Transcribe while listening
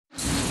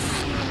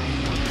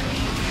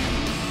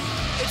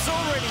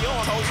already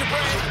on. Hold your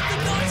breath. The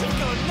guys have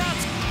gone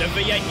nuts. The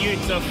V8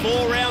 Utes are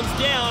 4 rounds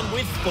down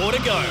with 4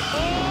 to go.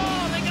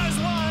 Oh, there goes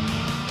one.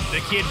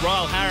 The kid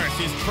Ryle Harris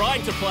is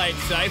trying to play it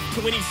safe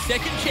to win his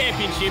 2nd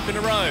championship in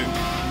a row.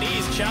 He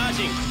is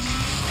charging.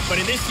 But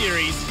in this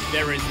series,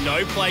 there is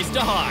no place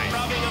to hide.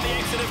 Rubbing on the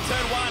exit of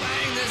turn 1.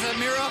 Bang, there's a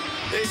mirror.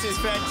 This is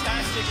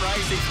fantastic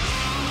racing.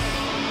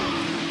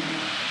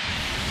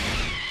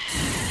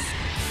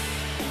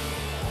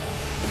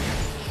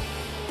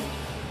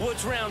 Well,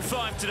 it's round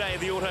 5 today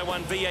of the Auto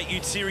 1 V8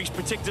 Ute Series,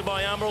 protected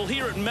by Armorall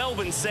here at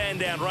Melbourne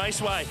Sandown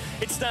Raceway.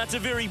 It starts a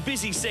very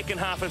busy second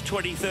half of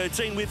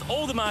 2013 with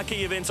all the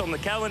marquee events on the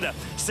calendar.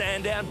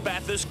 Sandown,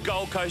 Bathurst,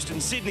 Gold Coast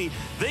and Sydney.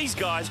 These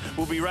guys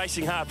will be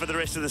racing hard for the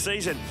rest of the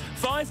season.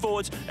 5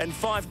 Fords and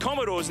 5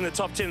 Commodores in the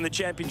top 10 of the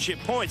championship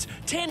points.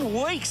 10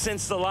 weeks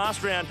since the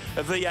last round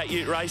of V8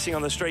 Ute racing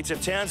on the streets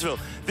of Townsville.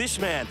 This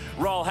man,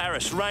 Ryle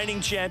Harris,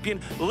 reigning champion,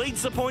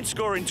 leads the point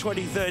score in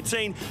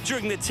 2013.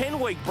 During the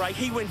 10-week break,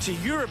 he went to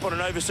Europe on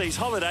an overseas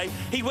holiday.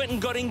 He went and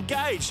got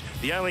engaged.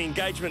 The only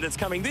engagement that's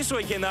coming this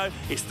weekend, though,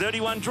 is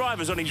 31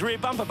 drivers on his rear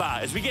bumper bar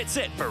as we get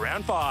set for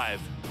round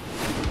 5.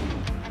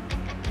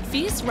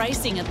 Fierce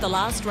racing at the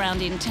last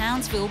round in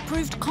Townsville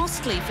proved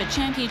costly for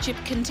championship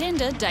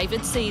contender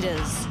David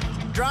Cedars.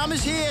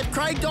 Dramas here,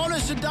 Craig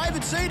Donis and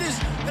David Cedars,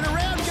 and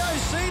around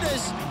goes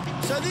Cedars.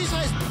 So this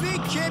has big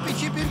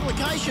championship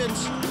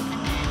implications.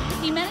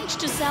 He managed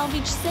to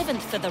salvage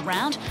 7th for the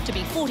round to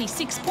be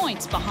 46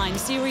 points behind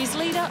series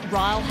leader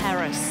Ryle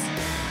Harris.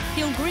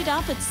 He'll grid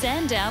up at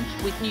Sandown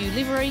with new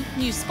livery,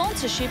 new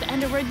sponsorship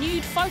and a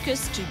renewed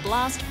focus to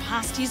blast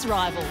past his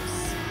rivals.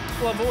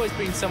 Well, I've always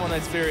been someone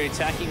that's very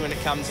attacking when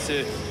it comes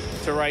to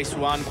race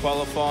 1,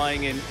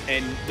 qualifying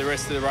and the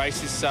rest of the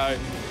races. So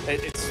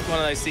it's one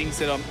of those things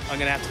that I'm going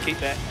to have to keep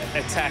that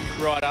attack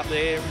right up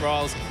there.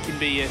 Ryles can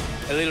be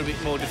a little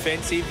bit more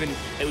defensive, and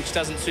which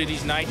doesn't suit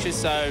his nature.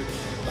 So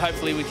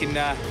hopefully we can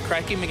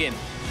crack him again.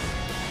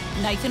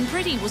 Nathan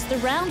Pretty was the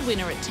round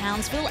winner at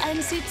Townsville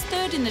and sits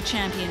 3rd in the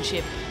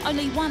championship,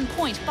 only 1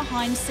 point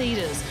behind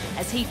Cedars,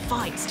 as he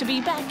fights to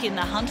be back in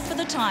the hunt for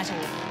the title.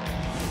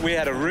 We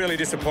had a really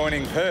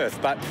disappointing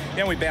Perth, but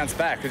we bounced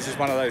back. It's just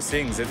one of those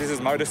things. This is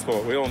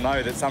motorsport. We all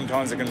know that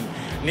sometimes it can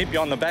nip you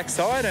on the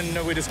backside,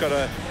 and we just got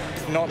to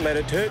not let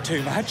it hurt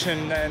too much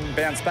and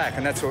bounce back.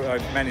 And that's what I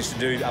managed to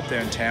do up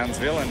there in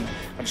Townsville, and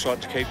I'd just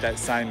like to keep that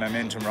same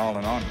momentum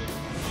rolling on.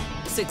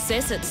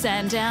 Success at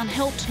Sandown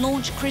helped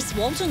launch Chris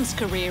Walton's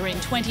career in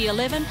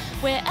 2011,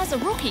 where as a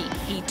rookie,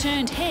 he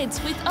turned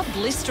heads with a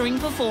blistering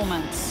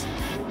performance.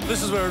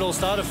 This is where it all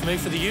started for me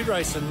for the Ute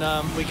race,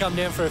 and we come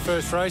down for our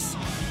first race.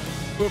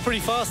 We were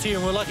pretty fast here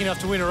and we're lucky enough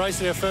to win a race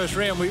at our first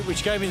round,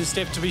 which gave me the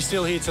step to be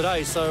still here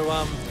today.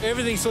 So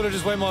everything sort of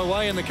just went my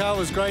way and the car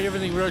was great,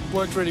 everything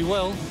worked really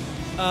well.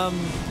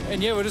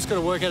 And yeah, we're just got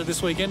to work at it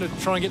this weekend to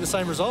try and get the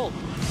same result.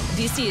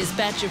 This year's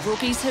batch of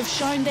rookies have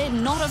shown they're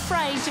not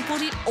afraid to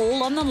put it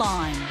all on the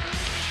line.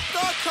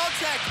 Got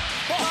contact.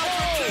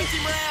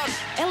 Him round.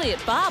 Elliot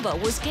Barber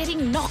was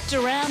getting knocked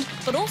around,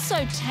 but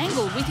also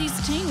tangled with his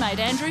teammate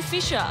Andrew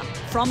Fisher.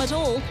 From it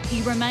all,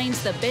 he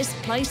remains the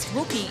best-placed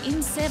rookie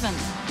in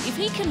 7th. If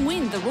he can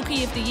win the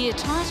Rookie of the Year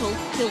title,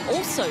 he'll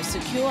also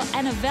secure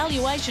an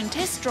evaluation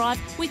test drive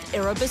with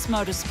Erebus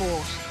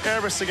Motorsport.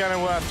 Erebus are going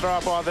to throw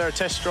up either a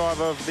test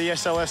drive of the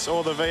SLS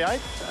or the V8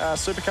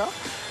 supercar,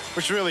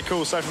 which is really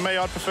cool. So for me,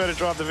 I'd prefer to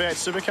drive the V8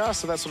 supercar,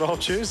 so that's what I'll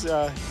choose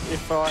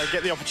if I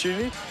get the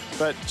opportunity.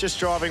 But just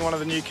driving one of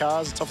the new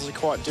cars, it's obviously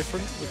quite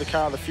different with the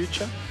car of the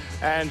future.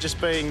 And just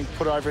being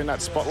put over in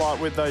that spotlight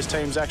with those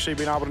teams actually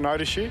being able to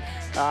notice you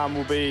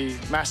will be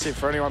massive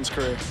for anyone's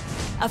career.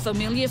 A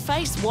familiar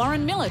face,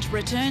 Warren Millett,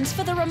 returns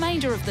for the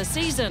remainder of the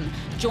season,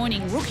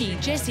 joining rookie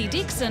Jesse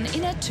Dixon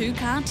in a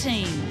 2-car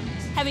team.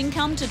 Having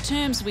come to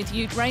terms with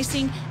Ute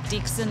racing,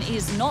 Dixon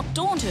is not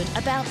daunted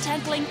about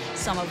tackling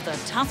some of the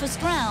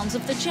toughest rounds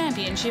of the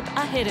championship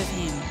ahead of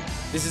him.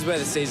 This is where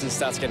the season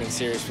starts getting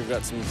serious. We've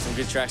got some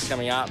good tracks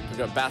coming up. We've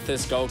got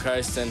Bathurst, Gold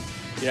Coast, and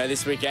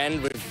this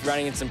weekend we're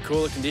running in some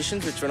cooler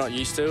conditions, which we're not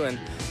used to, and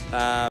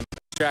a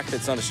track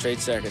that's not a street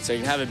circuit, so you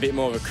can have a bit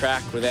more of a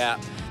crack without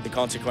the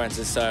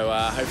consequences. So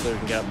hopefully we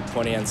can get up the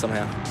pointy end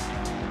somehow.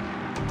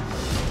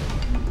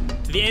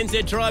 To the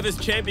NZ Drivers'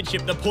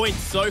 Championship, the points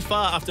so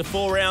far after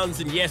 4 rounds,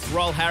 and yes,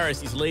 Ryle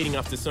Harris is leading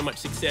after so much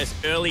success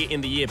earlier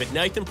in the year, but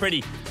Nathan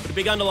Pretty put a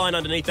big underline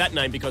underneath that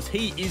name because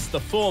he is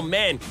the form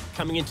man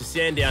coming into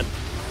Sandown.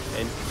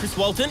 And Chris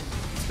Walton,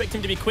 expect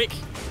him to be quick.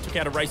 Took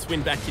out a race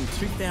win back in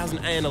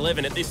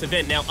 2011 at this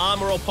event. Now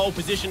Armorall pole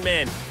position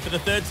man for the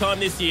 3rd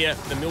time this year,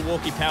 the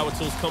Milwaukee Power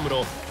Tools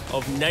Commodore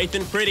of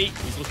Nathan Pretty.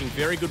 He's looking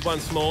very good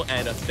once more,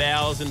 and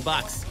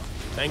 $1,000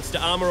 thanks to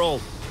Armorall.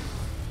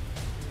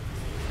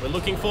 We're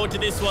looking forward to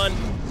this one.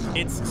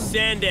 It's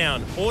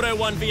Sandown, Auto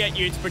 1 V8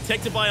 Utes,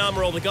 protected by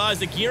Armorall. The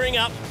guys are gearing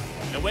up,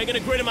 and we're going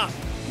to grid them up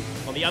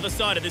on the other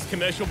side of this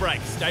commercial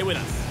break. Stay with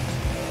us.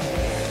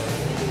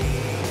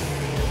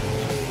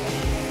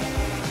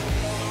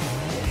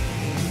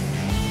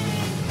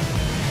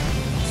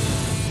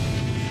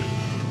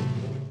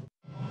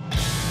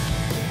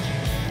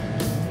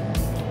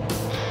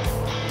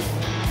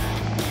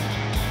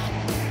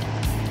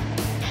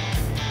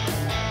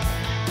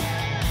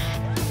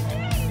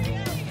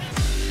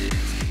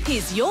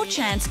 Here's your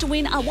chance to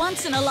win a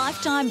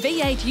once-in-a-lifetime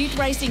V8 Ute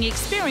racing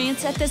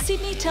experience at the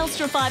Sydney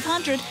Telstra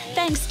 500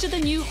 thanks to the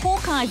new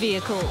Hawkeye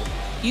vehicle.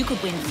 You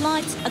could win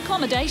flights,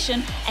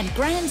 accommodation and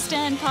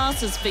grandstand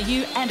passes for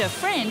you and a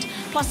friend,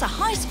 plus a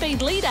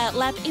high-speed lead-out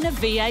lap in a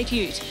V8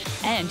 Ute.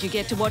 And you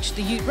get to watch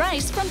the Ute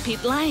race from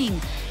pit lane.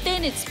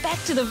 Then it's back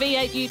to the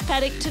V8 Ute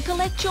paddock to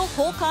collect your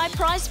Hawkeye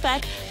prize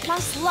pack,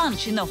 plus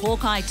lunch in the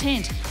Hawkeye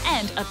tent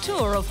and a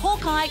tour of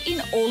Hawkeye in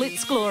all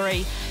its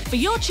glory. For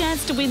your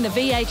chance to win the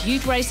V8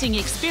 Ute racing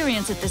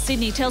experience at the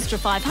Sydney Telstra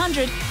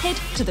 500, head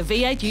to the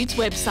V8 Utes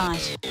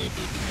website.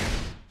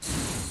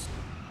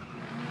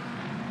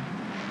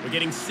 We're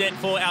getting set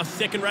for our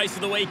second race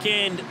of the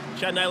weekend.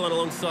 Chad Naylan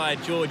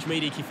alongside George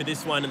Medici for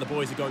this one, and the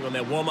boys are going on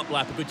their warm-up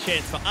lap. A good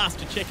chance for us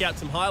to check out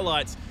some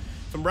highlights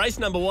from race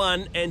number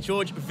 1. And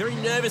George, a very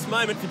nervous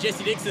moment for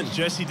Jesse Dixon.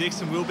 Jesse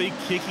Dixon will be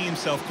kicking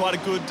himself. Quite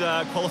a good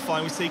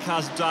qualifying. We see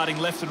cars darting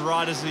left and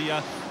right as he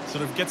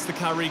sort of gets the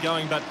car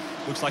re-going, but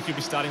looks like he'll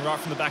be starting right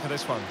from the back of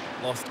this one.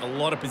 Lost a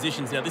lot of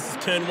positions. Now, this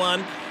is turn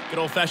 1. Good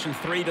old-fashioned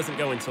 3 doesn't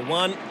go into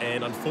 1.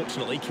 And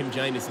unfortunately, Kim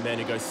Jane is the man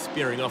who goes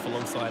spearing off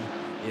alongside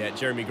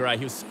Jeremy Gray.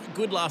 He was so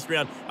good last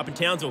round up in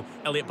Townsville.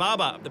 Elliot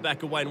Barber up the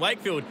back of Wayne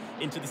Wakefield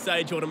into the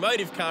Sage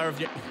Automotive car of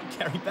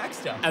Gary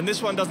Baxter. And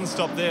this one doesn't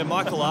stop there.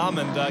 Michael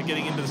Armand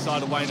getting into the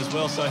side of Wayne as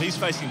well, so he's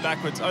facing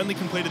backwards. Only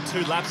completed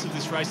 2 laps of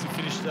this race and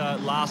finished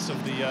last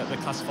of the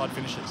classified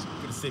finishers.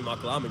 Good to see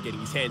Michael Armand getting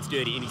his hands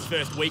dirty in his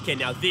first weekend.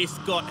 Now this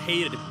got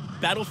heated.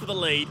 Battle for the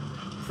lead.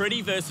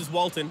 Pretty versus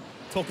Walton.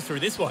 Talk us through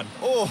this one.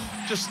 Oh,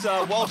 just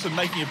Walton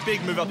making a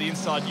big move up the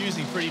inside,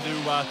 using Pretty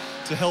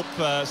to help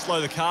slow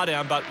the car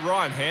down, but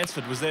Ryan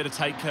Hansford was there to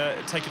take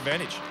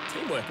advantage.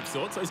 Teamwork of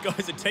sorts. Those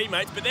guys are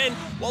teammates, but then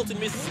Walton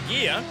misses a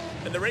gear,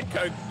 and the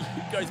Renko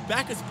goes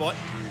back a spot.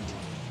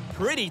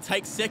 Pretty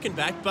takes second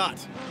back,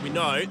 but we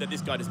know that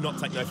this guy does not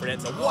take no for an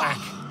answer. Whack!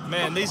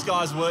 Man, these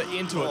guys were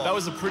into it. That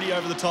was a pretty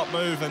over-the-top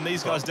move, and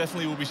these guys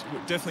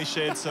definitely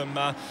shared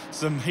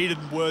some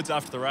heated words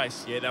after the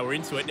race. Yeah, they were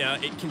into it. Now,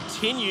 it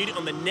continued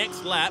on the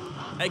next lap.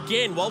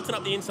 Again, Walton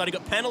up the inside. He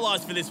got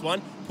penalised for this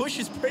one.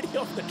 Pushes Pretty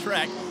off the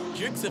track.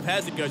 Dukes of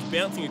Hazzard goes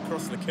bouncing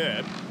across the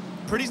curb.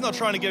 Pretty's not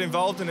trying to get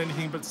involved in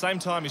anything, but at the same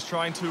time, he's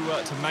trying to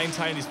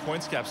maintain his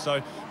points gap.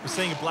 So we're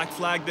seeing a black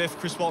flag there for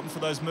Chris Walton for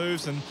those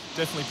moves, and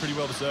definitely pretty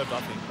well deserved,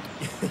 I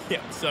think.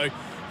 Yeah, so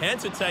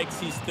Hansford takes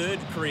his 3rd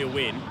career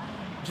win.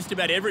 Just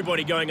about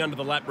everybody going under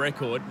the lap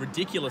record.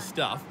 Ridiculous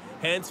stuff.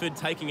 Hansford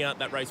taking out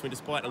that race win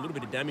despite a little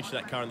bit of damage to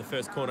that car in the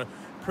first corner.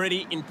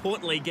 Pretty,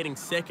 importantly, getting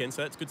second,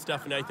 so that's good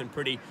stuff for Nathan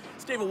Pretty.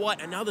 Stephen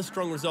White, another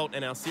strong result,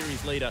 and our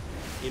series leader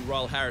in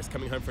Royal Harris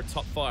coming home for a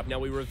top 5. Now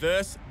we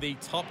reverse the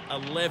top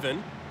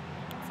 11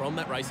 from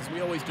that race, as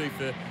we always do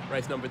for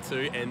race number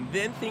 2, and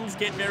then things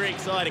get very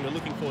exciting. We're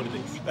looking forward to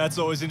this. That's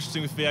always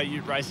interesting with V8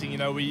 Ute racing. You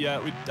know, we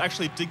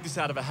actually dig this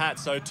out of a hat.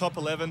 So top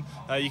 11,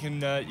 you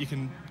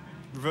can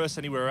reverse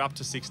anywhere up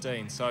to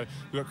 16. So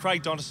we've got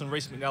Craig Donterson,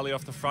 Reece McNally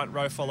off the front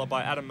row, followed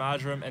by Adam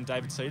Marjoram and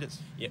David Cedars.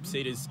 Yep,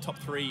 Cedars top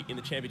 3 in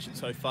the championship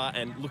so far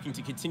and looking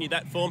to continue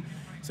that form.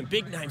 Some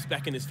big names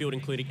back in this field,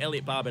 including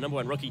Elliot Barber, number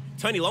 1 rookie.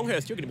 Tony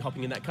Longhurst, you're going to be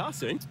hopping in that car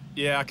soon.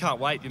 Yeah, I can't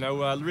wait. You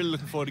know, really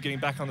looking forward to getting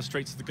back on the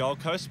streets of the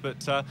Gold Coast.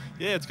 But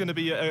yeah, it's going to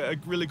be a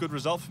really good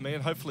result for me,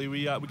 and hopefully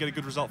we get a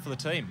good result for the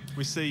team.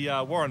 We see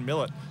Warren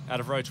Millett out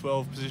of row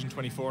 12, position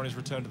 24 on his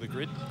return to the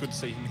grid. Good to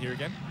see him here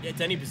again. Yeah,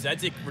 Danny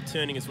Bzadzik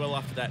returning as well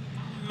after that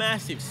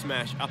massive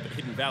smash up at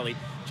Hidden Valley.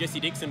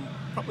 Jesse Dixon,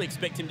 probably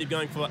expect him to be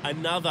going for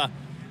another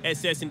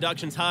SS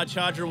Inductions Hard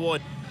Charger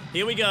Award.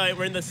 Here we go.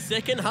 We're in the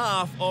second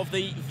half of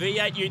the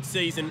V8 Ute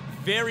season.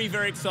 Very,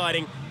 very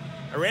exciting.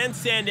 Around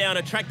Sandown,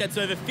 a track that's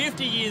over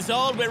 50 years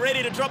old. We're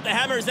ready to drop the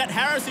hammer. Is that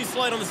Harris who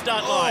slowed on the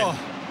start line?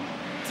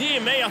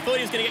 Dear me, I thought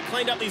he was going to get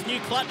cleaned up. These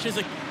new clutches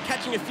are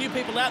catching a few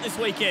people out this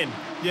weekend.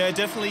 Yeah,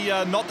 definitely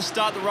not the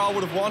start that Ryle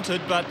would have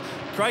wanted, but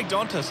Craig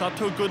Dontas up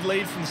to a good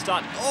lead from the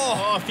start.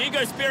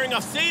 Hugo spearing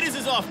off. Cedars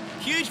is off.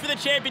 Huge for the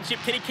championship.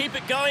 Can he keep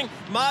it going?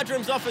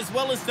 Marjoram's off as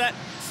well as that.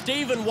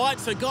 Stephen White.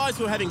 So guys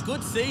who are having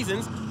good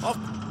seasons off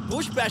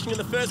bush bashing in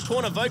the first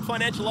corner. Vogue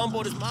Financial on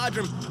board as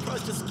Marjoram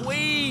tries to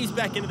squeeze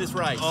back into this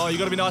race. Oh, you've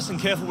got to be nice and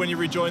careful when you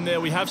rejoin there.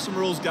 We have some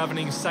rules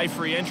governing safe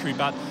re-entry,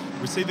 but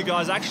we see the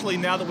guys actually,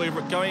 now that we're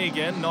going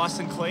again, nice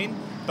and clean.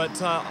 But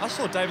I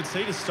saw David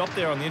Cedars stop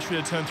there on the entry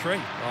to turn 3. Oh,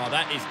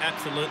 that is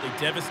absolutely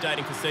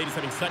devastating for Cedars,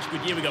 having such a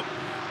good year. We got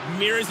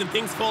mirrors and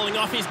things falling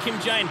off. Here's Kim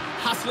Jane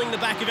hustling the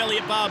back of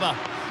Elliot Barber.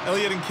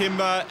 Elliot and Kim,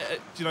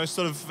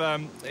 sort of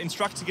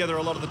instruct together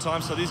a lot of the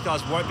time, so these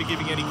guys won't be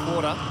giving any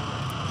quarter.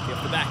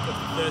 Off the back of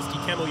the thirsty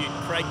Camel Ute,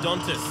 Craig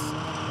Dontas,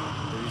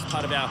 who's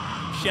part of our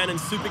Shannon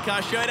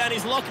Supercar Showdown.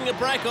 He's locking a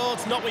brake. Oh,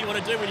 it's not what you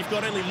want to do when you've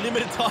got only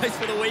limited tyres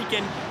for the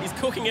weekend. He's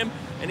cooking him,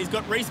 and he's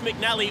got Reece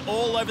McNally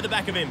all over the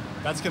back of him.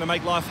 That's going to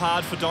make life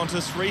hard for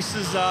Dontas. Reece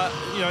is,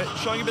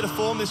 showing a bit of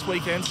form this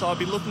weekend, so I'd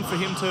be looking for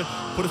him to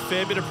put a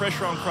fair bit of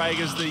pressure on Craig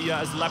as the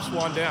laps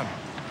wind down.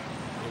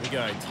 Here we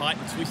go, tight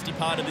and twisty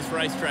part of this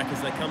racetrack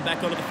as they come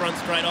back onto the front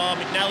straight. Oh,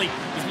 McNally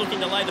is looking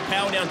to lay the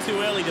power down too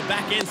early. The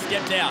back end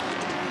stepped out.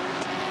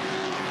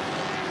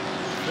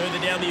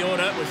 Further down the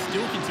order, we're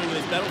still continuing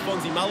this battle.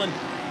 Fonzie Mullen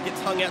gets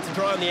hung out to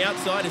dry on the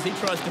outside as he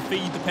tries to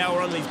feed the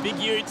power on these big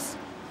Utes.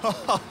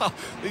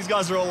 These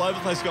guys are all over the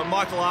place. You've got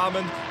Michael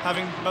Armand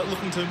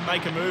looking to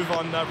make a move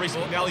on Reece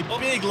McNally.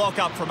 Big lock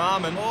up from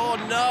Armand.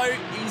 Oh no,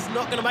 he's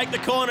not going to make the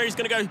corner. He's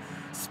going to go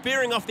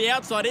spearing off the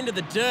outside into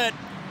the dirt.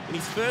 In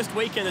his first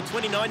weekend, the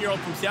 29-year-old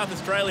from South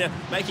Australia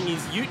making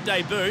his Ute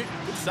debut.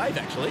 Good save,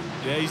 actually.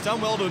 Yeah, he's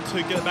done well to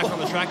get it back on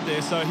the track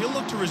there. So he'll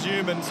look to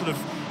resume and sort of,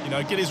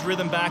 get his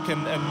rhythm back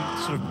and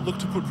sort of look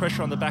to put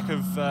pressure on the back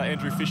of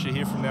Andrew Fisher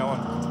here from now on.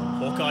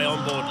 Hawkeye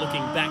on board,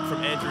 looking back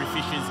from Andrew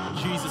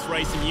Fisher's Jesus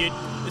Racing Ute.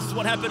 This is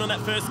what happened on that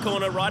first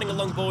corner, riding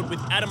along board with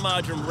Adam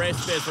Marjoram. Rare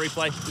spares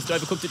replay. Just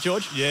overcooked it,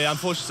 George? Yeah,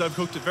 unfortunately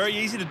overcooked it. Very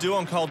easy to do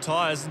on cold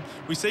tyres.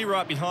 We see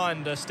right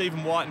behind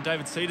Stephen White and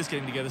David Cedars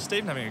getting together.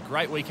 Stephen having a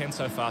great weekend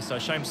so far, so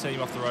shame to see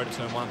him off the road at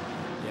turn 1.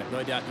 Yeah,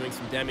 no doubt doing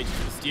some damage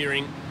to the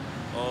steering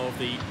of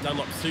the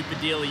Dunlop Super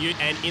Dealer Ute,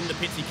 and in the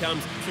pits he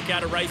comes. Took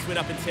out a race win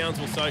up in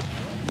Townsville, so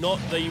not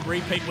the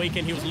repeat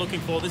weekend he was looking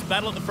for. This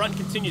battle at the front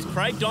continues.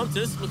 Craig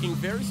Dontis looking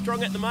very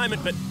strong at the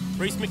moment, but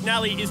Reece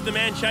McNally is the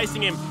man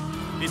chasing him.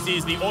 This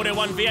is the Auto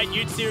 1 V8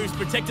 Ute Series,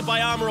 protected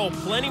by Armour All.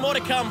 Plenty more to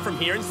come from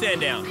here in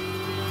Sandown.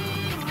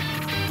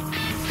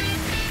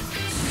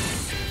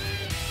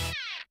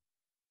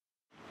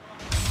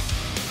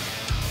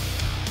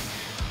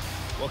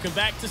 Welcome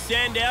back to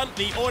Sandown.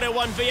 The Auto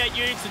 1 V8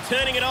 Utes are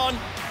turning it on,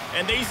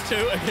 and these two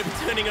are going to be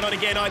turning it on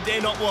again. I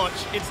dare not watch.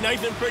 It's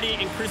Nathan Pretty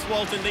and Chris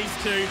Walton.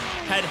 These two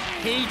had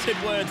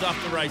heated words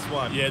after race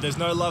 1. Yeah, there's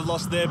no love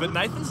lost there, but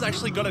Nathan's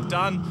actually got it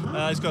done.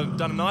 He's done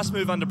a nice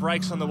move under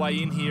brakes on the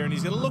way in here, and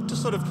he's going to look to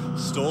sort of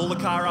stall the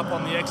car up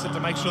on the exit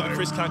to make sure that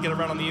Chris can't get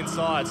around on the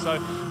inside. So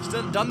he's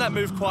done that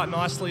move quite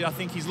nicely. I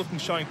think he's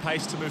showing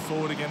pace to move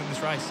forward again in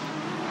this race.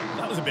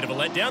 That was a bit of a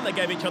letdown. They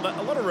gave each other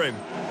a lot of room.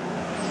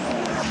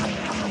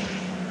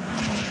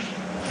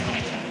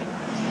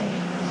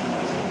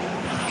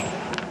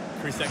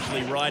 Chris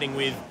actually riding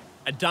with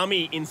a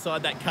dummy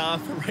inside that car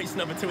for race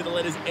number 2 with the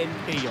letters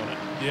NP on it.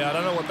 Yeah, I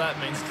don't know what that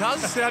means.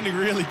 Cars are sounding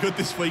really good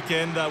this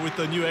weekend with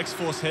the new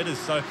X-Force headers,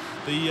 so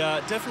the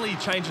definitely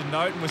change in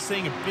note, and we're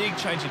seeing a big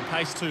change in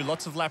pace too.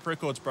 Lots of lap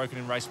records broken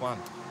in race 1.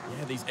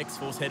 Yeah, these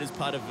X-Force headers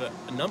part of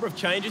a number of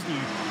changes. New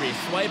rear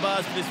sway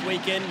bars for this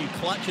weekend, new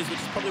clutches, which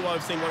is probably why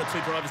we've seen 1 or 2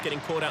 drivers getting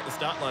caught out the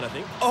start line, I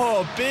think.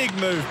 Oh, big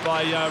move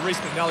by Reece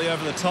McNally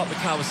over the top. The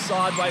car was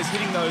sideways,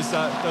 hitting those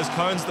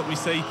cones that we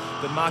see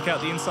that mark out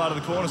the inside of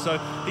the corner. So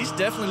he's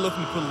definitely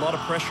looking to put a lot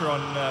of pressure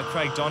on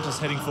Craig Dontis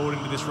heading forward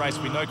into this race.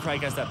 We know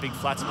Craig has that big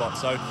flat spot,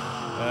 so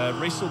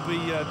Reece will be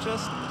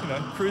just,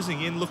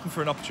 cruising in, looking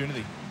for an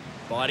opportunity.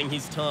 Biding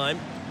his time.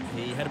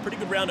 He had a pretty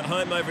good round at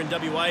home over in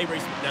WA,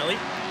 Reece McNally.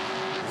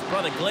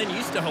 Brother Glenn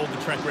used to hold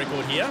the track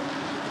record here.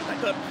 That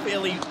got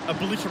fairly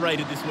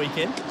obliterated this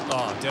weekend.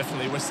 Oh,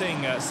 definitely. We're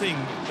seeing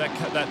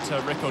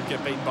that record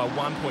get beaten by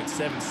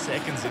 1.7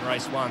 seconds in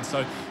race 1.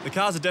 So the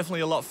cars are definitely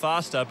a lot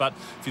faster. But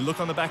if you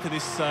look on the back of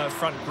this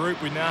front group,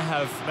 we now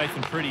have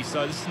Nathan Pretty.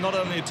 So this is not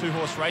only a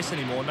 2-horse race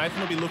anymore. Nathan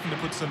will be looking to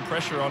put some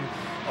pressure on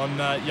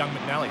young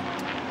McNally.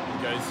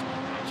 Here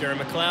goes Jerry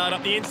McLeod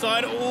up the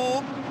inside.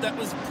 Oh, that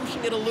was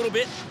pushing it a little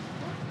bit.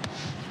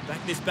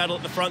 Back this battle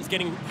at the front's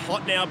getting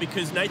hot now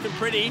because Nathan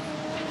Pretty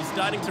is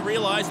starting to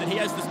realise that he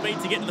has the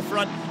speed to get to the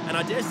front, and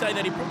I dare say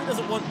that he probably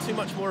doesn't want too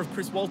much more of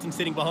Chris Walton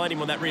sitting behind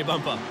him on that rear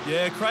bumper.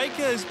 Yeah, Craig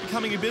is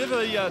becoming a bit of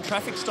a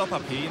traffic stop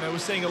up here. We're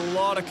seeing a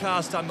lot of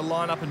cars starting to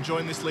line up and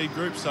join this lead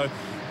group, so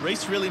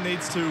Reece really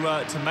needs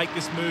to make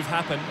this move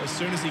happen as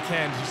soon as he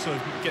can to sort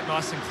of get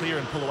nice and clear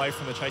and pull away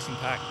from the chasing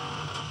pack.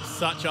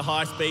 Such a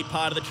high-speed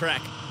part of the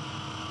track.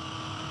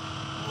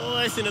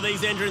 Listen to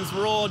these engines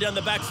roar down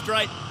the back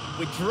straight.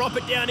 We drop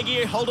it down a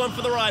gear, hold on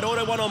for the ride,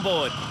 Auto 1 on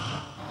board.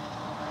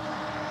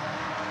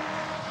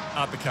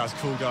 The car's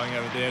cool going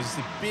over there. There's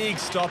a big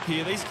stop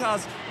here. These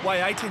cars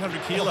weigh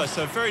 1,800 kilos,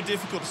 so very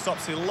difficult to stop.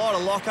 See a lot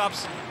of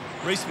lockups.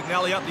 Reece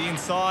McNally up the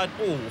inside.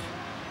 Oh, a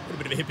little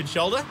bit of a hip and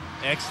shoulder.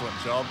 Excellent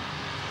job.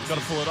 He's got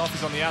to pull it off.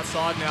 He's on the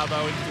outside now,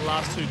 though, into the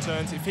last 2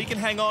 turns. If he can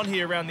hang on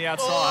here around the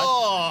outside.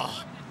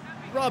 Oh,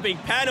 rubbing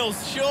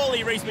panels.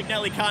 Surely Reece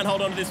McNally can't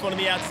hold on to this one on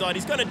the outside.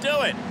 He's going to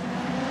do it.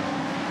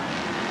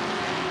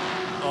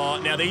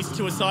 Oh, now these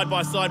two are side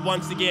by side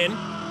once again.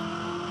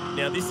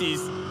 Now this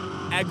is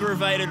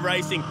aggravated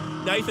racing.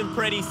 Nathan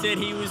Pretty said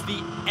he was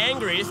the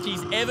angriest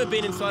he's ever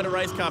been inside a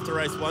race car after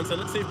race 1. So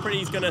let's see if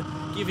Pretty's going to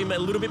give him a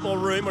little bit more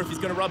room or if he's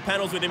going to rub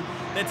panels with him.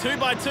 They're 2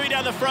 by 2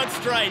 down the front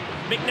straight.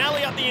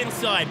 McNally up the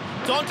inside.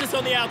 Dontis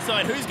on the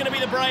outside. Who's going to be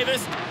the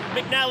bravest?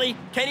 McNally,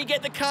 can he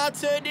get the car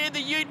turned in? The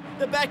Ute,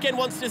 the back end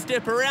wants to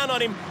step around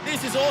on him.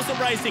 This is awesome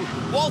racing.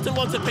 Walton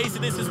wants a piece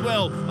of this as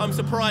well. I'm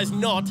surprised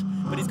not,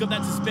 but he's got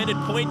that suspended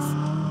points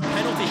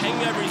penalty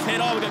hanging over his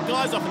head. Oh, we've got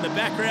guys off in the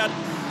background.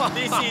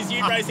 This is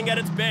Ute racing at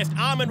its best.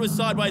 Armand was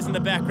sideways in the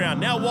background.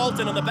 Now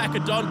Walton on the back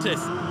of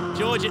Dontis.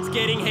 George, it's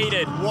getting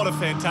heated. What a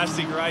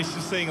fantastic race.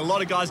 You're seeing a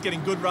lot of guys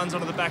getting good runs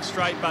onto the back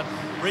straight, but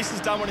Reece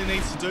has done what he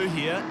needs to do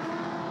here.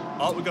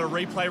 Oh, we've got a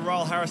replay.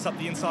 Royal Harris up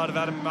the inside of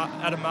Adam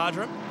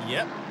Marjoram.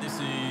 Yep, this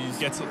is...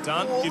 Gets it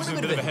done. Gives him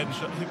a bit of a hip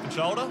and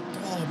shoulder.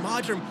 Oh,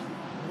 Marjoram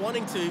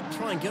wanting to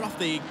try and get off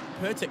the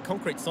Pertec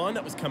concrete sign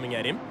that was coming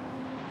at him.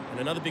 and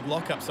another big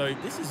lockup. So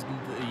this is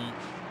the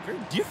very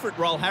different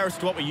Roll Harris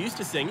to what we're used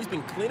to seeing. He's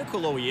been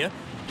clinical all year.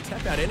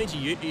 Tap out energy,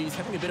 Ute. He's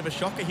having a bit of a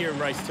shocker here in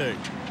race 2.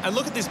 And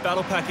look at this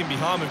battle pack in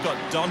behind. We've got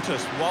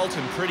Dontus,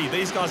 Walton, Pretty.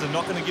 These guys are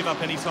not going to give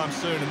up anytime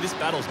soon, and this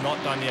battle's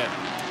not done yet.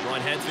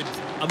 Ryan Hansford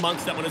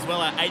amongst that one as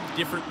well, our 8th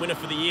different winner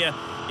for the year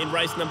in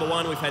race number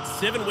 1. We've had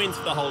 7 wins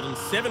for the Holdens,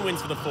 7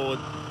 wins for the Ford.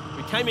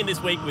 We came in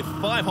this week with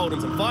 5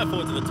 Holdens and 5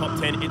 Fords in the top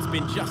 10. It's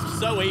been just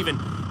so even.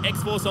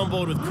 X-Force on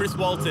board with Chris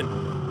Walton.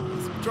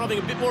 He's driving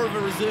a bit more of a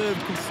reserved,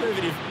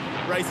 conservative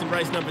race in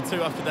race number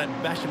 2 after that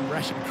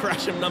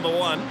Crash'em number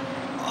 1.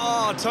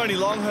 Oh, Tony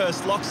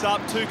Longhurst locks up,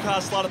 2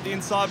 cars slide at the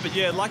inside, but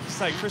yeah, like you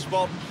say, Chris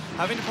Walton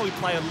having to probably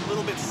play a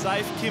little bit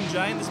safe. Kim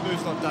Jane, this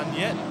move's not done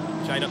yet.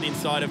 Jane up the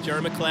inside of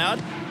Jerry McLeod,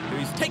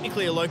 who's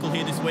technically a local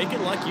here this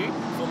weekend, like you,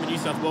 former New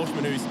South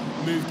Welshman who's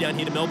moved down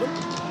here to Melbourne.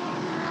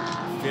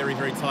 Very,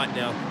 very tight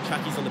now.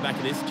 Chucky's on the back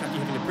of this. Chucky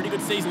having a pretty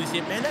good season this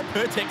year. Man, that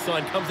Pertec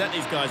sign comes at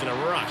these guys in a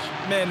rush.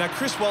 Man, now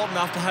Chris Walton,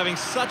 after having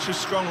such a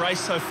strong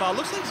race so far,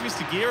 looks like he's missed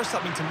a gear or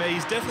something to me.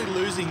 He's definitely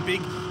losing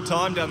big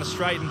time down the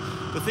straight. And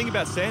the thing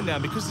about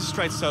Sandown, because this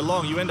straight's so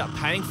long, you end up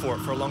paying for it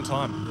for a long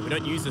time. We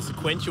don't use a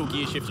sequential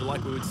gear shifter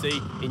like we would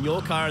see in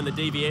your car in the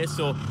DVS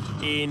or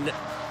in the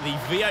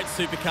V8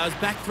 supercars.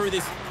 Back through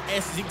this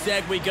S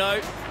zigzag we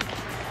go.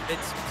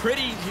 It's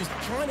Pretty, who's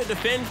trying to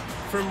defend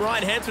from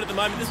Ryan Hansford at the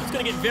moment. This one's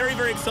going to get very,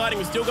 very exciting.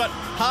 We've still got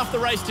half the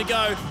race to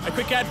go. A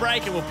quick ad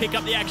break and we'll pick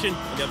up the action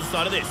on the other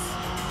side of this.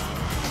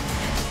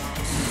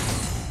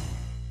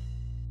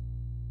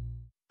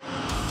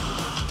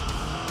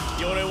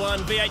 The Auto 1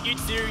 V8 Ute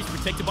Series,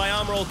 protected by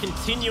Armour All,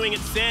 continuing at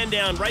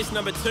Sandown. Race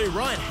number 2,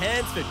 Ryan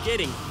Hansford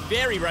getting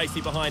very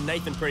racy behind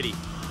Nathan Pretty.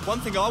 One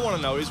thing I want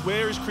to know is,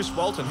 where is Chris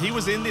Walton? He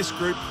was in this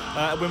group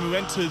when we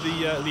went to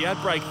the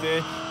ad break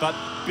there, but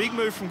big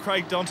move from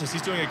Craig Dontus.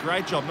 He's doing a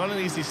great job. Not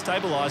only is he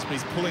stabilised, but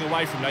he's pulling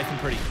away from Nathan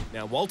Pretty.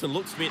 Now, Walton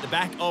looks to be at the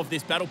back of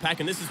this battle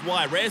pack, and this is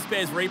why. Rare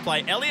Spares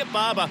replay. Elliot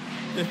Barber,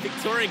 the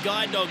Victoria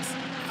Guide Dogs,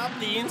 up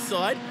the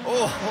inside.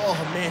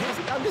 Oh man, how's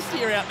he done this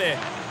year out there?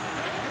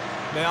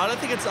 Now, I don't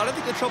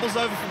think the trouble's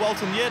over for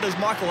Walton yet, as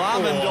Michael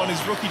Armand on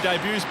his rookie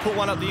debuts put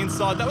one up the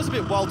inside. That was a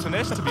bit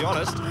Walton-esque, to be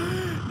honest.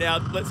 Now,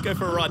 let's go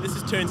for a ride. This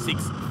is turn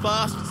 6.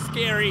 Fast,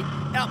 scary,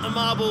 out the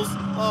marbles.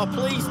 Oh,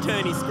 please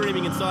turn. He's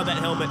screaming inside that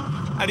helmet.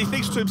 And he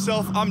thinks to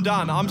himself, I'm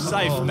done, I'm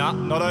safe. Nah,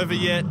 not over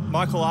yet.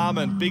 Michael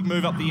Armand, big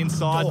move up the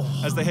inside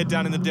as they head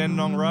down in the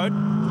Dandenong Road.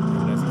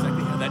 That's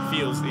exactly how that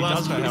feels. He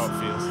does know how it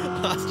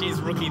feels. Last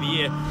year's Rookie of the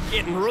Year,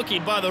 getting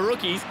rookied by the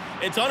rookies.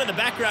 It's on in the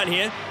background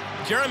here.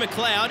 Jerry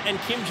McLeod and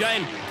Kim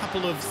Jane, a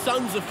couple of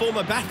sons of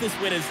former Bathurst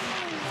winners,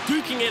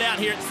 duking it out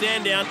here at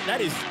Sandown.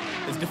 That is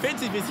as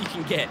defensive as he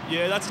can get.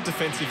 Yeah, that's a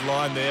defensive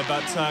line there,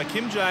 but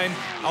Kim Jane,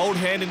 old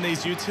hand in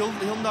these Utes, he'll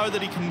know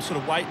that he can sort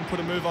of wait and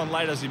put a move on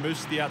later as he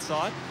moves to the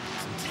outside.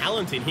 Some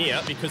talent in here,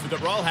 because we've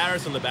got Roll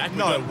Harris on the back.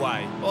 No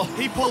way. Oh,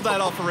 he pulled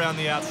that off around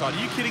the outside.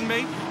 Are you kidding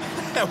me?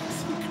 That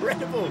was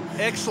incredible.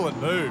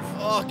 Excellent move.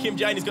 Oh, Kim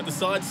Jane has got the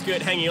side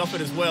skirt hanging off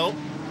it as well.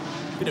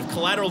 Bit of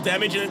collateral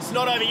damage, and it's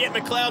not over yet.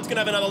 McLeod's going to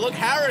have another look.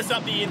 Harris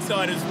up the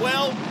inside as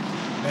well.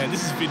 Man,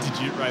 this is vintage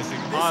Ute racing.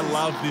 I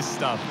love this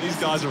stuff. These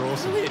guys are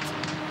awesome. Brilliant.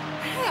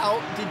 How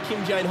did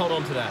Kim Jane hold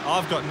on to that?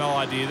 I've got no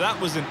idea.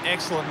 That was an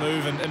excellent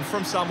move, and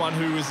from someone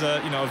who was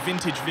a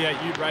vintage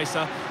V8 Ute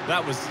racer,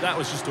 that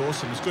was just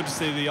awesome. It's good to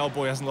see the old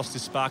boy hasn't lost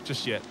his spark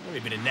just yet. Maybe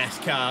a bit of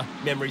NASCAR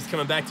memories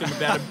coming back to him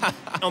about him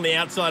on the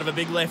outside of a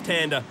big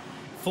left-hander.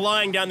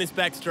 Flying down this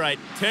back straight.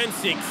 Turn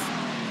 6.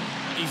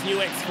 His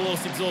new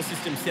X-Force exhaust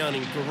system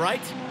sounding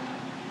great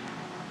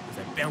as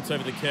they bounce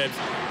over the curbs.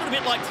 A little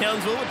bit like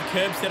Townsville with the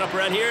curb set up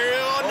around here.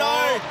 Oh,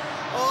 no!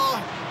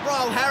 Oh,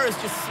 Roll Harris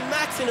just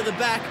smacks into the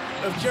back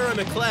of Jerry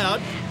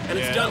McLeod, and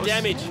it's done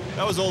damage.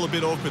 That was all a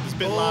bit awkward. It's a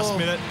bit last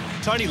minute.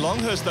 Tony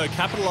Longhurst, though,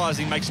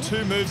 capitalising, makes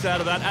 2 moves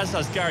out of that, as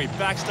does Gary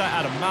Baxter,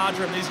 Adam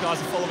Marjoram. These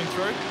guys are following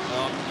through.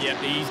 Oh, yep,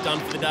 he's done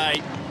for the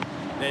day.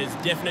 There's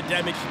definite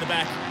damage to the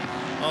back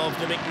of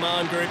the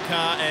McMahon group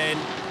car, and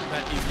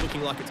that is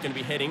looking like it's going to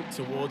be heading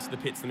towards the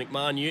pits. The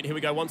McMahon Ute. Here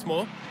we go once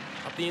more.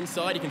 Up the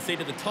inside, you can see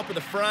to the top of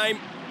the frame.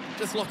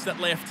 Just locks that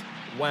left.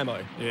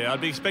 Whammo. Yeah, I'd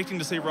be expecting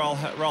to see Roll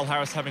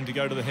Harris having to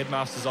go to the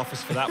headmaster's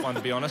office for that one,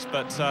 to be honest.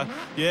 But,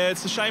 yeah,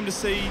 it's a shame to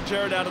see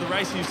Jared out of the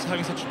race. He's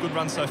having such a good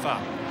run so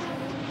far.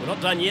 We're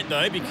not done yet,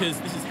 though, because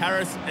this is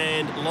Harris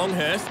and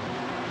Longhurst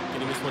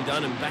getting this one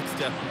done, and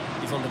Baxter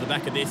is onto the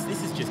back of this.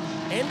 This is just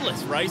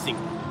endless racing.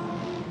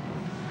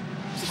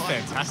 It's just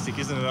fantastic,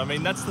 isn't it? I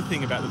mean, that's the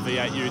thing about the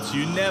V8 Utes.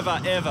 You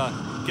never, ever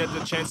get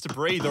the chance to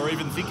breathe or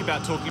even think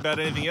about talking about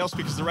anything else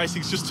because the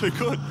racing's just too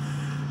good.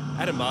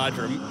 Adam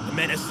Marjoram, the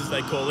menace as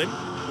they call him,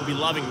 will be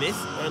loving this.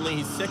 Only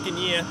his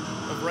 2nd year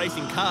of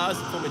racing cars,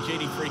 former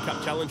GT3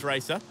 Cup Challenge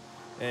racer,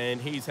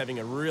 and he's having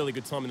a really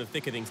good time in the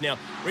thick of things. Now,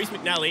 Reece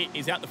McNally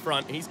is out the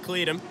front. He's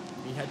cleared him.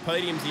 He had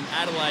podiums in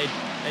Adelaide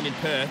and in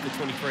Perth, the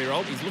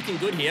 23-year-old. He's looking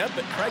good here,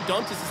 but Craig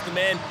Dontus is the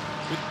man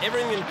with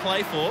everything to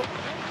play for.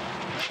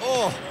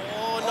 Oh,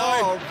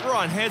 no. Oh,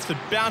 Ryan Hansford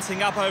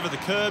bouncing up over the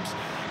curbs.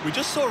 We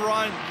just saw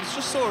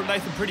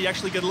Nathan Pretty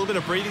actually get a little bit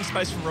of breathing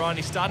space from Ryan.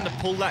 He's starting to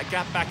pull that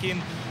gap back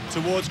in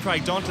towards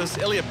Craig Dontis.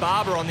 Elliot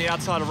Barber on the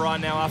outside of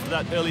Ryan now after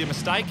that earlier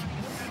mistake.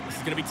 This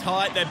is going to be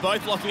tight. They're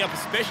both locking up,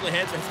 especially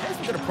Hanson. Has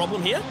Hanson got a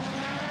problem here?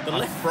 The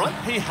left front?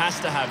 He has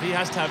to have.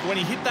 When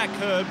he hit that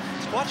curb,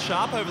 it's quite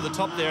sharp over the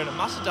top there, and it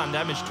must have done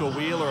damage to a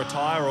wheel or a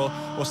tyre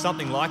or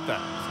something like that.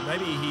 So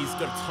maybe he's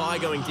got a tyre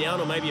going down,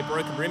 or maybe a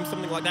broken rim,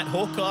 something like that.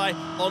 Hawkeye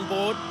on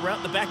board,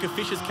 round the back of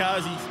Fisher's car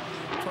as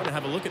he's trying to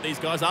have a look at these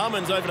guys.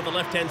 Armand's over to the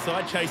left-hand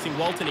side, chasing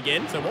Walton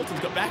again. So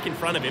Walton's got back in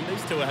front of him.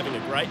 These two are having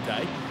a great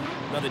day.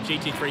 Another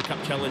GT3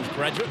 Cup Challenge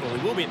graduate, or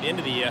he will be at the end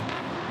of the year.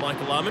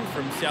 Michael Armand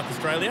from South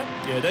Australia.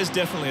 Yeah, there's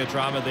definitely a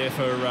drama there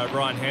for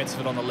Ryan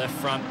Hansford on the left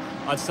front.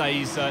 I'd say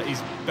he's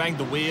banged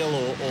the wheel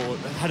or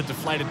had a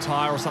deflated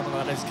tyre or something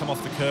like that. He's come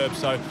off the curb.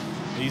 So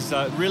he's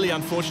really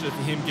unfortunate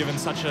for him given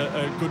such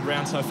a good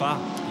round so far.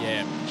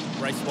 Yeah,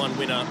 race 1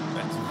 winner.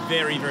 That's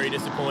very, very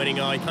disappointing.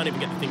 Oh, he can't even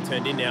get the thing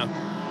turned in now.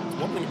 It's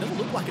wobbling. It doesn't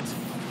look like it's...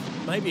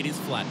 Maybe it is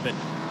flat, but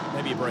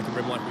maybe a broken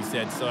rim like we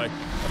said. So we'll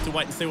have to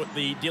wait and see what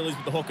the deal is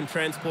with the Hawk and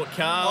Transport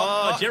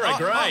car. Jerry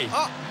Gray.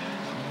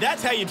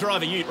 That's how you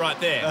drive a ute right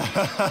there.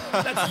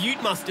 That's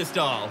Ute Muster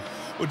style.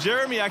 Well,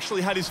 Jeremy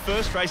actually had his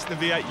first race in the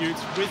V8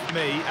 Utes with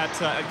me at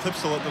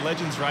Clipsal at the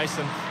Legends race,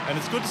 and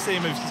it's good to see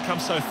him he's come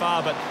so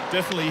far, but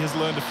definitely has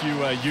learned a few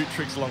Ute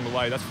tricks along the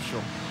way, that's for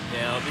sure.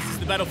 Now, this is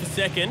the battle for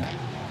second,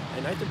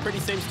 and Nathan Pretty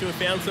seems to have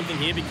found something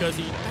here because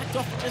he backed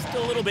off just a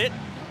little bit,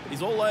 but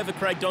he's all over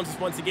Craig Dontis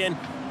once again.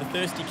 The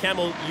thirsty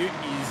camel Ute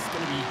is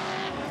going to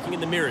be looking in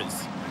the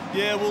mirrors.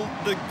 Yeah, well,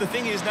 the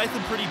thing is,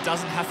 Nathan Pretty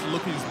doesn't have to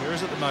look in his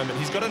mirrors at the moment.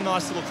 He's got a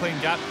nice little clean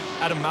gap.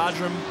 Adam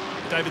Marjoram,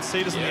 David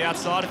Cedars on the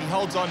outside. If he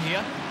holds on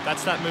here,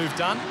 that's that move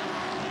done.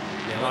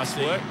 Now, nice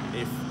work.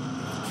 If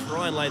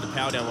try and lay the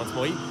power down once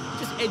more. He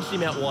just edged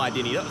him out wide,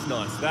 didn't he? That was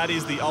nice. That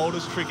is the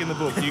oldest trick in the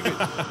book. You could,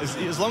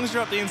 as long as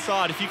you're up the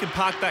inside, if you can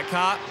park that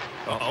car.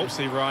 Oh,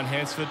 see Ryan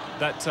Hansford.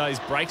 That his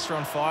brakes are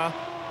on fire.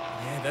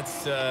 Yeah,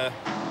 that's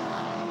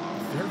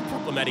very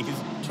problematic. He's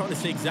trying to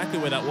see exactly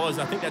where that was.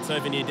 I think that's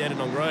over near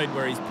Dandenong Road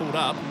where he's pulled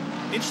up.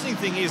 Interesting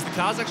thing is the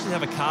cars actually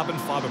have a carbon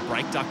fibre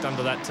brake duct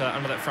under that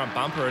front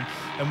bumper,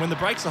 and when the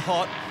brakes are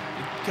hot,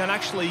 it can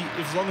actually,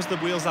 as long as the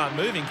wheels aren't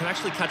moving, can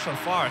actually catch on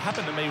fire. It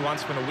happened to me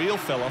once when a wheel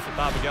fell off at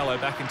Barbagallo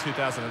back in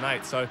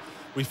 2008. So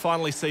we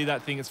finally see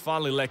that thing. It's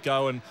finally let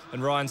go, and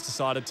Ryan's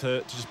decided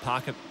to just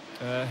park it,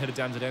 headed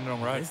down to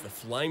Dandenong Road. There's the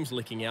flames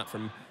licking out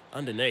from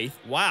underneath.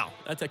 Wow,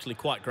 that's actually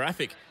quite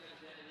graphic.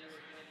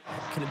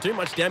 Can it do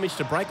much damage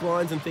to brake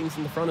lines and things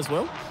in the front as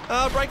well?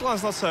 Brake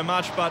lines not so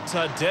much, but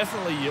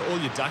definitely all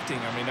your ducting.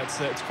 I mean,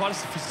 it's quite a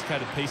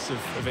sophisticated piece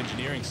of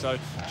engineering, so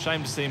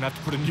shame to see him have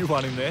to put a new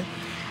one in there.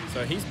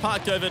 So he's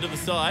parked over to the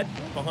side,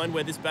 behind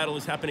where this battle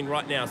is happening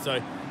right now.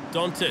 So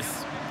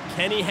Dontis,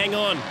 can he hang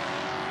on?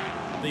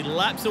 The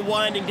laps are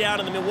winding down,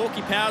 and the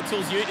Milwaukee Power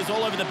Tools Ute is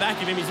all over the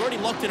back of him. He's already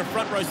locked in a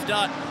front row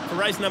start for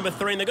race number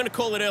 3, and they're going to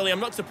call it early. I'm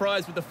not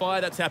surprised with the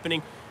fire that's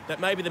happening, that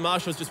maybe the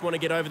marshals just want to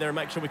get over there and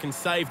make sure we can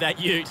save that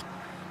ute.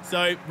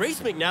 So Reece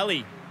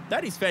McNally,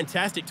 that is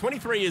fantastic.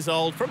 23 years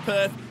old, from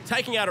Perth,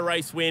 taking out a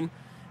race win.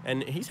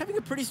 And he's having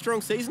a pretty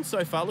strong season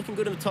so far, looking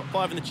good in the top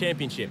 5 in the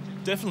championship.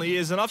 Definitely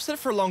is, and I've said it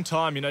for a long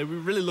time, you know, we're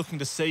really looking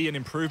to see an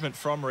improvement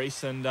from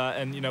Reece, and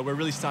you know, we're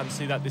really starting to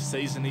see that this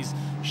season. He's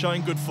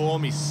showing good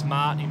form, he's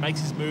smart, he makes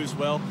his moves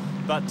well,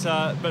 but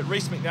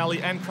Reece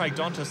McNally and Craig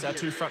Dontis, our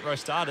 2 front row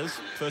starters,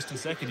 first and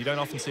second, you don't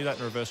often see that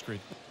in a reverse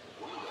grid.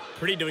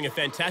 Pretty doing a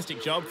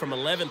fantastic job from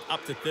 11th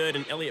up to 3rd,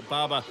 and Elliot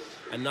Barber,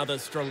 another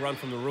strong run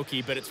from the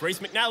rookie, but it's Reece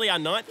McNally, our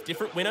 9th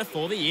different winner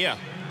for the year.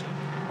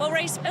 Well,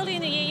 Reece, early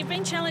in the year, you've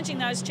been challenging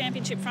those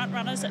championship front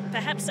runners.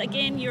 Perhaps,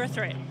 again, you're a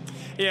threat.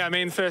 Yeah, I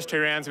mean, the first 2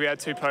 rounds we had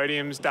 2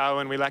 podiums.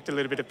 Darwin, we lacked a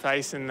little bit of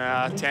pace, and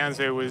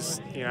Townsville was,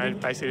 you know,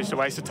 basically just a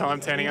waste of time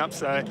turning up.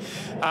 So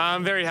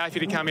I'm very happy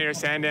to come here at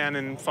Sandown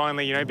and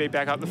finally, you know, be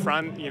back up the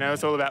front. You know,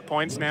 it's all about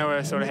points now.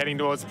 We're sort of heading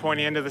towards the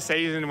pointy end of the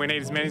season. We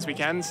need as many as we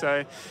can,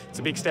 so it's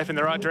a big step in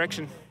the right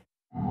direction.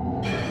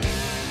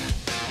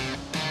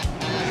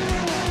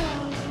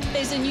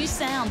 There's a new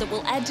sound that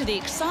will add to the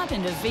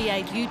excitement of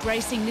V8 Ute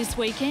racing this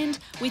weekend,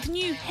 with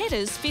new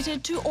headers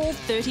fitted to all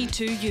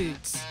 32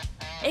 Utes.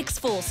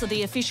 X-Force are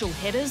the official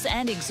headers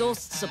and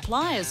exhaust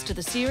suppliers to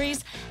the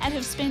series and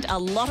have spent a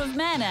lot of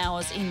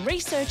man-hours in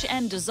research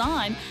and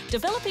design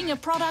developing a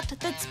product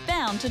that's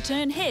bound to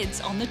turn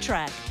heads on the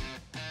track.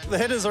 The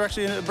headers are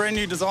actually a brand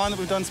new design that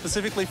we've done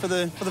specifically for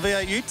the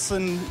V8 Utes,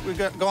 and we've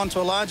gone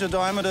to a larger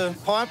diameter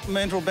pipe,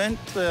 mandrel bent,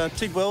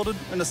 TIG welded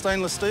and a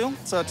stainless steel.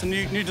 So it's a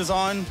new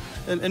design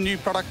and new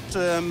product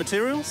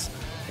materials.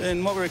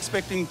 And what we're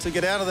expecting to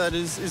get out of that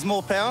is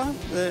more power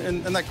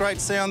and that great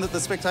sound that the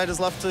spectators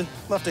love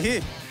to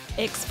hear.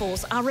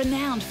 X-Force are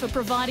renowned for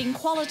providing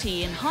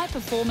quality in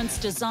high-performance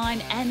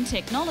design and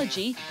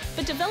technology,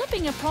 but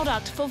developing a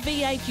product for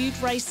V8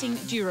 Ute racing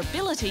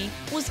durability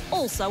was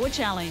also a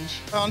challenge.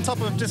 On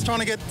top of just trying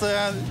to get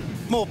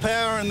more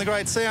power and the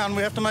great sound,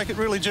 we have to make it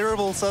really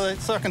durable so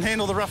it can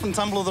handle the rough and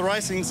tumble of the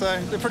racing.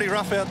 So they're pretty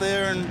rough out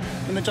there, and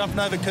they're jumping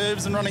over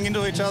curbs and running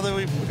into each other.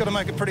 We've got to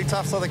make it pretty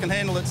tough so they can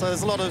handle it. So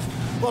there's a lot of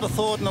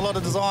thought and a lot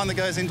of design that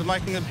goes into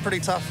making it pretty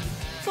tough.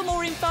 For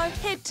more info,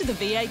 head to the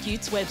V8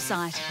 Utes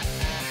website.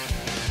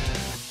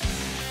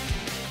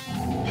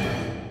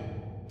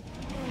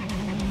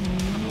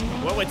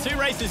 Well, we're 2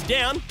 races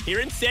down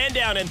here in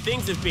Sandown, and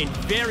things have been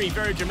very,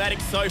 very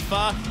dramatic so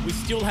far. We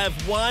still have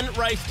 1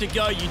 race to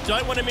go. You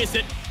don't want to miss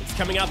it. It's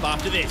coming up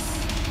after this.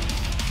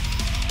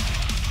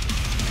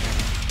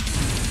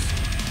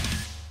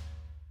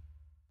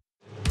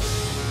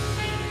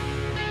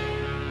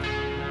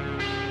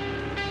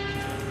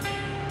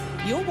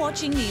 You're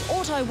watching the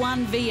Auto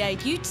 1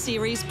 V8 Ute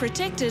Series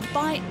protected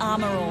by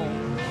Armour All.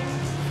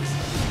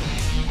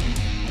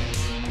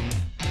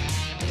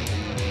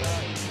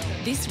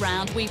 This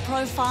round, we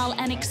profile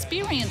an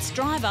experienced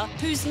driver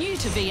who's new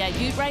to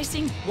V8 Ute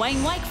racing,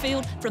 Wayne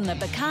Wakefield from the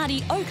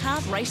Bacardi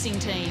Oak racing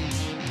team.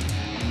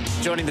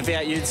 Joining the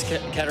V8 Utes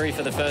category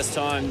for the first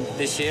time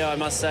this year, I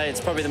must say it's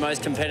probably the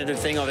most competitive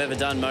thing I've ever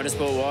done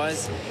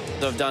motorsport-wise.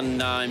 I've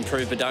done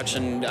improved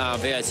production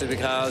V8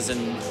 supercars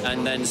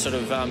and then sort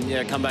of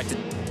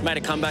made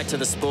a comeback to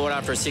the sport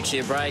after a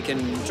 6-year break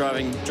and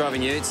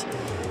driving Utes.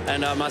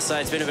 And I must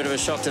say it's been a bit of a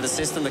shock to the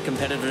system, the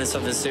competitiveness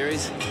of this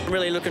series. I'm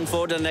really looking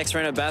forward to the next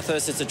round at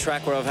Bathurst. It's a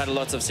track where I've had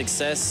lots of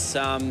success.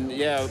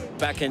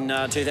 Back in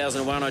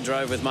 2001 I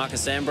drove with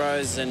Marcus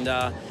Ambrose, and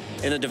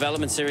in the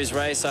development series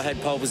race I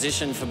had pole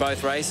position for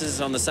both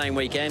races on the same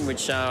weekend,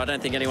 which I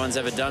don't think anyone's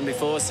ever done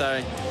before.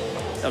 So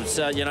it's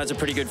a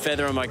pretty good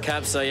feather on my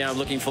cap. So I'm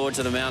looking forward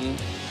to the mountain.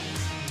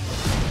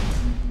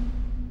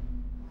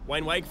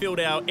 Wayne Wakefield,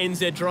 our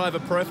NZ driver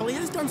profile. He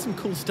has done some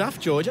cool stuff,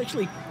 George.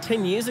 Actually,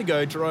 10 years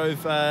ago, drove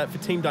for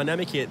Team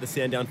Dynamic here at the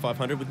Sandown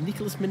 500 with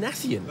Nicholas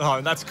Manassian. Oh,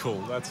 and that's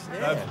cool.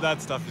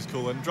 That stuff is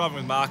cool. And driving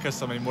with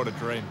Marcus, I mean, what a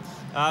dream.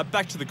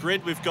 Back to the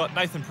grid, we've got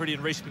Nathan Pretty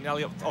and Reece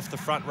McNally off the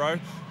front row,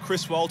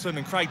 Chris Walton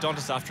and Craig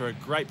Dontis after a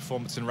great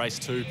performance in race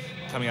 2,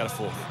 coming out of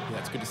 4th. Yeah,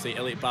 it's good to see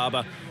Elliot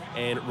Barber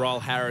and Ryle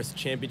Harris,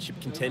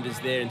 championship contenders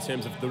there in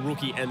terms of the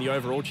rookie and the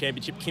overall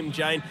championship. Kim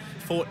Jane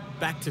fought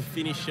back to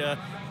finish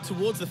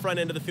towards the front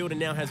end of the field and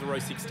now has a row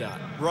 6 start.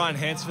 Ryan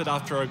Hansford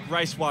after a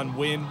race 1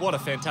 win. What a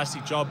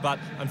fantastic job, but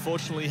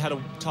unfortunately had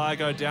a tyre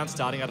go down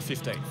starting out of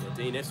 15th.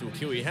 Yeah, DNFs will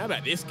kill you. How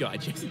about this guy,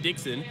 Jesse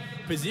Dixon,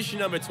 position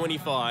number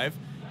 25.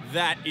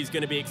 That is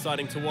going to be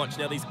exciting to watch.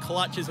 Now, these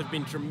clutches have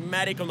been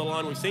dramatic on the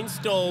line. We've seen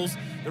stalls,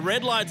 the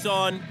red light's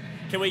on.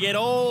 Can we get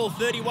all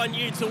 31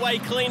 Utes away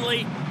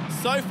cleanly?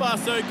 So far,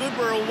 so good.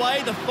 We're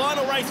away. The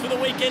final race for the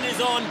weekend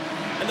is on,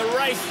 and the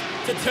race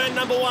to turn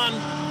number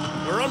 1.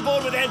 We're on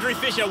board with Andrew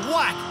Fisher.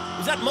 Whack!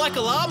 Was that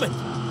Michael Armand?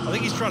 I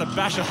think he's trying to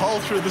bash a hole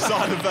through the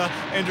side of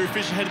Andrew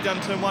Fisher headed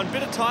down turn 1.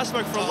 Bit of tyre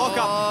smoke for a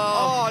lockup.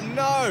 Oh,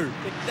 no!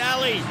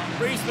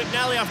 Reece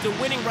McNally, after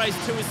winning race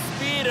 2, has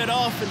speared it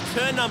off, and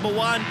turn number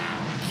 1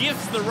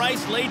 gifts the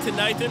race lead to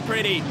Nathan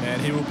Pretty. And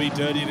he will be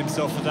dirtying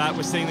himself for that.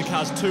 We're seeing the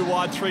cars 2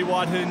 wide, 3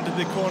 wide heading into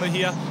the corner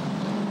here.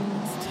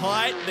 It's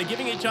tight. They're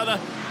giving each other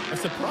a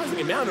surprising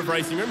amount of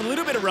racing room. A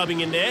little bit of rubbing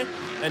in there.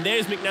 And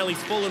there's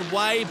McNally's fallen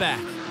way back.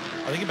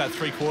 I think about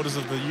 3/4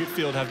 of the Ute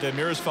field have their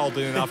mirrors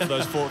folded in after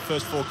those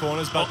first 4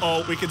 corners.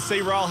 But we can see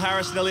Ryle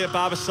Harris and Elliot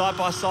Barber side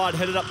by side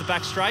headed up the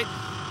back straight.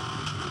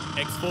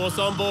 X-Force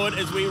on board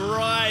as we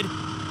ride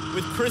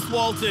with Chris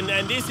Walton,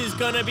 and this is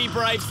going to be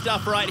brave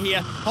stuff right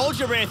here. Hold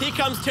your breath. Here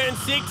comes turn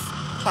 6.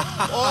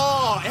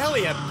 Oh,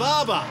 Elliot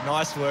Barber.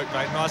 Nice work,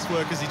 mate. Nice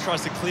work as he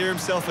tries to clear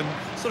himself and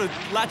sort of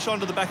latch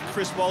onto the back of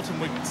Chris Walton.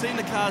 We've seen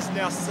the cars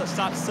now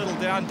start to settle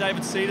down.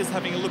 David Cedars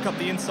having a look up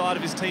the inside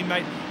of his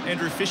teammate,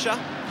 Andrew Fisher.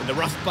 And the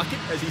Rust Bucket,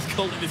 as he's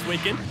called it this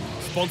weekend.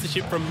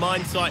 Sponsorship from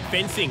Mindsight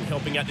Fencing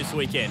helping out this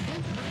weekend.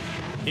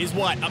 Here's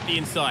White up the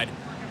inside.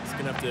 It's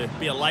going to have to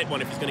be a late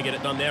one if he's going to get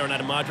it done there. And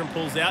Adam Marjoram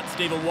pulls out.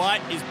 Stephen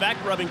White is back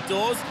rubbing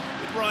doors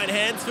with Ryan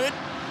Hansford.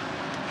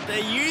 They're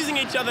using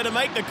each other to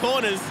make the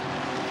corners.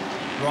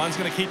 Ryan's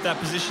going to keep that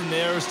position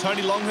there as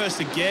Tony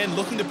Longhurst again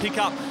looking to pick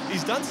up.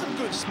 He's done some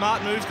good,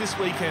 smart moves this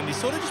weekend. He's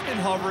sort of just been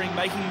hovering,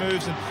 making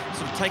moves and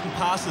sort of taking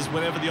passes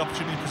whenever the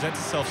opportunity presents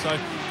itself. So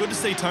good to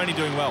see Tony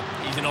doing well.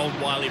 He's an old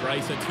wily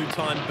racer,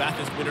 2-time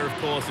Bathurst winner, of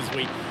course, as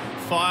we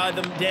fire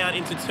them down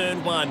into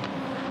turn 1.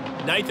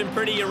 Nathan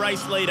Pretty, your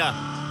race leader.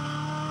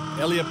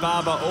 Elliot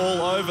Barber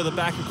all over the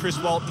back of Chris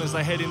Walton as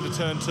they head into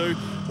turn 2.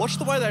 Watch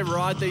the way they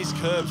ride these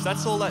curbs.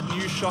 That's all that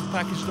new shock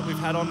package that we've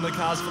had on the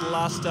cars for the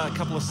last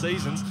couple of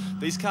seasons.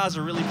 These cars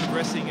are really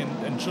progressing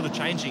and sort of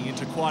changing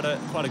into quite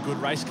a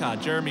good race car.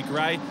 Jeremy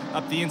Gray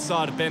up the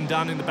inside of Ben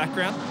Dunn in the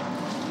background.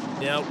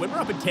 Now, when we're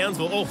up in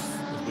Townsville,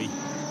 we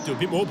do a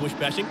bit more bush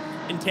bashing.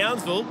 In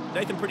Townsville,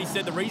 Nathan Pretty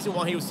said the reason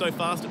why he was so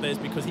fast up there is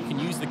because he can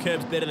use the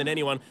curbs better than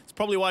anyone. It's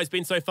probably why he's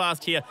been so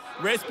fast here.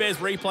 Res Bears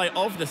replay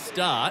of the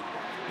start.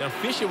 Now,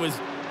 Fisher was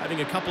having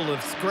a couple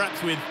of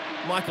scraps with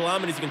Michael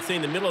Armand, as you can see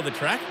in the middle of the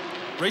track.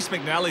 Reece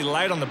McNally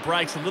late on the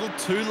brakes, a little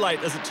too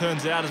late as it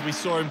turns out, as we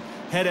saw him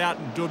head out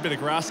and do a bit of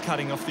grass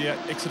cutting off the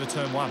exit of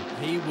turn 1.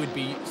 He would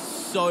be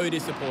so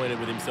disappointed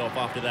with himself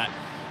after that.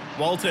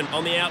 Walton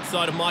on the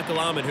outside of Michael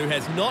Armand, who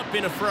has not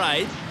been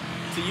afraid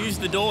to use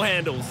the door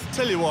handles.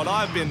 Tell you what,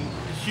 I've been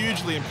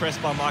hugely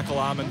impressed by Michael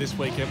Armand this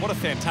weekend. What a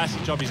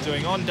fantastic job he's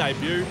doing on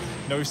debut. You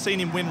know, we've seen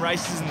him win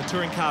races in the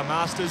Touring Car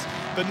Masters,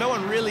 but no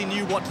one really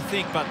knew what to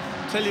think. But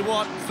tell you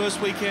what,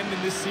 first weekend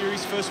in this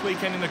series, first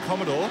weekend in the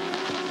Commodore,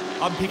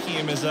 I'm picking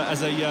him as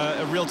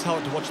a real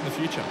talent to watch in the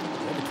future.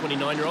 the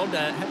 29-year-old,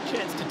 had a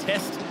chance to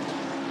test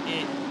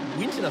it.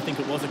 Winton, I think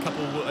it was, just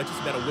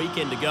about a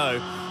weekend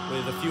ago,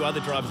 with a few other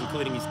drivers,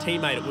 including his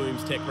teammate at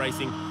Williams Tech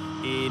Racing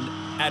in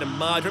Adam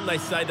Mardram. They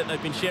say that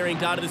they've been sharing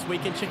data this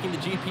weekend, checking the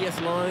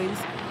GPS lines.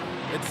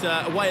 It's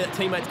a way that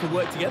teammates can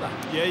work together.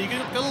 Yeah, you've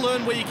got to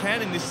learn where you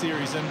can in this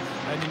series,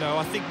 and you know,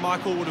 I think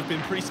Michael would have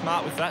been pretty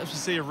smart with that. As we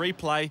see a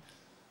replay,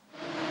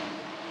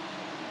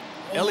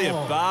 Elliot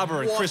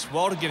Barber and Chris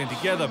Walton getting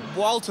together.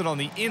 Walton on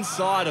the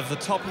inside of the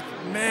top.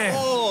 Man,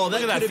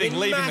 look at that thing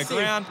leaving the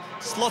ground.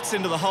 Slots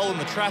into the hole in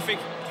the traffic.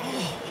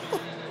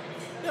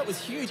 That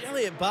was huge.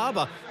 Elliot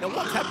Barber. Now,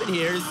 what's happened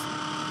here is,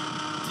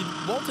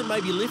 did Walton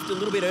maybe lift a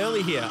little bit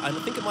early here? And I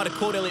think it might have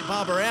caught Elliot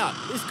Barber out.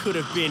 This could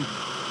have been...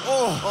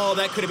 Oh,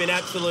 that could have been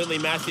absolutely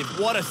massive.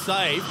 What a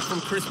save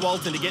from Chris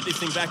Walton to get this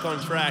thing back on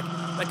track.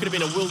 That could have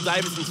been a Will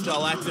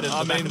Davison-style accident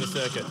at the back of the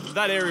circuit.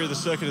 That area of the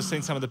circuit has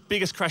seen some of the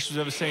biggest crashes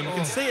we've ever seen. You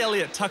can see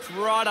Elliot tucked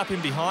right up in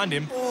behind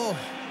him.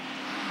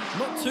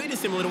 Not too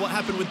dissimilar to what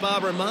happened with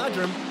Barber and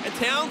Mardram at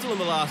Townsville in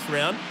the last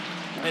round.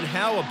 And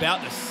how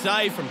about the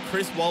save from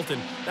Chris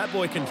Walton? That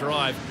boy can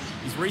drive.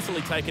 He's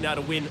recently taken out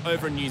a win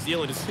over in New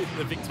Zealand.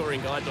 The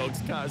Victorian Guide Dogs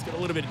car has got a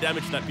little bit of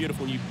damage to that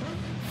beautiful new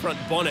front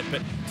bonnet,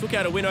 but took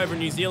out a win over in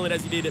New Zealand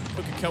as he did at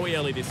Pukekohe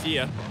early this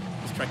year.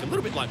 This track a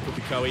little bit like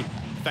Pukekohe,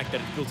 the fact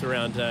that it's built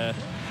around a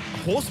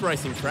horse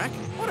racing track.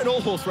 Why don't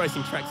all horse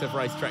racing tracks have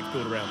racetracks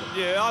built around them?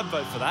 Yeah, I'd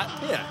vote for that.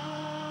 Yeah,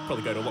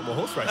 probably go to a lot more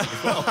horse racing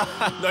as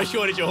well. No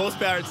shortage of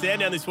horsepower at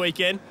Sandown this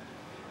weekend.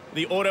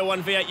 The Auto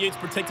 1 V8 Utes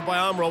protected by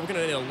arm roll. We're going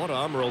to need a lot of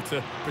arm roll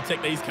to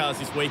protect these cars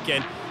this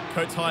weekend.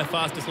 Coates High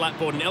fastest lap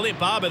board, and Elliot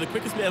Barber, the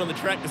quickest man on the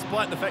track,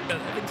 despite the fact that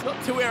it's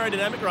not too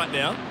aerodynamic right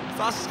now.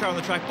 Fastest car on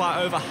the track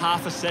by over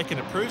half a second.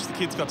 It proves the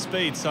kid's got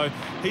speed, so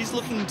he's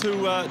looking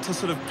to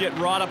sort of get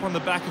right up on the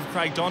back of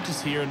Craig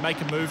Dontis here and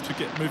make a move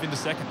to move into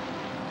second.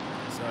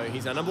 So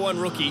he's our number one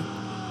rookie.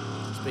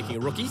 Speaking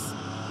of rookies,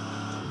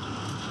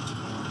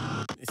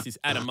 this is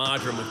Adam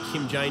Mardram with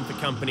Kim Jane for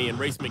company, and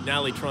Reece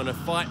McNally trying to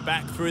fight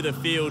back through the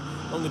field,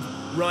 along with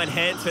Ryan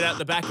Hansford out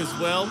the back as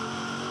well.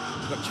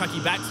 We've got Chucky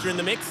Baxter in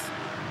the mix.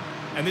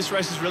 And this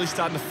race is really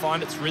starting to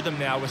find its rhythm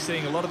now. We're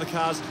seeing a lot of the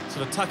cars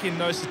sort of tuck in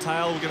nose to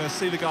tail. We're going to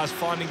see the guys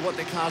finding what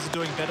their cars are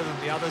doing better than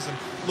the others and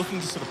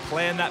looking to sort of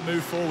plan that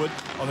move forward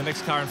on the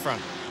next car in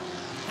front.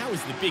 How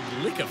is the big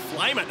lick of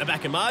flame at the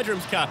back of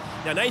Mardram's car?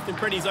 Now, Nathan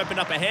Pretty's opened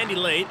up a handy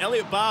lead.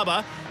 Elliot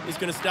Barber is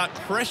going to start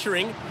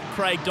pressuring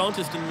Craig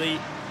Dontis in the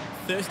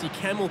Thirsty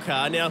Camel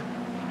car. Now,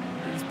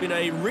 he's been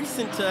a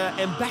recent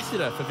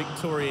ambassador for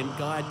Victorian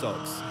Guide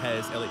Dogs,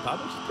 has Elliot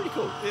Barber, which is pretty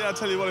cool. Yeah, I'll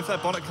tell you what, if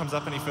that bonnet comes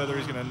up any further,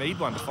 he's going to need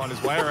one to find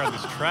his way around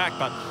this track.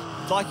 But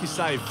like you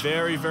say,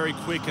 very, very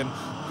quick, and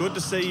good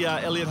to see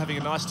Elliot having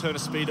a nice turn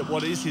of speed at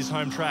what is his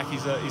home track.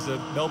 He's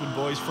a Melbourne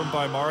boy, he's from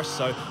Beaumaris,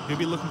 so he'll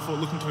be looking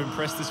to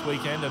impress this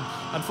weekend. And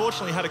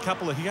unfortunately had a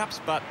couple of hiccups,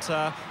 but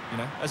you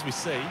know, as we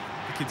see,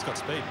 the kid's got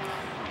speed.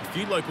 A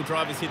few local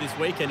drivers here this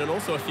weekend, and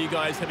also a few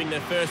guys having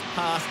their first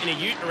pass in a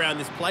ute around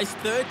this place.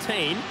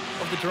 13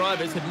 of the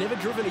drivers have never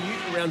driven a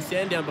ute around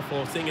Sandown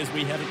before, seeing as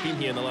we haven't been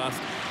here in the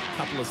last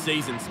couple of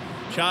seasons.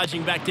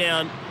 Charging back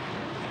down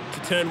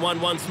to turn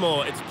one once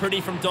more. It's pretty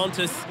from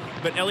Dontis,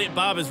 but Elliot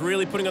Barber's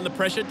really putting on the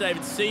pressure.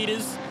 David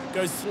Cedars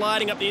goes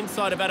sliding up the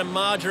inside of Adam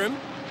Mardram.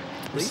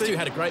 These two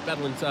had a great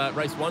battle in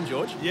race one,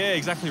 George. Yeah,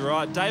 exactly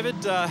right. David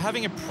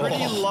having a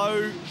pretty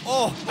low...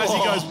 as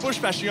he goes bush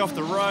bashing off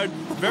the road.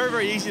 Very,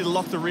 very easy to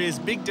lock the rears.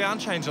 Big down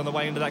change on the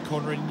way into that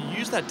corner, and you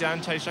use that down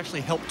change to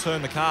actually help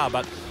turn the car.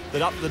 But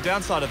the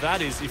downside of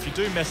that is if you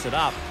do mess it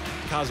up,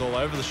 the car's all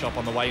over the shop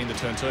on the way into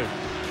turn two.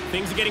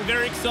 Things are getting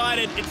very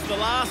excited. It's the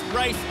last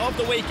race of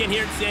the weekend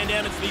here at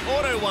Sandown. It's the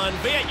Auto 1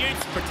 V8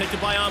 Utes,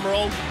 protected by Armour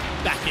All.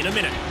 Back in a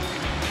minute.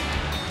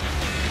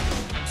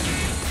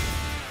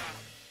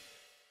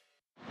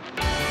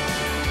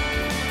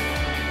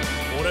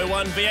 Auto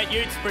 1 V8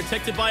 Utes,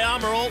 protected by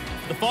Armour All.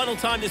 The final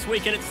time this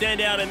weekend at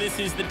Sandown, and this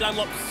is the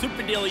Dunlop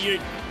Super Dealer Ute.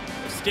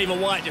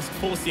 Stephen White just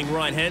forcing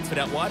Ryan Hansford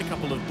out wide. A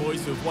couple of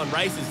boys who have won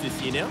races this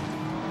year now.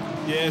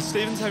 Yeah,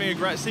 Stephen was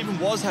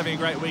having a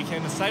great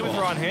weekend, and same with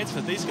Ryan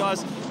Hansford. These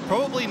guys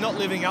probably not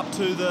living up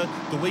to the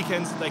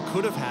weekends that they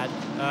could have had,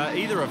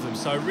 either of them.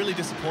 So really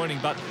disappointing.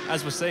 But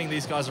as we're seeing,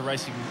 these guys are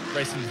racing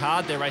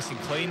hard. They're racing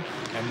clean,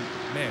 and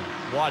man,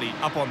 Whitey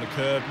up on the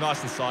curb,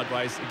 nice and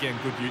sideways. Again,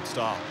 good Ute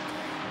style.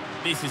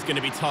 This is going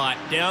to be tight.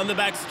 Down the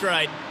back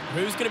straight.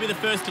 Who's going to be the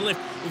first to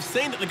lift? We've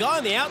seen that the guy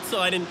on the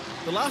outside in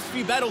the last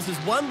few battles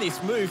has won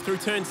this move through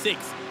turn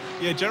 6.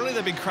 Yeah, generally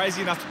they've been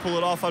crazy enough to pull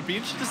it off. I'd be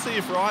interested to see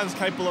if Ryan's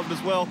capable of it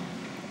as well.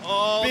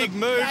 Oh, big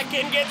move. Back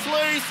end gets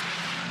loose.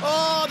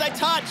 Oh, they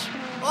touch.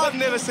 I've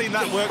never seen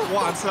that work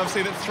once, and I've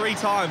seen it 3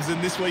 times in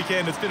this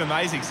weekend. It's been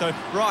amazing. So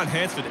Ryan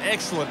Hansford,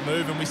 excellent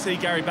move, and we see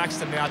Gary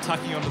Baxter now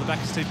tucking onto the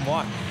back of Stephen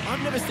White.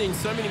 I've never seen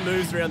so many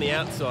moves around the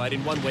outside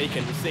in one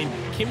weekend. We've seen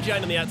Kim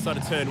Jane on the outside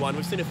of turn 1.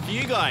 We've seen a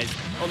few guys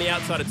on the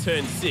outside of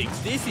turn 6.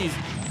 This is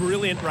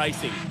brilliant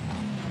racing.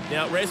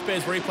 Now, Rare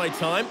Spares replay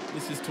time.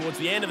 This is towards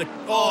the end of the...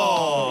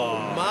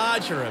 Oh,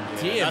 Marjoram,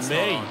 dear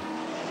me.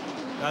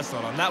 That's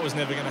not on. That was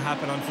never going to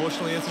happen,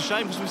 unfortunately. It's a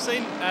shame because we've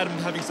seen Adam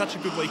having such a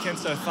good weekend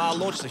so far.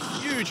 Launched a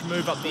huge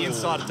move up the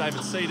inside of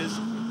David Cedars.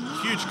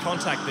 Huge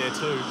contact there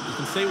too. You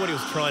can see what he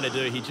was trying to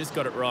do. He just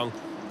got it wrong.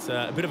 It's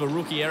a bit of a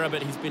rookie error,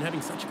 but he's been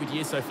having such a good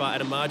year so far,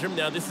 Adam Marjoram.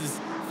 Now this is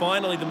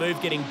finally the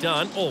move getting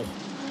done. Oh,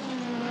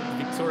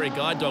 the Victoria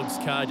Guide Dogs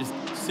car just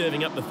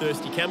serving up the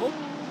thirsty camel.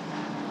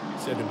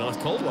 Served a nice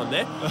cold one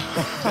there.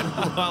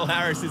 While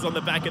Harris is on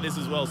the back of this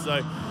as well.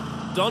 So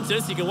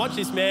Dontas, you can watch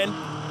this man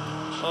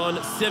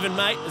on 7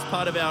 Mate as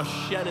part of our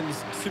Shannon's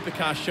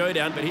Supercar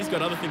Showdown, but he's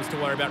got other things to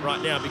worry about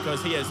right now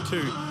because he has 2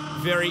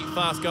 very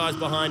fast guys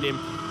behind him.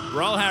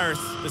 Royal Harris,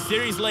 the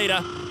series leader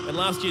and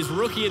last year's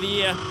Rookie of the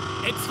Year,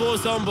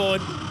 X-Force on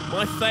board.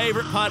 My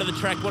favourite part of the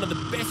track, one of the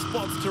best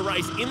spots to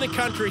race in the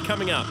country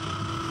coming up.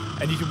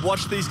 And you can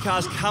watch these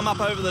cars come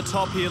up over the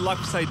top here, like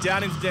we say,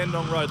 down into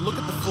Dandenong Road. Look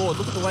at the forward,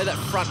 look at the way that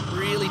front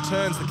really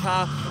turns. The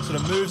car sort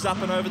of moves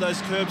up and over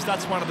those curbs.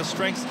 That's one of the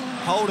strengths.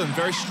 Holden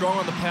very strong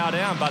on the power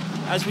down, but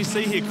as we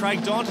see here, Craig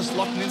Dontas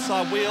locked an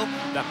inside wheel.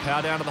 That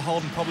power down to the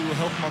Holden probably will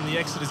help him on the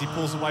exit as he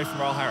pulls away from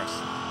Royal Harris.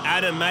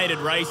 Animated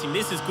racing.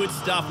 This is good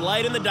stuff.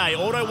 Late in the day,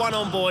 Auto 1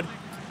 on board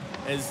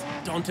as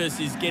Dontas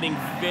is getting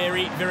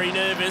very, very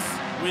nervous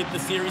with the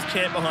series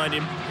champ behind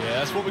him. Yeah,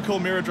 that's what we call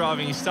mirror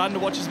driving. He's starting to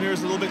watch his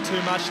mirrors a little bit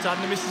too much,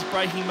 starting to miss his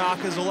braking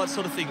markers, all that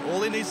sort of thing.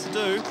 All he needs to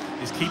do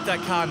is keep that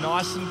car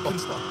nice and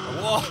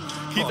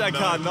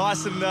car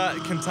nice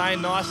and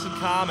contained, nice and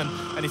calm.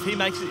 And if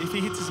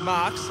he hits his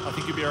marks, I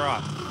think he'll be all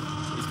right.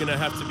 He's going to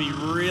have to be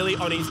really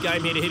on his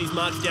game here to hit his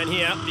marks down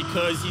here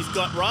because he's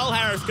got Royal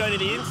Harris going to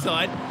the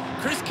inside.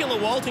 Chris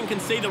Killer-Walton can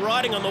see the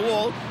writing on the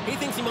wall. He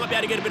thinks he might be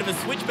able to get a bit of a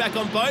switchback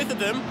on both of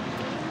them.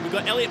 We've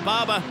got Elliot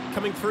Barber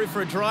coming through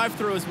for a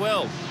drive-through as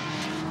well.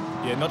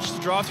 Yeah, not just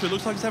a drive-through.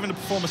 Looks like he's having to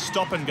perform a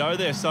stop and go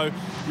there. So,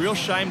 real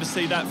shame to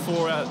see that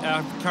for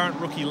our current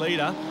rookie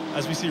leader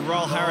as we see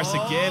Royal Harris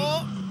again.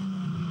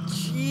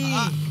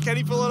 Can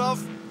he pull it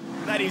off?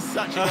 That is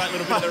such a great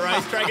little bit of the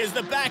racetrack as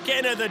the back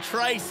end of the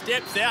tray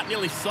steps out,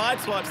 nearly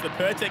sideswipes the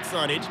Pertex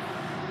signage.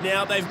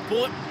 Now, they've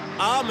brought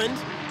Armand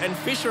and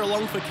Fisher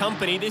along for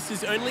company. This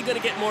is only going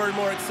to get more and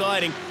more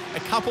exciting. A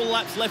couple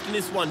laps left in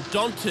this one.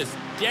 Dontas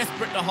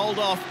desperate to hold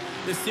off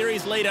the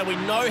series leader. We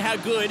know how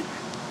good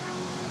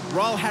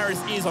Royal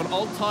Harris is on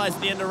old tyres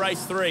at the end of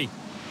race 3.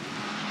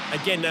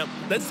 Again, now,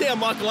 let's see how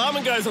Michael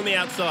Armand goes on the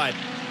outside.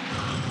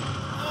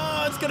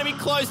 Oh, it's going to be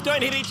close.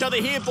 Don't hit each other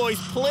here, boys,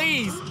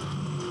 please.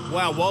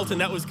 Wow, Walton,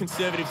 that was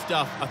conservative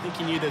stuff. I think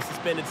you knew the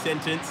suspended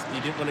sentence.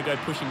 You didn't want to go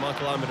pushing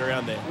Michael Armand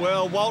around there.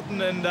 Well, Walton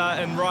and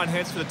Ryan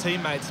Hansford are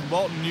teammates, and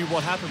Walton knew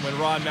what happened when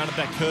Ryan mounted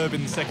that curb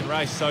in the second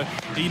race, so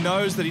he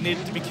knows that he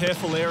needed to be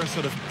careful there and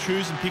sort of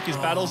choose and pick his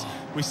battles.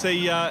 We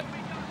see,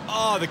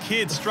 the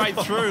kid straight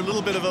through. A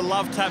little bit of a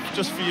love tap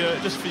just for your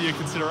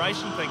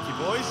consideration. Thank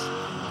you, boys.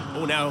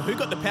 Oh, now, who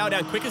got the power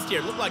down quickest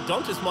here? It looked like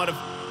Dontas might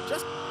have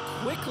just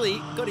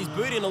quickly got his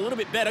boot in a little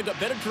bit better, got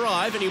better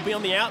drive, and he'll be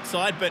on the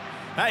outside, but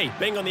hey,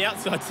 being on the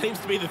outside seems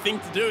to be the thing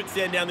to do at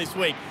Sandown this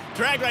week.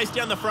 Drag race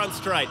down the front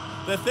straight.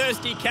 The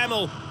thirsty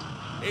camel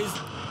is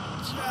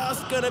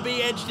just going to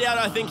be edged out,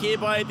 I think, here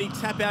by the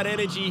tap-out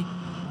energy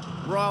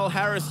Royal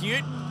Harris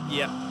Ute.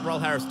 Yeah, Royal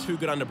Harris too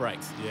good under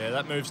brakes. Yeah,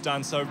 that move's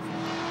done. So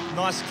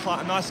nice,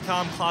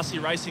 calm, classy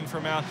racing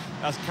from our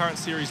current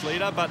series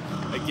leader. But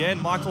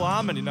again, Michael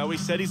Armand, we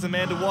said he's the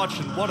man to watch,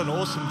 and what an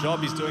awesome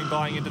job he's doing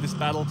buying into this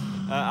battle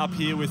up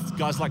here with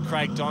guys like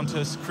Craig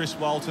Dontas, Chris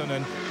Walton,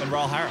 and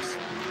Royal Harris.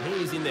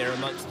 He is in there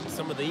amongst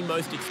some of the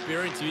most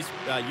experienced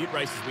Ute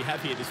races we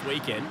have here this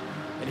weekend.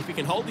 And if he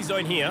can hold his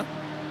own here,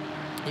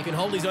 he can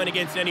hold his own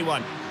against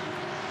anyone.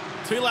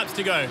 2 laps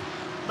to go.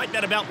 Make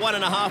that about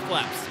 1.5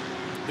 laps.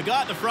 The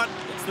guy at the front,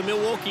 it's the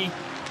Milwaukee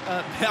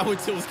Powered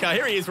Tools car.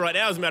 Here he is right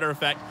now, as a matter of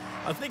fact.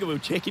 I think we'll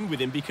check in with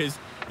him because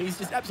he's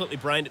just absolutely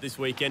brained it this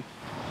weekend.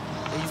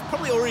 He's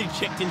probably already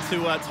checked into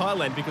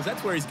Thailand because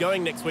that's where he's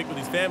going next week with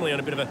his family on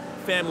a bit of a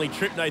family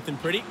trip, Nathan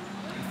Pretty.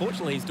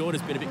 Unfortunately, his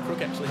daughter's been a bit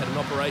crook, actually had an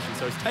operation,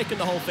 so he's taken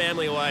the whole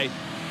family away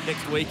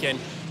next weekend.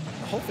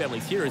 The whole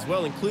family's here as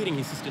well, including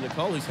his sister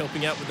Nicole, who's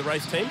helping out with the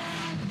race team.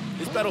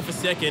 This battle for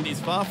second is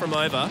far from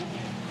over.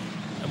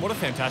 And what a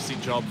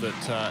fantastic job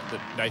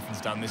that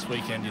Nathan's done this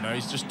weekend.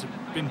 He's just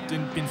been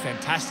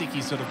fantastic.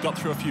 He's sort of got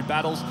through a few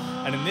battles,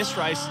 and in this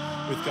race,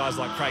 with guys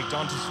like Craig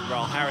Dontas and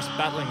Royal Harris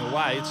battling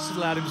away, it's just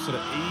allowed him to sort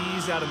of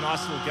ease out a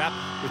nice little gap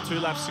with 2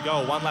 laps to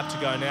go, or 1 lap to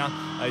go now.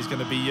 He's going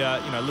to be,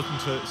 looking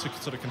to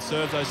sort of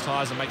conserve those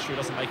tyres and make sure he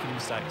doesn't make any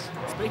mistakes.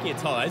 Speaking of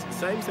tyres,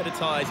 same set of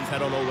tyres he's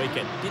had on all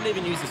weekend. Didn't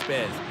even use the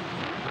spares.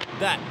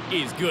 That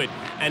is good.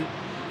 And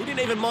he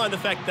didn't even mind the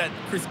fact that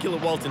Chris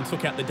Killer-Walton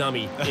took out the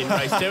dummy in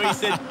race 2. He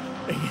said,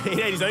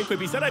 he had his own quip.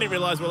 He said, I didn't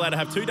realise we're allowed to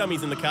have 2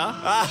 dummies in the car.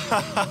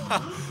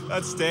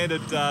 That's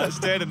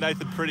standard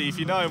Nathan Pretty. If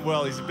you know him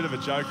well, he's a bit of a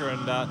joker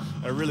and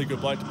a really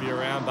good bloke to be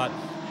around. But,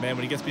 man,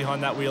 when he gets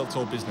behind that wheel, it's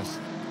all business.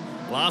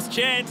 Last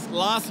chance,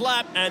 last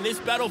lap, and this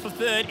battle for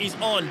third is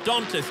on.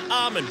 Dontas,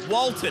 Armand,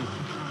 Walton.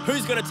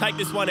 Who's going to take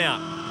this one out?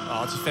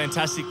 Oh, it's a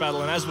fantastic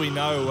battle, and as we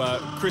know,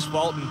 Chris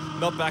Walton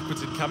not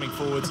backwards and coming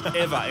forwards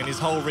ever in his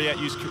whole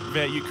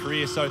V8U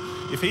career. So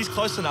if he's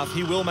close enough,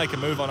 he will make a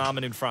move on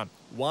Armin in front.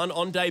 Won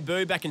on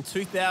debut back in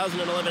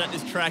 2011 at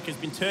this track, has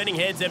been turning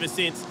heads ever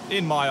since.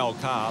 In my old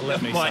car,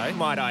 let me say.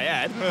 Might I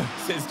add,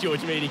 says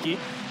George Medici.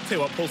 Tell you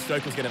what, Paul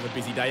Stokel's going to have a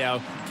busy day.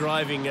 Our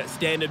driving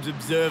standards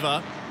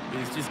observer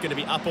is just going to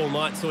be up all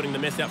night sorting the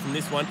mess out from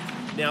this one.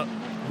 Now,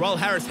 Roll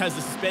Harris has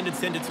a suspended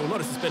sentence, or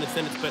not a suspended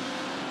sentence, but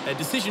a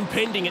decision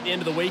pending at the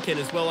end of the weekend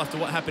as well after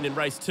what happened in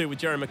race 2 with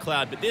Jerry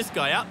McLeod. But this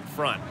guy up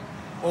front.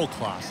 All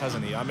class,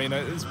 hasn't he? I mean,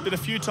 it's been a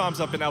few times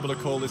I've been able to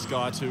call this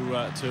guy to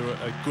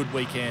a good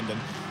weekend,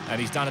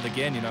 and he's done it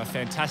again. You know,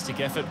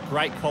 fantastic effort,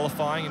 great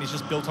qualifying, and he's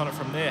just built on it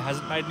from there.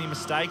 Hasn't made any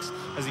mistakes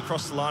as he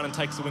crosses the line and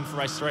takes the win for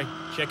race 3.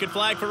 Checkered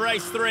flag for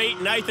race 3.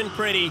 Nathan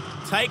Pretty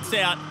takes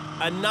out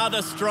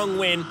another strong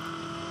win.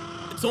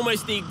 It's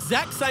almost the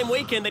exact same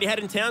weekend that he had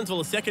in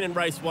Townsville, a second in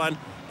race 1,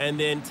 and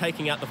then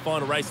taking out the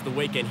final race of the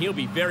weekend. He'll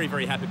be very,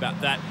 very happy about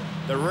that.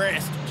 The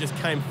rest just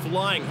came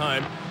flying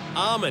home.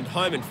 Armand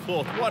home in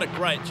 4th. What a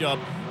great job.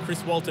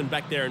 Chris Walton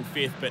back there in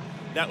 5th, but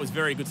that was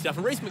very good stuff.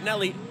 And Reece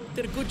McNally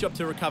did a good job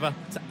to recover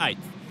to 8th.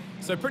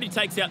 So Pretty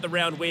takes out the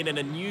round win, and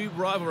a new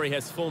rivalry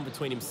has formed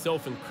between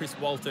himself and Chris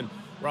Walton.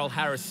 Roll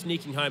Harris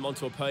sneaking home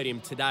onto a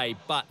podium today,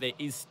 but there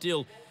is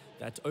still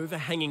that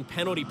overhanging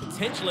penalty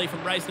potentially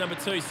from race number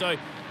 2. So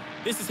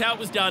this is how it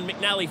was done.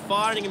 McNally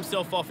firing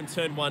himself off in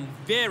turn 1.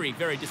 Very,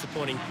 very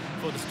disappointing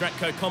for the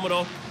Stratco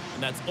Commodore.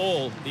 And that's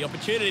all the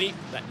opportunity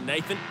that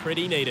Nathan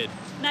Pretty needed.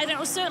 Nathan, it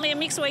was certainly a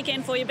mixed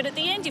weekend for you, but at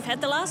the end, you've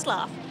had the last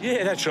laugh.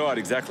 Yeah, that's right,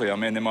 exactly. I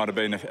mean, there might have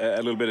been a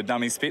little bit of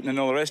dummy spitting and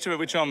all the rest of it,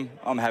 which I'm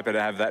happy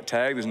to have that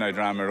tag. There's no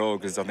drama at all,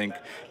 because I think,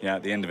 you know,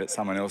 at the end of it,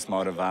 someone else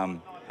might have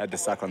had to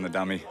suck on the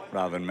dummy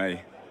rather than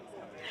me.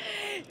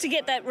 To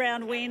get that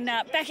round win,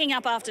 backing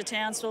up after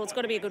Townsville, it's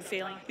got to be a good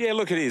feeling. Yeah,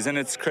 look, it is, and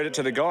it's credit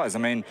to the guys. I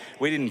mean,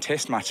 we didn't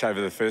test much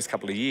over the first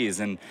couple of years,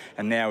 and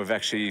now we've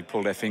actually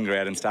pulled our finger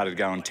out and started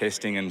going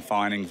testing and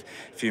finding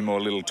a few more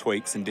little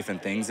tweaks and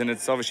different things, and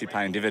it's obviously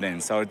paying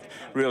dividends. So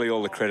really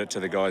all the credit to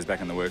the guys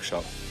back in the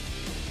workshop.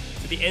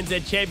 To the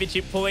NZ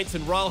Championship points,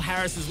 and Roll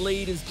Harris's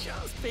lead is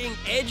just being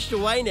edged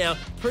away now.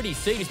 Pretty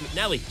serious.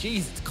 McNally,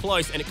 geez, it's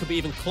close, and it could be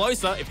even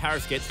closer if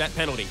Harris gets that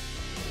penalty.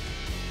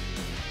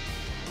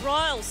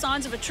 Royal,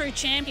 signs of a true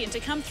champion to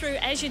come through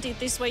as you did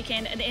this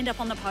weekend and end up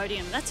on the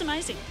podium. That's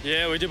amazing.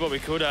 Yeah, we did what we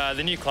could.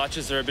 The new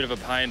clutches are a bit of a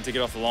pain to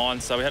get off the line,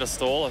 so we had a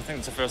stall. I think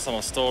it's the first time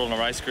I've stalled on a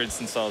race grid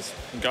since I was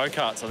in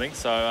go-karts, I think.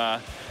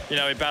 So, you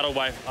know, we battled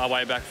our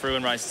way back through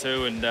in race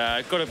 2 and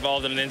got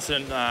involved in an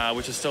incident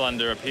which is still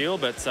under appeal.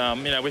 But,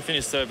 you know, we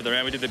finished 3rd of the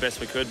round. We did the best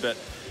we could, but,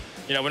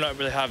 you know, we don't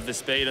really have the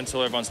speed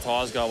until everyone's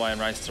tyres go away in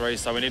race 3,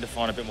 so we need to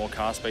find a bit more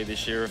car speed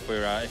this year if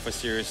we're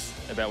serious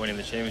about winning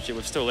the championship.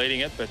 We're still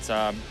leading it, but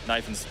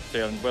Nathan's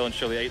feeling well and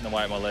surely eating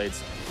away at my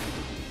leads.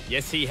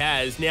 Yes, he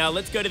has. Now,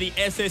 let's go to the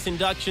SS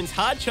Inductions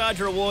Hard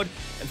Charger Award,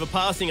 and for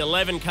passing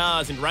 11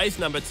 cars in race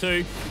number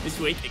 2, this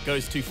week it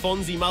goes to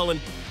Fonzie Mullen.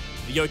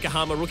 The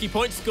Yokohama rookie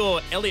point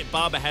score. Elliot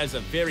Barber has a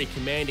very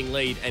commanding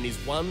lead and is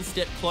one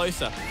step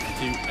closer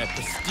to a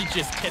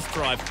prestigious test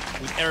drive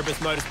with Erebus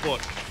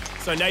Motorsport.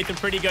 So Nathan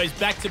Pretty goes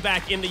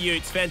back-to-back in the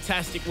Utes.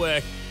 Fantastic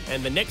work.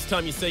 And the next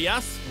time you see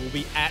us, we'll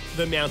be at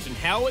the mountain.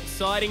 How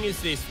exciting is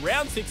this?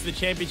 Round 6 of the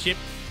championship.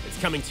 It's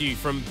coming to you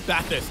from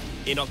Bathurst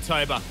in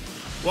October.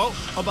 Well,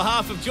 on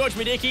behalf of George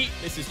Medici,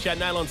 this is Chad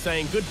Nailon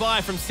saying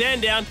goodbye from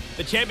Sandown.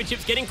 The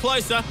championship's getting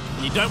closer,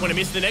 and you don't want to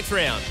miss the next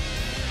round.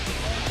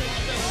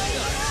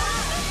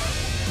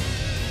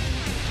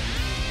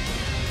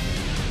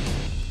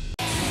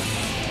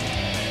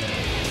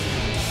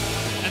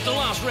 At the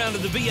last round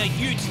of the V8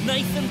 Utes,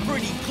 Nathan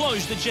Pretty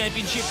closed the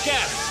championship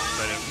gap,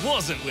 but it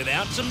wasn't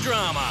without some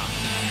drama.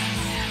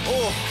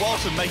 Oh,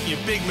 Walton making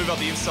a big move up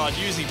the inside,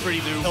 using Pretty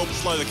to help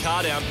slow the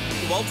car down.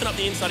 Walton up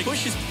the inside, he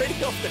pushes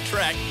Pretty off the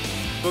track.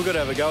 We've got to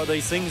have a go at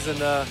these things, and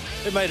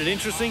it made it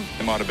interesting.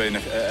 There might have been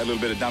a little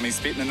bit of dummy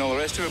spitting and all the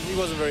rest of it. He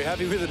wasn't very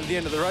happy with it at the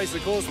end of the race,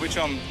 of course. Which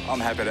I'm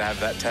happy to have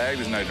that tag.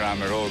 There's no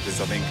drama at all, because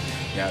I think,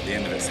 you know, at the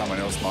end of it, someone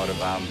else might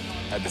have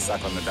had to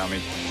suck on the dummy.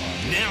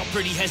 Now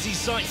Pretty has his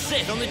sights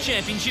set on the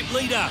championship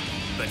leader.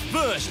 But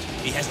first,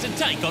 he has to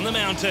take on the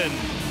mountain.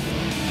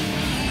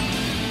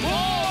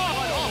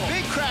 Oh,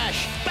 big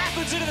crash.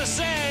 Backwards into the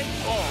sand.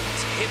 Oh,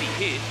 it's a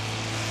heavy hit.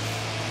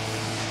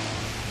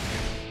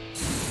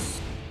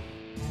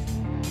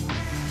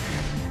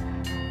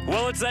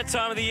 Well, it's that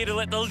time of the year to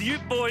let the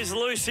Ute boys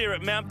loose here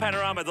at Mount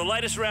Panorama, the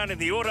latest round in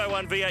the Auto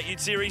 1 V8 Ute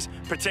Series,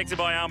 protected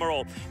by Armour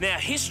All. Now,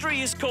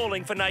 history is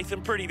calling for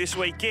Nathan Pretty this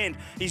weekend.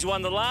 He's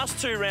won the last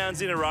 2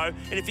 rounds in a row,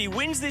 and if he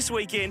wins this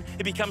weekend,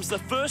 he becomes the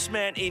first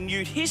man in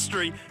Ute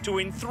history to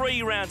win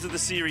 3 rounds of the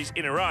series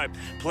in a row.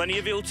 Plenty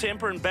of ill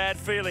temper and bad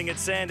feeling at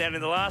Sandown in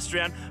the last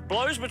round,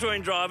 blows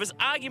between drivers,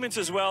 arguments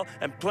as well,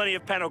 and plenty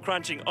of panel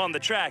crunching on the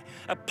track.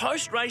 A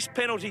post-race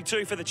penalty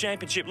too for the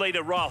championship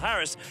leader, Roll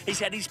Harris. He's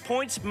had his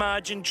points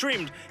margin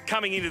trimmed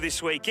coming into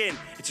this weekend.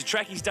 It's a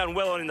track he's done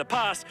well on in the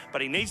past,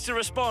 but he needs to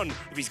respond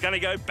if he's going to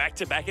go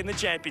back-to-back in the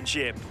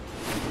championship.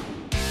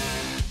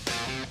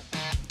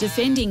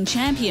 Defending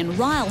champion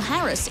Ryle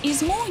Harris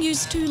is more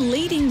used to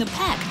leading the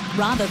pack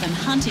rather than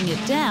hunting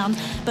it down,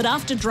 but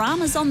after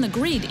dramas on the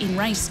grid in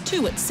race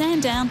 2 at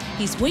Sandown,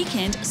 his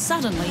weekend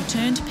suddenly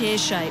turned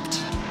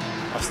pear-shaped.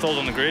 I stalled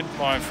on the grid,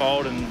 my own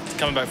fault, and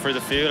coming back through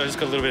the field, I just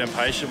got a little bit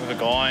impatient with a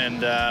guy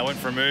and went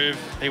for a move.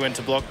 He went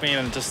to block me,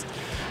 and it just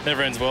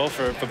never ends well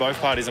for both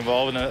parties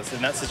involved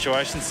in that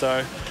situation.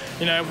 So,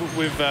 you know,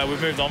 we've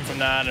moved on from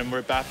that, and we're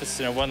at Bathurst.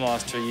 You know, won the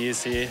last 2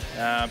 years here.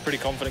 Pretty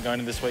confident going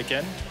into this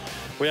weekend.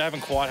 We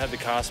haven't quite had the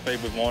car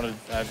speed we've wanted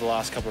over the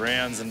last couple of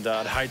rounds, and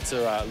I'd hate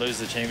to lose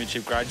the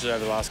championship gradually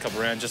over the last couple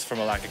of rounds just from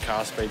a lack of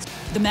car speed.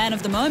 The man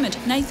of the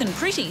moment, Nathan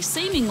Pretty,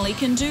 seemingly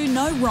can do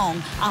no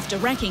wrong after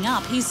racking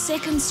up his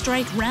second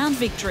straight round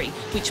victory,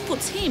 which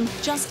puts him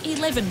just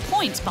 11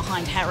 points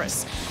behind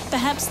Harris.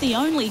 Perhaps the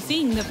only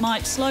thing that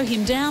might slow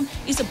him down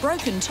is a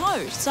broken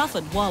toe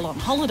suffered while on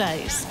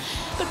holidays.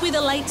 But with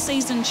a late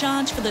season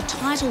charge for the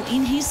title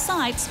in his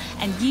sights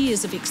and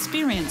years of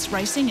experience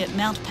racing at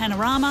Mount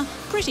Panorama,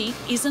 Pretty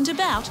isn't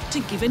about to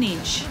give an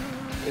inch.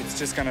 It's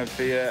just going to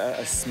be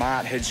a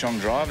smart, headstrong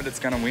driver that's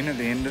going to win at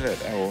the end of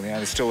it. Well, you know,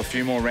 there's still a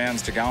few more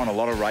rounds to go and a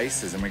lot of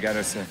races, and we go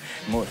to some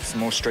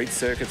more street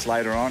circuits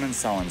later on and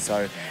so on.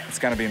 So it's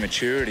going to be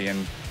maturity,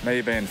 and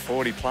me being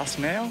 40 plus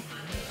now,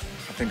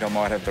 I think I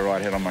might have the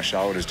right head on my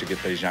shoulders to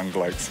get these young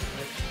blokes.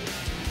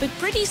 But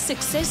Pretty's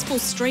successful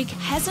streak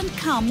hasn't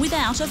come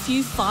without a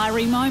few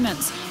fiery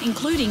moments,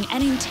 including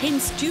an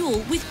intense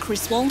duel with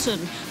Chris Walton,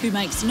 who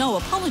makes no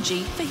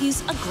apology for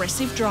his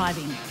aggressive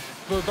driving.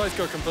 We've both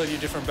got completely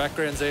different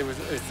backgrounds there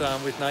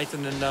with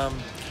Nathan, and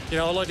you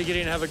know, I like to get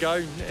in and have a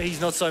go. He's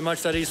not so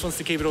much that, he just wants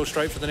to keep it all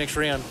straight for the next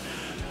round.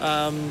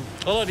 I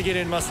like to get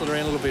in and muscle it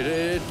around a little bit.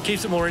 It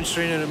keeps it more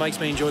interesting and it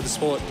makes me enjoy the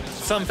sport.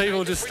 Some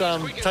people just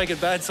take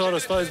it bad side, I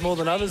suppose, more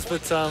than others,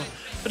 but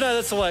no,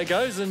 that's the way it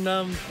goes, and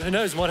who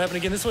knows, might happen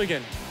again this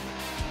weekend.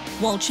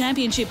 While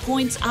championship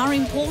points are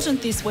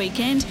important this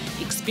weekend,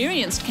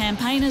 experienced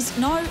campaigners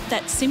know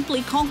that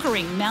simply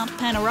conquering Mount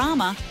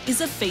Panorama is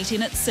a feat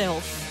in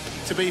itself.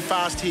 To be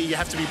fast here, you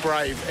have to be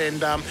brave,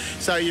 and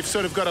so you've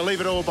sort of got to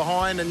leave it all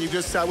behind, and you've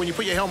just, when you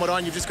put your helmet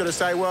on, you've just got to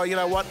say, well, you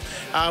know what,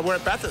 we're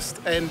at Bathurst,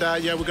 and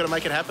you know, we've got to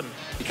make it happen.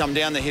 You come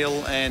down the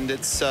hill, and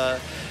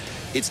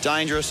it's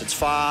dangerous, it's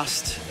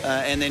fast,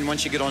 and then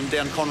once you get on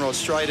down Conroy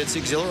Straight, it's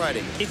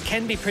exhilarating. It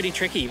can be pretty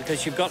tricky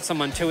because you've got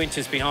someone 2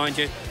 inches behind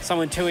you,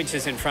 someone 2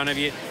 inches in front of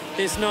you.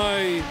 There's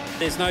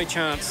no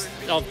chance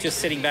of just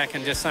sitting back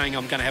and just saying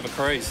I'm going to have a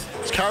cruise.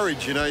 It's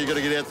courage, you know. You've got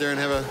to get out there and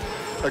have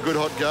a good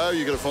hot go.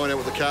 You've got to find out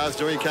what the car's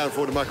doing. You can't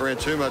afford to muck around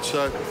too much,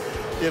 so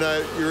you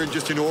know, you're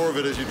just in awe of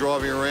it as you're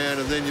driving around,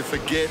 and then you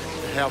forget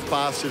how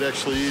fast it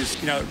actually is.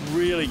 You know, it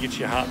really gets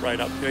your heart rate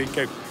up. You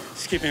go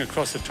skipping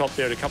across the top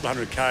there at a couple of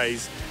hundred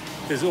Ks.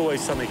 There's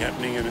always something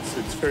happening, and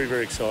it's very,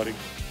 very exciting.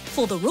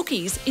 For the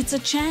rookies, it's a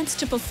chance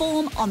to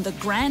perform on the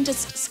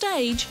grandest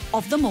stage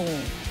of them all.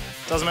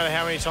 Doesn't matter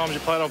how many times you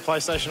play it on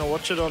PlayStation or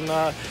watch it on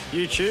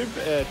YouTube,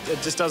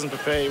 it just doesn't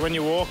prepare you. When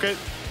you walk it,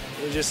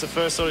 just the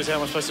first thought is how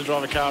am I supposed to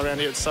drive a car around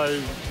here? It's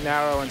so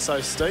narrow and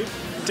so steep.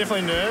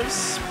 Definitely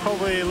nerves,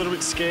 probably a little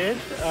bit scared.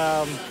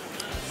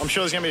 I'm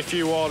sure there's going to be a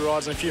few wild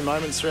rides and a few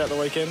moments throughout the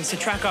weekend. It's a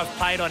track I've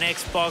played on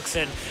Xbox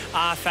and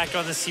R-Factor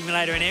on the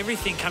simulator and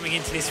everything coming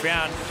into this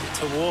round.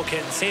 To walk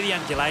it and see the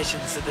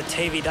undulations that the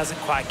TV doesn't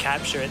quite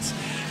capture,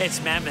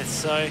 it's mammoth.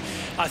 So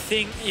I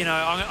think, you know,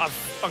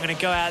 I'm going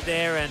to go out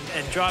there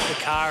and drive the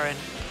car and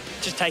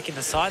just take in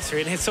the sights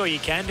through it. And it's all you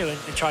can do, and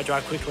try to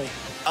drive quickly.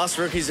 Us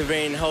rookies have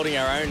been holding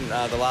our own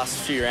the last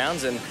few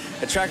rounds, and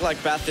a track like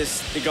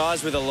Bathurst, the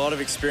guys with a lot of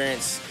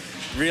experience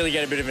really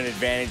get a bit of an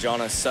advantage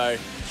on us. So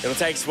it'll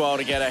take us a while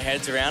to get our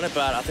heads around it,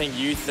 but I think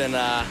youth and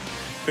a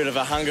bit of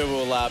a hunger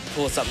will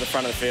pull us up the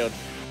front of the field.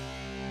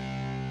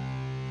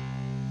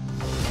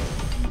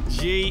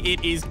 Gee,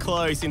 it is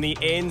close in the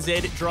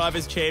NZ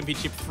Drivers'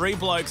 Championship. 3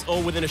 blokes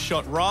all within a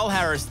shot. Ryle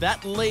Harris,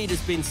 that lead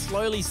has been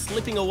slowly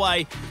slipping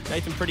away.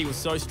 Nathan Pretty was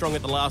so strong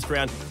at the last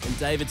round, and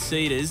David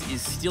Cedars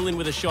is still in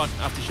with a shot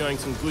after showing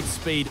some good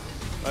speed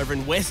over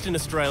in Western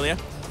Australia.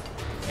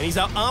 And he's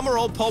our Armour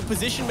All pole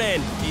position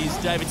man, is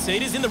David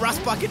Cedars, in the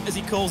rust bucket, as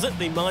he calls it,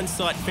 the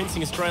Mindsight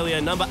Fencing Australia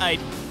number 8.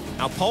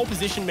 Our pole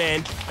position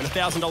man, and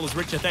 $1,000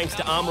 richer thanks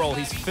to Armour All,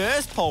 his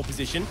first pole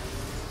position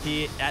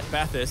here at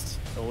Bathurst.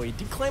 Oh, he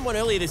did claim one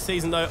earlier this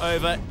season, though,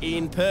 over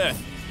in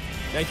Perth.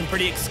 Nathan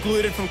Pretty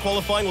excluded from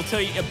qualifying. We'll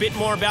tell you a bit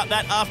more about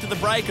that after the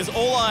break, as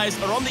all eyes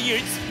are on the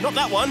Utes. Not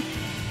that one.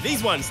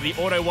 These ones, the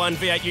Auto 1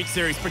 V8 Ute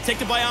Series,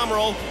 protected by Armour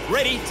All,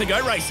 ready to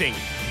go racing.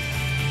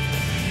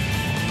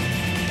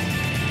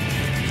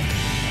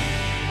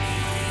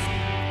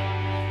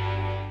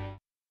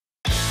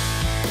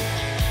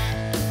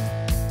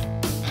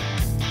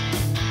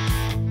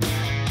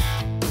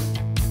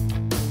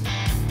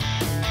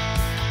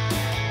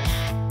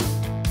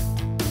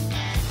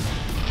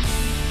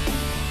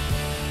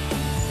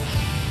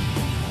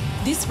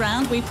 This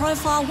round, we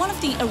profile one of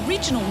the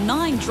original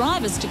 9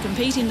 drivers to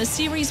compete in the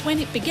series when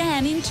it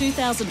began in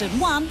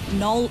 2001,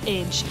 Noel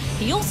Edge.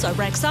 He also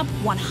racks up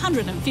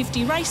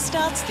 150 race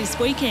starts this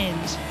weekend.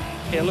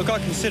 Yeah, look, I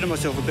consider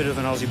myself a bit of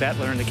an Aussie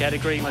battler in the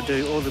category. I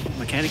do all the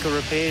mechanical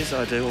repairs,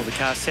 I do all the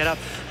car setup,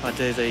 I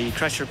do the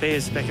crash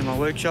repairs back in my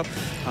workshop.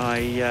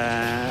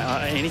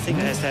 Anything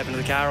that has to happen to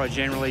the car, I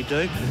generally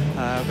do.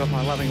 I've got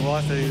my loving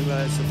wife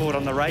who support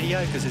on the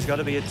radio because there's got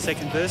to be a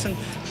second person.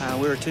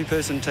 We're a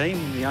two-person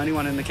team, the only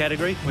one in the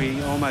category.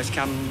 We almost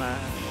come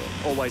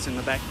always in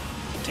the back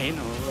 10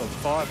 or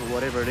 5 or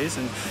whatever it is,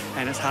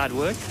 and it's hard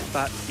work.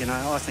 But, you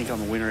know, I think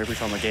I'm a winner every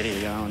time I get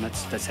here, and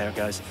that's how it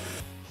goes.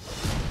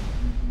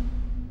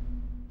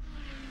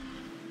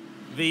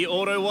 The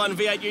Auto 1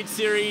 V8 Ute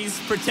Series,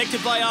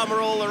 protected by Armour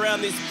All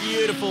around this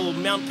beautiful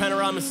Mount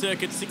Panorama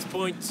circuit,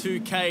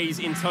 6.2 Ks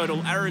in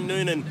total. Aaron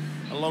Noonan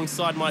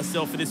alongside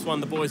myself for this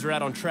one. The boys are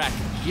out on track,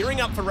 gearing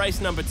up for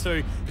race number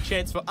 2. A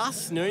chance for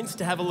us, Noons,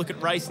 to have a look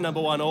at race number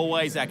 1,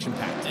 always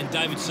action-packed. And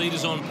David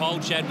Cedars on pole,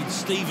 Chad, with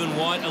Stephen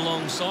White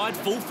alongside.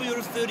 Full field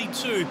of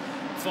 32,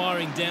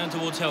 firing down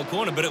towards Hell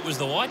Corner, but it was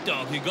the White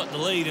Dog who got the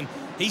lead, and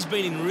he's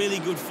been in really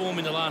good form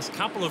in the last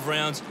couple of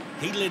rounds.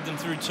 He led them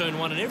through turn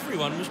 1, and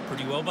everyone was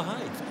pretty well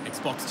behaved.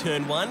 Xbox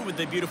turn 1 with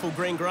the beautiful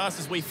green grass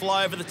as we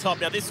fly over the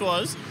top. Now, this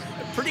was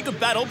a pretty good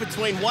battle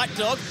between White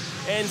Dog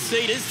and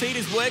Cedars.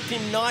 Cedars worked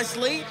him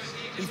nicely.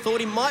 He thought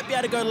he might be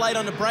able to go late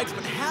on the brakes,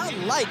 but how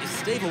late is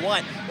Stephen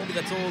White? Maybe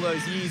that's all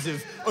those years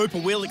of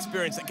open wheel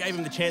experience that gave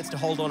him the chance to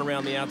hold on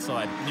around the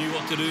outside. Knew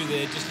what to do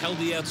there, just held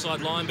the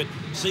outside line, but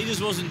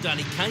Cedars wasn't done.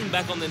 He came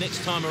back on the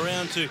next time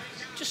around to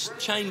just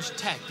change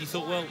tact. He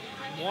thought, well,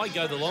 why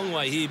go the long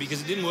way here,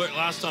 because it didn't work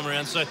last time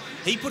around. So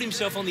he put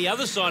himself on the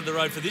other side of the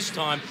road for this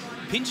time,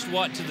 pinched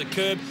White to the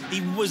curb. He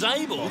was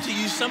able to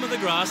use some of the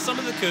grass, some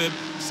of the curb,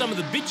 some of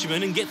the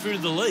bitumen and get through to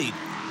the lead.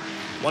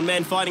 One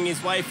man fighting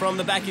his way from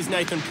the back is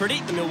Nathan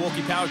Pretty, the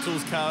Milwaukee Power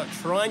Tools car,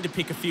 trying to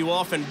pick a few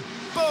off, and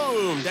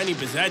boom! Danny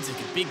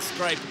Bazadzik, a big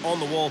scrape on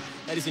the wall.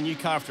 That is a new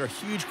car after a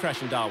huge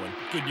crash in Darwin.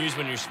 Good news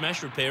when you're a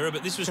smash repairer,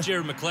 but this was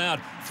Jared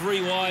McLeod,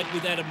 3 wide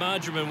with Adam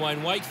Marjoram and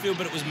Wayne Wakefield,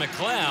 but it was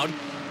McLeod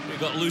who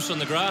got loose on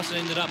the grass and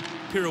ended up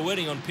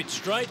pirouetting on pit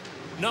straight.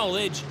 Noel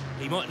Edge,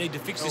 he might need to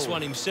fix this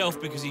one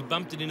himself because he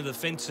bumped it into the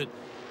fence at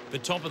the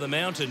top of the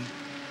mountain,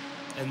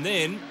 and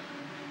then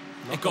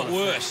it got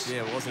worse.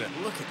 Yeah, wasn't it?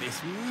 Look at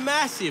this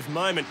massive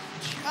moment.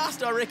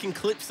 Just, I reckon,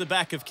 clips the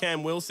back of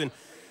Cam Wilson,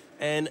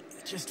 and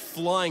just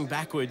flying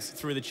backwards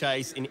through the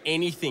chase in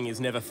anything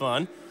is never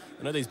fun.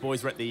 I know these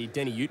boys were at the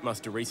Denny Ute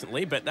Muster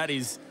recently, but that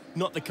is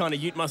not the kind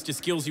of Ute Muster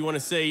skills you want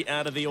to see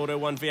out of the Auto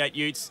 1 V8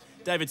 Utes.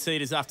 David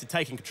Cedars, after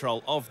taking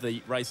control of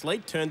the race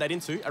lead, turned that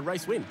into a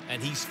race win.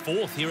 And he's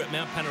 4th here at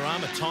Mount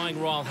Panorama,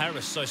 tying Ryle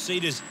Harris. So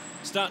Cedars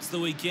starts the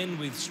weekend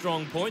with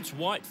strong points.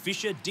 White,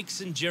 Fisher,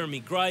 Dixon,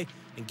 Jeremy Gray,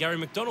 and Gary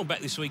McDonald back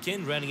this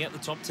weekend, rounding out the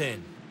top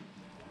 10.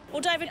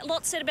 Well, David, a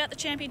lot said about the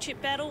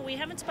championship battle. We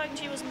haven't spoken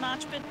to you as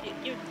much, but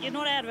you're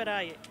not out of it,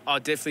 are you? Oh,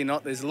 definitely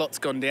not. There's lots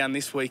gone down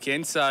this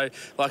weekend. So,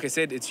 like I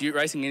said, it's Ute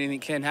racing. Anything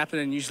can happen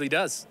and usually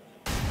does.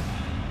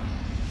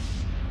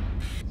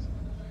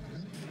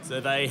 So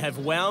they have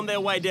wound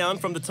their way down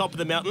from the top of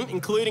the mountain,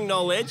 including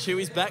Noel Edge, who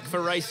is back for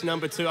race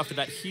number 2 after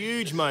that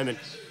huge moment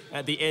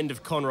at the end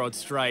of Conrod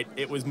Straight.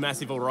 It was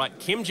massive, all right.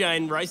 Kim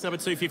Jane, race number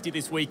 250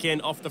 this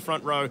weekend, off the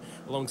front row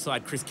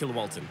alongside Chris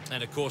Killerwalton.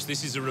 And, of course,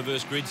 this is a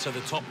reverse grid, so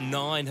the top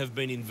 9 have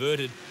been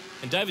inverted.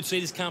 And David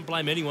Cedars can't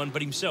blame anyone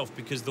but himself,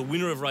 because the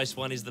winner of race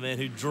 1 is the man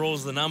who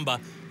draws the number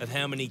of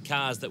how many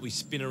cars that we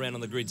spin around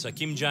on the grid. So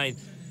Kim Jane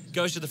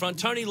goes to the front.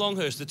 Tony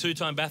Longhurst, the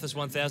 2-time Bathurst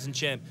 1000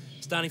 champ,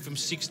 starting from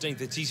 16th.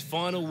 It's his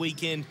final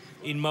weekend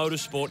in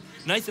motorsport.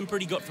 Nathan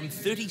Pretty got from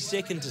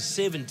 32nd to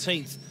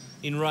 17th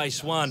in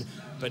race 1,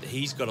 but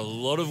he's got a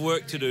lot of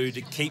work to do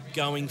to keep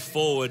going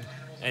forward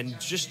and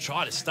just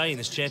try to stay in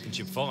this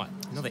championship fight.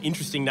 Another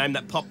interesting name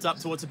that popped up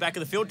towards the back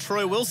of the field,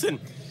 Troy Wilson,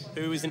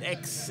 who is an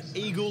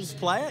ex-Eagles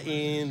player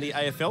in the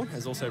AFL,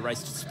 has also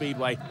raced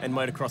Speedway and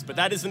motocross. But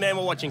that is the man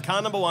we're watching.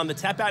 Car number 1, the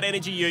tap-out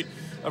energy ute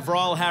of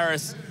Ryle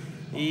Harris.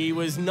 He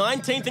was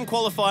 19th in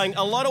qualifying.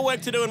 A lot of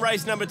work to do in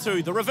race number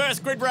 2. The reverse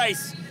grid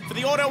race for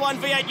the Auto 1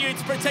 V8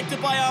 Utes,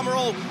 protected by Armour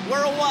All.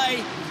 We're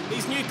away.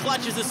 These new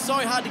clutches are so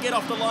hard to get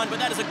off the line, but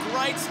that is a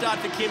great start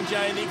for Kim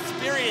Jane. The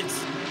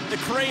experience, the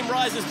cream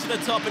rises to the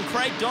top, and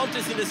Craig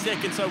Dontas into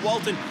second, so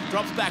Walton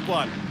drops back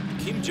 1.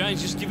 Kim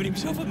Jane's just given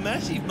himself a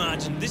massive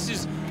margin. This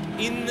is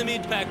in the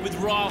mid-pack with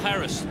Ryle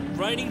Harris.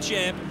 Reigning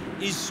champ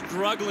is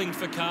struggling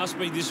for car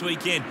speed this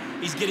weekend.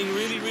 He's getting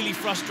really, really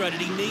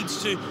frustrated. He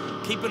needs to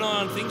keep an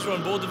eye on things. We're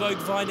on board the Vogue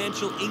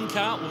Financial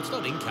in-car. Well, it's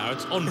not in-car,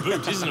 it's en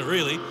route, isn't it,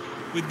 really?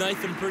 With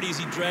Nathan Pretty as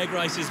he drag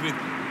races with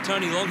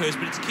Tony Longhurst,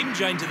 but it's Kim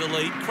Jane to the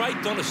lead, Craig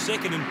Donis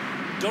second, and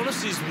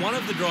Donis is one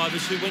of the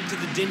drivers who went to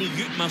the Denny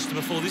Ute Muster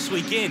before this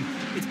weekend.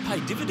 It's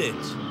paid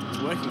dividends. It's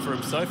working for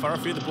him so far. A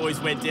few of the boys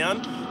went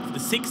down for the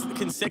 6th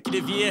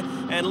consecutive year,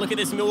 and look at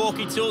this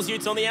Milwaukee Tools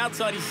Utes on the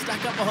outside. He's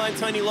stuck up behind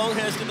Tony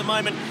Longhurst at the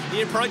moment.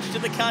 The approach to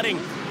the cutting.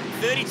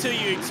 32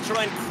 Utes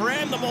try and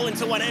cram them all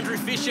into one. Andrew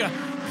Fisher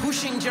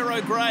pushing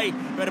Jero Gray,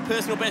 who had a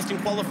personal best in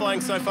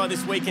qualifying so far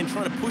this weekend,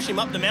 trying to push him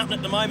up the mountain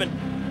at the moment.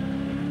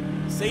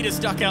 Cedar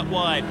stuck out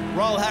wide.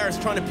 Ryle Harris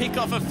trying to pick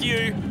off a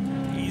few.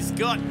 He's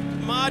got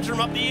Marjoram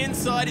up the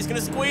inside. He's going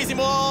to squeeze him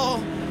all.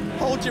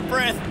 Hold your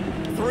breath.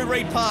 through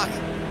Reed Park.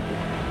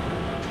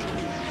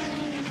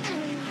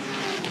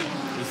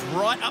 He's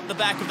right up the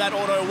back of that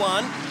Auto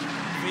 1.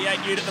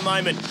 V8 Ute at the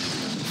moment.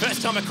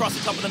 First time across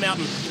the top of the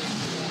mountain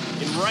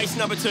in race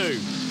number 2.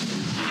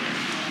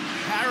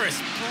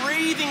 Harris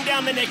breathing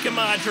down the neck of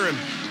Marjoram.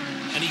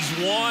 And he's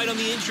wide on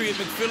the entry at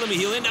McPhillamy.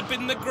 He'll end up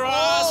in the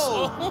grass.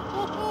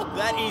 Oh,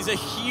 that is a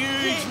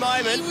huge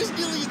moment. He was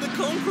nearly in the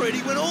concrete.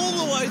 He went all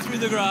the way through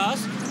the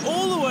grass,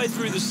 all the way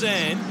through the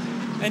sand,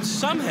 and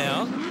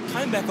somehow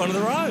came back onto the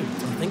road.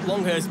 I think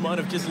Longhurst might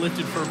have just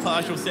lifted for a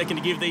partial second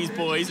to give these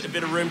boys a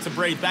bit of room to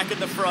breathe. Back at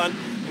the front,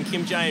 and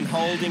Kim Jane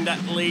holding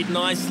that lead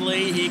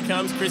nicely. Here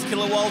comes Chris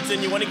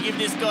Killer-Walton. You want to give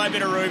this guy a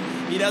bit of room.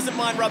 He doesn't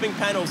mind rubbing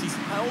panels. He's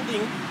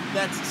holding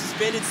that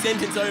suspended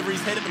sentence over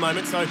his head at the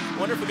moment, so I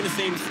wonder if we're going to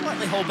see him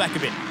slightly hold back a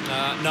bit.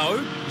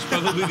 No, it's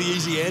probably the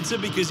easy answer,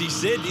 because he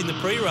said in the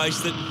pre-race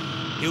that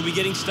he'll be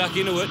getting stuck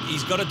into it.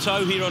 He's got a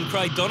toe here on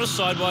Craig Donnis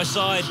side by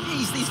side.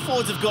 Jeez, these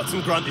Fords have got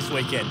some grunt this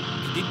weekend.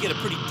 He did get a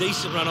pretty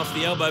decent run off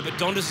the elbow, but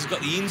Dontis has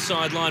got the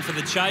inside line for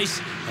the chase.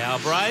 How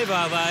brave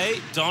are they?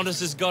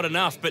 Dontis has got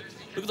enough, but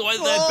look at the way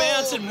that they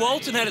bounce, and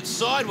Walton had it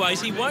sideways.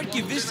 He won't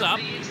give this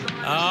up.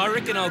 I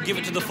reckon I'll give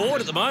it to the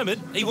Ford at the moment.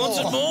 He wants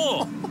it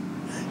more.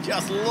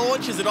 Just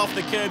launches it off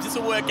the curbs. This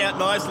will work out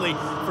nicely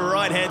for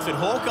Ryan Hansford.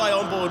 Hawkeye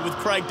on board with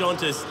Craig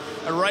Dontis,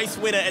 a race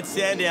winner at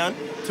Sandown.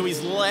 To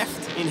his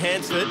left in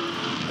Hansford,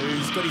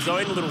 who's got his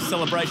own little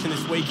celebration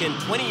this weekend.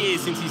 20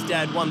 years since his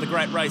dad won the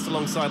great race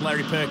alongside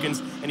Larry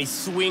Perkins, and he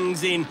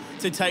swings in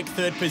to take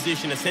 3rd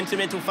position. A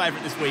sentimental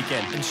favourite this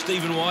weekend. And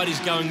Stephen White is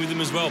going with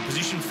him as well,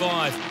 position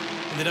 5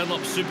 in the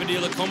Dunlop Super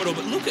Dealer Commodore.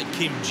 But look at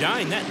Kim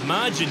Jane. That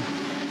margin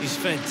is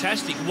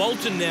fantastic.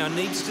 Walton now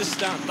needs to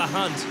start the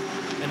hunt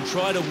and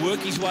try to work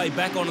his way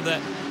back onto that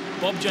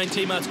Bob Jane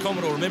T-Mart's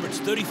Commodore. Remember, it's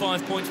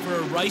 35 points for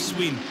a race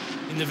win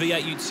in the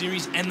V8 Ute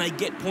Series, and they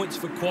get points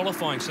for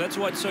qualifying. So that's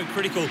why it's so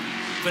critical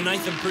for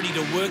Nathan Pretty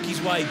to work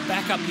his way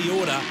back up the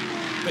order.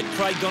 But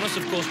Craig Donnis,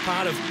 of course,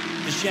 part of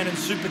the Shannon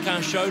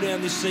Supercar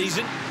Showdown this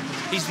season.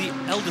 He's the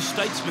elder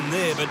statesman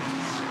there, but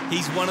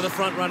he's one of the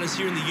front runners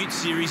here in the Ute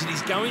Series, and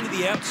he's going to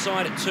the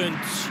outside at turn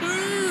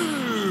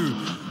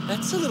 2.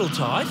 That's a little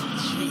tight.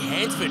 Gee,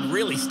 Hansford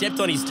really stepped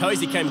on his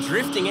toes. He came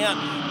drifting out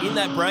in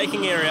that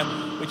braking area,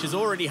 which is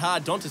already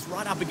hard. Dontis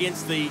right up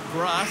against the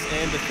grass,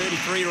 and the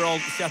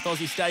 33-year-old South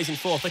Aussie stays in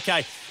 4th.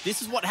 Okay,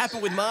 this is what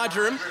happened with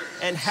Marjoram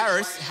and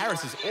Harris.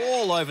 Harris is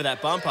all over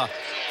that bumper.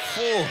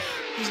 Oh,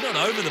 he's not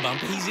over the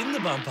bumper, he's in the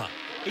bumper.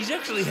 He's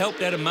actually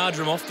helped out of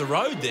Marjoram off the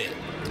road there.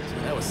 So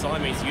that was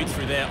Siamese Utes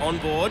through there on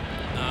board.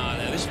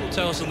 Now this will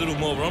tell us a little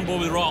more. We're on board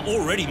with the right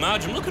already.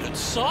 Marjoram, look at it,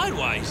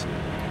 sideways.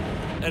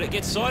 And it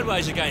gets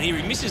sideways again here.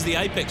 He misses the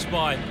apex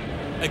by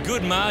a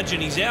good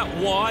margin. He's out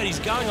wide, he's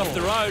going off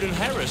the road, and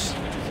Harris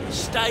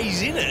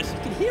stays in it. You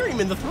can hear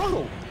him in the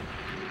throttle.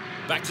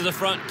 Back to the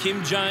front,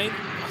 Kim Jane.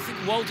 I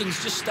think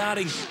Walton's just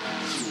starting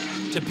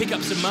to pick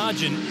up some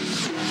margin.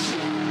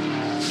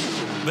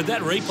 But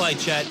that replay,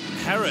 chat,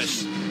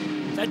 Harris,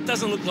 that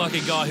doesn't look like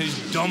a guy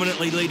who's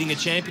dominantly leading a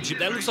championship.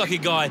 That looks like a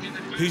guy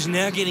who's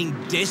now getting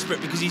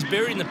desperate because he's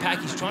buried in the pack.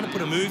 He's trying to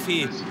put a move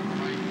here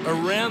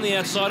around the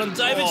outside on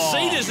David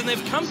Cedars, and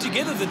they've come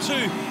together, the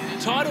two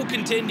title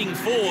contending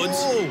Fords.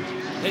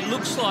 It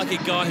looks like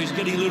a guy who's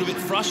getting a little bit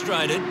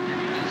frustrated,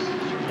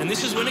 and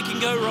this is when it can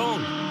go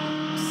wrong.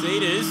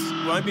 Cedars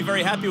won't be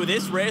very happy with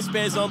this. Rare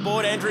Spares on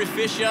board, Andrew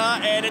Fisher,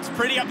 and it's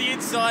Pretty up the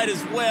inside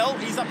as well.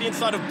 He's up the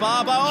inside of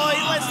Barbo. Oh,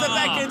 he lets the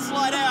back end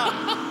slide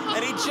out,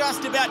 and he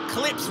just about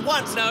clips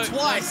once,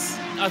 twice.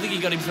 I think he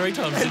got him 3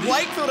 times. And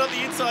Wakefield up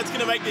the inside is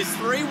going to make this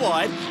 3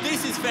 wide.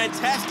 This is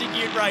fantastic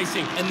Ute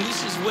racing. And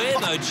this is where,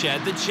 though,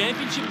 Chad, the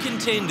championship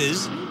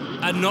contenders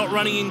are not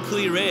running in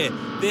clear air.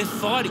 They're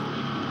fighting.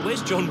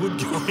 Where's John Wood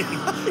going?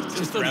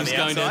 Just thought he was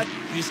going down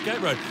the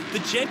escape road. The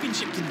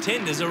championship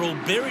contenders are all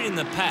buried in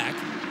the pack,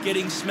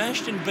 getting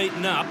smashed and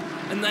beaten up,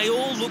 and they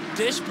all look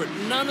desperate.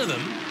 None of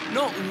them,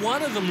 not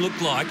one of them, look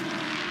like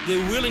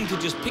they're willing to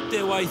just pick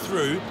their way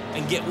through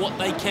and get what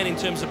they can in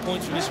terms of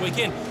points from this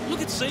weekend.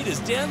 Look at Cedars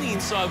down the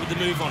inside with the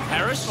move on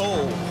Harris.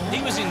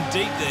 He was in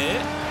deep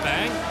there.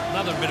 Bang.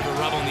 Another bit of a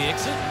rub on the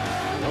exit.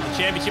 Well, the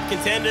championship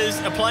contenders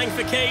are playing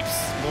for keeps.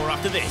 More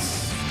after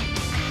this.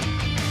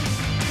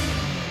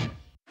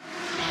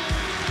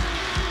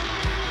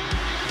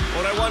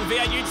 Auto 1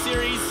 V8 Ute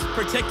Series,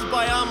 protected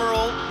by Armour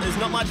All. There's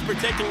not much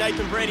protecting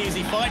Nathan Brady as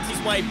he fights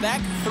his way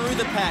back through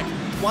the pack.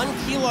 1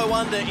 kilo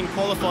under in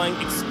qualifying,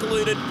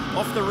 excluded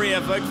off the rear.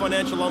 Vogue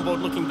Financial on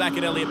board looking back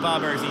at Elliot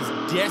Barber as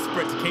he's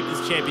desperate to keep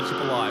this championship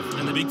alive.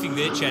 And the big thing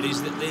there, Chad,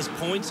 is that there's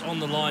points on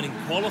the line in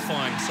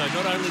qualifying. So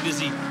not only does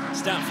he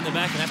start from the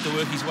back and have to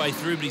work his way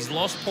through, but he's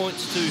lost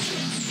points to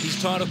his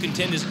title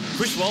contenders.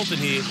 Chris Walton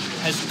here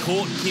has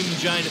caught Kim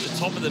Jane at the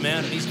top of the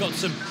mountain. He's got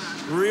some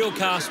real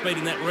car speed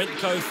in that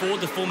Rentco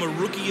Ford, the former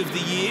Rookie of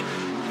the Year.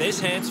 There's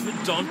Hansford,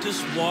 Dontis,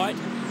 White,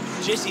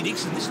 Jesse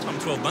Dixon, this time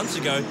 12 months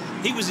ago,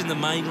 he was in the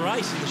main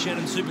race in the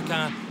Shannon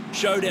Supercar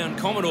Showdown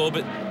Commodore,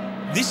 but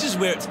this is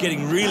where it's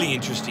getting really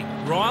interesting.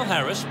 Ryle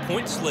Harris,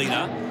 points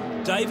leader,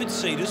 David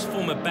Cedars,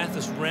 former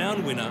Bathurst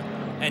round winner,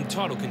 and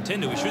title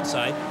contender, we should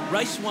say,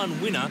 race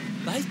 1 winner,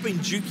 they've been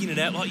duking it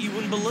out like you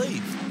wouldn't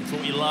believe. It's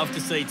what you love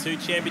to see. Two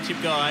championship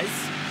guys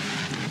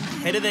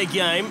ahead of their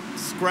game,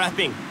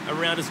 scrapping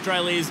around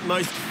Australia's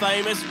most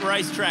famous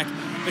racetrack.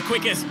 The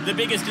quickest, the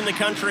biggest in the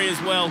country as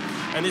well.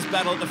 And this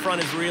battle at the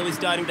front is really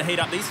starting to heat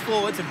up. These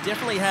forwards have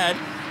definitely had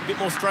a bit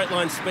more straight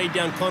line speed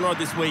down Conrod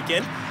this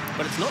weekend,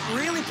 but it's not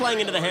really playing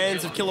into the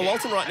hands of Killer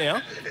Walton right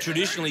now.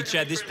 Traditionally,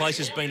 Chad, this place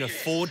has been a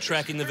Ford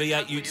track in the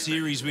V8 Ute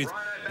Series with,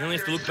 you only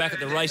have to look back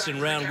at the race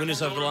and round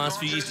winners over the last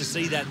few years to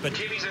see that, but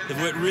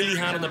they've worked really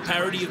hard on the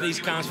parity of these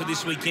cars for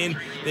this weekend.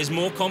 There's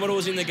more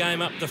Commodores in the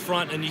game up the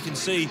front, and you can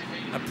see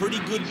a pretty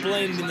good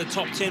blend in the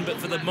top 10, but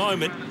for the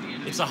moment,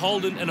 it's a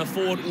Holden and a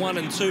Ford 1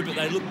 and 2, but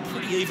they look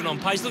pretty even on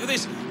pace. Look at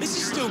this. This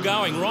is still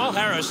going. Ryle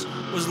Harris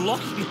was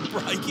locking the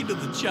brake into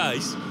the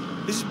chase.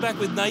 This is back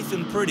with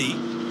Nathan Pretty.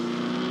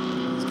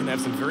 He's going to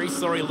have some very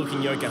sorry-looking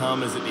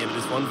Yokohamas at the end of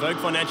this one. Vogue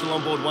Financial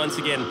on board once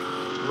again,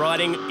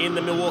 riding in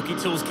the Milwaukee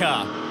Tools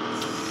car.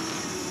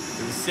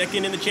 He was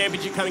second in the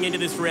championship coming into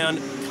this round.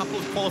 A couple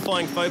of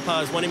qualifying faux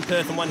pas, one in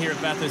Perth and one here at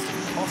Bathurst,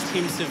 cost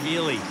him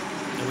severely.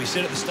 And we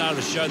said at the start of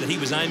the show that he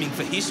was aiming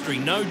for history.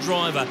 No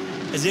driver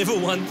has ever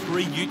won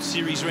 3 Ute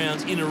Series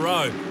rounds in a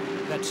row.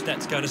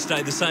 That's going to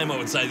stay the same, I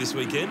would say, this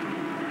weekend.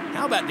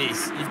 How about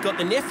this? You've got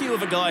the nephew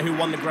of a guy who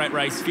won the Great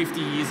Race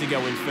 50 years ago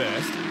in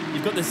first.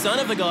 You've got the son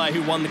of a guy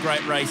who won the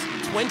Great Race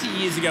 20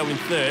 years ago in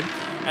third.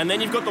 And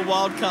then you've got the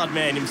wildcard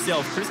man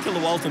himself, Chris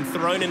Killer Walton,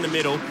 thrown in the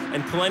middle,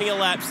 and plenty of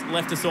laps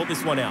left to sort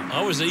this one out.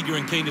 I was eager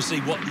and keen to see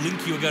what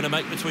link you were going to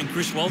make between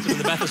Chris Walton and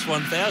the Bathurst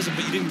 1000,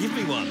 but you didn't give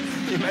me one.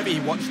 Yeah, maybe he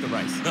watched the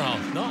race.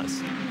 Oh,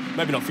 nice.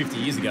 Maybe not 50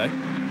 years ago.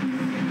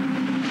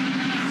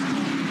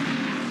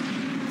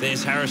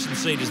 There's Harrison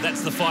Cedars.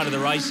 That's the fight of the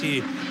race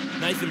here.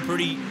 Nathan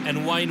Pretty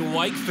and Wayne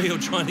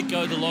Wakefield trying to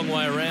go the long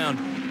way around.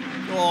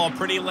 Oh,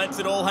 Pretty lets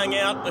it all hang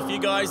out. A few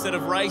guys that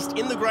have raced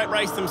in the Great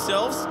Race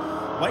themselves.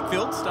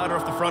 Wakefield, starter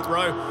off the front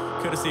row,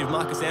 courtesy of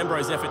Marcus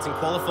Ambrose's efforts in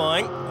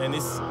qualifying. And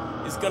this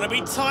is going to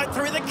be tight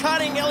through the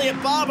cutting.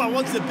 Elliot Barber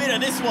wants a bit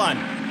of this one.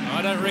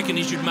 I don't reckon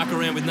he should muck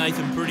around with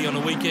Nathan Pretty on a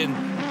weekend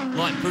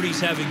like Pretty's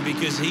having,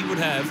 because he would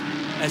have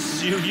a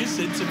serious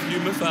sense of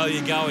humour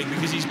failure going,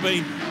 because he's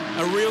been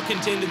a real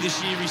contender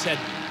this year. He's had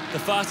the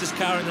fastest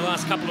car in the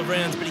last couple of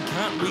rounds, but he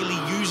can't really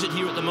use it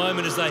here at the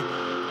moment as they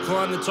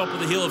climb the top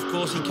of the hill. Of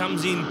course, he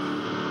comes in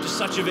just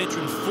such a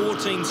veteran.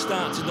 14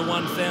 starts in the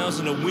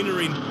 1000, a winner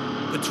in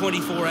the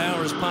 24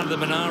 hour as part of the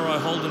Monaro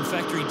Holden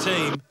factory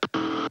team.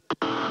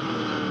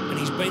 And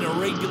he's been a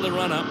regular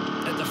runner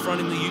at the front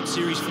in the Ute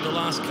Series for the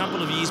last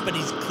couple of years, but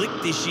he's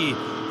clicked this year.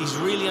 He's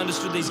really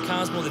understood these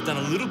cars more. They've done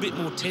a little bit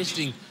more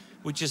testing,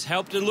 which has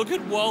helped. And look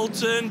at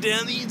Walton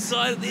down the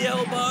inside at the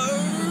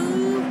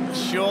elbow.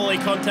 Surely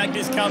contact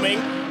is coming.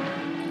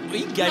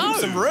 He gave him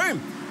some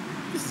room.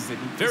 This is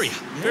very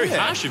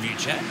harsh of you,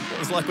 Chad. It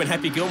was like when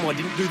Happy Gilmore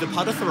didn't do the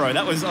putter throw.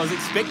 I was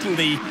expecting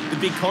the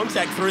big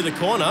contact through the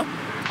corner,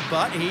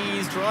 but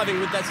he's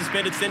driving with that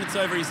suspended sentence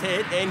over his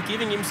head and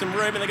giving him some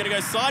room, and they're going to go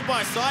side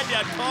by side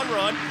down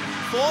Conrod.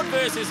 Ford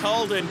versus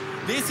Holden.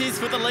 This is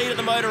for the lead of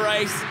the motor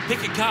race.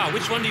 Pick a car.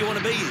 Which one do you want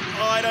to be in?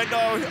 I don't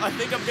know. I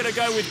think I'm going to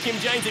go with Kim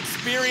Jane's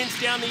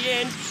experience down the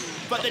end.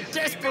 But the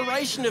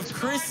desperation of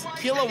Chris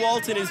Killer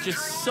Walton is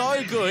just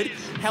so good.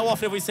 How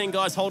often have we seen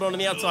guys hold on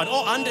the outside?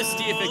 Oh,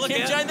 understeer for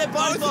Kim Jane. They're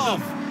both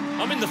off.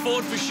 I'm in the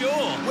Ford for sure.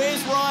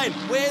 Where's Ryan?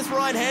 Where's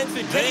Ryan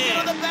Hansford? Can he get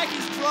on the back?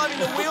 He's driving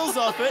the wheels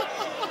off it.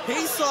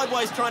 He's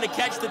sideways trying to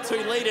catch the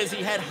 2 leaders.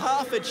 He had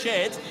half a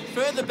chance.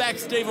 Further back,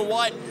 Stephen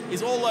White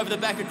is all over the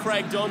back of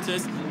Craig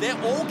Dontis. They're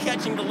all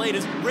catching the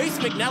leaders. Reece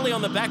McNally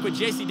on the back with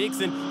Jesse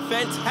Dixon.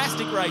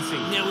 Fantastic racing.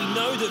 Now, we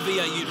know that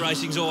V8 Ute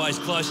racing's always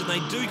close, and they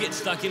do get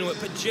stuck into it,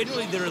 but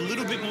generally they're a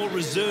little bit more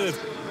reserved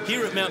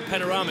here at Mount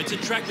Panorama. It's a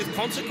track with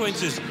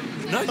consequences.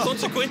 No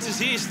consequences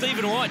here.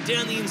 Stephen White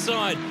down the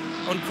inside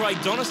on Craig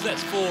Dontis.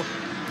 That's for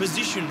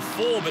position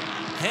 4, but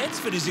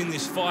Hansford is in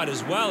this fight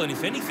as well, and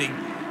if anything,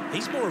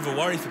 he's more of a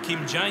worry for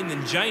Kim Jane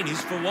than Jane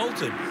is for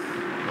Walton.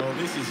 Well,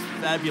 this is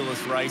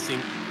fabulous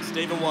racing.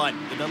 Stephen White,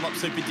 the Dunlop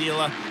Super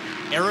Dealer,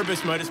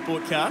 Erebus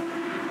Motorsport car,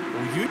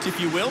 or Ute, if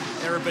you will.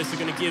 Erebus are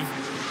going to give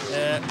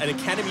an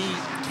Academy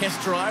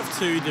test drive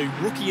to the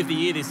Rookie of the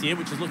Year this year,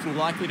 which is looking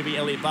likely to be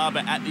Elliot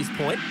Barber at this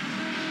point.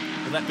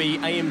 Will that be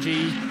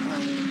AMG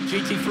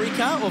GT3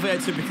 car or V8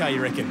 Supercar,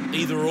 you reckon?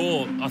 Either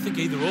or. I think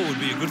either or would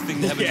be a good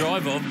thing to have a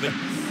drive of, but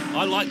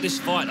I like this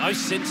fight. I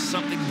sense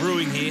something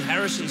brewing here.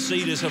 Harrison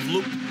Cedars have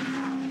looked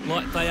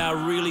like they are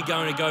really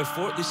going to go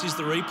for it. This is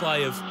the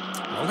replay of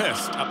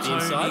Longhurst up the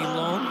inside.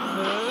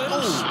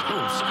 Longhurst.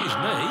 Oh, excuse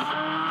me.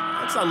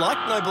 That's unlike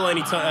No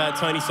Baloney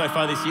Tony so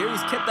far this year.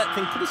 He's kept that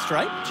thing pretty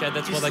straight. Chad,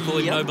 that's why they call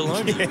him No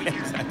Baloney. Yeah,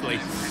 exactly.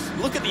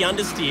 Look at the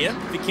understeer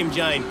for Kim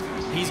Jane.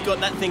 He's got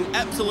that thing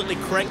absolutely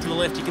cranked to the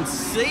left. You can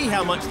see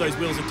how much those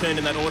wheels have turned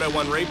in that Auto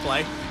 1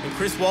 replay. And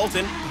Chris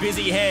Walton,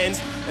 busy hands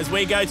as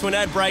we go to an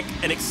ad break.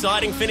 An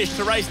exciting finish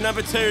to race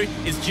number 2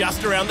 is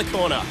just around the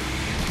corner.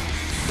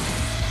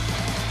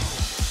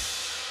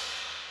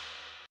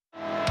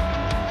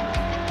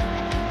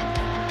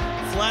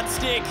 Flat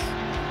stick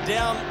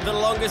down the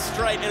longest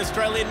straight in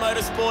Australian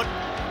motorsport.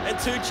 And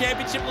 2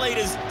 championship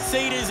leaders,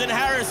 Cedars and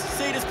Harris.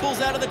 Cedars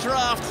pulls out of the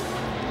draft.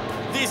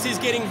 This is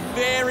getting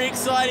very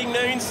exciting,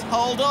 Noons.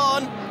 Hold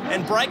on.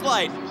 And brake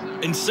late.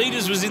 And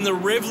Cedars was in the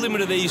rev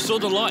limiter there. You saw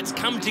the lights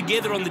come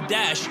together on the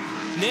dash.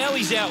 Now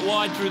he's out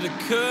wide through the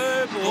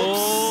curb.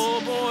 Oh,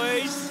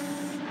 boys.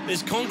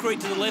 There's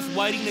concrete to the left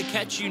waiting to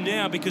catch you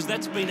now because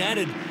that's been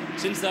added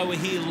since they were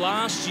here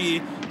last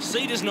year.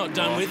 Cedars not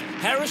done with.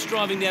 Harris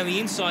driving down the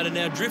inside and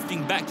now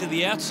drifting back to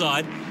the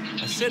outside.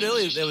 I said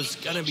earlier there was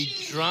going to be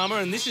drama,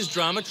 and this is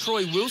drama.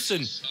 Troy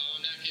Wilson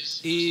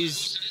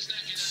is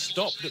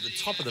stopped at the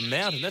top of the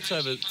mountain. That's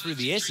over through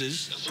the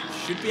S's.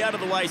 Should be out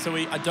of the way, so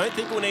I don't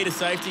think we'll need a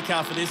safety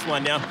car for this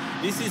one. Now,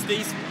 this is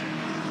these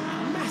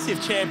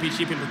massive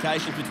championship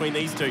implications between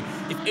these two.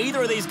 If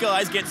either of these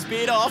guys get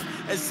speared off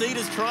as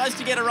Cedars tries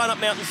to get a run up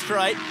Mountain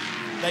Straight,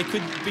 they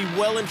could be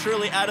well and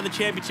truly out of the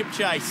championship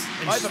chase.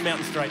 Over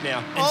Mountain Straight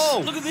now.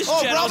 And look at this,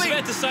 Chad. I was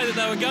about to say that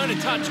they were going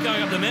to touch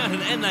going up the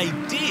mountain, and they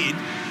did.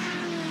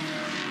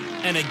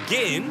 And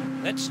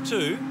again, that's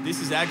 2.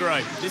 This is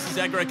aggro. This is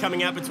aggro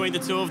coming out between the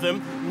two of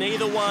them.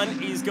 Neither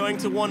one is going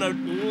to want to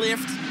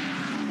lift.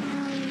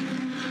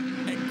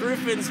 At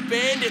Griffin's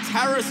Bend, it's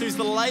Harris who's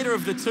the later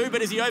of the two,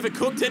 but has he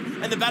overcooked it?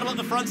 And the battle at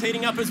the front's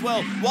heating up as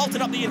well.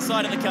 Walton up the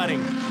inside at the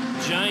cutting.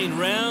 Jane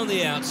round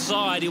the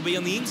outside. He'll be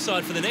on the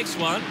inside for the next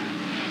one.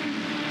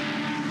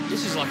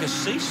 This is like a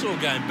seesaw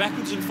game,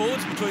 backwards and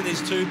forwards between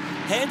these two.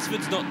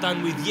 Hansford's not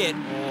done with yet.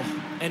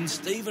 And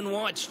Stephen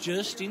White's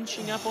just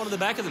inching up onto the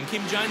back of them.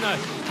 Kim Jane, though,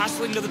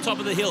 hustling to the top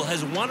of the hill,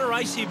 has won a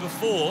race here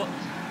before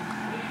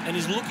and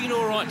is looking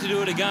all right to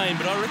do it again,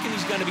 but I reckon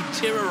he's going to be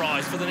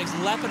terrorised for the next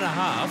lap and a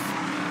half.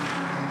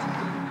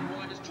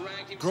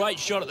 Great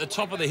shot at the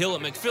top of the hill at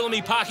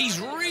McPhillamy Park.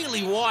 He's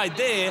really wide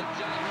there.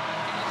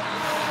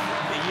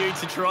 The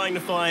Utes are trying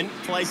to find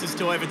places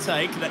to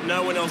overtake that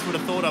no one else would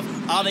have thought of.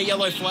 Are there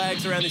yellow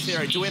flags around this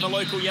area? Do we have a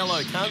local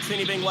yellow? Can't see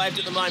any being waved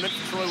at the moment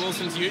for Troy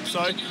Wilson's Ute,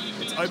 so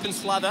it's open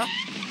slather.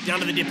 Down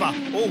to the dipper.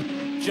 Oh,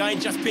 Jane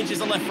just pinches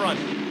the left front.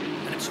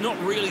 And it's not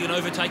really an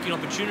overtaking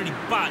opportunity,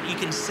 but you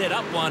can set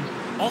up one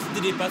off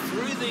the dipper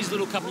through these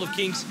little couple of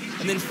kinks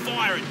and then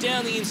fire it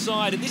down the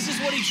inside. And this is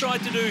what he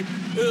tried to do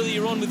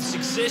earlier on with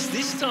success.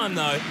 This time,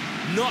 though,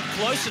 not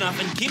close enough,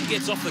 and Kim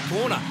gets off the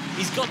corner.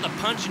 He's got the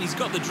punch and he's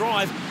got the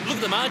drive. Look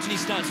at the margin he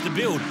starts to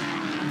build.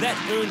 That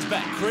earns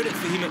back credit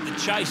for him at the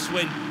chase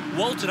when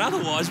Walton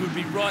otherwise would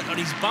be right on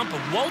his bumper.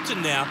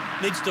 Walton now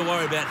needs to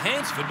worry about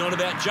Hansford, not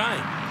about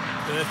Jane.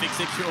 Perfect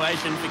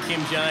situation for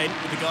Kim Jane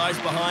with the guys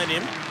behind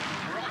him.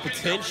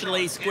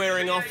 Potentially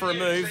squaring off for a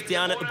move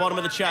down at the bottom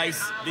of the chase.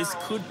 This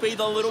could be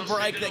the little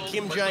break that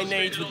Kim Jane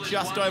needs with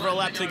just over a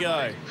lap to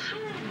go.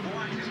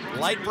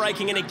 Late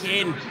braking in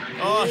again.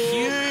 Oh,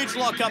 huge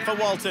lock-up for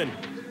Walton.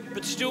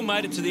 But still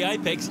made it to the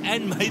apex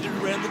and made it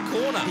around the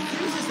corner.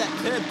 He uses that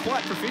curb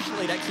quite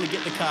proficiently to actually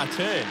get the car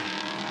turned.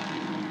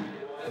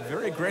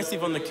 Very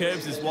aggressive on the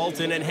curbs is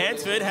Walton, and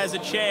Hansford has a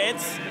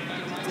chance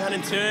down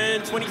in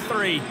turn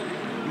 23.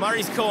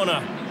 Murray's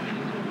corner.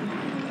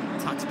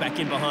 Tucks back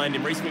in behind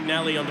him. Reece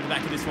McNally on the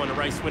back of this one, a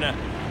race winner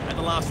at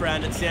the last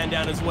round at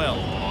Sandown as well.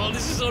 Oh,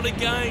 this is on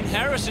again.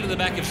 Harrison in the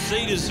back of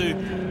Cedars, who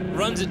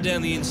runs it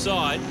down the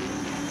inside.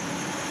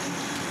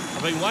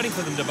 I've been waiting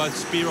for them to both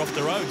spear off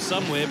the road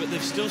somewhere, but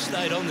they've still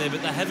stayed on there,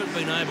 but they haven't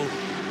been able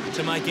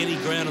to make any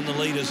ground on the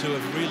leaders who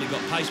have really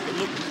got pace. But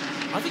look,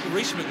 I think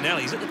Reece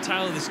McNally's at the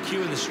tail of this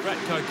queue in the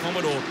Stratco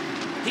Commodore.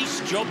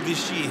 His job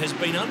this year has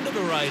been under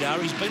the radar.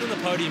 He's been on the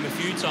podium a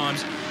few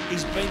times.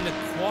 He's been the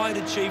quiet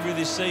achiever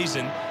this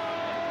season.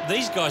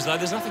 These guys, though,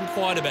 there's nothing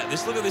quiet about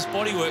this. Look at this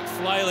bodywork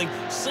flailing.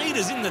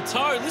 Cedars in the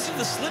toe. Listen to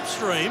the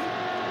slipstream.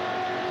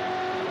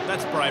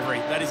 That's bravery.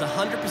 That is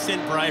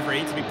 100%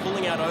 bravery to be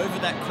pulling out over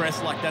that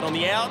crest like that on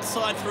the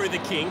outside through the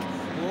kink.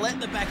 Let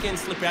the back end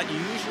slip out. You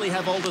usually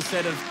have an older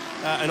set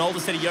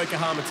of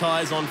Yokohama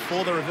tyres on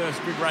for the reverse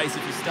grid race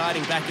if you're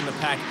starting back in the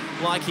pack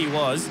like he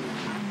was.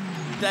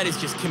 That is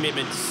just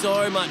commitment.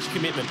 So much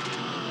commitment.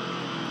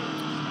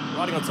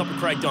 Riding on top of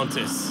Craig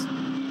Dontis.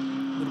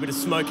 A little bit of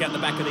smoke out the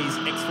back of these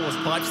X-Force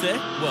pipes there.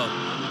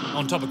 Well,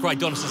 on top of Craig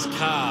Dontis'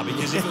 car,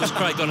 because if it was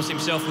Craig Dontis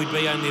himself, we'd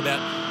be only about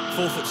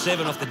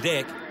 4'7" off the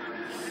deck.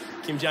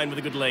 Kim Jane with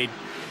a good lead.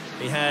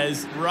 He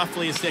has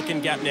roughly a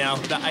second gap now,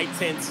 about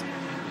 8/10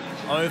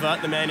 over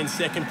the man in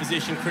second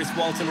position, Chris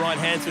Walton. Ryan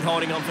Hansford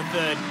holding on for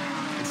third.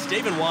 And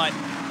Stephen White,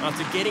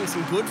 after getting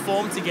some good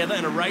form together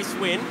and a race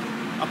win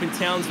up in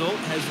Townsville,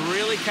 has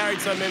really carried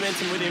some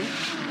momentum with him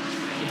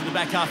into the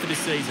back half of this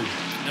season.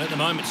 And at the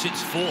moment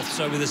sits fourth,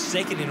 so with a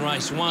second in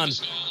race one,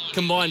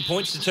 combined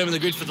points determine the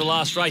grid for the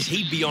last race.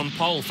 He'd be on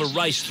pole for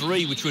race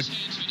 3, which would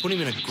put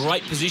him in a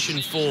great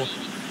position for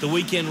the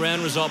weekend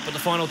round result. But the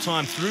final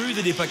time through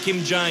the dipper,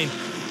 Kim Jane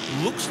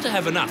looks to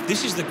have enough.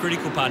 This is the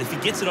critical part. If he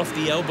gets it off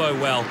the elbow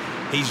well,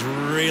 he's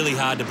really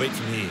hard to beat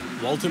from here.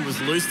 Walton was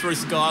loose through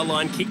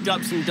Skyline, kicked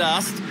up some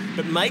dust,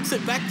 but makes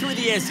it back through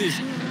the S's.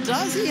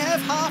 Does he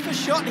have half a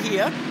shot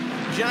here?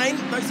 Jane,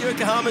 those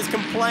Yokohamas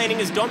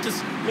complaining as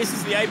Dontis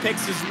misses the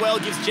apex as well,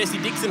 gives Jesse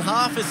Dixon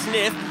half a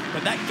sniff,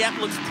 but that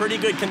gap looks pretty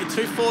good. Can the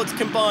two Fords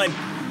combine?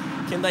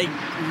 Can they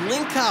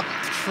link up,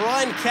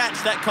 try and catch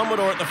that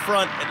Commodore at the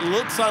front? It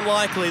looks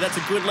unlikely. That's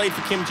a good lead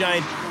for Kim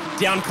Jane.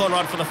 Down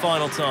Conrad for the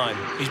final time.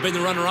 He's been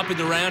the runner-up in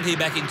the round here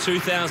back in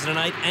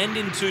 2008 and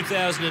in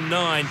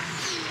 2009.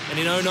 And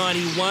in 2009,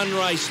 he won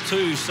race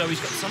 2, so he's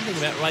got something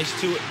about race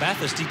 2 at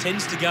Bathurst. He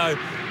tends to go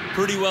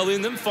pretty well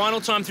in them. Final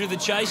time through the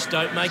chase.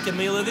 Don't make a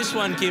meal of this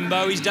one,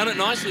 Kimbo. He's done it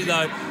nicely,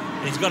 though.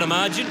 And he's got a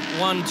margin.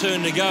 1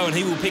 turn to go, and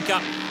he will pick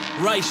up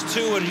race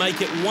 2 and make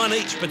it 1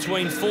 each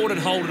between Ford and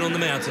Holden on the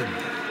mountain.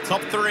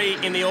 Top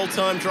 3 in the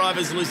all-time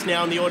drivers list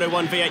now in the Auto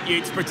 1 V8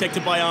 Utes,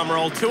 protected by Armour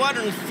All.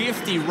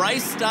 250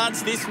 race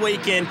starts this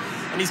weekend,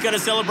 and he's going to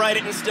celebrate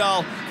it in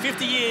style.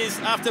 50 years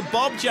after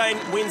Bob Jane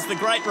wins the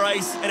great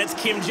race, and it's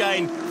Kim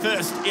Jane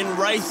first in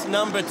race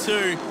number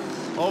 2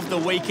 of the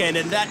weekend,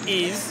 and that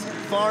is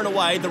far and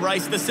away the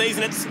race of the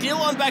season. It's still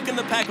on back in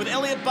the pack with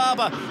Elliot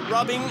Barber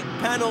rubbing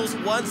panels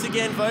once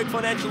again. Vogue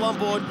Financial on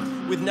board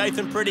with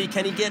Nathan Pretty.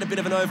 Can he get a bit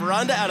of an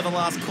over-under out of the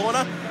last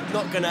corner?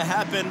 Not going to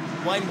happen.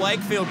 Wayne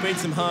Wakefield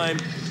beats him home,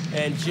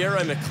 and Jero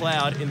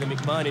McLeod in the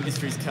McMahon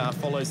Industries car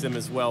follows them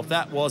as well.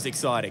 That was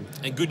exciting.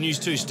 And good news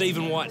too,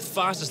 Stephen White,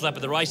 fastest lap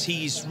of the race.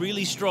 He is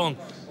really strong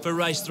for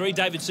race 3.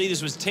 David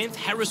Cedars was 10th,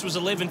 Harris was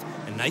 11th,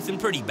 and Nathan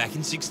Pretty back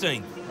in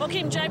 16th. Well,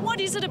 Kim Jane, what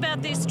is it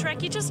about this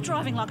track? You're just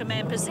driving like a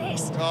man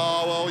possessed.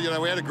 Oh, well, you know,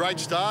 we had a great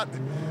start.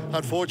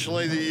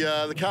 Unfortunately,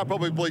 the car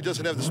probably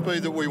doesn't have the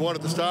speed that we want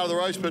at the start of the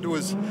race, but it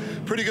was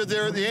pretty good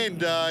there at the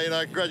end. You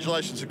know,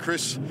 congratulations to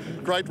Chris.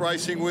 Great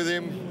racing with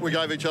him. We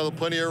gave each other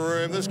plenty of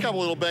room. There's a couple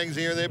of little bangs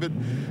here and there, but,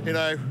 you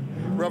know,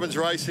 Robin's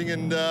racing,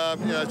 and, you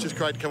know, it's just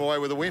great to come away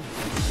with a win.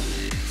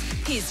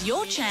 Here's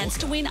your chance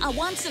to win a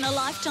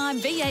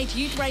once-in-a-lifetime V8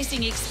 Ute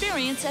racing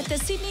experience at the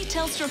Sydney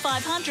Telstra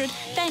 500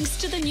 thanks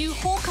to the new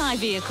Hawkeye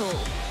vehicle.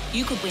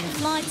 You could win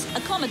flights,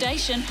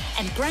 accommodation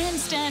and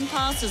grandstand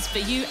passes for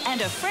you and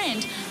a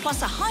friend,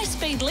 plus a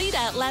high-speed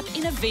lead-out lap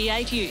in a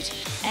V8 Ute.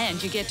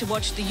 And you get to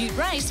watch the Ute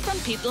race from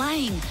pit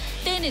lane.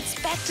 Then it's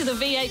back to the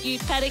V8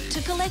 Ute paddock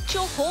to collect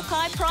your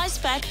Hawkeye prize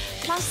pack,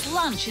 plus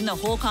lunch in the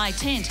Hawkeye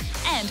tent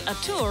and a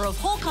tour of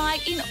Hawkeye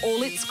in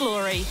all its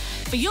glory.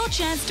 For your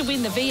chance to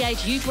win the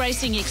V8 Ute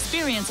racing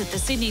experience at the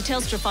Sydney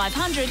Telstra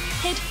 500,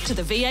 head to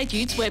the V8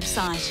 Utes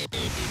website.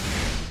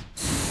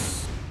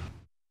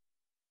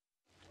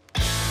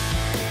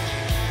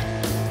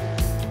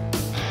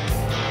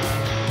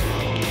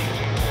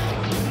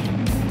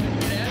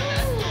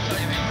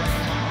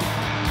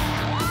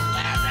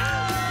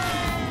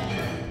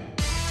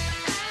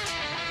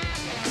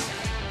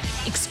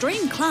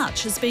 Extreme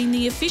Clutch has been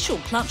the official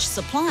clutch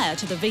supplier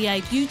to the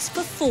V8 Utes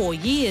for 4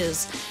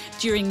 years.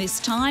 During this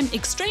time,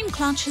 Extreme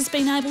Clutch has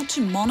been able to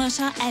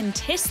monitor and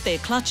test their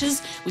clutches,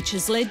 which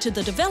has led to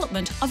the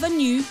development of a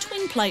new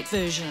twin-plate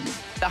version.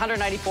 The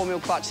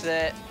 184mm clutch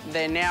that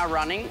they're now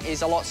running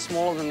is a lot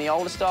smaller than the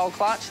older style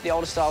clutch. The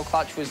older style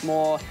clutch was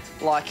more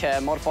like a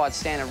modified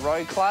standard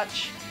road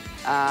clutch.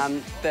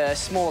 The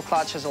smaller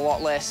clutch has a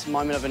lot less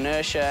moment of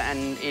inertia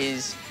and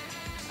is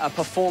a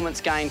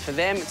performance gain for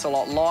them. It's a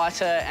lot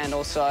lighter and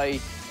also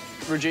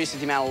reduces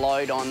the amount of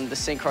load on the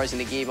synchros and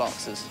the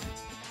gearboxes.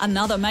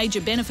 Another major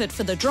benefit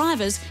for the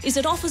drivers is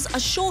it offers a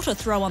shorter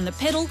throw on the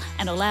pedal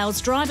and allows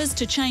drivers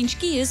to change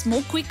gears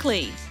more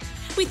quickly.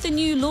 With the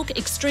new look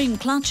Extreme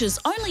Clutches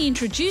only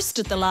introduced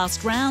at the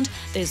last round,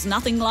 there's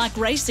nothing like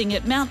racing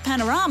at Mount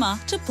Panorama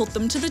to put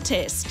them to the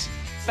test.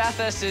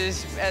 Bathurst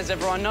is, as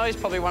everyone knows,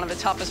 probably one of the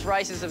toughest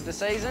races of the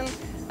season.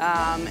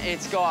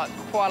 It's got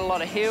quite a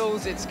lot of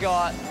hills, it's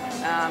got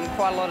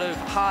quite a lot of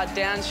hard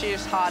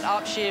downshifts, hard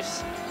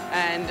upshifts,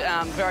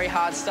 and very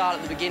hard start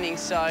at the beginning,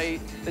 so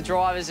the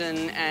drivers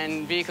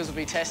and vehicles will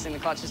be testing the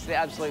clutches to the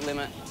absolute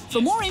limit.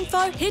 For more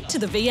info, head to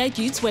the V8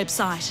 Utes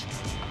website.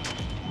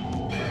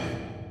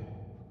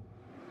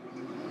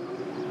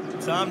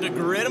 Time to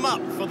grit them up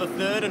for the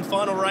third and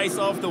final race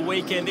of the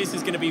weekend. This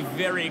is going to be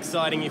very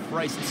exciting if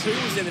race 2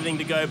 is anything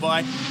to go by,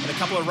 and a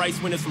couple of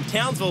race winners from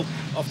Townsville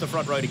off the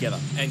front row together.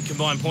 And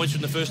combined points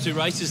from the first 2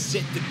 races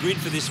set the grid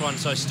for this one.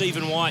 So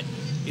Stephen White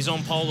is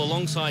on pole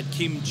alongside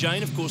Kim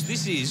Jane. Of course,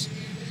 this is,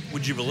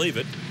 would you believe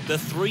it, the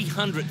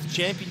 300th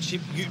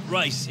championship Ute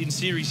race in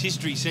series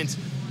history since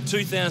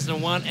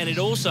 2001, and it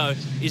also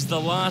is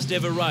the last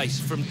ever race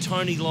from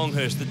Tony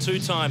Longhurst, the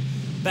 2-time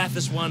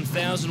Bathurst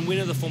 1000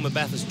 winner, the former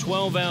Bathurst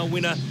 12-hour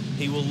winner.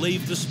 He will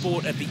leave the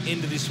sport at the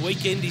end of this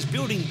weekend. He's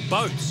building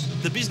boats.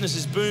 The business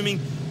is booming.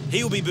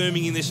 He'll be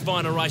booming in this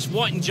final race.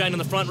 White and Jane on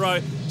the front row,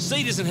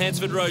 Cedars and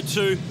Hansford row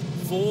 2,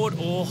 Ford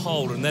or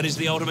Holden? That is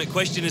the ultimate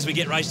question as we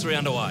get race 3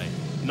 underway.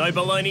 No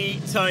baloney,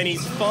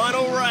 Tony's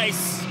final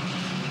race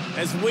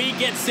as we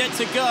get set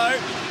to go.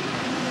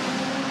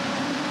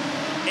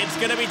 It's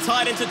going to be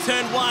tight into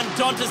turn 1.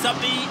 Dontas up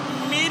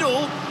the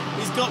middle.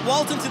 He's got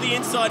Walton to the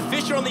inside,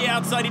 Fisher on the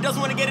outside. He doesn't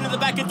want to get into the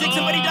back of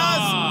Dixon, but he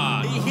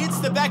does. He hits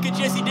the back of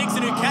Jesse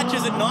Dixon, who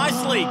catches it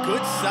nicely.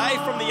 Good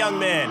save from the young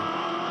man.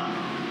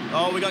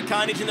 Oh, we got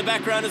carnage in the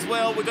background as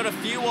well. We've got a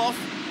few off.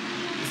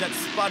 Is that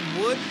Spud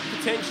Wood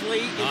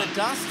potentially in the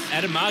dust?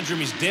 Adam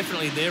Marjoram is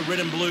definitely there. Red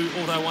and blue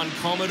Auto 1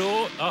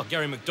 Commodore. Oh,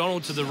 Gary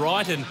McDonald to the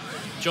right, and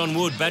John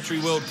Wood, Battery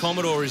World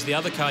Commodore is the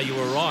other car. You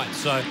were right.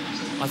 So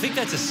I think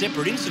that's a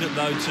separate incident,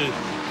 though, to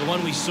the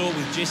one we saw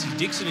with Jesse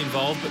Dixon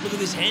involved. But look at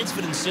this,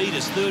 Hansford and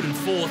Cedars, 3rd and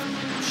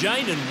 4th.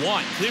 Jane and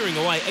White clearing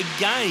away.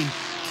 Again,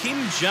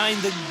 Kim Jane,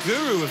 the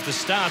guru of the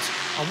starts.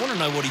 I want to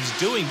know what he's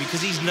doing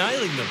because he's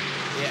nailing them.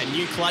 Yeah,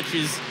 new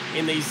clutches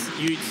in these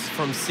Utes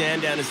from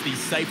Sandown as the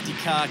safety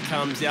car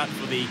comes out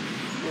for the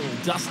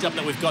little dust-up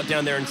that we've got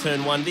down there in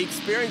turn 1. The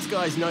experienced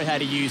guys know how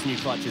to use new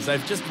clutches.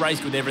 They've just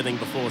raced with everything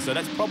before, so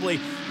that's probably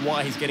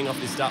why he's getting off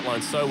this start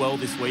line so well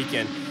this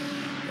weekend,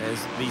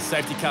 as the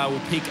safety car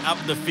will pick up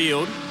the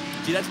field.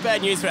 Gee, that's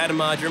bad news for Adam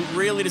Marjoram.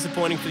 Really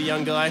disappointing for the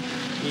young guy.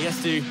 He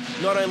has to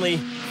not only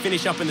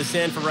finish up in the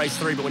sand for race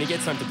 3, but when he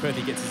gets home to Perth,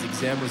 he gets his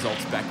exam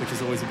results back, which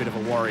is always a bit of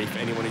a worry for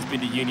anyone who's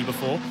been to uni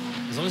before.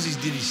 As long as he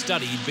did his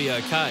study, he'd be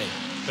okay.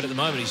 But at the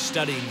moment, he's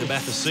studying the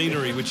Bathurst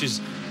scenery, which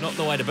is not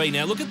the way to be.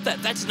 Now, look at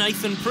that. That's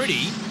Nathan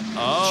Pretty.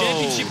 Oh.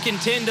 Championship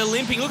contender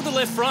limping. Look at the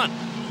left front.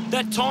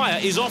 That tyre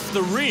is off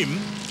the rim.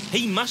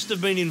 He must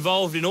have been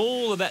involved in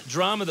all of that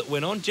drama that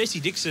went on. Jesse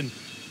Dixon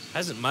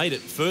hasn't made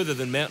it further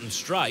than Mountain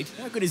Straight.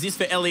 How good is this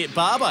for Elliot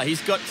Barber?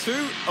 He's got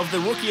 2 of the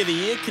Rookie of the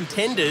Year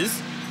contenders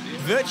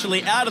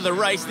virtually out of the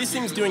race. This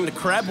thing's doing the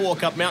crab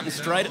walk up Mountain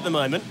Straight at the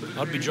moment.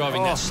 I'd be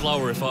driving that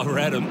slower if I were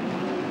Adam.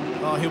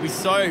 Oh, he'll be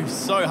so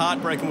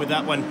heartbroken with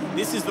that one.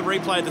 This is the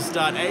replay of the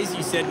start. As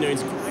you said,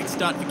 Noons, great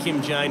start for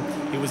Kim Jane.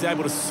 He was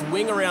able to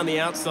swing around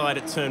the outside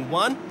at turn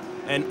 1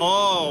 and,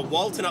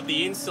 Walton up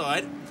the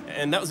inside.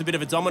 And that was a bit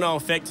of a domino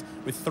effect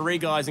with 3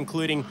 guys,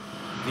 including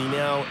the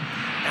now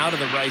out of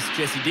the race,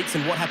 Jesse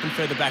Dixon. What happened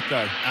further back,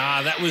 though?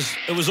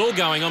 It was all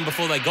going on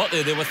before they got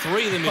there. There were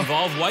 3 of them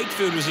involved.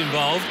 Wakefield was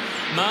involved.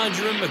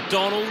 Marjoram,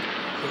 McDonald.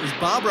 It was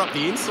Barber up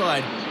the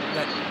inside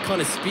that kind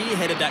of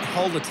spearheaded that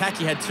whole attack.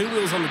 He had 2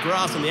 wheels on the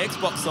grass on the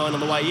Xbox sign on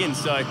the way in,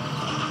 so...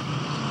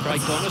 Craig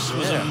Thomas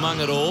was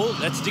among it all.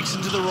 That's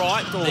Dixon to the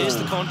right. There's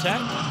the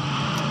contact.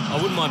 I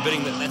wouldn't mind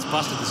betting that that's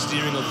busted the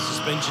steering or the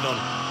suspension on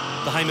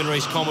the Heyman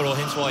Reese Commodore,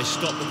 hence why he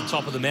stopped at the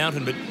top of the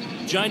mountain. But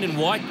Jane and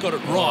White got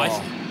it right.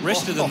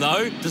 Rest of them,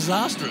 though,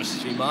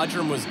 disastrous. Gee,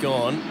 Marjoram was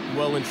gone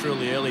well and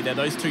truly early there.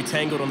 Those 2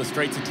 tangled on the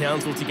streets of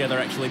Townsville together,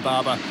 actually,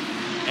 Barber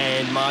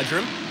and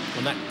Marjoram.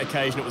 On that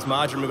occasion, it was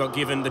Marjoram who got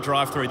given the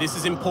drive-through. This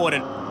is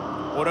important.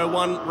 Auto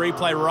 1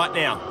 replay right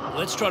now.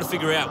 Let's try to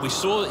figure out. We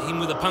saw him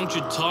with a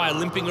punctured tyre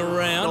limping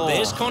around.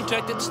 There's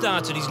contact that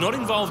starts it. He's not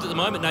involved at the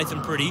moment,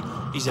 Nathan Pretty.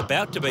 He's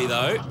about to be,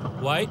 though.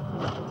 Wait.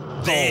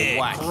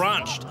 There,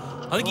 crunched.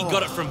 I think he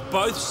got it from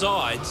both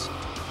sides.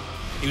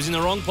 He was in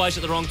the wrong place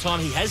at the wrong time.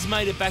 He has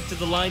made it back to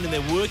the lane, and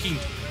they're working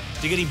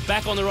to get him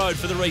back on the road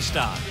for the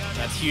restart.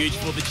 That's huge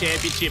for the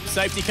championship.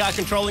 Safety car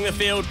controlling the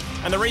field,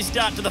 and the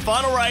restart to the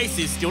final race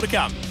is still to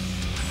come.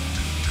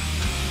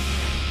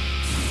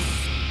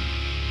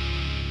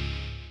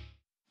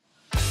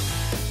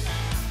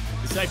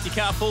 The safety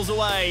car pulls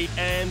away,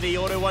 and the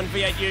Auto 1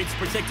 V8 Utes,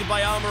 protected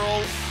by Armour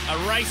All,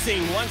 are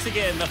racing once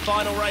again the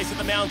final race at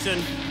the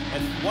mountain.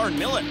 And Warren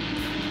Millett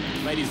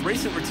made his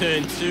recent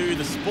return to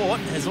the sport,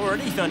 has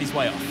already found his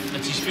way off.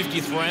 That's his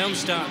 50th round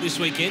start this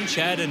weekend,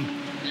 Chad, and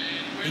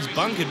he's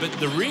bunkered, but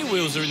the rear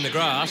wheels are in the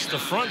grass, the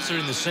fronts are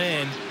in the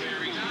sand.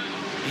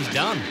 He's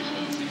done.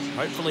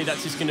 Hopefully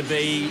that's just going to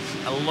be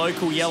a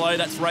local yellow.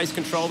 That's race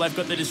control. They've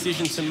got the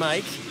decision to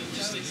make.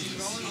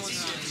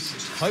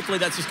 Hopefully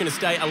that's just going to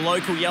stay a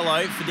local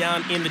yellow for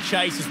down in the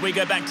chase as we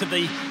go back to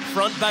the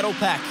front battle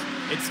pack.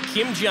 It's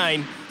Kim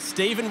Jane,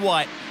 Stephen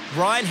White,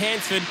 Ryan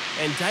Hansford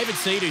and David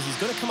Cedars. He's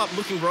going to come up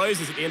looking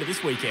roses at the end of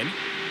this weekend.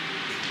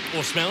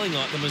 Or smelling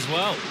like them as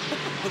well.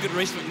 Look at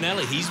Reece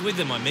McNally. He's with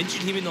them. I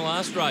mentioned him in the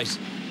last race.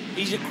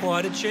 He's a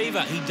quiet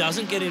achiever. He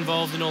doesn't get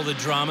involved in all the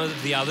drama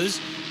of the others.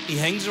 He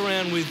hangs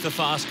around with the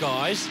fast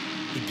guys.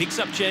 He picks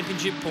up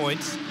championship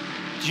points.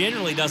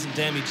 Generally doesn't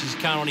damage his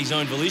car on his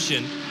own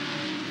volition.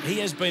 He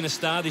has been a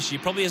star this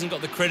year. Probably hasn't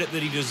got the credit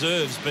that he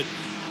deserves, but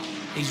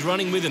he's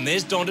running with them.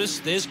 There's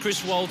Dontis. There's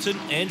Chris Walton.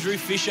 Andrew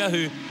Fisher,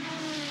 who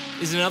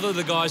is another of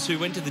the guys who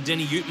went to the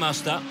Denny Ute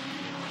Muster.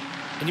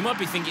 And you might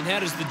be thinking, how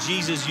does the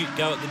Jesus Ute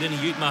go at the Denny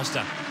Ute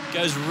Muster? It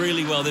goes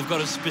really well. They've got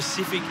a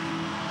specific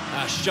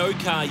show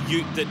car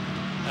Ute that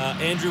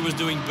Andrew was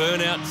doing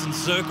burnouts and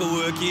circle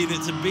work in.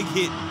 It's a big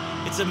hit.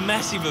 It's a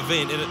massive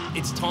event, and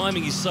its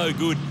timing is so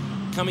good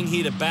coming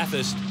here to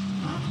Bathurst.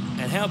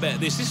 And how about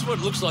this? This is what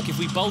it looks like if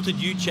we bolted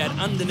you, Chad,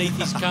 underneath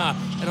his car.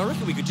 And I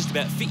reckon we could just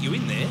about fit you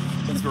in there.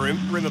 There's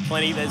room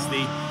aplenty. There's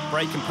the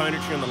brake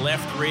componentry on the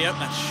left rear.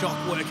 That shock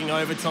working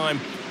overtime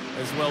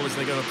as well as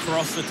they go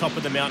across the top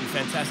of the mountain.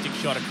 Fantastic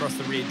shot across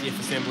the rear diff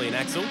assembly and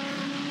axle.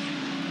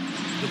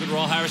 Look at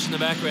Roll Harris in the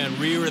background.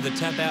 Rear of the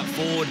tap out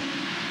Ford.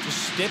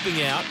 Just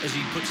stepping out as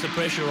he puts the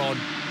pressure on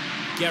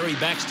Gary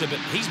Baxter. But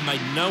he's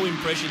made no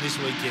impression this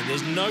weekend.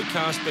 There's no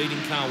car speed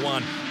in car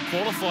one.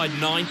 Qualified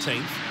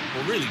 19th.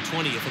 Well, really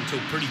 20th until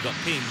Pretty got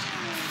pinned.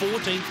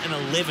 14th and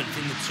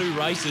 11th in the two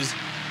races.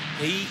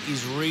 He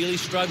is really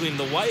struggling.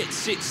 The way it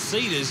sits,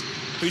 Cedars,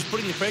 who's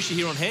putting the pressure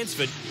here on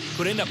Hansford,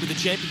 could end up with the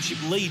championship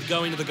lead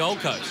going to the Gold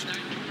Coast.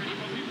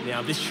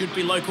 Now, this should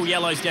be local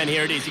yellows down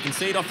here. It is. You can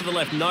see it off to the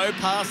left. No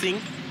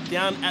passing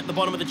down at the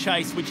bottom of the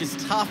chase, which is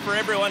tough for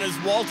everyone as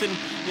Walton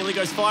nearly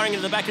goes firing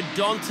into the back of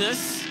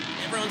Dontis.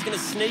 everyone's going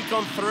to sneak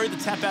on through. The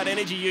tap-out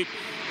Energy Ute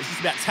is just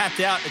about tapped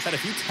out. It's had a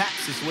few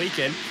taps this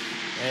weekend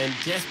and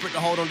desperate to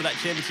hold on to that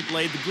championship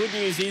lead. The good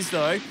news is,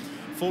 though,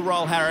 for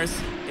Royal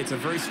Harris, it's a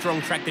very strong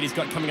track that he's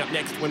got coming up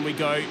next when we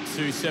go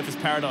to Surfers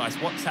Paradise.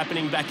 What's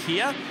happening back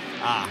here?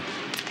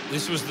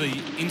 This was the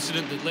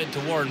incident that led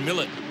to Warren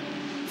Millett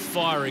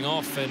firing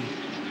off and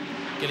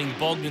getting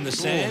bogged in the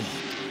sand.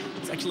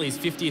 It's actually his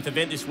 50th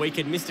event this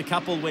weekend. Missed a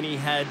couple when he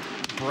had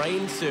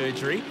brain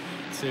surgery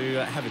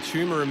to have a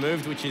tumour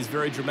removed, which is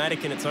very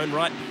dramatic in its own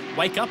right.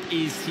 Wake Up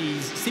is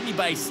his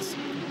Sydney-based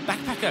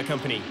backpacker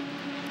company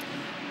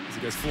as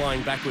he goes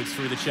flying backwards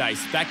through the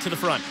chase. Back to the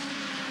front.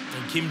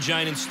 And Kim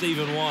Jane and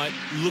Stephen White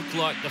look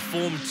like the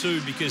Form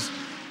 2 because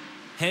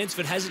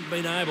Hansford hasn't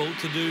been able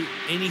to do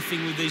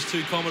anything with these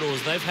two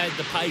Commodores. They've had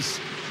the pace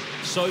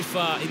so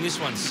far in this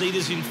one.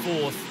 Cedars in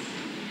fourth,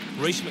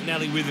 Reece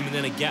McNally with him, and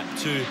then a gap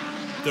to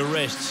the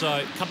rest. So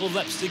a couple of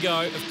laps to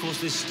go. Of course,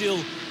 there's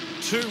still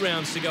 2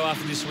 rounds to go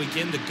after this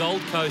weekend, the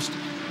Gold Coast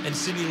and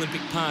Sydney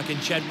Olympic Park.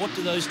 And Chad, what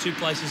do those two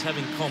places have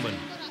in common?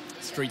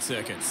 Street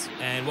circuits.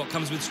 And what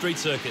comes with street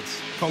circuits?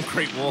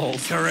 Concrete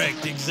walls.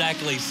 Correct,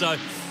 exactly. So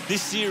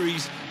this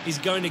series is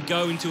going to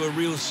go into a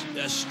real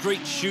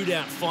street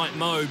shootout fight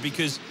mode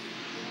because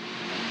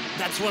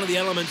that's one of the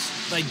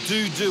elements. They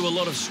do a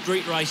lot of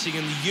street racing,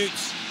 and the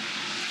Utes,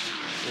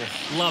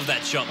 love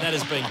that shot. That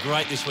has been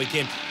great this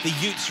weekend. The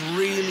Utes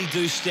really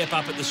do step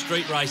up at the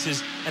street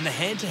races, and the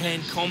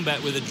hand-to-hand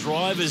combat where the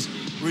drivers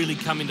really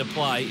come into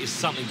play is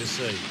something to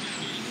see.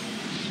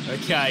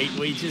 Okay,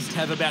 we just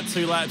have about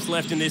 2 laps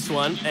left in this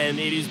one, and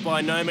it is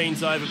by no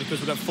means over because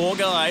we've got 4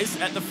 guys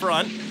at the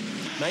front,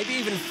 maybe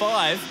even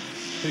 5,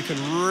 who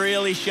can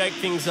really shake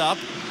things up.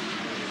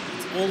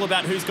 It's all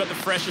about who's got the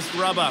freshest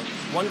rubber.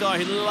 One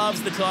guy who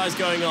loves the tyres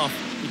going off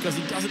because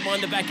he doesn't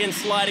mind the back end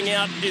sliding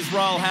out is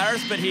Royal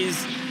Harris, but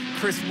here's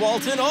Chris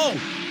Walton. Oh,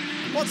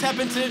 what's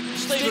happened to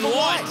Stephen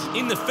White?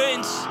 In the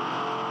fence.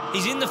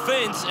 He's in the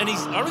fence, and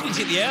I reckon he's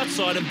hit the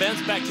outside and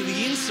bounced back to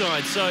the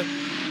inside. So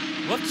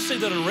we'll have to see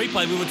that on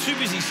replay. We were too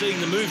busy seeing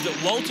the move that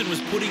Walton was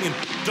putting, and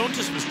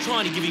Dontas was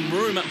trying to give him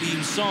room up the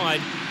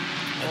inside.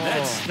 And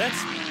that's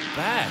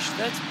bash.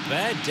 That's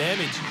bad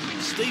damage.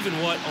 Stephen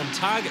White on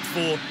target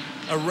for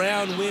a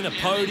round win, a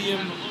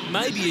podium,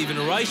 maybe even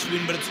a race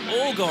win, but it's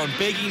all gone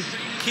begging.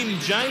 Kim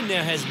Jane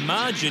now has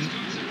margin,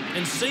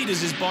 and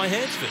Cedars is by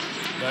Hansford.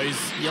 Those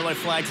yellow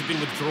flags have been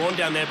withdrawn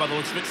down there by the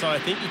looks of it, so I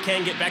think you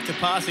can get back to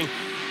passing.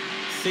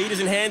 Cedars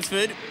and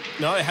Hansford,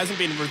 no, it hasn't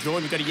been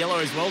withdrawn. We've got a yellow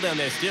as well down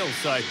there still,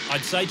 so...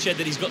 I'd say, Chad,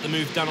 that he's got the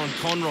move done on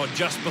Conrod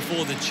just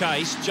before the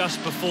chase,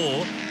 just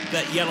before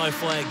that yellow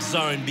flag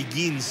zone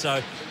begins,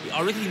 so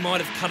I reckon he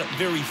might have cut it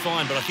very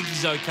fine, but I think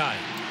he's okay.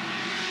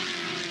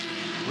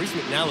 Reece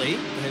McNally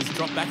has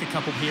dropped back a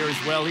couple here as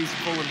well. He's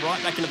fallen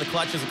right back into the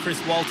clutches of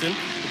Chris Walton.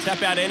 The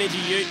tap-out Energy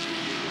Ute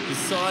is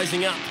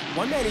sizing up.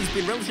 One man who's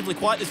been relatively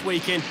quiet this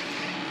weekend.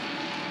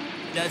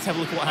 Now let's have a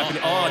look at what happened.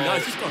 Oh, no,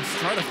 it's just gone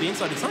straight off the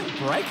inside. It's not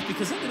a break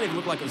because that didn't even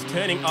look like it was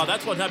turning. Oh,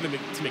 that's what happened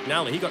to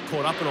McNally. He got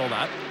caught up in all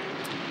that.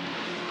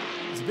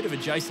 It's a bit of a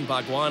Jason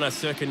Bargwanna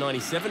circa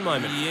 97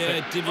 moment. Yeah,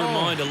 it did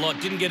remind a lot.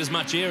 Didn't get as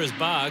much air as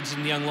Bargs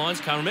in the Young Lions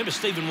car. Remember,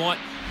 Stephen White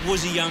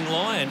was a young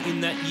lion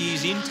in that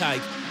year's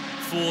intake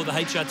for the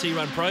HRT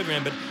run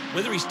program, but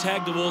whether he's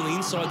tagged the wall on the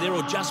inside there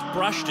or just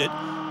brushed it,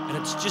 and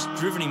it's just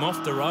driven him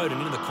off the road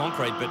and into the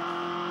concrete, but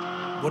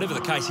whatever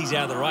the case, he's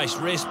out of the race.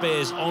 Rare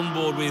Spares on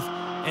board with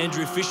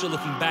Andrew Fisher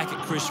looking back at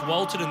Chris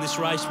Walton, and this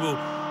race will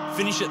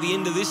finish at the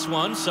end of this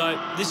one, so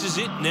this is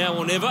it, now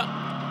or never.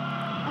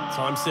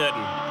 Time certain,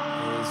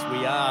 as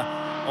we are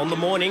on the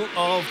morning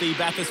of the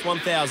Bathurst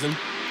 1000.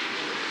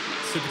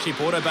 Super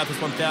Cheap Auto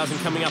Bathurst 1000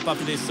 coming up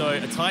after this, so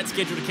a tight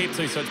schedule to keep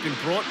to, so it's been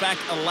brought back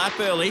a lap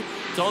early.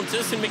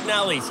 Dontas and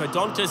McNally. So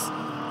Dontas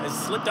has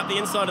slipped up the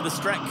inside of the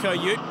Stratco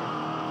Ute.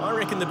 I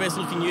reckon the best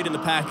looking Ute in the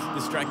pack,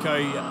 the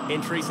Stratco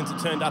entry, since it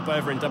turned up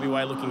over in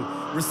WA, looking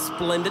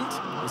resplendent.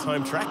 His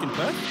home track in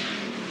Perth.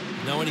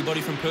 Know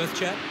anybody from Perth,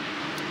 Chad?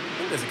 I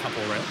think there's a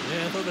couple around.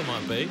 Yeah, I thought there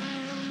might be.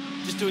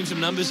 Just doing some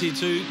numbers here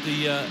too.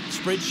 The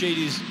spreadsheet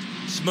is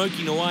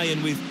smoking away,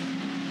 and with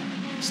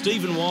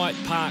Stephen White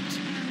parked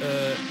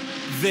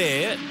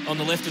there on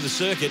the left of the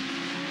circuit,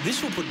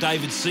 this will put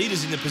David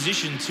Cedars in the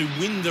position to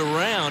win the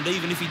round,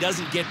 even if he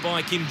doesn't get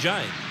by Kim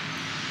Jane.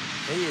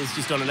 He is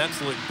just on an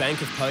absolute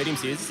bank of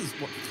podiums here. This is,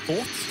 what,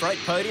 4th straight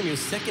podium? He was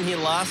 2nd here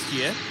last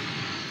year.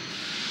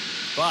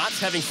 But,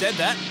 having said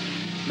that,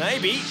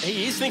 maybe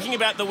he is thinking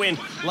about the win.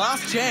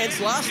 Last chance,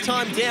 last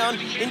time down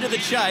into the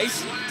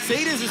chase.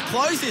 Cedars has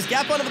closed his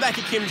gap onto the back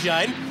of Kim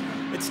Jane.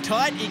 It's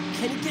tight.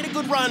 Can he get a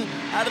good run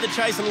out of the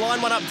chase and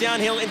line one up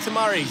downhill into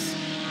Murray's?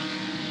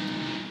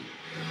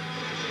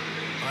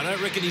 I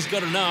don't reckon he's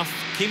got enough.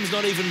 Kim's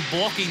not even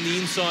blocking the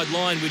inside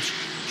line, which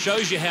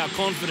shows you how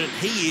confident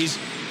he is,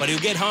 but he'll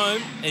get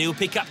home and he'll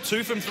pick up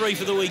 2 from 3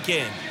 for the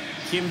weekend.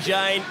 Kim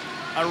Jane,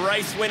 a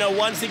race winner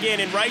once again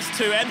in race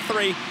 2 and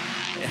 3,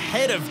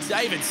 ahead of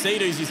David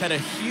Cedars, who's had a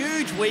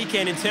huge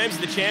weekend in terms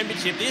of the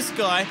championship. This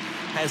guy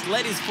has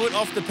let his foot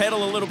off the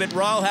pedal a little bit.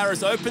 Royal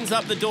Harris opens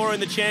up the door in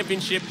the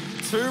championship.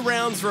 2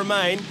 rounds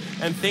remain,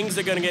 and things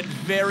are going to get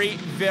very,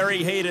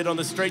 very heated on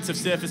the streets of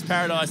Surfers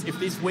Paradise if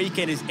this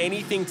weekend is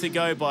anything to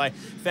go by.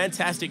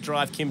 Fantastic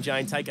drive, Kim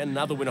Jane. Take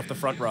another win off the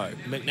front row.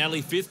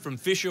 McNally 5th from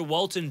Fisher,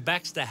 Walton,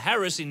 Baxter,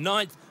 Harris in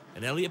 9th,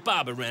 and Elliot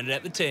Barber rounded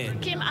out the 10.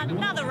 Kim,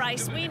 another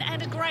race win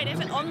and a great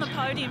effort on the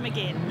podium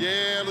again.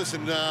 Yeah,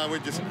 listen,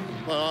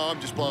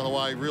 I'm just blown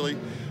away, really.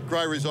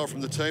 Great result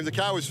from the team. The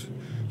car was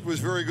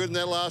very good in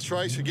that last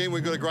race. Again, we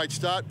got a great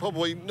start.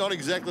 Probably not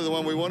exactly the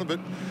one we wanted, but,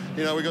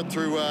 you know, we got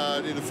through by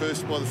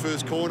the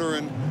first corner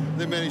and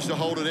then managed to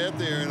hold it out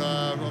there. And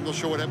I'm not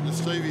sure what happened to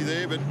Stevie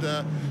there, but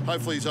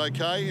hopefully he's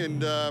okay.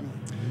 And,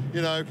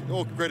 you know,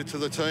 all credit to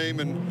the team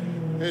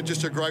and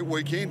just a great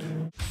weekend.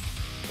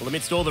 Well,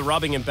 amidst all the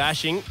rubbing and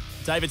bashing,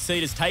 David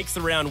Cedars takes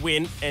the round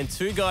win, and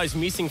two guys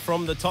missing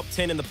from the top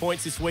 10 in the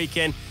points this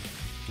weekend.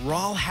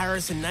 Ryle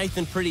Harris and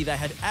Nathan Pretty, they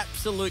had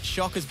absolute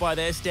shockers by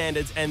their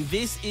standards, and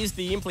this is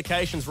the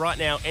implications right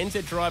now.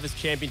 Enter Drivers'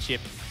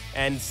 Championship,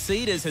 and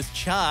Cedars has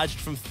charged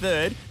from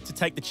 3rd to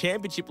take the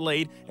championship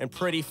lead, and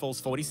Pretty falls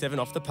 47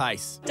 off the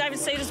pace. David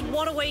Cedars,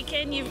 what a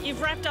weekend.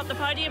 You've wrapped up the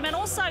podium and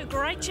also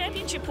great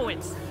championship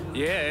points.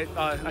 Yeah,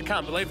 I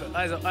can't believe it.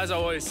 As I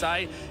always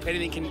say,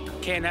 anything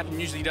can happen,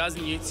 usually does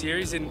in the Utes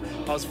series, and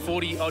I was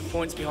 40-odd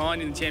points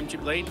behind in the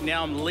championship lead.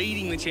 Now I'm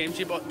leading the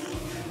championship.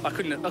 I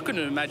couldn't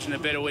imagine a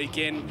better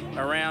weekend.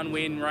 A round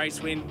win,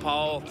 race win,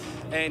 pole,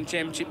 and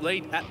championship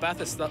lead at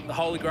Bathurst, the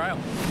Holy Grail.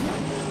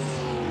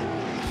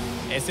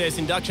 SS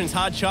Induction's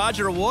Hard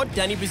Charger Award,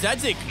 Danny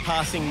Buzadzik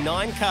passing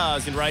 9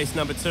 cars in race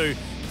number 2.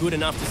 Good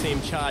enough to see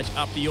him charge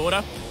up the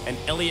order. And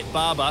Elliot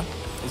Barber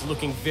is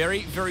looking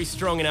very, very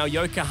strong in our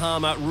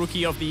Yokohama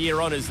Rookie of the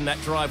Year honours, and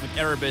that drive with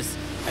Erebus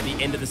at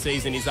the end of the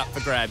season is up for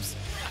grabs.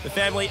 The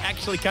family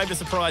actually came to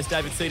surprise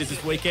David Cedars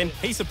this weekend.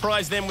 He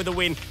surprised them with a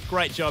win.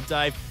 Great job,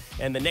 Dave.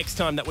 And the next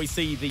time that we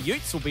see the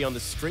Utes will be on the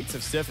streets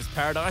of Surfers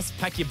Paradise.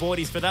 Pack your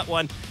boardies for that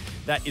one.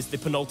 That is the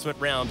penultimate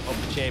round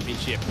of the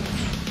championship.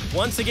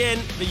 Once again,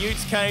 the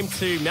Utes came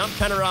to Mount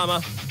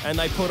Panorama and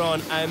they put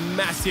on a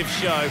massive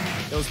show.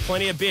 There was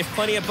plenty of biff,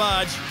 plenty of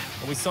barge,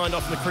 and we signed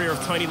off in the career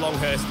of Tony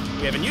Longhurst.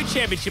 We have a new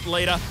championship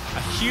leader,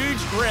 a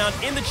huge round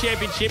in the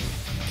championship.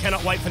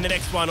 Cannot wait for the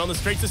next one on the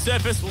streets of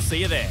Surfers. We'll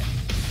see you there.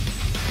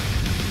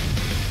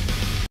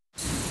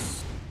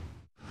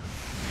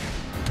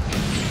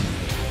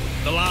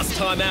 The last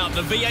time out,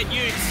 the V8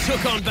 Utes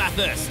took on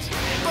Bathurst.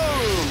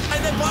 Boom!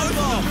 And they're both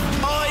off.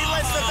 Oh, he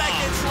lets the back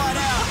end slide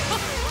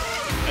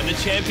out. And the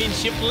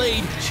championship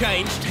lead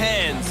changed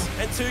hands.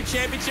 And two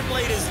championship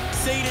leaders,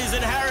 Cedars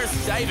and Harris.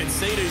 David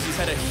Cedars has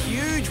had a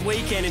huge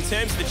weekend in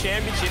terms of the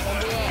championship.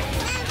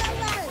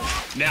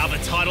 Now the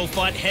title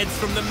fight heads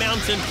from the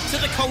mountain to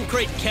the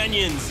concrete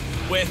canyons,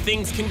 where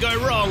things can go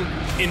wrong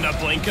in the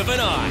blink of an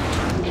eye.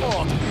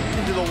 Oh,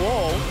 into the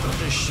wall.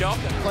 Just shock.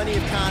 Plenty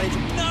of carnage.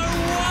 No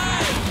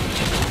way!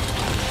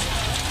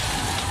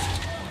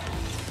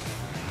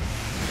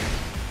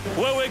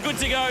 Well, we're good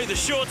to go. The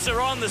shorts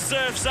are on, the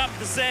surf's up,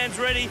 the sand's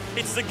ready.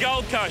 It's the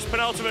Gold Coast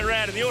penultimate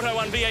round in the Auto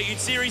 1 V8 Ute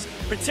Series,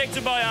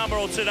 protected by Armour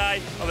All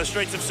today on the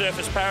streets of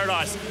Surfers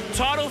Paradise.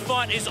 Title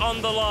fight is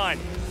on the line.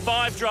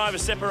 5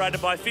 drivers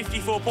separated by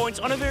 54 points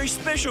on a very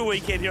special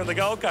weekend here on the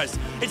Gold Coast.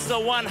 It's the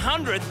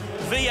 100th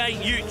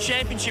V8 Ute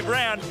Championship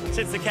round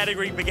since the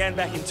category began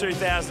back in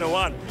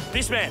 2001.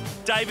 This man,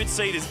 David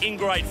Cedars, in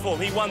great form.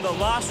 He won the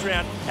last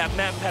round at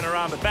Mount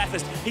Panorama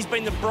Bathurst. He's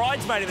been the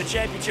bridesmaid of the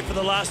championship for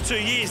the last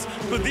 2 years.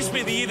 Could this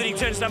be the year that he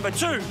turns number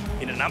 2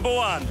 into number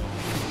 1?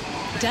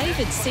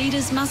 David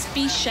Cedars must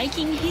be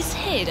shaking his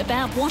head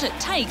about what it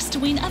takes to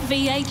win a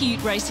V8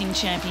 Ute Racing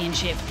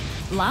Championship.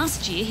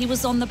 Last year, he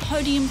was on the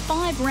podium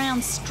 5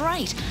 rounds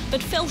straight, but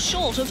fell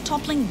short of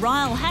toppling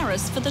Ryle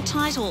Harris for the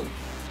title.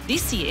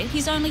 This year,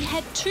 he's only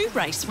had 2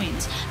 race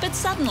wins, but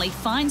suddenly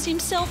finds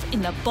himself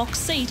in the box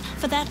seat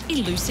for that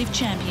elusive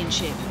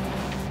championship.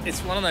 It's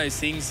one of those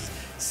things,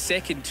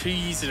 second 2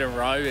 years in a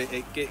row,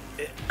 it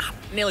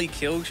nearly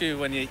kills you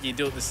when you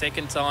do it the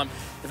second time.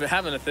 If it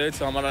happened a third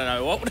time, I don't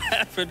know what would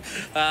happen,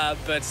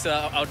 but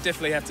I'll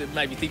definitely have to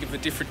maybe think of a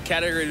different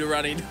category to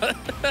run in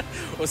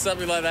or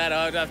something like that.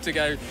 I'd have to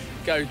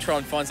go try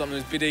and find something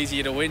that's a bit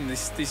easier to win.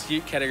 This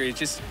Ute category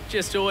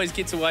just always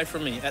gets away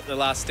from me at the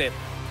last step.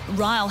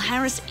 Ryle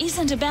Harris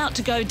isn't about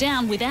to go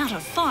down without a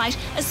fight,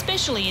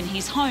 especially in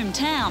his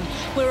hometown,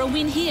 where a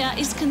win here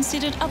is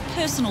considered a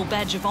personal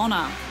badge of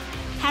honour.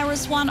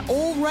 Harris won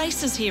all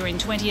races here in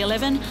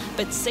 2011,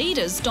 but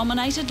Cedars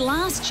dominated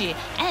last year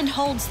and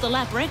holds the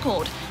lap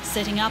record,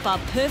 setting up a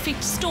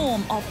perfect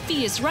storm of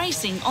fierce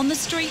racing on the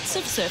streets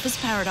of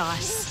Surfers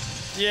Paradise.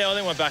 Yeah, I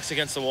think my back's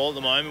against the wall at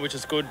the moment, which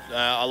is good.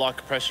 I like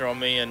the pressure on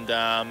me, and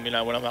you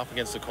know, when I'm up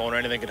against the corner,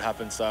 anything could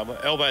happen. So my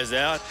elbow's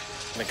out,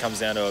 and it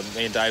comes down to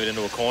me and David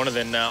into a corner,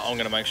 then I'm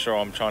going to make sure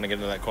I'm trying to get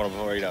into that corner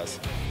before he does.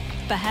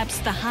 Perhaps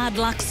the hard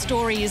luck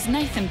story is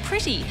Nathan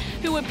Pretty,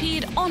 who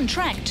appeared on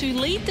track to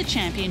lead the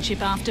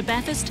championship after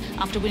Bathurst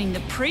after winning the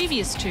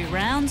previous 2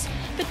 rounds,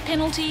 but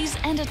penalties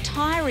and a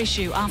tyre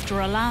issue after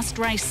a last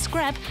race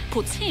scrap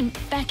puts him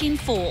back in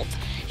 4th.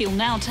 He'll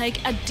now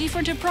take a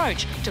different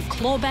approach to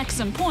claw back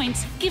some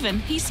points, given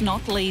he's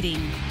not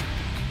leading.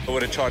 I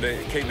would have tried to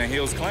keep my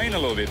heels clean a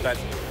little bit, but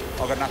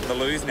I've got nothing to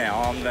lose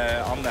now. I'm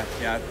the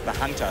the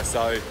hunter,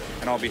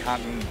 and I'll be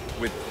hunting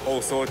with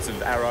all sorts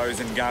of arrows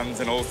and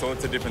guns and all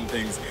sorts of different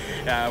things.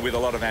 With a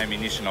lot of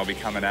ammunition, I'll be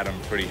coming at them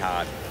pretty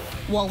hard.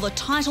 While the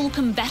title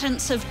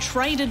combatants have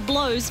traded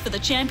blows for the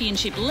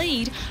championship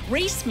lead,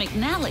 Reece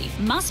McNally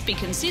must be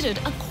considered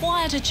a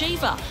quiet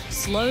achiever,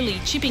 slowly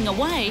chipping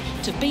away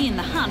to be in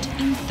the hunt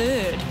in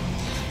third.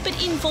 But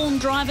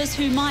informed drivers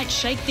who might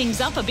shake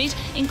things up a bit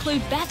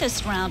include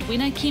Bathurst round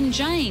winner Kim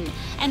Jane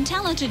and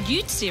talented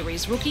Utes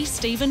Series rookie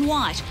Stephen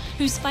White,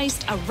 who's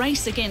faced a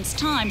race against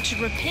time to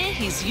repair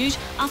his ute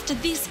after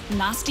this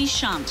nasty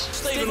shunt.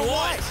 Stephen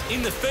White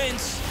in the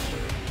fence.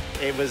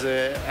 It was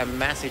a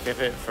massive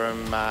effort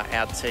from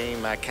our team,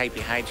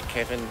 KPH,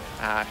 Kevin,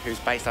 who's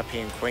based up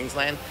here in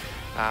Queensland.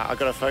 I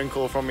got a phone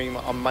call from him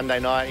on Monday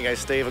night. He goes,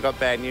 "Steve, I've got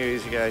bad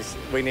news." He goes,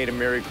 "We need a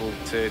miracle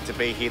to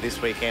be here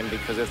this weekend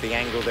because of the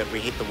angle that we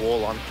hit the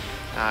wall on.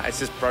 It's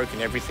just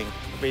broken everything."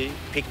 We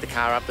picked the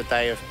car up the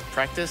day of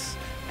practice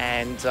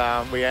and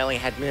we only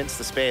had minutes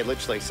to spare,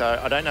 literally. So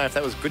I don't know if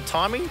that was good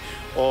timing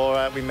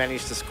or we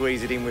managed to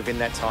squeeze it in within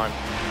that time.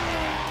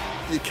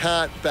 You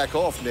can't back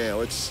off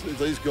now.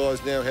 These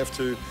guys now have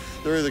to,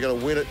 they're either going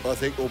to win it, I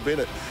think, or bin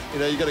it.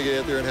 You've got to get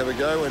out there and have a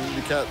go, and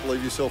you can't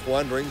leave yourself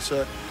wondering.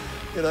 So,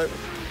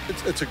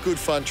 it's a good,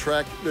 fun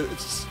track, but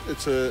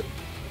it's a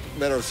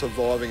matter of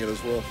surviving it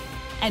as well.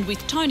 And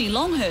with Tony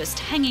Longhurst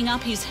hanging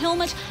up his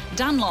helmet,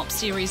 Dunlop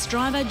Series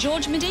driver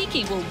George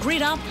Medicki will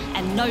grid up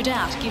and no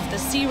doubt give the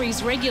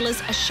series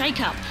regulars a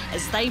shake-up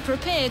as they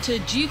prepare to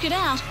duke it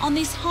out on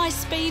this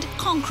high-speed,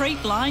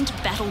 concrete-lined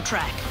battle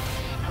track.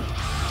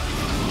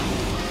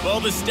 Well,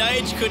 the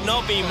stage could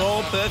not be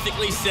more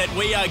perfectly set.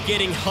 We are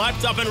getting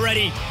hyped up and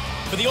ready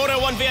for the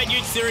Auto 1 V8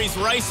 Ute Series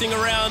racing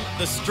around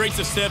the streets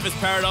of Surfers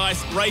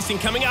Paradise. Racing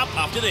coming up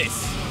after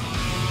this.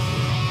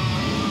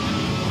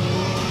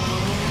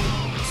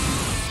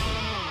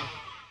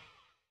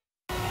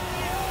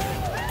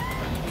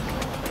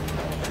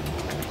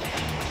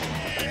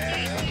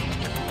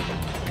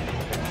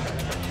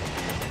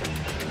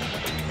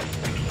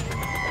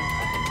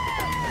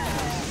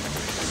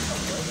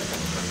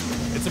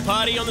 It's a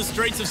party on the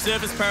streets of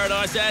Surfers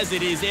Paradise, as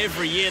it is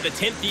every year. The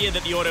 10th year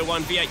that the Auto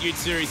 1 V8 Ute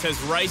Series has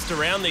raced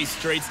around these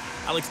streets.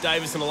 Alex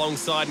Davison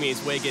alongside me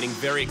as we're getting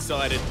very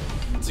excited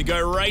to go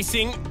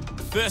racing.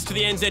 First to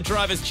the NZ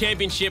Drivers'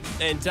 Championship,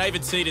 and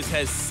David Cedars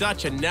has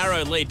such a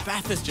narrow lead.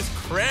 Bathurst just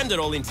crammed it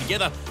all in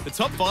together. The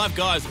top 5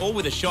 guys all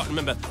with a shot.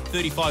 Remember,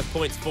 35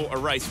 points for a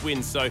race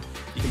win, so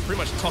you can pretty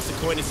much toss a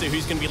coin to see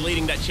who's going to be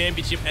leading that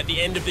championship at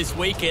the end of this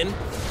weekend.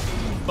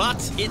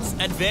 But it's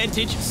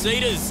advantage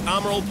Cedars.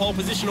 Armour All Pole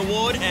Position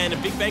Award and a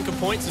big bank of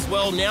points as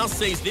well now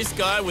sees this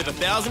guy with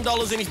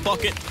 $1,000 in his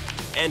pocket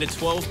and a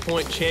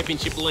 12-point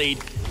championship lead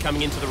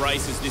coming into the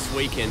races this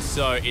weekend.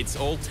 So it's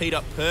all teed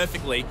up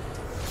perfectly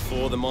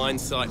for the mine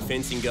site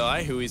fencing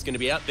guy who is going to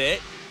be out there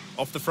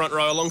off the front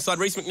row alongside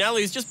Reece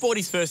McNally, who's just bought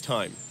his first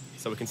home.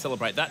 So we can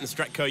celebrate that. And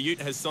Stratco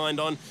Ute has signed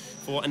on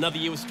for another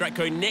year with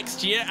Stratco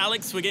next year.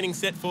 Alex, we're getting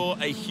set for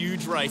a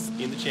huge race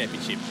in the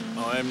championship.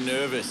 I am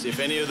nervous. If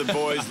any of the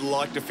boys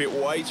like to fit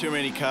way too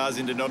many cars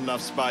into not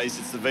enough space,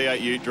 it's the V8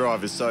 Ute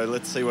drivers. So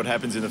let's see what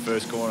happens in the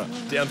first corner.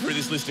 Down through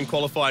this list in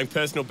qualifying,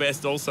 personal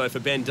best also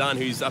for Ben Dunn,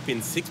 who's up in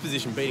 6th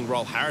position. Beating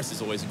Roll Harris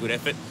is always a good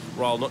effort.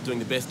 Roll not doing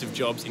the best of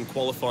jobs in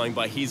qualifying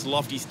by his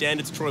lofty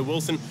standards. Troy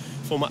Wilson,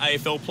 former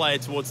AFL player,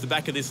 towards the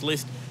back of this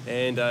list.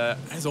 And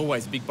as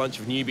always, a big bunch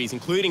of newbies,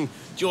 including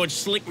George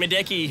Slick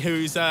Medicki,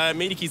 who's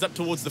Medicki's up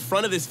towards the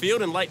front of this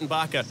field, and Leighton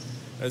Barker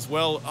as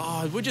well.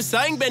 Oh, we're just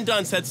saying Ben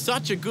Dunn's had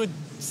such a good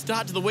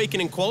start to the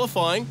weekend in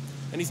qualifying,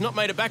 and he's not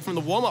made it back from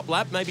the warm-up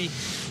lap. Maybe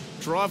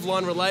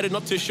driveline related,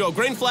 not too sure.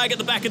 Green flag at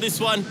the back of this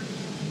one.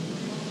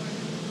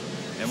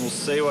 And we'll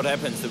see what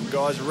happens. The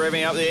guys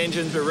revving up the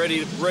engines. We're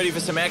ready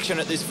for some action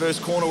at this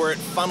first corner where it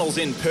funnels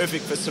in,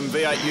 perfect for some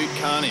V8 Ute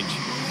carnage.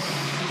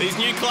 These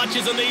new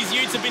clutches on these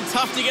Utes have been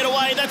tough to get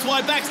away. That's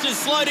why Baxter's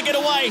slow to get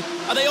away.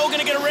 Are they all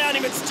going to get around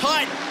him? It's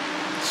tight.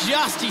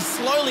 He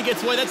slowly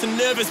gets away. That's a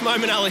nervous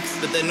moment, Alex.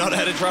 But they're not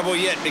out of trouble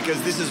yet,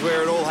 because this is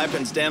where it all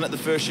happens, down at the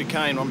first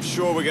chicane. I'm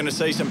sure we're going to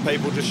see some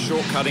people just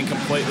shortcutting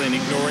completely and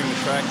ignoring the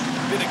track.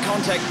 Bit of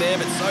contact there,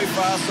 but so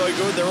far so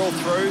good. They're all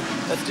through.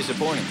 That's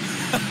disappointing.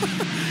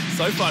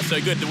 So far so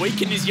good. The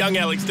weekend is young,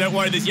 Alex. Don't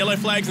worry, there's yellow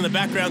flags in the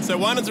background. So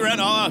one is around.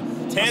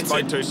 Tansen.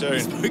 Spoke too soon.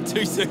 Spoke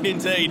too soon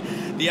indeed.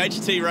 The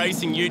HT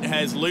Racing Ute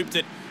has looped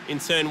it in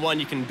turn 1.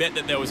 You can bet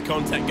that there was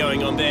contact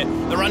going on there.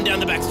 The run down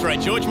the back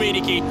straight. George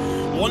Medicki,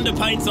 Wanda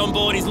Paint's on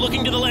board. He's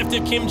looking to the left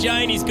of Kim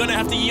Jane. He's going to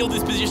have to yield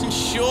this position.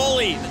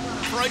 Surely.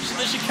 Approach to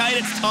the chicane,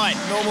 it's tight.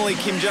 Normally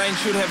Kim Jane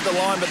should have the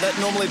line, but that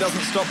normally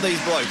doesn't stop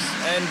these blokes.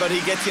 But he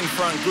gets in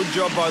front. Good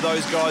job by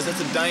those guys. That's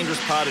a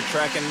dangerous part of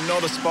track and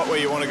not a spot where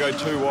you want to go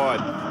too wide.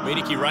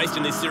 Medicki raced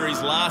in this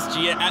series last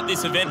year at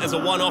this event as a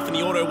one-off in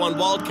the Auto 1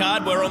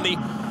 wildcard. We're on the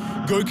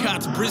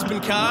Go-Karts Brisbane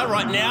car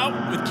right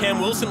now with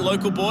Cam Wilson,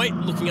 local boy,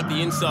 looking up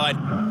the inside,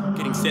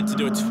 getting set to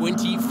do a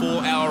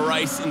 24-hour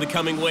race in the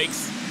coming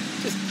weeks.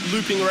 Just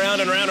looping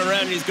around and around and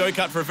around in his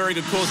go-kart for a very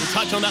good cause. We'll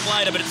touch on that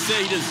later, but it's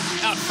Cedars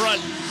out front.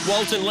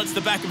 Walton lets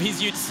the back of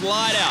his ute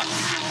slide out.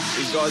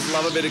 These guys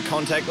love a bit of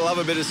contact, love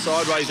a bit of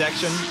sideways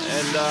action,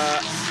 and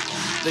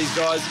these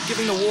guys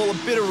giving the wall a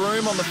bit of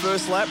room on the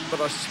first lap,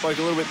 but I spoke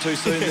a little bit too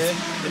soon there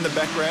in the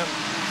background.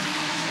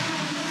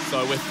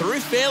 So we're through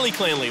fairly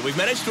cleanly. We've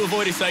managed to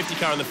avoid a safety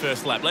car in the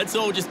first lap. Let's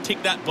all just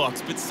tick that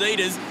box. But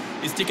Cedars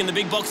is ticking the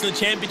big box in the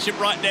championship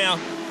right now.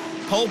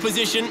 Pole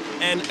position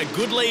and a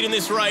good lead in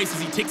this race as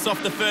he ticks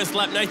off the first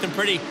lap. Nathan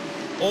Pretty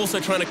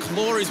also trying to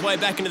claw his way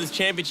back into this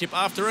championship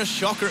after a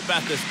shocker at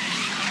Bathurst.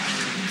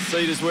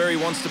 Cedars where he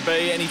wants to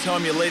be.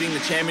 Anytime you're leading the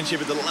championship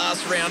at the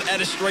last round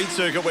at a street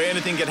circuit where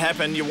anything can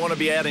happen, you want to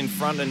be out in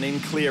front and in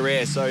clear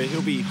air. So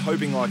he'll be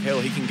hoping like hell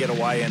he can get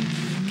away and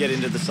get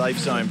into the safe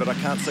zone, but I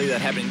can't see that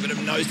happening. Bit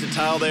of nose to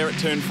tail there at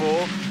turn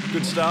 4.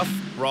 Good stuff.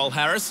 Roll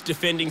Harris,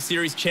 defending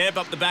series champ,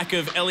 up the back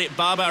of Elliot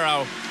Barber,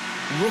 our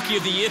rookie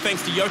of the year,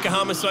 thanks to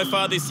Yokohama so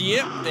far this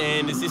year.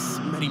 And is this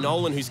Matty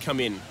Nolan who's come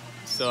in?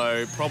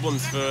 So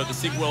problems for the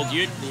Sigweld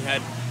Ute. He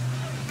had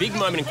a big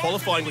moment in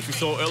qualifying, which we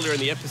saw earlier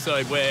in the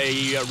episode, where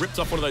he ripped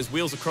off one of those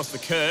wheels across the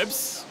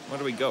curbs. What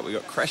do we got? We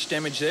got crash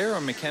damage there or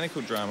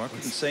mechanical drama. I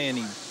couldn't see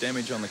any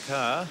damage on the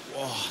car.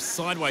 Oh,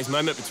 sideways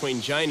moment between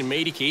Jane and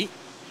Mediki.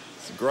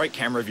 It's a great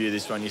camera view,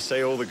 this one. You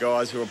see all the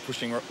guys who are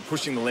pushing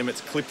the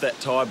limits, clip that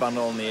tyre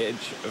bundle on the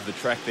edge of the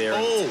track there.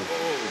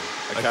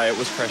 Okay, it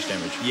was crash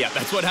damage. Yeah,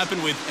 that's what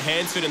happened with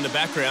Hansford in the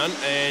background,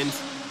 and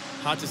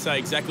hard to say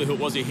exactly who it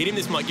was who hit him.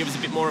 This might give us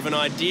a bit more of an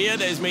idea.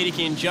 There's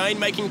Mediki and Jane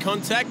making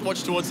contact.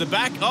 Watch towards the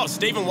back. Oh,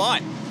 Stephen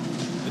White,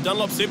 the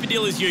Dunlop Super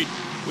Dealers Ute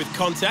with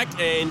contact,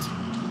 and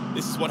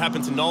this is what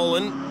happened to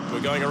Nolan.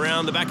 We're going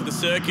around the back of the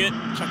circuit.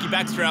 Chucky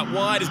Baxter out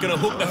wide is going to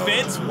hook the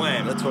fence.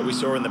 Wham. That's what we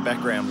saw in the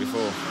background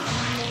before.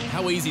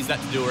 How easy is that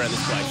to do around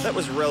this place? That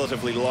was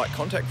relatively light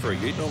contact for a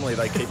ute. Normally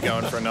they keep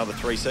going for another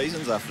 3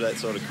 seasons after that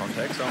sort of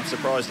contact, so I'm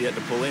surprised he had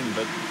to pull in.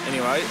 But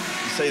anyway,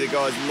 you see the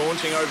guys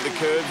launching over the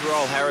curbs.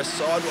 Roll Harris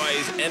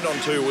sideways and on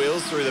 2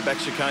 wheels through the back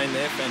chicane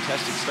there.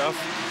 Fantastic stuff.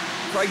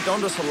 Craig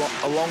Dondas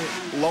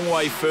a long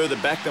way further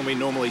back than we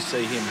normally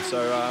see him,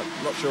 so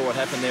not sure what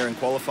happened there in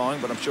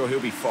qualifying, but I'm sure he'll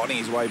be fighting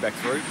his way back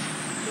through.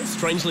 A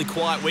strangely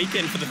quiet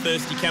weekend for the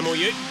thirsty Camel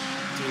Ute.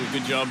 Doing a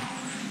good job.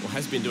 Well,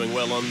 has been doing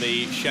well on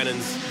the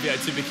Shannon's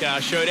V8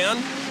 Supercar Showdown.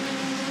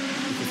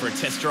 Looking for a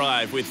test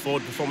drive with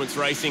Ford Performance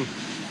Racing.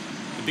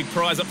 The big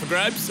prize up for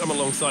grabs. I'm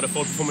alongside a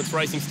Ford Performance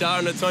Racing star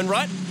in its own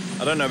right.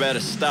 I don't know about a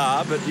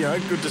star, but, you know,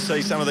 good to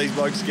see some of these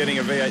blokes getting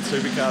a V8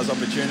 Supercars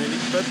opportunity.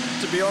 But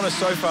to be honest,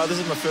 so far, this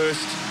is my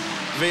first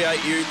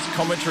V8 Utes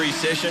commentary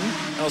session.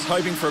 I was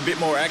hoping for a bit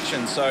more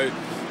action, so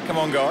come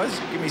on, guys,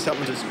 give me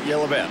something to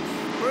yell about.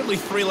 We're only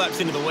 3 laps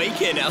into the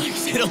weekend, Alex.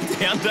 Settle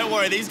down. Don't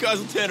worry. These guys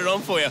will turn it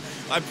on for you.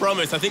 I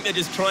promise. I think they're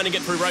just trying to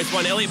get through race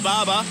 1. Elliot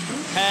Barber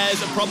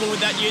has a problem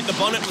with that ute. The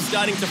bonnet was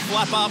starting to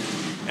flap up,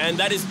 and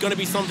that is going to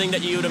be something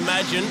that you would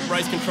imagine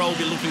race control will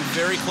be looking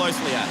very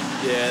closely at.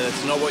 Yeah,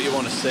 that's not what you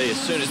want to see.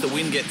 As soon as the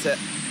wind gets at...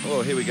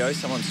 Oh, here we go.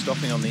 Someone's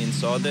stopping on the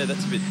inside there.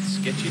 That's a bit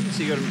sketchy.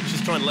 So you got to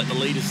just trying to let the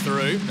leaders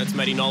through. That's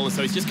Matty Nolan.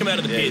 So he's just come out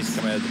of the pits. He's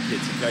come out of the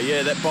pits. Okay,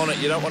 yeah, that bonnet,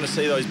 you don't want to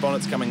see those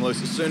bonnets coming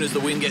loose. As soon as the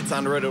wind gets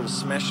under it, it'll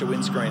smash the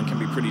windscreen. It can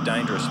be pretty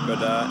dangerous.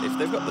 But if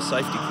they've got the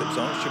safety clips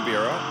on, it should be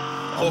all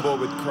right. On board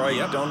with Craig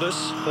Dondas.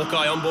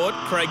 Hawkeye on board.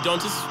 Craig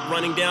Dondas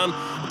running down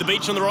the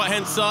beach on the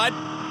right-hand side.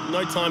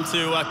 No time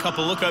to cop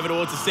a look over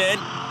towards the sand.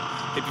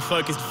 He'd be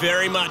focused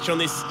very much on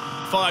this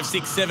 5,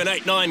 6, 7,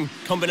 8, 9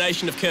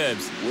 combination of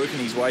curbs. Working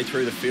his way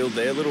through the field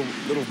there, a little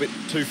bit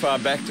too far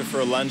back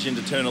for a lunge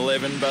into turn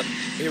 11, but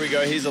here we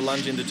go, here's a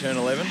lunge into turn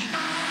 11.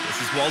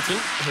 This is Walton,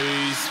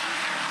 who's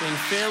been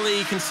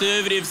fairly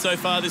conservative so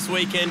far this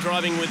weekend,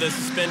 driving with a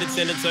suspended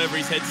sentence over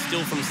his head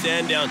still from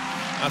Sandown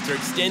after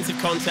extensive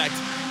contact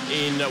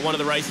in one of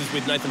the races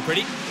with Nathan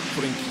Pretty.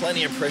 Putting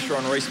plenty of pressure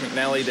on Reece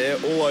McNally there,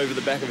 all over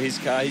the back of his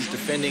car. He's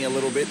defending a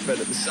little bit, but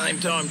at the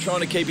same time trying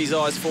to keep his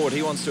eyes forward.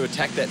 He wants to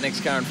attack that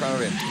next car in front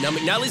of him. Now,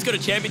 McNally's got a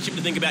championship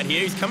to think about here.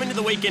 He's come into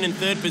the weekend in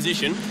 3rd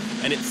position,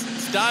 and it's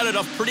started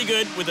off pretty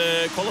good with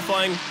a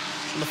qualifying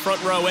on the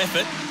front row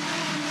effort.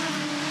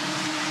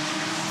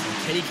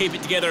 So can he keep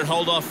it together and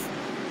hold off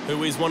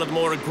who is one of the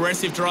more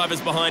aggressive drivers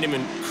behind him,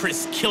 and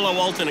Chris Killer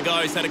Walton, a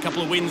guy who's had a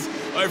couple of wins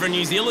over in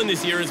New Zealand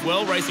this year as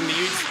well, racing the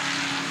Utes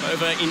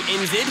over in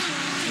NZ.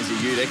 He's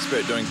a ute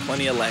expert doing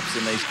plenty of laps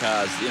in these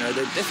cars. You know,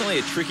 they're definitely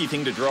a tricky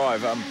thing to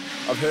drive.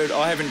 I've heard,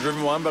 I haven't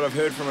driven one, but I've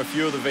heard from a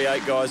few of the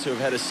V8 guys who have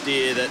had a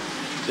steer that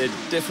they're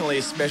definitely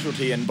a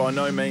specialty, and by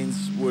no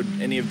means would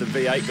any of the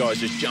V8 guys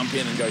just jump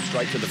in and go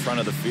straight to the front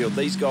of the field.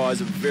 These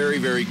guys are very,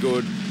 very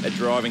good at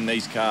driving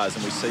these cars,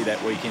 and we see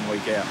that week in,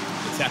 week out.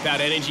 The tap-out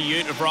energy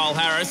ute of Roll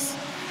Harris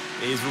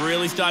is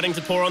really starting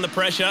to pour on the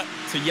pressure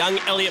to young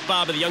Elliot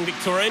Barber, the young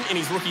Victorian, in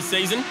his rookie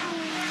season.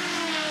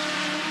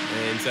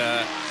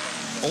 And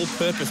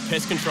all-purpose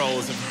pest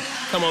controllers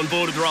have come on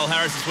board with Roll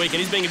Harris this week, and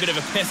he's being a bit of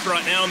a pest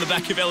right now on the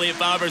back of Elliot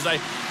Barber as they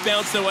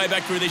bounce their way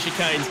back through the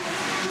chicanes.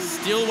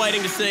 Still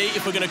waiting to see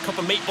if we're going to cop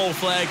a meatball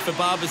flag for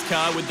Barber's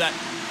car with that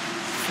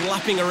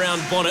flapping around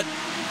bonnet.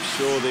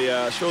 Sure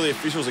the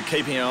officials are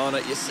keeping an eye on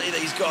it. You see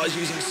these guys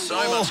using so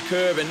much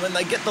curb, and when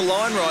they get the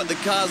line right, the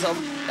cars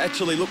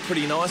actually look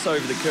pretty nice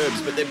over the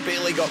curbs, but they've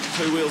barely got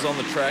two wheels on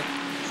the track.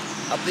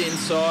 Up the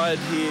inside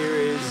here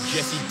is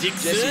Jesse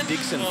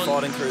Dixon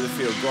fighting through the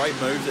field. Great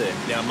move there.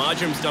 Now,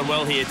 Marjorum's done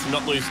well here to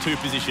not lose two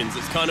positions.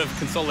 It's kind of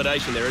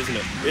consolidation there, isn't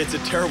it? It's a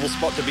terrible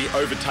spot to be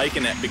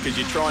overtaken at because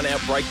you try and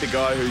outbrake the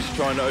guy who's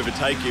trying to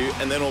overtake you,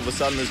 and then all of a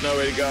sudden there's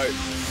nowhere to go.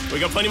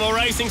 We've got plenty more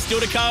racing still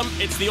to come.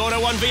 It's the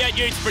Auto 1 V8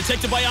 Utes,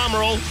 protected by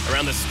Armour All,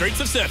 around the streets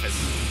of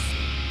Surfers.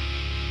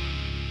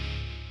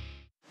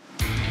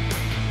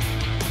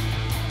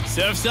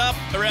 Surfs up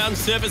around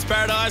Surfers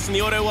Paradise and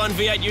the Auto 1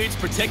 V8 Utes,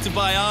 protected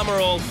by Armour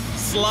All,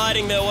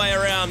 sliding their way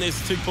around this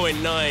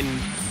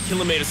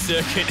 2.9-kilometre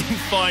circuit in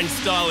fine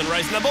style in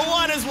race number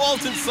 1 as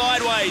Walton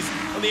sideways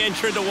on the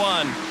entry to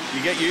 1.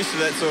 You get used to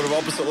that sort of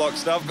opposite lock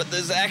stuff, but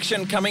there's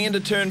action coming into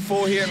turn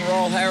 4 here, and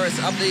Royal Harris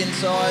up the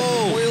inside.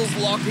 Wheels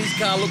locked. His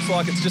car looks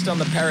like it's just on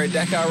the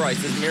Paris-Dakar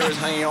race. There's mirrors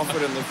hanging off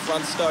it and the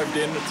front stoved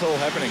in. It's all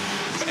happening.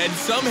 And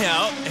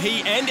somehow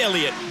he and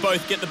Elliott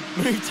both get the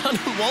move done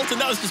on Walton.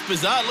 That was just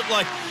bizarre. It looked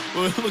like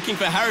we were looking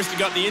for Harris to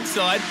go up the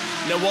inside.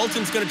 Now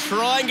Walton's going to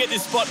try and get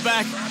this spot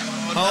back.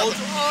 Hold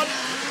on.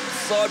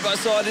 Side by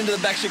side into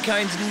the back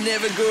chicane's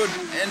never good.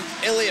 And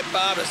Elliott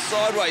Barber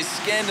sideways,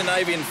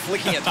 Scandinavian,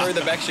 flicking it through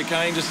the back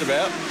chicane just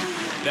about.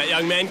 That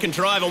young man can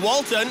drive, and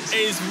Walton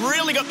has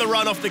really got the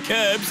run off the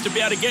curbs to be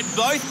able to get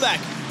both back.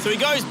 So he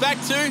goes back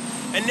to,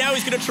 and now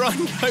he's going to try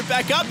and go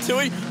back up to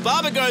him.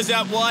 Barber goes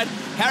out wide.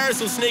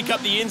 Harris will sneak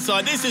up the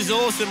inside. This is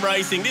awesome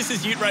racing. This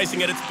is Ute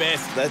racing at its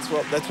best. That's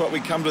what we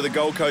come to the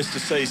Gold Coast to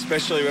see,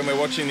 especially when we're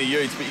watching the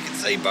Utes. But you can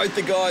see both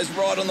the guys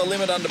right on the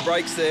limit under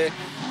brakes there.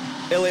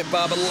 Elliott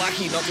Barber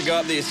lucky not to go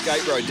up the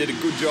escape road. Did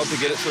a good job to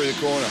get it through the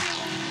corner.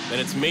 Then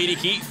it's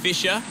Miedeke,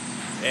 Fisher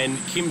and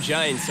Kim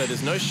James. So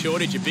there's no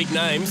shortage of big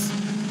names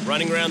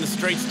running around the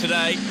streets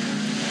today.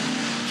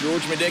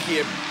 George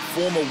Miedeke, a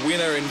former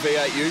winner in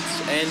V8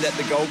 Utes and at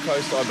the Gold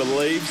Coast, I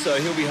believe. So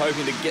he'll be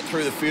hoping to get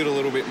through the field a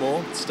little bit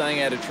more.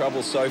 Staying out of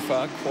trouble so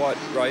far. Quiet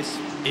race.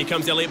 Here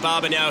comes Elliott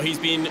Barber now. He's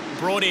been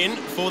brought in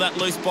for that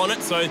loose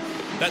bonnet. So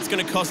that's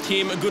going to cost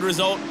him a good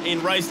result in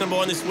race number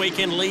 1 this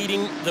weekend,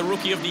 leading the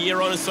Rookie of the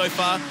Year honours so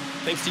far,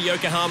 thanks to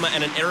Yokohama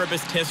and an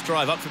Erebus test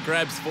drive up for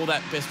grabs for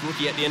that best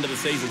rookie at the end of the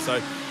season. So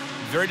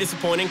very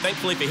disappointing.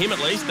 Thankfully for him, at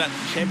least, that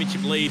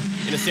championship lead,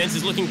 in a sense,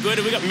 is looking good.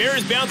 And we've got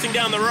mirrors bouncing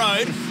down the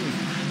road.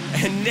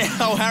 And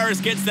now Harris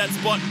gets that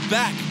spot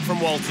back from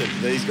Walton.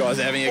 These guys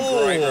are having a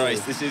great race.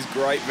 This is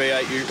great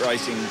V8 Ute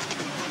racing.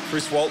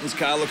 Chris Walton's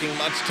car looking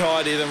much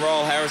tidier than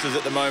Royal Harris's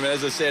at the moment.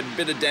 As I said, a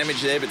bit of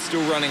damage there, but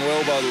still running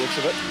well by the looks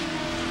of it.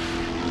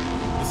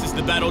 This is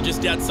the battle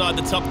just outside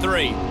the top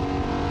 3.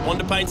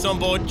 Wanda Paint's on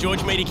board. George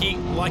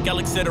Miedeke, like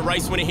Alex said, a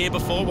race winner here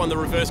before, won the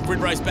reverse grid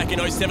race back in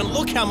 07.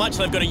 Look how much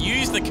they've got to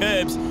use the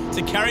curbs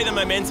to carry the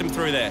momentum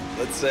through there.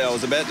 Let's see, I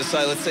was about to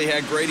say, let's see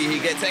how greedy he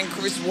gets. And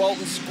Chris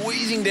Walton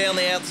squeezing down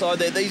the outside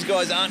there. These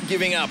guys aren't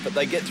giving up, but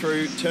they get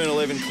through turn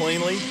 11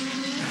 cleanly.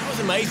 That was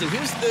amazing. He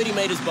was 30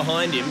 metres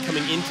behind him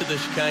coming into the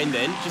chicane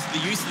then. Just the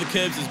use of the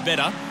curbs is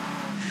better.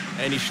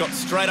 And he shot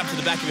straight up to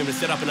the back of him to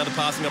set up another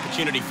passing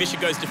opportunity. Fisher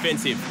goes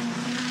defensive.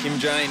 Kim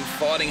Jane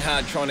fighting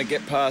hard, trying to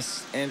get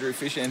past Andrew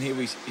Fisher, and here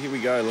we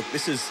go. Look,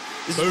 this is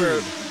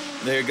where,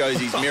 there goes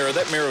his mirror.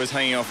 That mirror was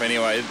hanging off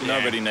anyway. Yeah.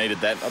 Nobody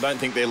needed that. I don't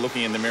think they're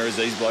looking in the mirrors,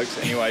 these blokes,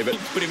 anyway. But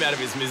put him out of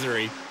his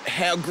misery.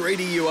 How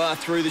greedy you are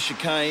through the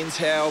chicanes,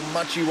 how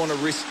much you want to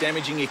risk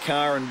damaging your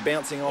car and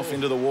bouncing off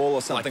into the wall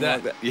or something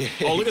like that. Yeah,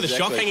 oh, look at the exactly.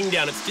 shock hanging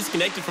down. It's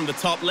disconnected from the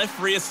top. Left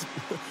rear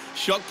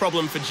shock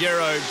problem for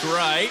Jero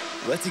Gray.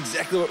 Well, that's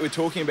exactly what we're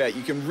talking about.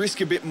 You can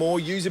risk a bit more,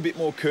 use a bit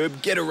more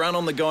curb, get a run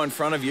on the guy in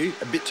front of you,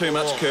 a bit too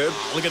much curb.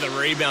 Look at the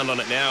rebound on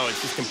it now.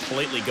 It's just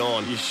completely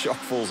gone. Your shock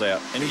falls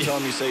out.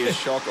 Anytime you see a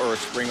shock or a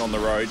spring on the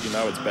road, you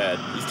know it's bad.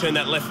 He's turned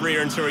that left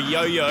rear into a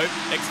yo-yo.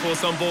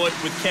 X-Force on board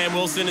with Cam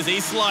Wilson as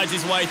he slides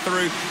his way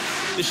through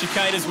the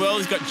chicane as well.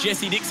 He's got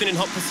Jesse Dixon in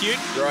hot pursuit.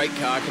 Great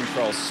car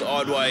control,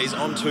 sideways,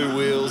 on 2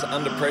 wheels,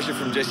 under pressure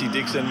from Jesse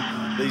Dixon.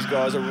 These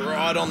guys are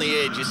right on the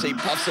edge. You see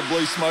puffs of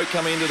blue smoke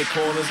coming into the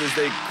corners as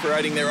they're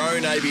creating their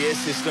own ABS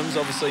systems.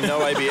 Obviously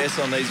no ABS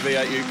on these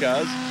V8 Ute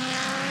cars.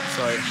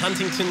 So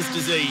Huntington's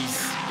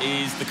disease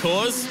is the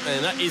cause,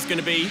 and that is going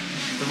to be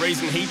the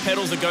reason he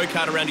pedals a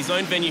go-kart around his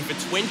own venue for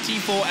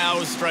 24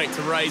 hours straight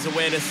to raise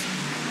awareness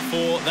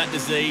for that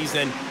disease,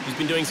 and he's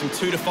been doing some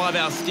 2 to 5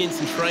 hour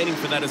stints and training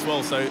for that as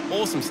well, so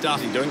awesome stuff.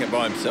 Is he doing it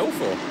by himself,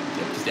 or?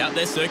 Yep, just out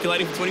there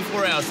circulating for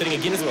 24 hours, setting a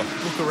Guinness Book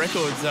of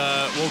Records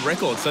world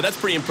record, so that's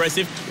pretty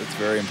impressive. That's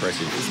very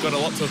impressive. He's got a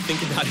lot to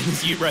think about in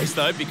his Ute race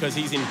though, because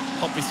he's in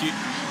hot pursuit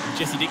with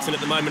Jesse Dixon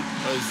at the moment,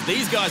 as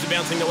these guys are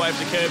bouncing their way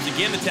over the curbs.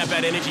 Again, the Tap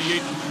Out Energy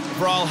Ute,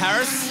 Royal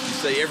Harris.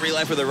 See, every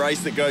lap of the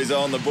race that goes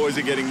on, the boys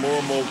are getting more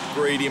and more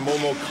greedy and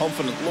more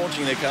confident,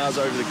 launching their cars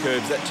over the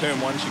curbs. That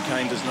turn 1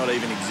 chicane does not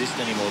even exist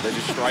anymore. They're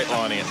just straight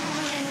lining it.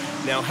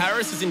 Now,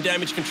 Harris is in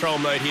damage control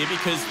mode here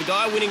because the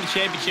guy winning the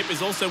championship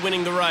is also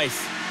winning the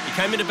race. He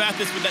came into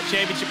Bathurst with that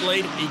championship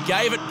lead. He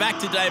gave it back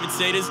to David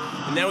Cedars,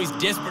 and now he's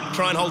desperate to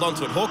try and hold on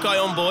to it.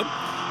 Hawkeye on board,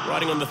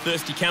 riding on the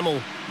Thirsty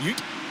Camel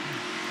Ute.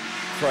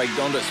 Craig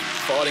Dondas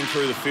fighting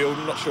through the field.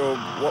 I'm not sure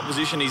what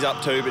position he's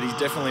up to, but he's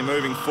definitely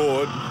moving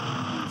forward.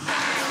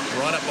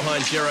 Right up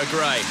behind Jero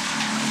Gray.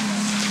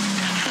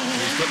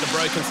 He's got the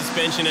broken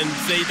suspension, and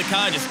see, the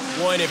car just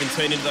won't even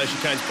turn into those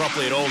chicanes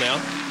properly at all now.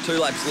 2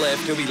 laps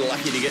left. He'll be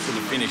lucky to get to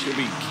the finish. He'll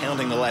be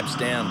counting the laps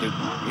down to,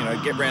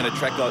 get round a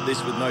track like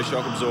this with no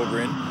shock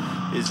absorber in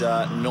is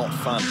not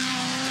fun.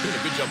 Doing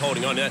a good job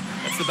holding on.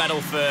 That's the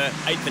battle for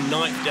 8th and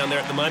 9th down there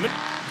at the moment.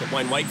 Got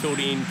Wayne Wakefield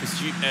in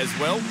pursuit as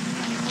well.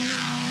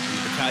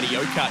 The Bacardi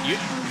Go-Kart Ute.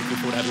 Looking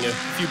forward to having a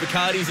few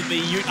Bacardis at the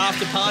Ute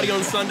after party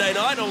on Sunday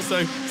night.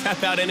 Also,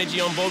 Tap Out Energy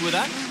on board with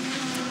that.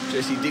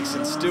 Jesse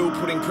Dixon still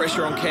putting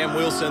pressure on Cam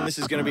Wilson. This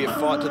is going to be a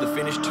fight to the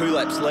finish. 2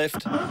 laps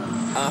left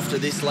after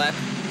this lap.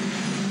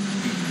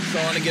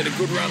 Trying to get a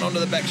good run onto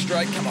the back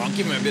straight. Come on,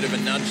 give him a bit of a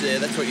nudge there.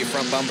 That's what your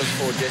front bumper's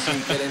for, Jesse.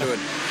 Get into it.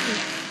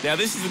 Now,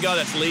 this is the guy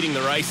that's leading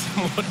the race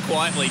somewhat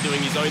quietly,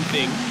 doing his own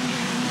thing.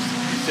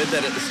 You said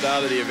that at the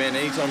start of the event.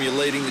 Anytime you're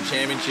leading the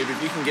championship,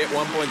 if you can get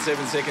 1.7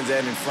 seconds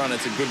out in front,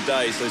 it's a good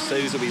day. So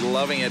Cedars will be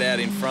loving it out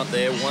in front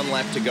there. 1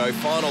 lap to go,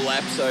 final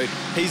lap. So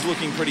he's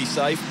looking pretty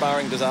safe,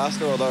 barring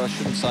disaster, although I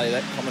shouldn't say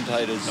that.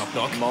 Commentators,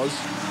 knock. Moz.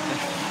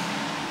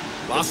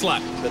 Last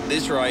lap. But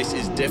this race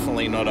is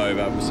definitely not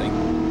over, we're seeing.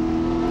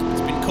 It's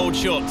been called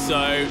short,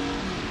 so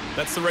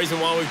that's the reason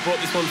why we've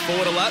brought this one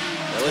forward a lap.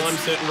 Time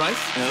certain race.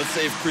 Now let's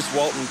see if Chris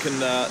Walton can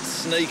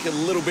sneak a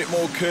little bit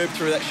more curb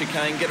through that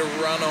chicane, get a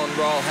run on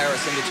Ryle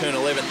Harris into turn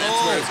 11.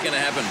 That's where it's going to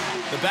happen.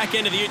 The back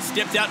end of the Ute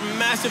stepped out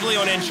massively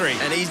on entry.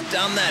 And he's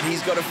done that.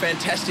 He's got a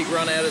fantastic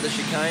run out of the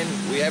chicane.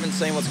 We haven't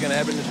seen what's going to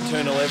happen into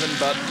turn 11,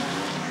 but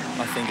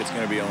I think it's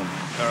going to be on.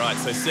 All right,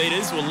 so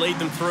Cedars will lead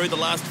them through the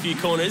last few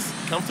corners.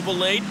 Comfortable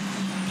lead,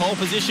 pole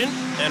position,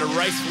 and a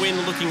race win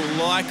looking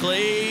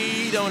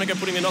likely. Don't want to go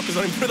putting the knockers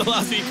on him through the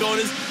last few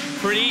corners.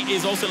 Pretty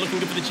is also looking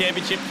good for the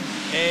championship,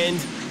 and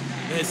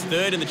there's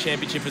 3rd in the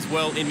championship as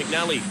well in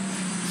McNally.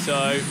 So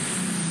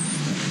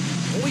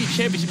all your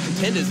championship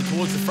contenders are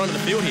towards the front of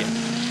the field here.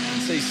 You can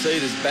see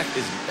Cedars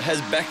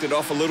has backed it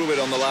off a little bit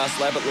on the last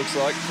lap, it looks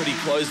like. Pretty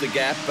closed the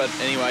gap, but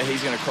anyway,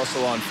 he's going to cross the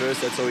line first.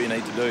 That's all you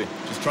need to do.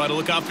 Just try to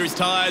look after his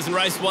tyres in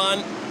race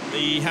 1.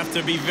 You have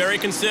to be very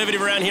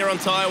conservative around here on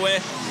tyre wear.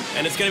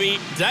 And it's going to be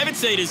David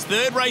Cedars'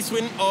 3rd race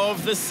win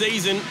of the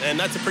season, and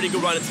that's a pretty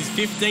good one. It's his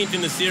 15th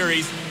in the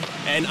series.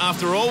 And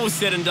after all was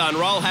said and done,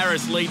 Ryle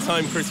Harris leads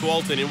home Chris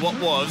Walton in what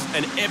was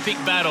an epic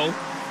battle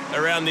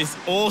around this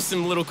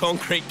awesome little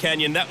concrete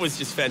canyon. That was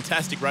just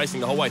fantastic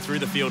racing the whole way through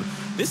the field.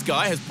 This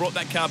guy has brought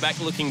that car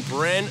back looking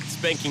brand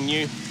spanking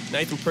new.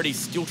 Nathan Pretty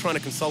still trying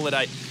to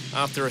consolidate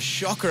after a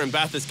shocker, and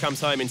Bathurst comes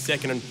home in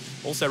 2nd, and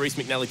also Reece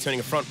McNally turning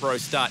a front row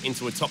start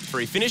into a top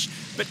 3 finish.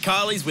 But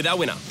Kylie's with our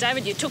winner.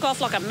 David, you took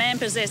off like a man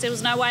possessed. There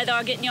was no way they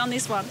were getting you on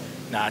this one.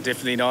 Nah,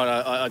 definitely not.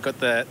 I got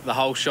the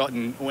whole shot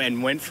and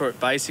went for it,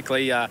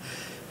 basically.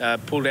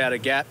 Pulled out a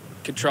gap,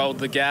 controlled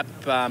the gap.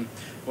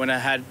 When I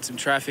had some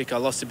traffic, I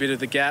lost a bit of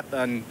the gap,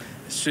 and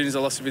as soon as I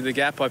lost a bit of the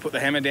gap, I put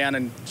the hammer down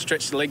and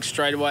stretched the legs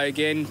straight away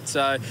again.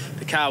 So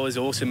the car was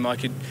awesome. I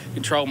could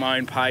control my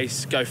own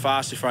pace, go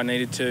fast if I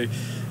needed to.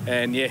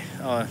 And, yeah,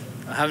 I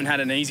haven't had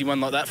an easy one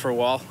like that for a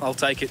while. I'll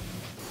take it.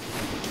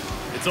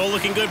 It's all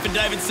looking good for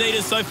David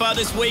Cedars so far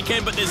this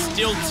weekend, but there's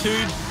still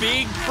 2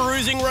 big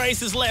bruising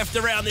races left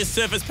around this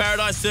Surfers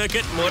Paradise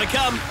circuit. More to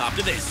come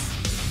after this.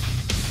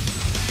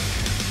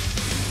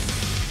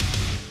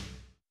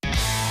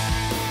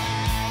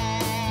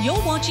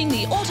 You're watching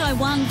the Auto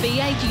 1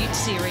 V8 Ute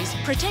Series,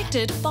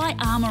 protected by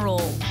Armour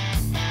All.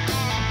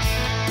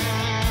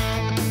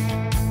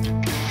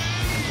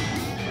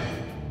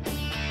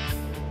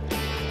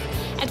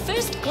 At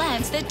first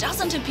glance, there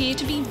doesn't appear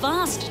to be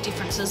vast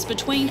differences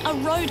between a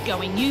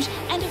road-going ute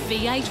and a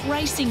V8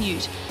 racing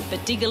ute,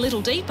 but dig a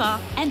little deeper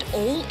and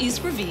all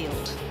is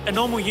revealed. A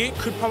normal ute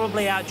could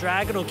probably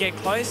out-drag it or get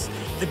close.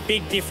 The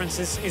big difference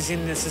is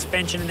in the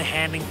suspension and the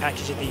handling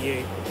package of the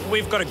ute.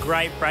 We've got a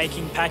great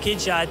braking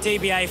package.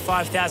 DBA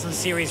 5000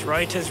 series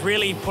rotors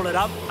really pull it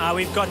up.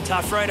 We've got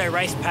Frodo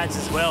race pads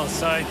as well,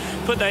 so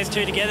put those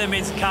two together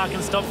means the car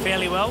can stop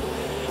fairly well.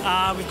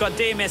 We've got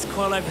DMS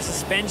coilover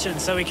suspension,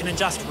 so we can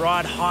adjust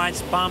ride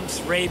heights, bumps,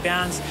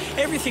 rebounds,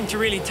 everything to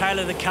really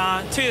tailor the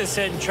car to a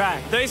certain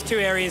track. Those 2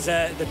 areas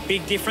are the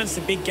big difference,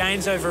 the big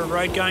gains over a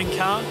road-going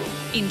car.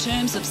 In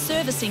terms of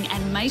servicing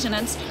and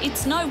maintenance,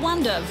 it's no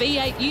wonder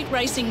V8 ute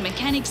racing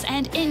mechanics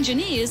and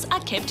engineers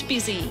are kept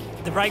busy.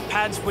 The brake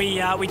pads,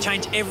 we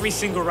change every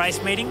single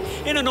race meeting.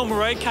 In a normal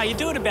road car, you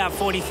do it about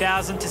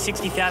 40,000 to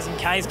 60,000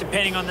 Ks,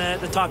 depending on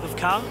the type of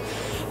car.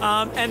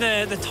 And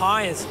the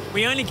tyres,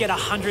 we only get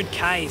 100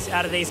 Ks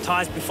out of these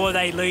tyres before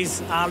they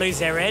lose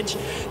their edge.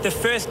 The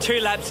first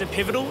 2 laps are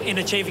pivotal in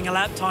achieving a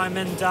lap time,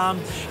 and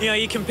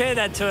you compare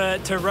that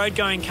to a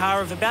road-going car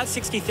of about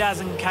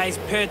 60,000 Ks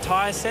per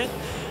tyre set.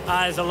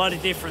 There's a lot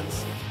of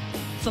difference.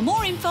 For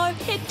more info,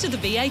 head to the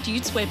V8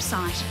 Utes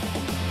website.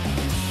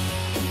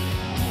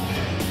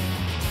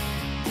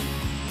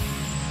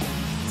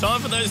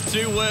 Time for those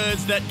 2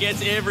 words that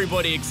gets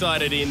everybody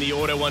excited in the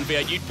Auto 1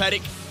 V8 Ute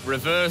paddock: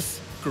 reverse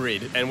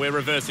grid. And we're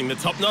reversing the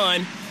top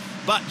 9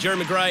 But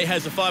Jeremy Gray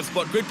has a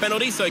 5-spot grid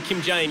penalty, so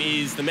Kim Jane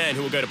is the man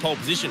who will go to pole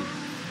position.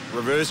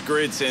 Reverse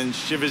grid sends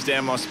shivers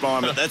down my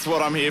spine, but that's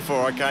what I'm here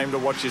for. I came to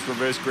watch this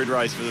reverse grid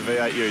race for the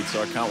V8 Utes,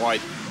 so I can't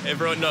wait.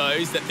 Everyone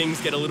knows that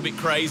things get a little bit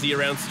crazy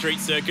around street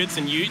circuits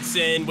and Utes,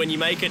 and when you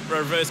make it a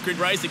reverse grid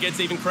race, it gets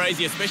even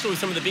crazier, especially with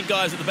some of the big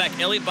guys at the back.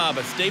 Elliot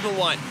Barber, Stephen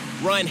White,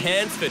 Ryan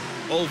Hansford,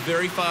 all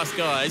very fast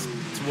guys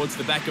towards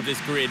the back of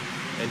this grid,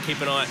 and keep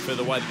an eye out for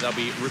the way that they'll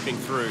be ripping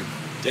through.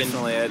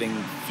 Definitely adding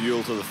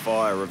fuel to the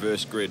fire,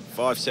 reverse grid.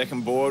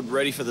 5-second board,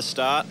 ready for the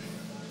start.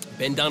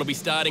 Ben Dunn will be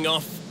starting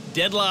off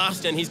dead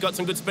last, and he's got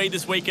some good speed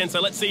this weekend,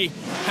 so let's see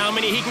how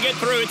many he can get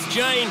through. It's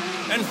Jane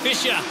and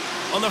Fisher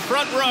on the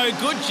front row.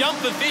 Good jump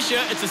for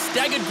Fisher. It's a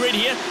staggered grid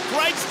here.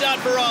 Great start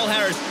for Ryle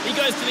Harris. He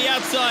goes to the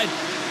outside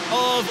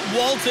of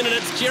Walton, and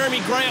it's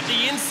Jeremy Gray up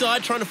the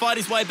inside trying to fight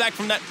his way back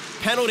from that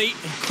penalty.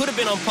 He could have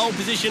been on pole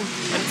position,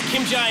 and it's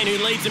Kim Jane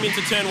who leads him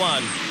into turn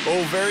 1.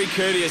 All very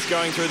courteous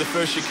going through the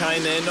first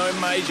chicane there. No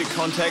major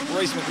contact.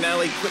 Reece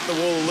McNally clipped the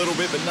wall a little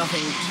bit, but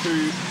nothing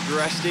too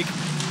drastic.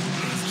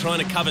 He's trying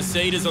to cover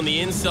Cedars on the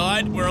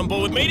inside. We're on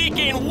board with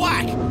Mediki, and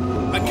whack!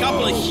 A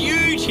couple of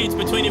huge hits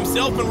between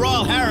himself and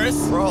Ryle Harris.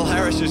 Ryle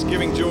Harris just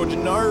giving George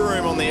no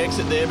room on the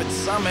exit there, but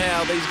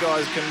somehow these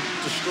guys can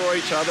destroy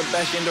each other,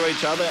 bash into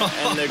each other,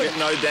 and they get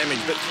no damage.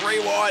 But 3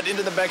 wide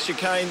into the back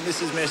chicane,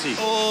 this is messy.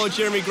 Oh,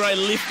 Jeremy Gray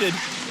lifted.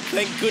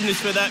 Thank goodness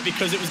for that,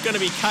 because it was going to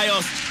be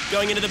chaos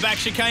going into the back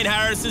chicane.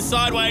 Harris is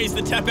sideways.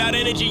 The tap-out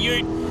energy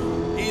Ute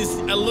is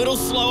a little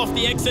slow off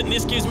the exit, and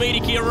this gives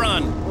Mediki a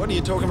run. What are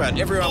you talking about?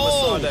 Everyone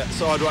was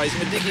sideways.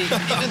 Mediki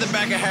into the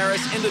back of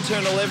Harris, into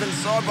turn 11,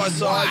 side by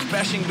side,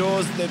 bashing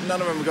doors. None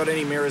of them have got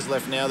any mirrors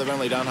left now. They've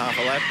only done half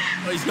a lap.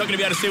 Well, he's not going to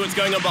be able to see what's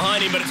going on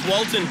behind him, but it's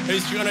Walton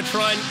who's going to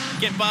try and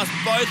get past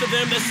both of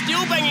them. They're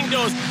still banging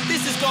doors.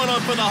 This has gone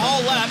on for the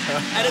whole lap,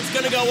 and it's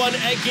going to go on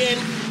again.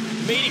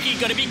 Mediki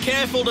got to be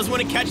careful, doesn't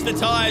want to catch the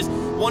tyres.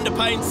 Wanda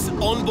Payne's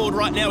on board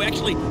right now. He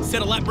actually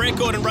set a lap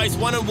record in race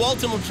 1, and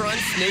Walton will try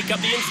and sneak up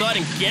the inside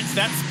and gets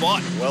that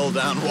spot. Well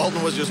done.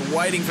 Walton was just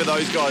waiting for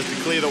those guys to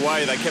clear the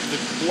way. They kept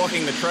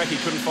blocking the track. He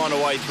couldn't find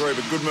a way through,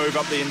 but good move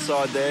up the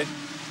inside there.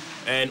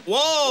 And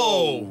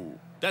whoa!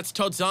 That's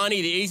Todd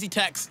Zani, the Easy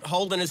Tax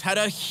Holden, has had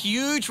a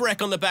huge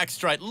wreck on the back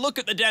straight. Look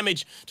at the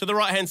damage to the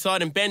right-hand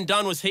side, and Ben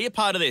Dunn, was he a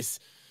part of this?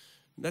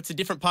 That's a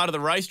different part of the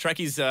racetrack.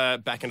 He's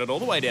backing it all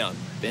the way down.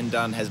 Ben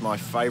Dunn has my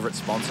favourite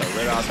sponsor,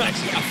 Red Arse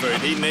Mexican Food.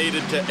 He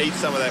needed to eat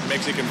some of that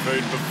Mexican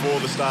food before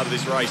the start of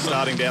this race,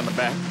 starting down the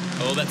back.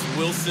 Oh, that's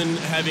Wilson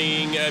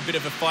having a bit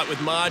of a fight with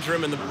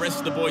Marjoram and the rest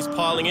of the boys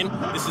piling in.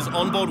 This is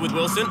on board with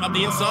Wilson. Up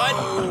the inside.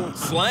 Oh,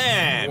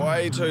 slam.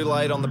 Way too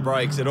late on the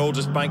brakes. It all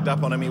just banked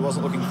up on him. He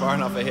wasn't looking far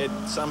enough ahead.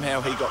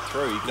 Somehow he got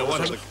through.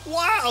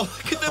 Wow,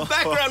 look at the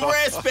background.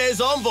 Rare Spares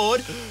on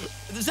board.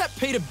 Is that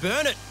Peter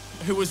Burnett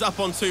who was up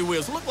on 2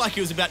 wheels? It looked like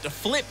he was about to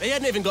flip. He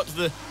hadn't even got to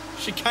the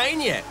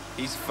chicane yet.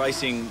 He's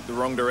facing the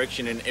wrong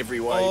direction in every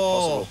way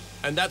possible.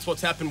 And that's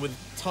what's happened with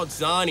Todd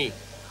Zani.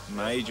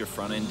 Major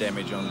front-end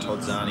damage on Todd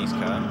Zani's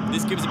car.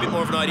 This gives a bit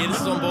more of an idea.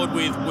 This is on board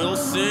with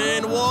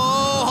Wilson.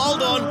 Whoa,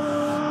 hold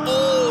on.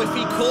 Oh, if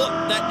he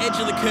caught that edge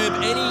of the curb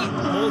any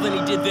more than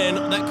he did then,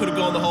 that could have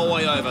gone the whole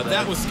way over.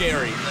 That was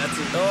scary. That's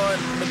it. Oh,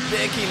 and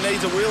Medeki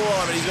needs a wheel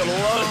alignment. He's got a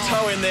lot of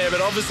toe in there, but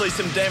obviously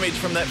some damage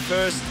from that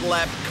first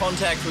lap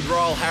contact with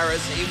Ryle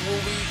Harris. He will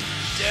be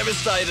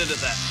devastated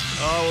at that.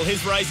 Oh, well,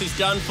 his race is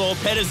done for.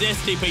 Petter's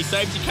STP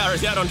safety car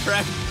is out on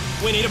track.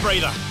 We need a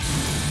breather.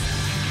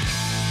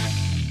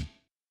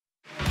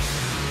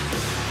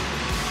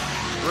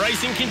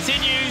 Racing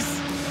continues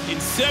in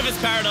Service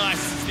Paradise.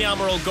 It's the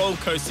Armour All Gold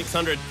Coast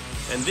 600.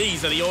 And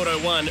these are the Auto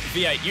 1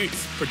 V8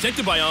 Utes,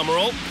 protected by Armour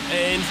All.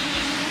 And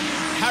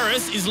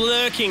Harris is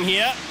lurking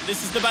here.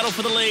 This is the battle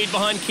for the lead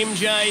behind Kim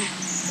Jane.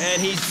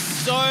 And he's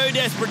so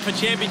desperate for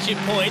championship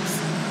points.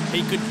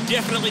 He could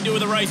definitely do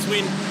with a race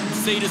win.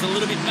 Cedars a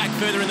little bit back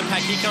further in the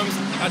pack. Here comes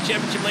our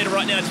championship leader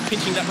right now, just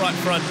pinching that right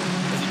front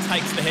as he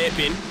takes the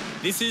hairpin.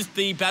 This is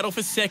the battle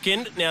for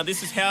second. Now,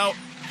 this is how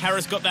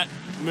Harris got that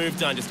move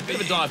done. Just a bit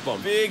of a dive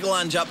bomb. Big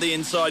lunge up the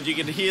inside. You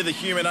could hear the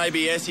human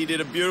ABS. He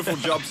did a beautiful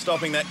job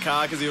stopping that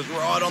car because he was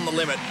right on the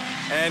limit.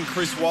 And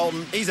Chris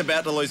Walton, he's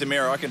about to lose a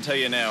mirror, I can tell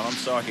you now. I'm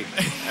psychic.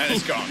 And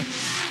it's gone.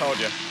 Told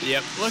you.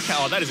 Yep. Look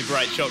how that is a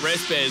great shot. Rare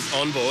Spares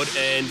on board,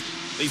 and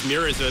these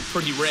mirrors are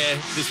pretty rare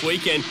this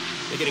weekend.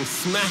 They're getting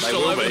smashed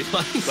all over the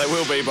place. They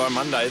will be by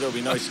Monday. There'll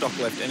be no stock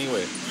left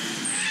anywhere.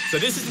 So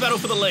this is the battle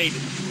for the lead.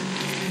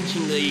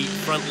 Pinching the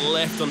front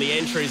left on the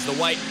entry as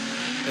the weight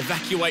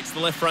evacuates the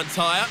left front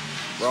tyre.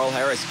 Ryle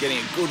Harris getting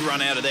a good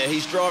run out of there.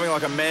 He's driving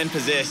like a man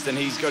possessed, and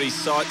he's got his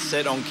sights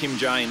set on Kim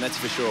Jane, that's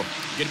for sure.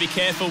 You've got to be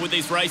careful with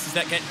these races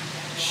that get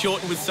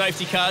shortened with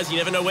safety cars. You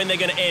never know when they're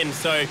going to end.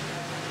 So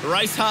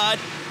race hard,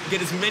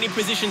 get as many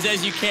positions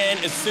as you can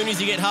as soon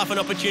as you get half an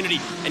opportunity,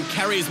 and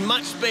carry as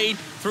much speed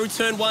through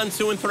turn 1,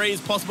 2 and 3 as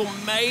possible.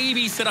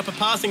 Maybe set up a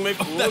passing move.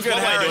 Look at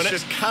Harris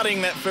just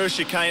cutting that first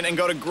chicane and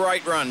got a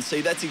great run.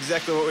 See, that's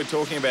exactly what we're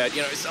talking about.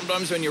 You know,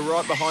 sometimes when you're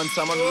right behind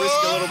someone, risk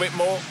a little bit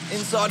more.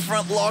 Inside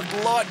front locked,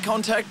 light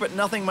contact, but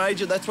nothing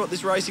major. That's what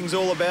this racing's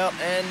all about.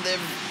 And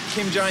they've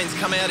Kim Jane's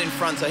come out in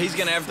front, so he's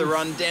going to have the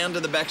run down to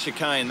the back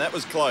chicane. That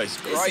was close.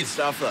 Great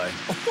stuff, though.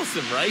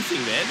 Awesome racing,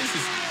 man. This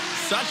is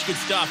such good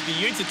stuff. The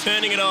Utes are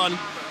turning it on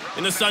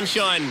in the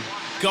sunshine.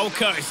 Gold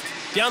Coast,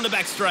 down the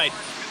back straight.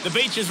 The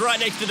beach is right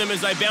next to them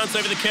as they bounce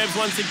over the curbs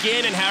once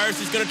again, and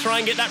Harris is going to try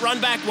and get that run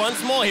back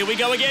once more. Here we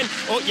go again.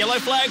 Oh, yellow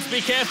flags,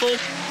 be careful.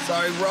 So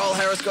Roll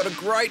Harris got a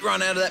great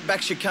run out of that back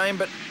chicane,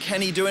 but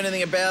can he do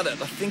anything about it?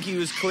 I think he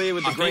was clear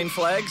with the green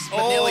flags,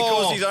 but nearly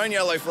caused his own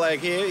yellow flag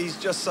here. He's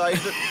just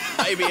saved it.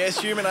 ABS,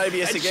 human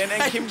ABS again,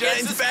 and Kim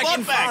Jane's back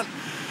in front.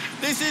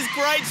 This is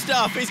great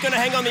stuff. He's going to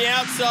hang on the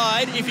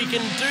outside. If he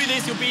can do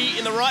this, he'll be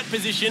in the right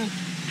position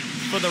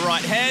for the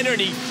right-hander,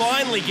 and he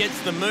finally gets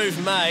the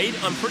move made.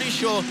 I'm pretty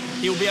sure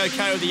he'll be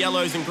okay with the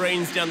yellows and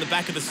greens down the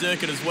back of the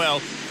circuit as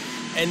well.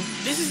 And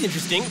this is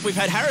interesting. We've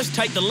had Harris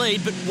take the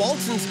lead, but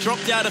Walton's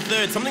dropped out of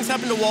third. Something's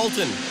happened to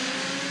Walton.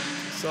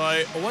 So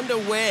I wonder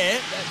where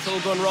that's all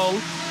gone wrong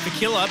for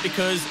Killer,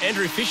 because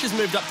Andrew Fisher's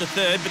moved up to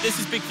third, but this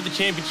is big for the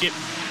championship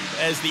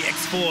as the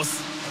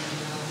X-Force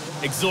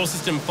exhaust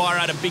system fire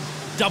out a big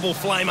double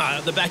flamer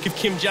at the back of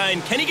Kim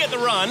Jane. Can he get the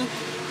run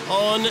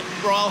on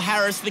Royal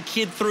Harris, the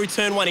kid, through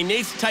turn one? He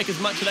needs to take as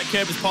much of that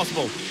curb as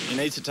possible. He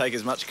needs to take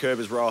as much curb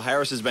as Royal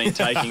Harris has been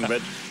taking,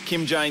 but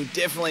Kim Jane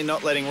definitely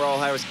not letting Royal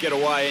Harris get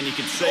away, and you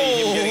can see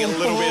him getting a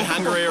little bit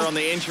hungrier on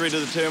the entry to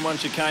the turn one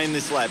chicane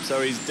this lap,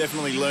 so he's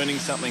definitely learning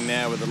something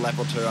now with a lap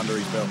or two under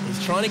his belt.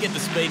 He's trying to get the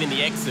speed in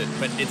the exit,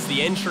 but it's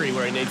the entry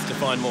where he needs to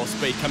find more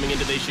speed coming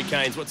into these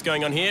chicanes. What's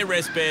going on here?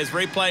 Rest Bears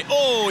replay.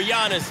 Oh,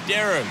 Giannis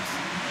Derhams.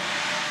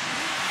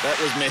 That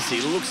was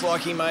messy. Looks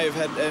like he may have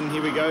had, and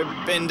here we go,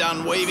 Ben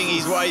Dunn weaving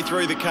his way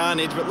through the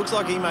carnage, but looks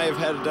like he may have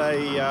had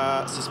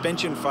a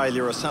suspension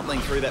failure or something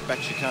through that back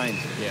chicane.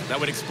 Yeah, that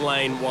would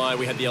explain why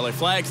we had the yellow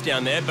flags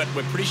down there, but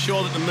we're pretty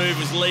sure that the move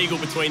was legal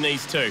between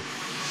these two.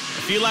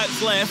 A few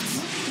laps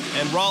left,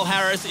 and Royal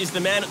Harris is the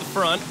man at the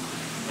front,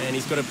 and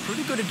he's got a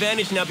pretty good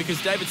advantage now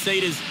because David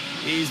Cedars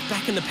is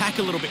back in the pack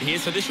a little bit here,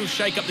 so this will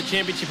shake up the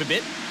championship a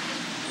bit.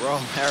 Royal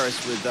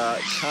Harris with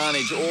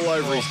carnage all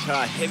over his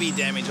car, heavy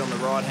damage on the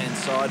right-hand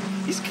side.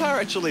 His car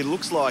actually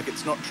looks like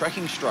it's not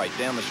tracking straight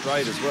down the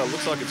straight as well.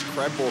 Looks like it's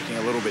crab walking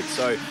a little bit,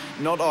 so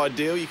not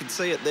ideal. You can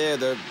see it there,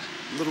 the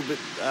little bit,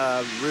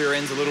 rear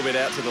end's a little bit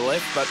out to the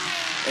left, but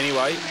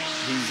anyway,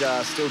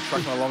 he's still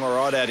trucking along all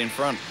right out in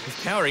front. He's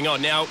powering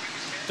on. Now,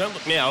 don't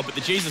look now, but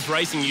the Jesus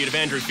Racing Ute of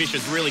Andrew Fisher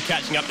is really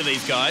catching up to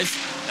these guys,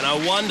 and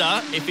I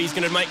wonder if he's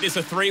going to make this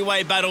a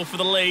three-way battle for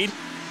the lead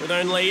with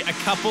only a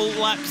couple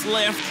laps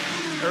left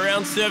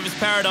around Service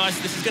Paradise.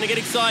 This is going to get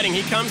exciting.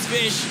 Here comes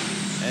Fish.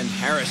 And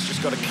Harris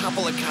just got a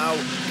couple of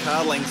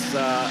car lengths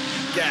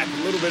gap,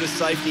 a little bit of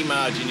safety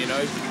margin, you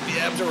know, be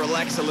able to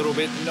relax a little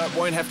bit,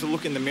 won't have to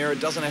look in the mirror,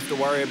 doesn't have to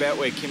worry about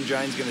where Kim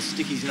Jane's going to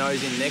stick his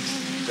nose in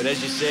next. But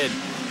as you said,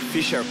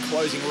 Fisher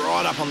closing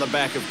right up on the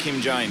back of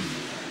Kim Jane.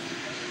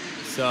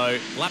 So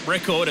lap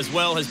record as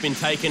well has been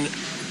taken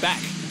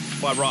back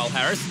by Royal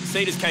Harris.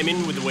 Cedars came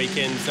in with the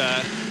weekend's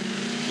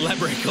lap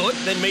record,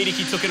 then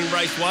Mediki took it in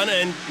race one,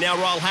 and now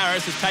Royal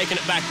Harris has taken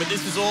it back. But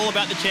this is all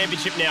about the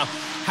championship now.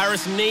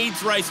 Harris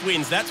needs race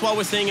wins. That's why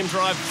we're seeing him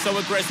drive so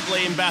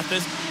aggressively in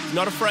Bathurst. He's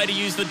not afraid to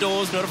use the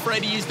doors, not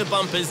afraid to use the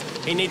bumpers.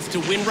 He needs to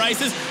win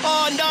races.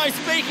 Oh no,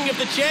 speaking of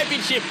the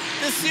championship,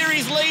 the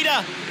series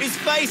leader is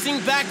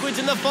facing backwards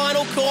in the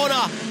final corner.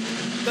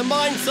 The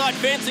Mindsight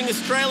Fencing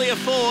Australia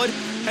Ford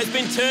has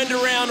been turned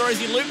around, or has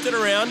he looped it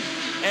around?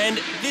 And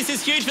this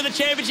is huge for the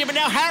championship, and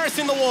now Harris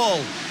in the wall.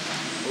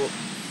 Well,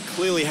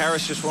 clearly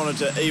Harris just wanted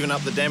to even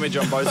up the damage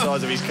on both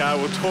sides of his car.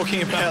 We're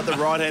talking about the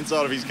right-hand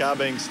side of his car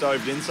being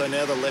stoved in, so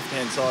now the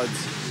left-hand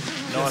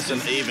side's nice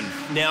and even.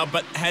 Now,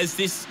 but has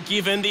this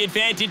given the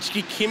advantage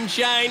to Kim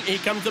Jane? Here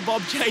comes the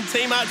Bob Jane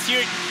Team Arts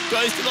Ute.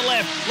 Goes to the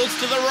left, looks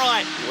to the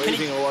right.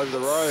 Weaving all over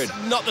the road.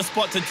 Not the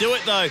spot to do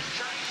it, though.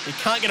 He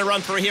can't get a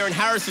run through here, and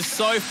Harris is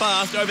so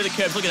fast over the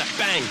curbs. Look at that,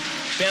 bang.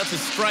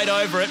 Bounces straight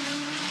over it.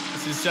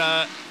 This is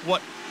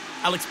what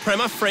Alex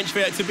Premer, French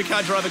V8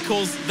 supercar driver,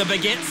 calls the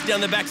baguettes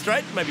down the back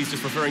straight. Maybe he's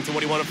just referring to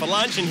what he wanted for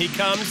lunch. And here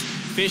comes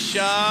Fisher.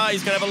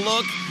 He's going to have a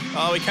look.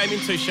 Oh, he came in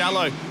too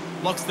shallow.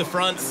 Locks the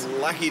fronts.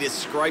 Lucky to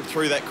scrape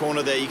through that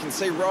corner there. You can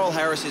see Royal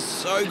Harris is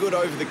so good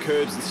over the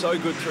curbs and so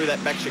good through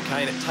that back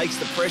chicane. It takes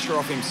the pressure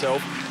off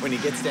himself when he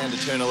gets down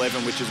to turn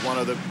 11, which is one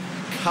of the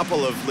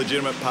couple of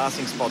legitimate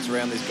passing spots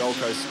around this Gold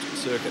Coast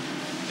circuit.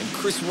 And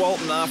Chris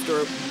Walton, after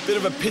a bit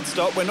of a pit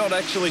stop, we're not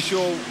actually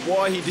sure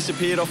why he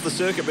disappeared off the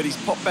circuit, but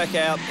he's popped back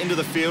out into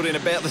the field in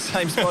about the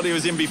same spot he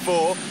was in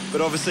before,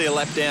 but obviously a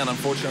lap down,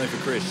 unfortunately, for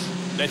Chris.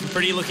 Nathan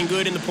Pretty looking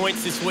good in the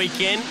points this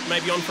weekend.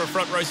 Maybe on for a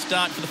front row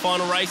start for the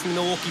final race in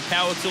the Milwaukee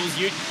Power Tools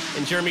Ute.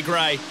 And Jeremy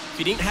Gray, if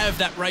he didn't have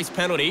that race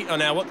penalty, oh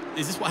now, what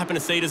is this what happened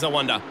to Cedars, I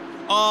wonder?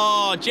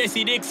 Oh,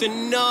 Jesse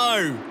Dixon,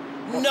 no!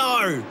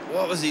 No!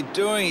 What was he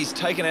doing? He's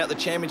taken out the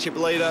championship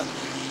leader.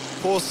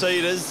 Poor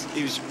Cedars.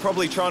 He was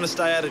probably trying to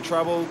stay out of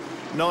trouble.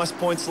 Nice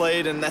points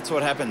lead, and that's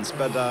what happens.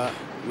 But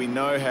we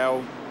know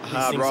how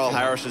hard Royal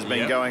Harris has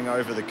been going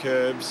over the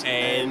curbs.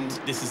 And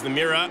this is the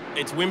mirror.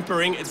 It's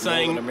whimpering. It's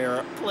saying, a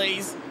mirror.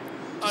 Please,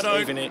 I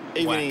don't.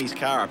 Evening his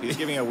car up. He was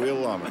giving a wheel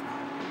alignment.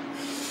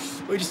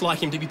 We just like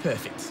him to be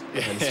perfect.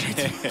 And the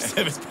streets of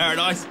Service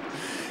Paradise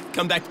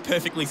come back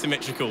perfectly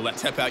symmetrical. That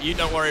tap out, you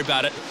don't worry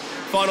about it.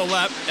 Final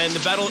lap, and the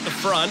battle at the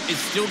front is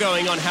still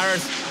going on.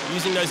 Harris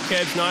using those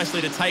curbs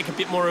nicely to take a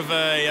bit more of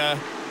a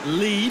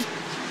lead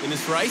in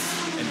this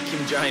race. And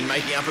Kim Jane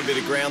making up a bit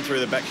of ground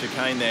through the back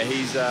chicane there.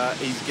 He's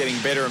getting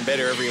better and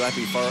better every lap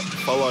he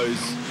follows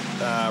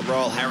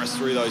Royal Harris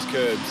through those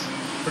curbs.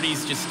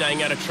 Pretty's just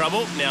staying out of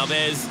trouble. Now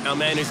there's our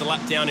man who's a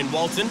lap down in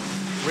Walton,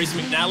 Reece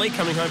McNally,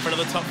 coming home for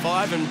another top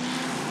 5 and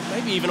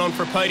maybe even on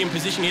for a podium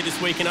position here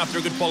this weekend after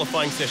a good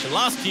qualifying session.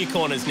 Last few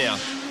corners now.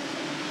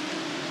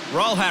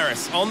 Royal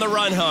Harris on the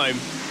run home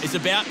is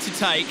about to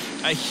take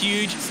a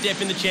huge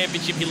step in the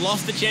championship. He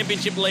lost the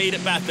championship lead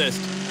at Bathurst.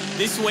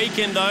 This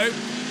weekend, though,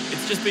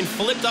 it's just been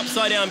flipped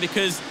upside down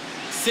because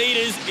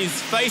Cedars is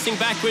facing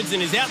backwards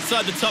and is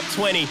outside the top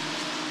 20.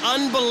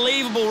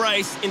 Unbelievable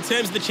race in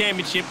terms of the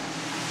championship.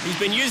 He's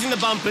been using the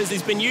bumpers,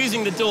 he's been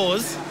using the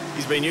doors.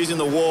 He's been using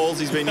the walls,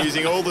 he's been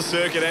using all the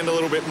circuit and a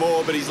little bit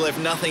more, but he's left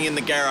nothing in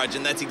the garage,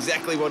 and that's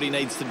exactly what he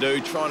needs to do,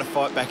 trying to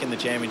fight back in the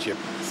championship.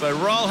 So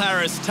Royal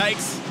Harris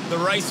takes the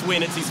race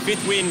win. It's his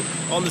 5th win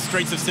on the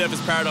streets of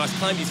Surfers Paradise.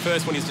 Claimed his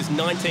first when he was just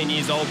 19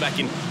 years old back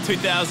in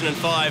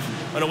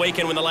 2005 on a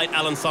weekend when the late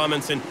Alan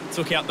Simonson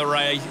took out the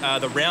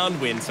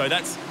round win. So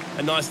that's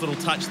a nice little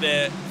touch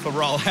there for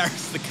Royal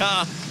Harris. The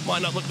car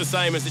might not look the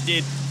same as it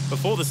did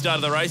before the start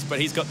of the race, but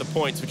he's got the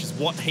points, which is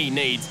what he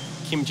needs.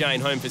 Kim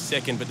Jane home for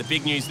 2nd, but the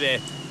big news there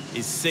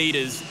is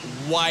Cedars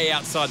way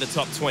outside the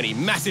top 20.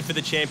 Massive for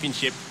the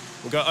championship.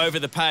 We'll go over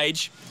the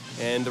page,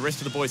 and the rest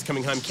of the boys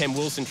coming home. Cam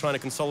Wilson trying to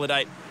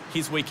consolidate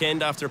his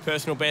weekend after a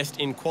personal best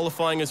in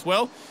qualifying as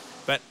well.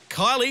 But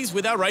Kylie's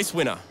with our race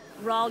winner.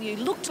 Roll, you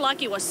looked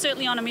like you were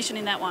certainly on a mission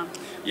in that one.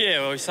 Yeah,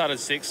 well, we started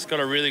 6th,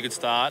 got a really good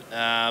start.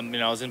 I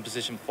was in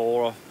position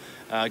 4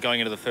 going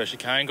into the first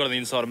chicane, got on the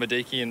inside of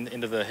Madiki and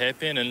into the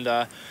hairpin, and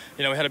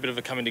we had a bit of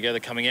a coming together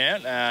coming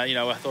out.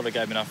 I thought I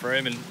gave him enough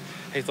room, and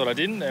he thought I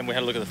didn't, and we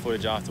had a look at the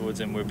footage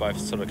afterwards, and we both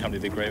sort of come to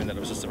the agreement that it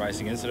was just a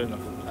racing incident,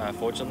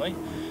 fortunately.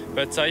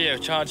 But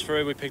charged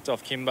through, we picked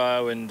off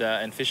Kimbo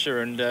and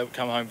Fisher and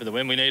come home for the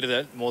win. We needed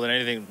it more than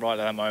anything right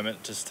at that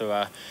moment, just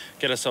to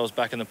get ourselves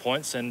back in the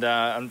points, and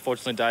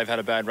unfortunately Dave had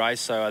a bad race,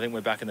 so I think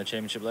we're back in the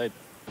championship lead.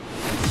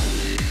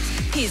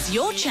 Here's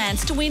your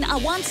chance to win a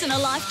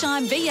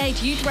once-in-a-lifetime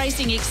V8 Ute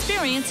racing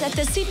experience at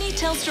the Sydney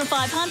Telstra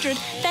 500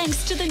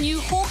 thanks to the new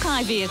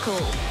Hawkeye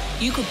vehicle.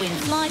 You could win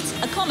flights,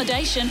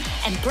 accommodation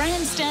and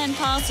grandstand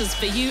passes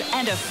for you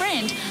and a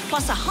friend,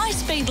 plus a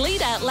high-speed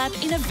lead-out lap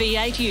in a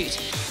V8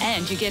 Ute.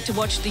 And you get to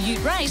watch the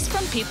Ute race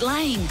from pit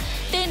lane.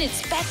 Then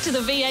it's back to the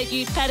V8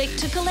 Ute paddock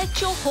to collect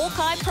your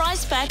Hawkeye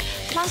prize pack,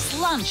 plus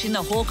lunch in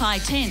the Hawkeye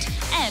tent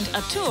and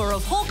a tour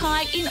of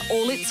Hawkeye in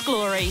all its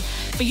glory.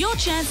 For your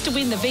chance to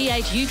win the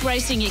V8 Ute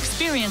racing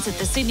experience at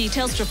the Sydney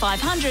Telstra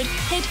 500,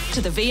 head to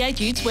the V8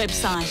 Utes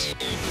website.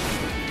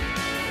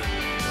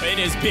 It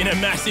has been a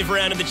massive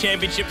round of the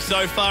championship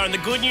so far, and the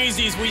good news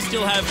is we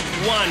still have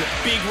one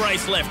big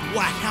race left.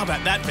 Wow, how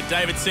about that for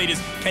David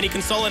Cedars? Can he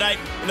consolidate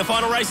in the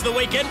final race of the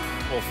weekend?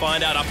 We'll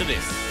find out after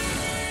this.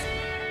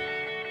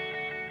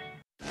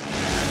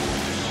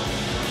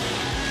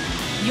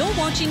 You're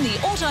watching the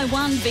Auto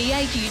 1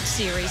 V8 Ute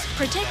Series,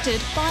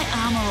 protected by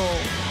Armour All.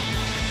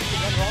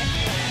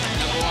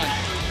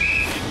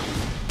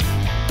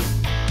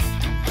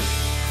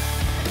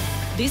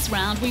 This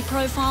round we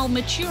profile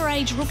mature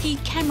age rookie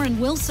Cameron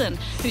Wilson,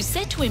 who's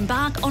set to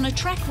embark on a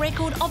track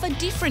record of a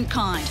different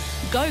kind,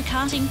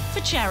 go-karting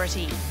for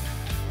charity.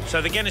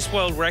 So the Guinness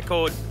World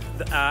Record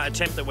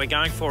attempt that we're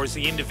going for is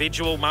the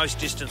individual most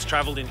distance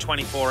travelled in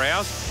 24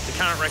 hours. The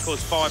current record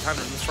is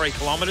 503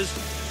 kilometres,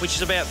 which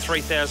is about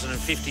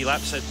 3,050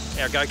 laps at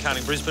our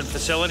Go-Karting Brisbane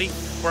facility.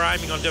 We're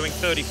aiming on doing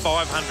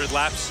 3,500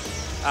 laps.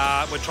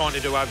 We're trying to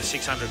do over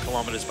 600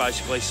 kilometres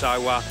basically,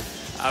 so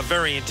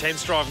very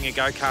intense. Driving a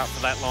go-kart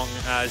for that long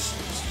is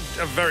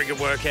a very good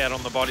workout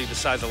on the body, to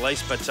say the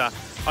least, but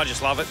I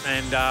just love it,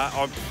 and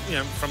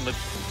from the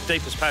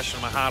deepest passion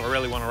of my heart, I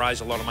really want to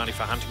raise a lot of money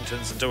for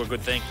Huntington's and do a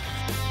good thing.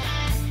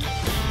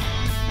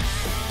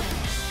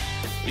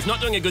 He's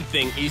not doing a good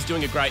thing, he's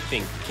doing a great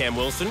thing, Cam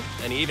Wilson,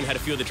 and he even had a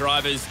few of the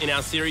drivers in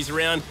our series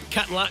around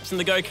cutting laps in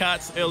the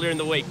go-karts earlier in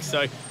the week,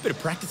 so a bit of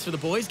practice for the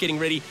boys, getting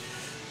ready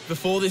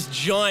before this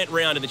giant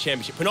round in the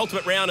championship.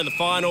 Penultimate round and the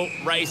final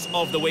race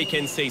of the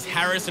weekend sees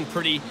Harris and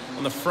Pretty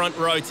on the front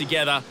row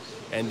together,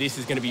 and this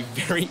is going to be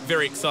very,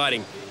 very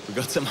exciting. We've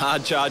got some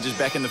hard chargers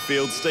back in the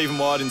field. Stephen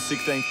White in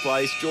 16th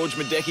place, George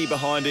Madeki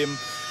behind him,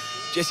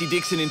 Jesse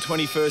Dixon in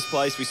 21st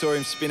place. We saw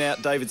him spin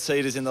out David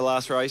Cedars in the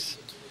last race.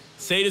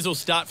 Cedars will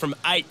start from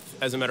 8th,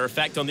 as a matter of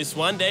fact, on this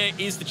one. There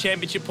is the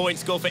championship point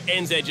score for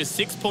NZ. Just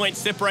 6 points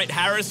separate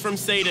Harris from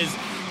Cedars.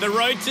 The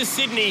road to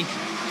Sydney,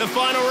 the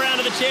final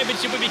round of the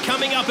championship, will be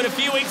coming up in a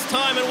few weeks'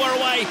 time, and we're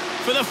away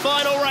for the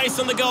final race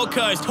on the Gold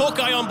Coast.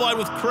 Hawkeye on board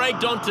with Craig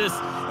Dontis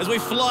as we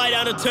fly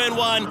down to turn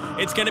 1.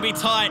 It's going to be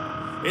tight.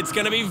 It's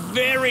going to be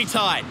very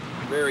tight.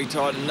 Very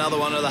tight. Another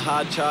one of the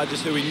hard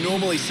chargers who we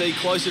normally see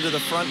closer to the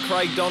front.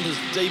 Craig Dontas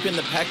deep in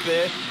the pack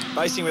there,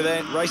 racing with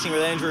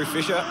Andrew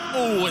Fisher.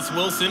 Oh, it's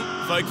Wilson.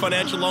 Vogue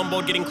Financial on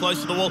board, getting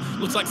close to the wall.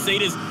 Looks like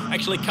Cedars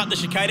actually cut the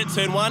chicane at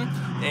turn 1.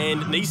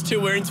 And these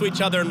two were into each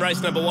other in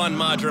race number 1,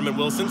 Marjoram and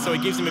Wilson, so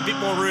it gives him a bit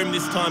more room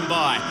this time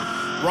by.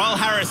 Royal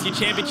Harris, your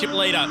championship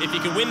leader. If you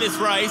can win this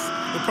race,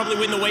 you'll probably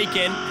win the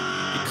weekend.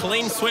 You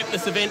clean swept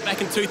this event back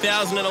in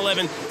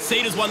 2011.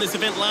 Cedars won this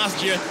event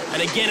last year,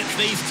 and again, it's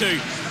these two.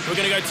 We're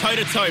going to go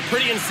toe-to-toe.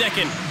 Pretty in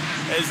second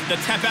as the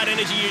tap-out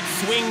energy Ute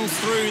swings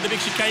through the big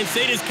chicane.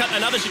 Cedars cut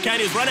another chicane.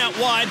 He's run out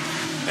wide.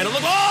 And it look,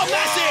 oh,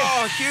 massive!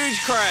 Oh,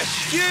 huge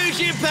crash. Huge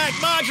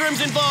impact.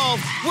 Marjoram's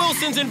involved.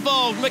 Wilson's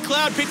involved.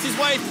 McLeod picks his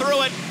way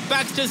through it.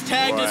 Baxter's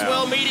tagged as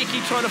well.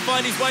 Medicki trying to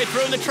find his way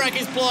through, and the track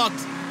is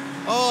blocked.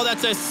 Oh,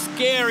 that's a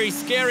scary,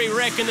 scary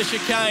wreck in the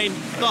chicane.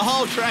 The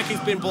whole track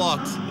has been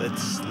blocked.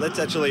 Let's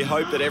actually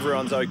hope that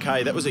everyone's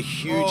okay. That was a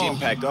huge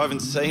impact. I haven't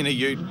seen a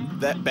Ute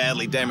that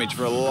badly damaged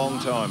for a long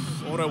time.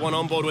 Auto 1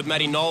 on board with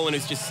Matty Nolan,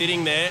 who's just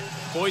sitting there.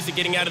 Boys are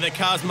getting out of their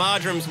cars.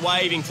 Marjoram's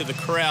waving to the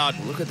crowd.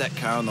 Look at that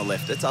car on the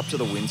left. It's up to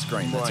the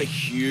windscreen. That's a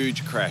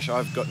huge crash.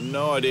 I've got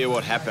no idea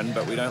what happened,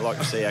 but we don't like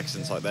to see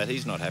accidents like that.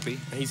 He's not happy.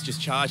 He's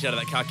just charged out of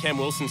that car. Cam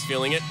Wilson's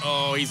feeling it.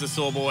 Oh, he's a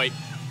sore boy.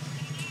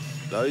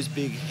 Those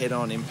big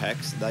head-on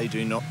impacts, they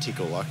do not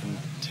tickle. I can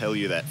tell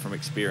you that from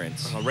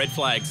experience. Oh, red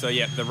flag. So,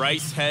 yeah, the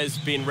race has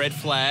been red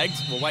flagged.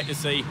 We'll wait to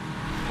see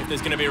if there's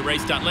going to be a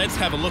restart. Let's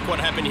have a look what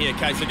happened here.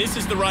 Okay, so this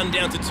is the run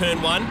down to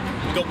turn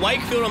 1. We've got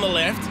Wakefield on the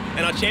left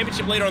and our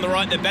championship leader on the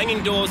right. They're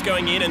banging doors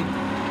going in,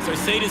 and so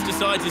Cedars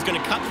decides he's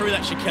going to cut through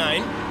that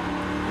chicane.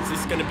 Is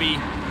this going to be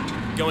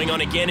going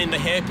on again in the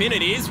hairpin?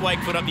 It is.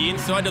 Wakefield up the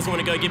inside. Doesn't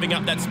want to go giving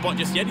up that spot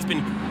just yet. He's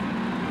been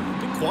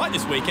quiet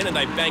this weekend, and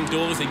they bang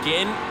doors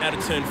again out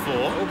of turn 4.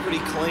 All pretty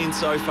clean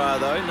so far,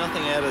 though.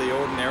 Nothing out of the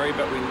ordinary,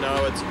 but we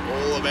know it's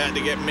all about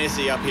to get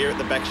messy up here at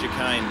the back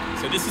chicane.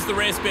 So this is the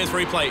rare spares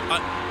replay.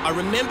 I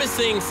remember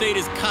seeing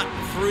Cedars cut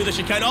through the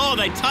chicane. Oh,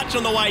 they touch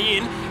on the way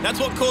in. That's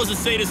what causes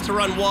Cedars to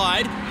run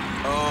wide.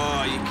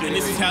 Oh, you and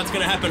this is how it's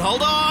going to happen.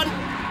 Hold on.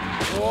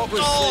 What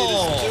was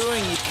Cedars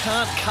doing? You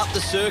can't cut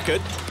the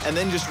circuit and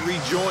then just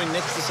rejoin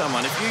next to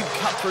someone. If you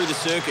cut through the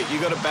circuit,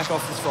 you've got to back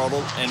off the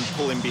throttle and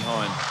pull in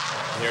behind.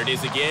 Here it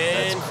is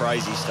again. That's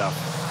crazy stuff.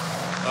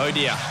 Oh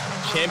dear.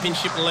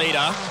 Championship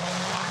leader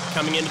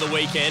coming into the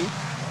weekend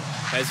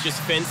has just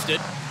fenced it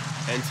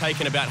and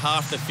taken about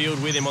half the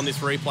field with him on this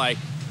replay.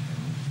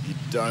 You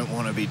don't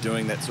want to be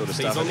doing that sort of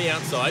stuff. He's on the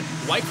outside.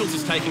 Wakefield's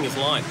just taking his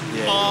line.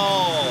 Yeah.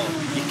 Oh!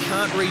 You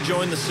can't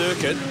rejoin the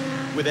circuit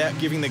without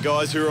giving the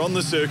guys who are on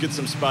the circuit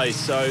some space.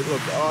 So,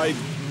 look, I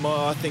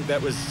think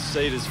that was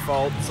Cedars'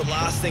 fault. It's the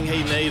last thing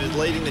he needed,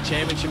 leading the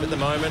championship at the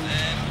moment.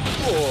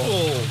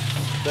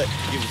 That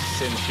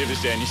sends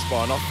shivers down your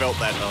spine. I felt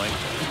that, I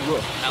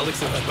think.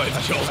 Alex and I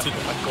both jolted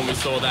when we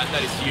saw that.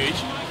 That is huge.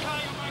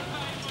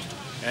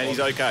 And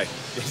he's okay.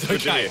 He's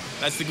okay.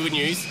 That's the good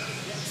news.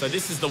 So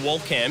this is the wall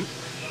cam,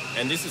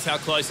 and this is how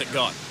close it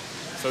got.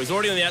 So he's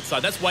already on the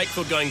outside. That's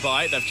Wakefield going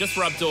by. They've just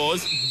rubbed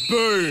doors.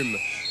 Boom!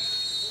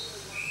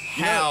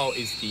 How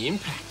is the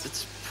impact?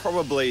 It's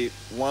probably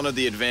one of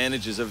the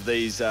advantages of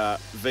these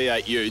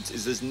V8 Utes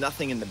is there's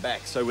nothing in the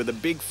back. So with a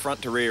big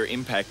front to rear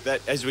impact,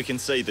 that, as we can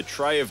see, the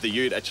tray of the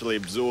Ute actually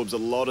absorbs a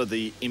lot of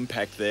the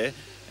impact there.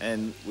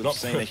 And we've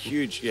seen a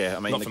huge,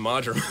 not for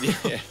Marjoram.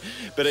 Yeah,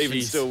 but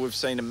even still, we've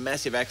seen a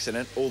massive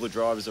accident. All the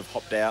drivers have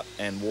hopped out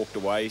and walked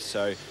away.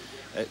 So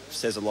it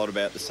says a lot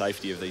about the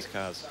safety of these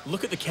cars.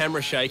 Look at the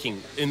camera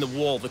shaking in the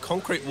wall. The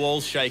concrete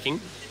wall's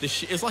shaking.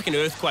 It's like an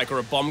earthquake or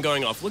a bomb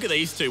going off. Look at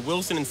these two,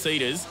 Wilson and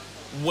Cedars,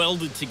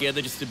 welded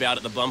together just about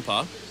at the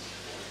bumper.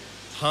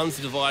 Hans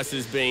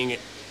devices being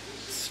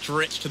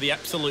stretched to the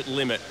absolute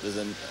limit. There's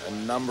a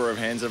number of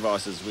Hans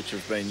devices which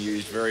have been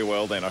used very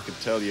well then, I could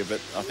tell you, but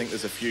I think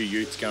there's a few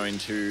Utes going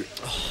to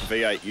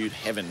V8 Ute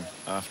heaven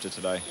after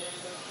today.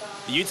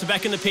 The Utes are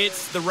back in the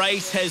pits. The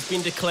race has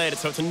been declared,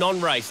 so it's a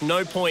non-race.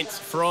 No points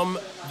from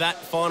that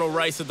final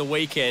race of the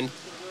weekend,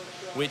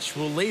 which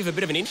will leave a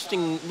bit of an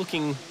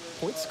interesting-looking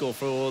point score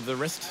for the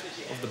rest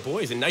of the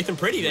boys. And Nathan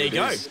Pretty, there you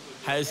go,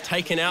 has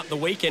taken out the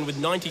weekend with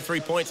 93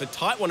 points, a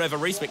tight one over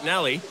Reece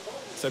McNally.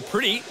 So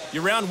Pretty,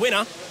 your round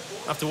winner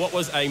after what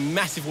was a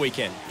massive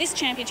weekend. This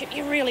championship,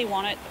 you really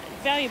want it.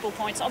 Valuable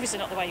points, obviously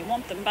not the way you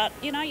want them, but,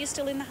 you know, you're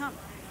still in the hunt.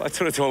 That's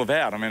what it's all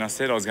about. I mean, I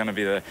said I was going to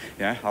be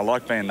I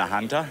like being the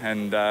hunter,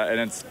 and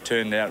it's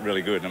turned out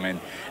really good. I mean,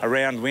 a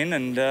round win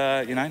and,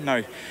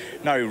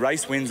 no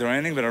race wins or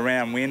anything, but a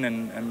round win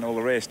and all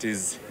the rest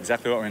is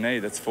exactly what we need.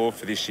 That's 4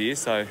 for this year,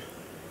 so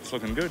it's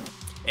looking good.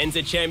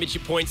 NZ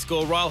Championship point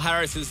score. Ryle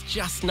Harris has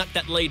just snuck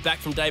that lead back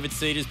from David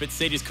Cedars, but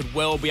Cedars could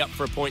well be up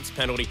for a points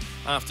penalty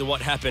after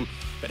what happened.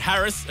 But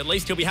Harris, at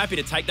least he'll be happy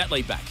to take that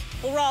lead back.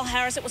 Well, Ryle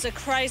Harris, it was a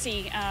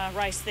crazy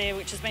race there,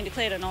 which has been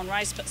declared a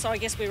non-race, but so I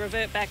guess we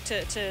revert back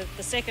to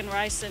the second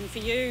race, and for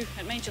you,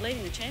 it means you're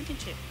leading the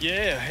championship.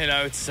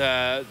 Yeah, it's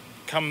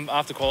come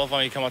after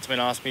qualifying, you come up to me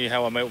and ask me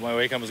how my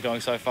weekend was going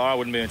so far. I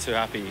wouldn't be too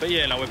happy. But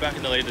yeah, we're back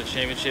in the lead of the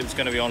championship. It's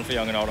going to be on for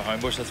young and old at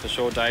Homebush, that's for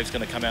sure. Dave's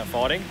going to come out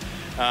fighting.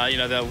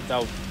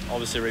 They'll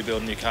obviously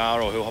rebuild a new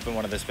car, or he'll hop in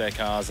one of their spare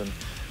cars, and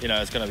you know,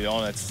 it's going to be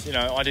on. It's, you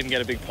know, I didn't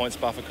get a big points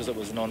buffer because it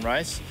was a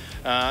non-race.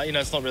 You know,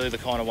 it's not really the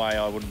kind of way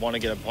I would want to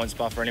get a points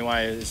buffer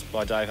anyway, is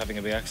by Dave having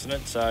a big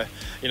accident. So,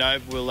 you know,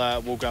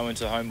 we'll go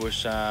into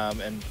Homebush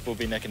and we'll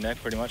be neck and neck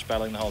pretty much,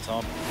 battling the whole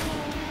time.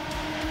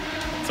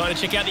 Time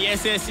to check out the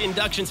SS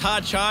Inductions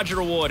Hard Charger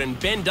Award, and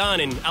Ben Dunn,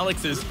 in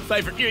Alex's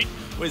favourite ute,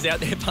 was out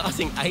there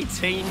passing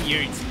 18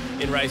 utes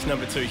in race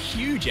number 2.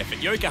 Huge effort.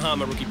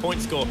 Yokohama rookie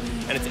point score,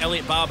 and it's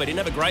Elliot Barber. Didn't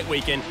have a great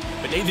weekend,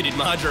 but neither did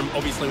Marjoram,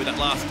 obviously, with that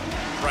last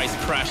race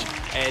crash,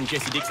 and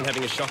Jesse Dixon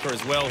having a shocker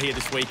as well here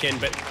this weekend.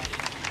 But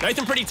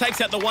Nathan Pretty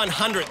takes out the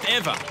 100th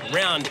ever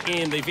round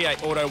in the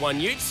V8 Auto 1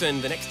 Utes,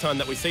 and the next time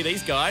that we see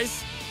these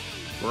guys,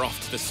 we're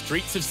off to the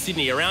streets of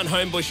Sydney around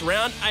Homebush.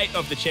 Round 8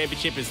 of the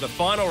championship is the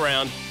final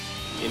round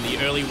in the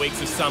early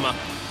weeks of summer.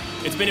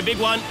 It's been a big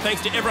one.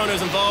 Thanks to everyone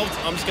who's involved.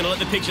 I'm just going to let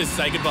the pictures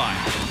say goodbye.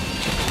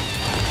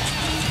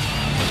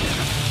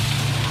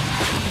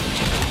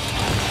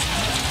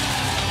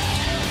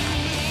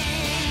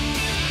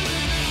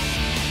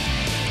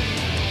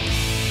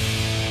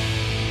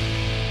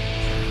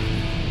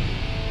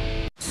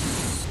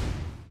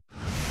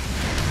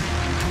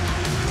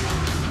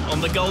 On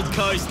the Gold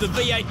Coast, the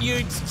V8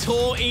 Utes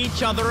tore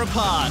each other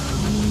apart.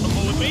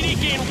 Before the meeting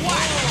again, wow!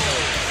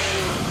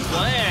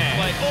 Flag.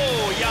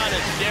 Oh, Yana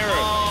Darrow.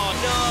 Oh,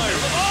 no.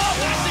 Oh,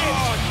 that's it.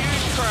 Oh,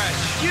 huge crash.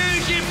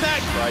 Huge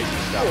impact. Crazy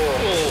stuff.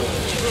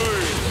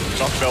 Oh,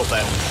 Not felt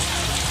that.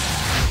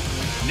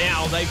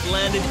 now they've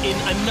landed in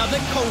another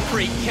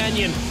concrete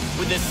canyon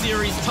with the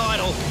series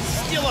title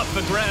still up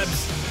for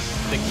grabs.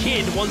 The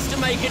kid wants to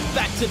make it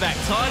back-to-back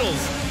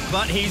titles,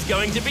 but he's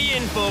going to be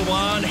in for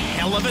one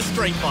hell of a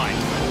street fight.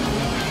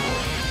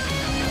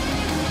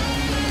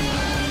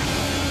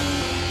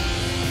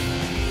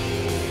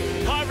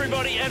 Hi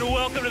everybody and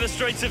welcome to the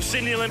streets of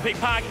Sydney Olympic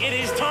Park. It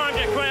is time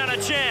to crown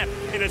a champ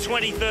in the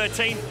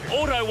 2013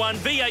 Auto 1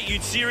 V8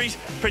 Utes Series,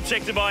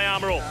 protected by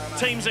Armour All.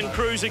 Teams and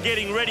crews are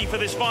getting ready for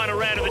this final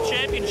round of the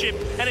championship,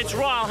 and it's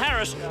Ryle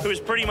Harris who is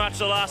pretty much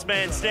the last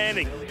man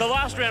standing. The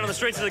last round on the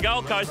streets of the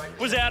Gold Coast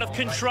was out of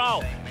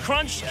control.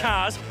 Crunched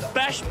cars,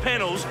 bashed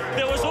panels,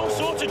 there was all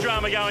sorts of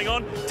drama going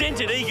on,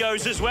 dented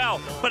egos as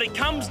well. But it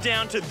comes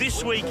down to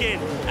this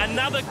weekend,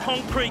 another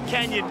concrete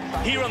canyon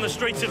here on the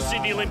streets of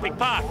Sydney Olympic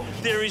Park.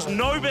 There is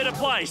no better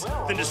place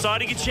than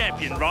deciding a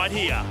champion right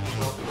here.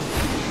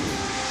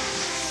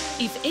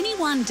 If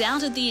anyone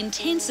doubted the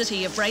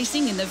intensity of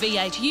racing in the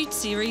V8 Ute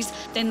Series,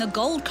 then the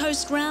Gold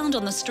Coast round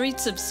on the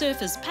streets of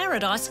Surfers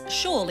Paradise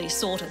surely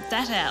sorted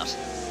that out.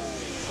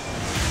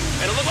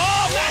 And look,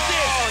 oh, that's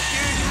it! Oh,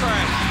 huge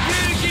crash.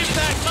 Huge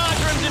impact.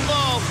 Marjoram's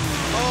involved.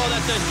 Oh,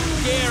 that's a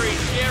scary,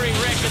 scary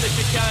wreck in the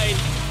chicane.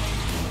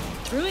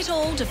 Through it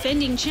all,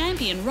 defending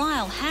champion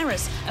Ryle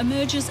Harris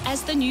emerges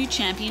as the new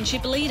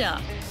championship leader.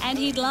 And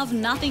he'd love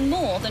nothing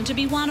more than to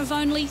be one of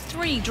only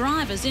 3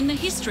 drivers in the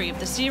history of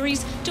the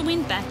series to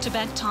win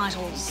back-to-back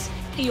titles.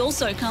 He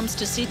also comes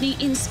to Sydney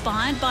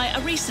inspired by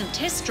a recent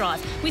test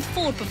drive with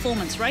Ford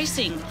Performance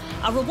Racing,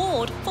 a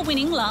reward for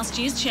winning last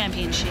year's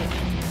championship.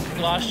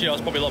 Last year I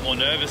was probably a lot more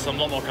nervous. I'm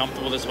a lot more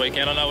comfortable this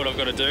weekend. I know what I've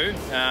got to do.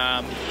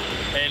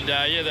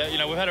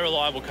 We've had a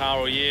reliable car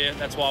all year.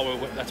 That's why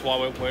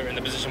we're in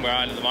the position we're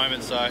in at the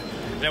moment. So,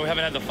 we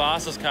haven't had the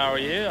fastest car all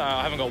year.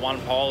 I haven't got one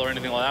pole or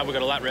anything like that. We've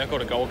got a lap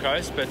record at Gold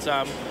Coast. But,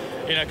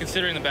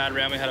 considering the bad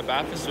round we had at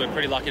Bathurst, we're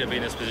pretty lucky to be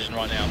in this position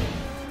right now.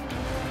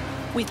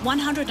 With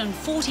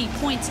 140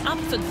 points up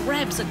for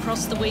grabs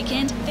across the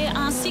weekend, there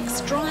are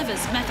 6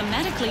 drivers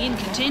mathematically in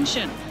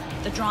contention.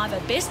 The driver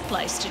best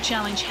placed to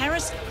challenge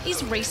Harris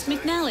is Reece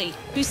McNally,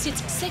 who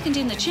sits second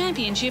in the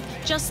championship,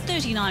 just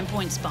 39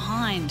 points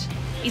behind.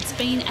 It's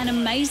been an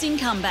amazing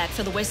comeback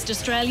for the West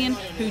Australian,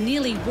 who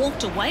nearly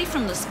walked away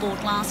from the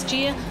sport last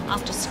year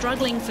after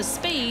struggling for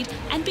speed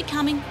and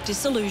becoming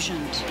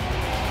disillusioned.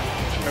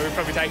 We've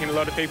probably taken a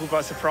lot of people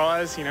by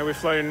surprise. We've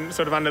flown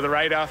sort of under the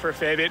radar for a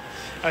fair bit.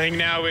 I think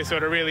now we're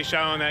sort of really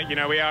showing that,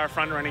 we are a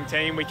front-running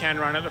team. We can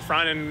run at the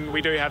front and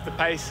we do have the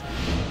pace.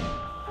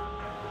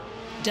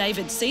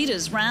 David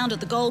Cedars' round at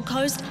the Gold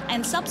Coast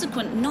and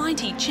subsequent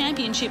 90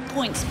 championship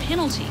points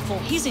penalty for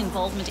his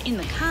involvement in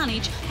the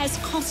carnage has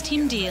cost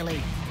him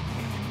dearly.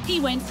 He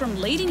went from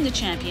leading the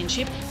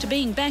championship to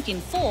being back in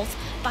 4th,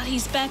 but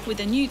he's back with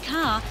a new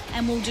car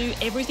and will do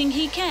everything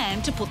he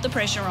can to put the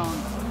pressure on.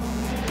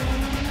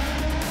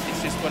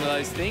 It's just one of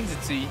those things.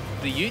 It's the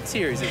Ute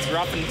Series. It's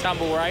rough and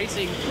tumble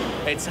racing.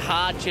 It's a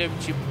hard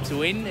championship to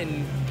win,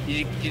 and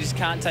you just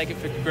can't take it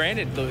for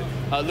granted.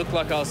 I looked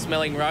like I was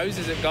smelling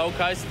roses at Gold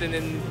Coast, and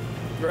then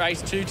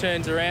race 2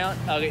 turns around,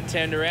 I get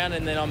turned around,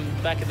 and then I'm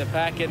back at the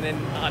pack, and then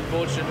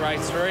unfortunate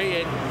race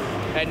 3,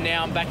 and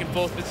now I'm back in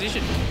 4th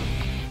position.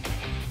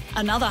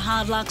 Another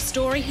hard luck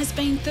story has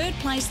been 3rd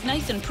place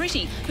Nathan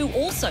Pretty, who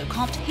also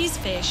copped his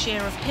fair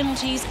share of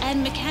penalties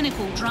and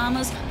mechanical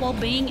dramas while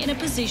being in a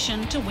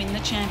position to win the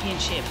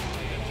championship.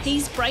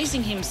 He's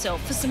bracing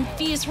himself for some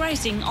fierce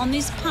racing on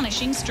this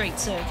punishing street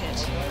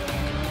circuit.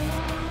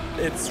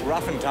 It's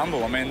rough and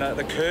tumble. I mean,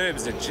 the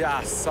curbs are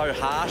just so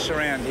harsh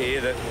around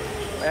here that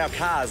our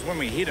cars, when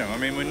we hit them, I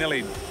mean, we're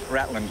nearly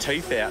rattling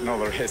teeth out and all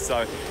the rest, so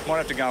I might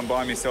have to go and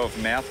buy myself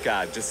a mouth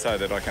guard just so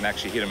that I can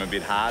actually hit them a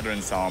bit harder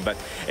and so on. But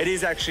it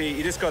is actually,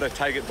 you just got to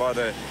take it by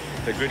the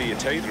grit of your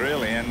teeth,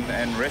 really,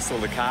 and wrestle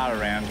the car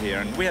around here.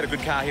 And we had a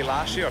good car here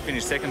last year. I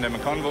finished second at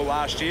McConville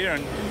last year,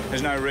 and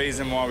there's no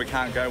reason why we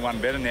can't go one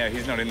better now.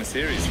 He's not in the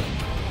series.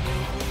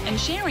 And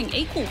sharing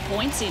equal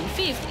points in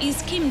fifth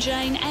is Kim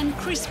Jane and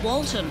Chris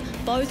Walton,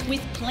 both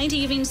with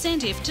plenty of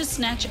incentive to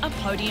snatch a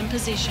podium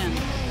position.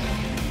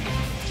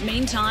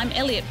 Meantime,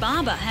 Elliot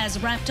Barber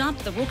has wrapped up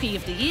the Rookie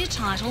of the Year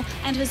title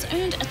and has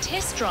earned a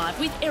test drive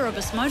with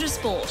Erebus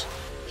Motorsport.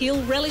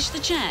 He'll relish the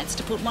chance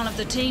to put one of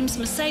the team's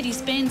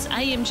Mercedes-Benz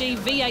AMG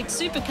V8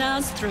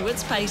 supercars through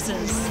its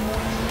paces.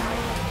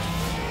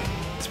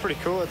 It's pretty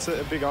cool. It's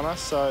a big honour.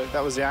 So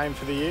that was the aim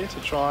for the year,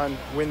 to try and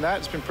win that.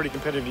 It's been a pretty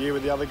competitive year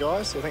with the other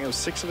guys. I think there was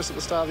 6 of us at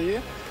the start of the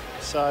year.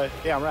 So,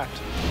 yeah, I'm wrapped.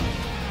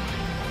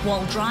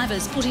 While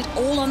drivers put it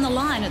all on the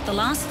line at the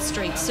last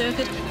street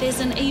circuit, there's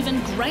an even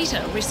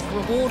greater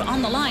risk-reward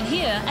on the line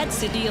here at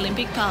Sydney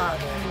Olympic Park,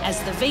 as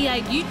the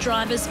V8 Ute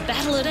drivers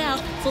battle it out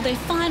for their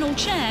final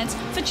chance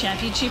for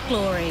championship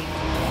glory.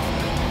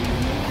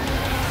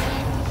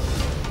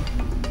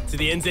 To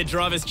the NZ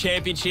Drivers'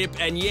 Championship,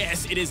 and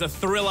yes, it is a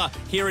thriller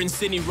here in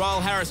Sydney. Ryle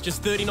Harris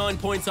just 39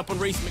 points up on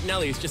Reece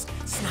McNally, who's just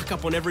snuck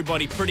up on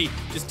everybody pretty,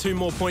 just 2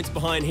 more points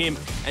behind him.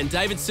 And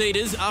David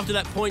Cedars, after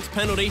that points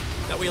penalty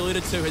that we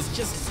alluded to, has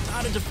just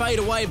started to fade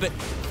away, but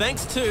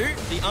thanks to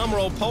the arm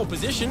roll pole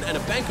position and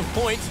a bank of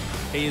points,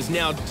 he is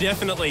now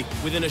definitely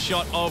within a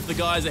shot of the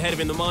guys ahead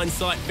of him. The Mine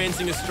Site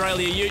Fencing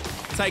Australia Ute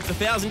takes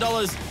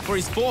 $1,000 for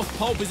his 4th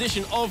pole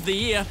position of the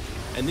year,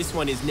 and this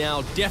one is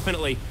now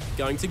definitely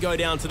going to go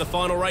down to the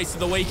final race of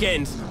the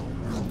weekend.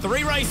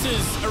 3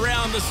 races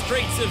around the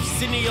streets of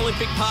Sydney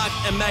Olympic Park,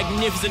 a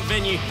magnificent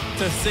venue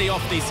to see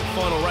off this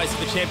final race of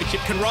the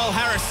championship. Can Ryle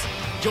Harris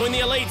join the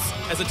elites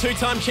as a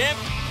 2-time champ?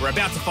 We're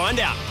about to find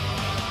out.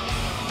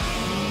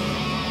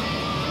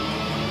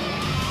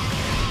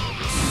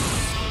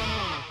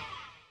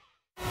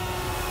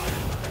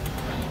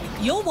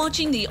 You're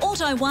watching the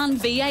Auto 1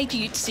 V8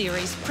 Ute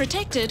Series,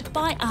 protected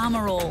by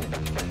Armour All.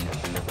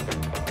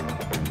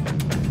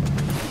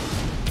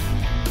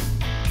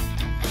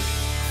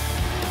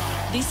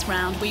 This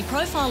round, we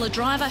profile a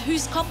driver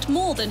who's copped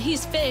more than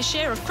his fair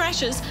share of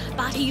crashes,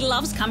 but he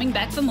loves coming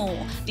back for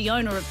more. The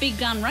owner of Big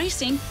Gun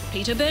Racing,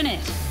 Peter Burnett.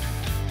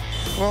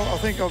 Well, I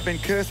think I've been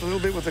cursed a little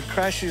bit with the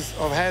crashes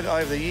I've had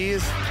over the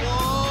years.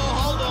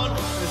 Whoa, hold on.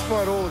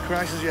 Despite all the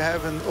crashes you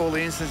have and all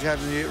the incidents you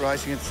have in the Ute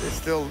racing, it's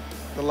still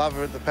the love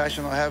of it, the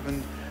passion I have,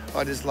 and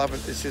I just love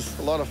it. It's just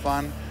a lot of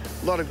fun,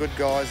 a lot of good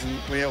guys, and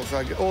we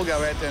also all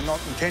go out there not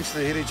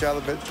intentionally hit each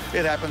other, but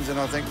it happens, and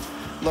I think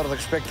a lot of the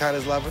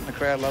spectators love it and the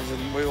crowd loves it,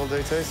 and we all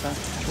do too, so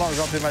as long as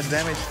not too much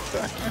damage.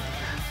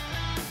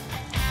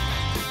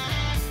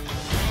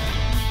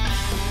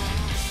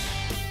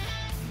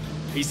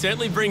 He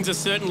certainly brings a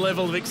certain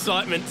level of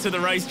excitement to the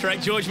racetrack.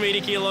 George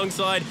Miedeke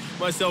alongside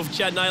myself,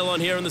 Chad Nailon,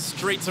 here on the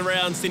streets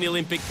around Sydney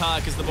Olympic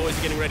Park as the boys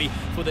are getting ready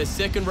for their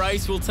second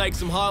race. We'll take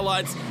some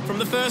highlights from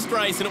the first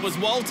race, and it was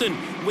Walton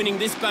winning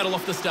this battle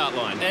off the start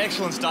line.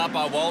 Excellent start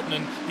by Walton,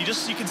 and you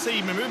can see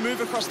him move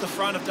across the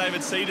front of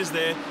David Cedars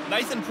there.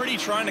 Nathan Pretty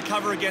trying to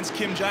cover against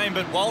Kim Jane,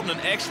 but Walton, an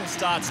excellent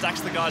start,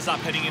 stacks the guys up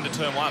heading into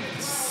turn 1.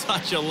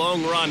 Such a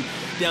long run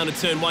down to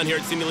turn 1 here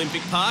at Sydney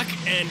Olympic Park,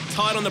 and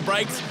tight on the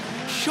brakes.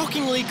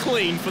 Shockingly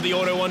clean for the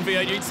Auto 1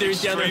 V8 Ute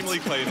Series down there. Extremely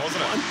clean,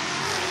 wasn't it?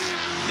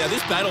 Now,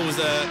 this battle was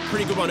a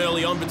pretty good one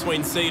early on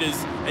between Cedars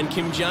and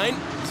Kim Jane.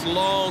 It's a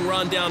long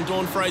run down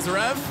Dawn Fraser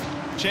Ave.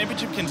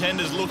 Championship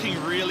contenders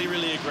looking really,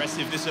 really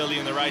aggressive this early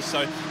in the race.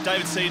 So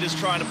David Cedars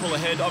trying to pull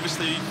ahead.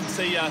 Obviously, you can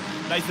see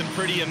Nathan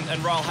Pretty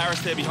and Ryle Harris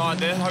there behind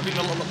there, hoping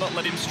to not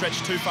let him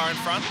stretch too far in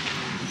front.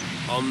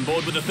 On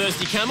board with the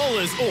thirsty camel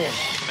is,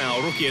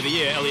 our Rookie of the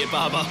Year, Elliot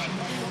Barber.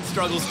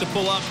 Struggles to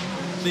pull up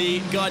the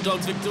Guide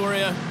Dogs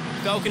Victoria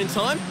Falcon in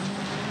time.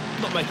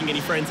 Not making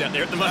any friends out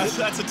there at the moment.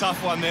 That's a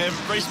tough one there.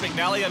 Reece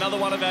McNally, another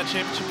one of our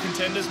championship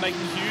contenders, making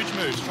huge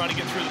moves, trying to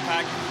get through the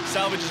pack,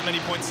 salvage as many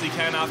points as he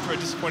can after a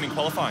disappointing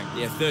qualifying.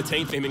 Yeah,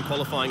 13th for him in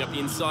qualifying up the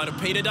inside of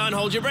Peter. Don't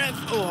hold your breath.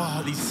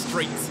 Oh, these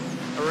streets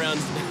around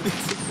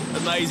this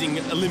amazing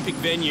Olympic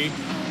venue.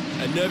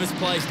 A nervous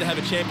place to have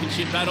a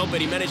championship battle, but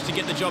he managed to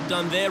get the job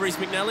done there. Reece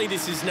McNally,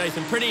 this is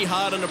Nathan Pretty,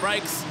 hard on the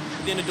brakes.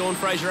 At the end of Dawn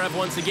Fraser Ave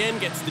once again,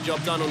 gets the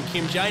job done on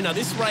Kim Jane. Now,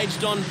 this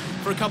raged on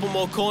for a couple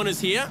more corners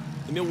here.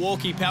 The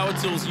Milwaukee Power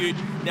Tools Ute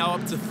now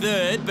up to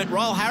 3rd, but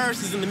Ryle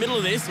Harris is in the middle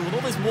of this, and with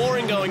all this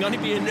warring going on,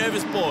 he'd be a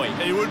nervous boy.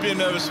 He would be a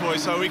nervous boy,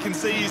 so we can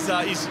see he's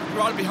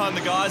right behind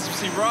the guys. You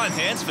see Ryan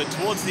Hansford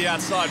towards the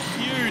outside.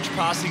 Huge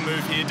passing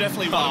move here,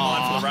 definitely one of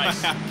mine for the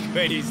race. How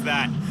good is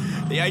that?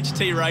 The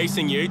HT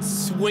Racing Ute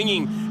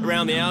swinging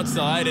around the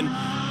outside, and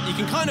you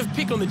can kind of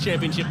pick on the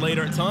championship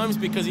leader at times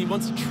because he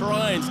wants to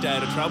try and stay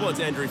out of trouble.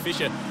 It's Andrew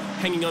Fisher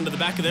hanging onto the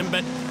back of them,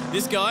 but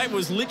this guy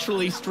was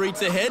literally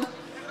streets ahead.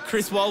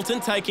 Chris Walton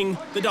taking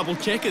the double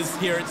checkers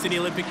here at Sydney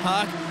Olympic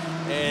Park,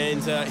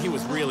 and he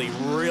was really,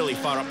 really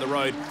far up the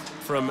road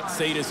from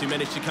Cedars, who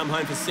managed to come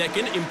home for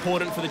second.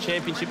 Important for the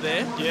championship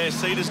there. Yeah,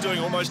 Cedars doing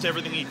almost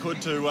everything he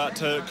could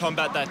to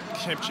combat that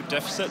championship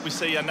deficit. We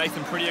see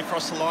Nathan Pretty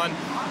across the line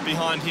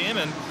behind him,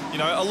 and you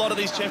know, a lot of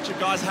these championship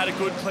guys had a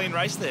good, clean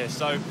race there.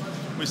 So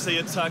we see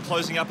it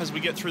closing up as we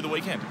get through the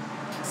weekend.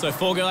 So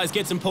 4 guys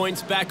get some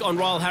points back on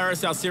Royal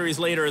Harris, our series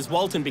leader, as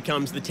Walton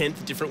becomes the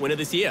 10th different winner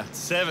this year.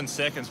 7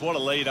 seconds, what a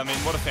lead. I mean,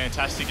 what a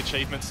fantastic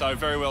achievement. So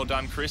very well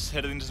done, Chris,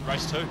 headed into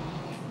race 2.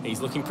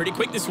 He's looking pretty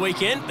quick this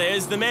weekend.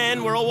 There's the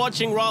man we're all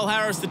watching, Royal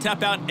Harris, the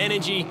tap-out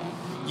energy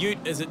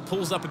Ute, as it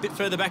pulls up a bit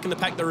further back in the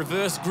pack. The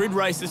reverse grid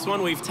race, this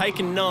one. We've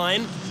taken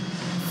 9,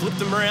 flipped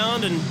them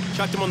around and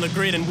chucked them on the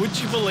grid. And would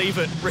you believe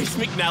it, Reece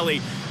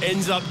McNally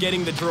ends up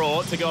getting the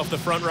draw to go off the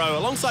front row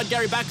alongside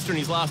Gary Baxter in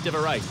his last ever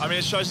race. I mean,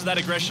 it shows that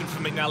aggression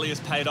from McNally has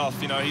paid off.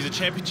 You know, he's a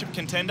championship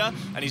contender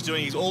and he's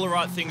doing all the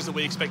right things that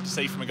we expect to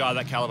see from a guy of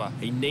that calibre.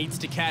 He needs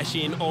to cash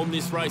in on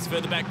this race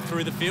further back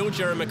through the field.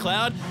 Jeremy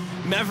McLeod,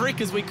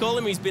 Maverick, as we call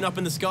him, he's been up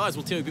in the skies.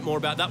 We'll tell you a bit more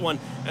about that one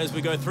as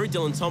we go through.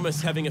 Dylan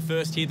Thomas having a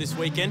first here this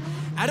weekend.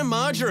 Adam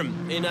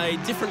Marjoram in a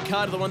different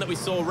car to the one that we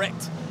saw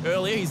wrecked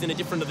earlier. He's in a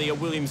different of the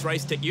Williams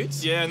Race Tech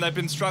Utes. Yeah, and they've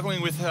been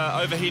struggling with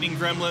overheating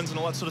gremlins and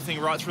all that sort of thing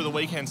right through the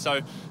weekend.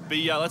 So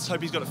let's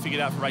hope he's got it figured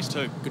out for race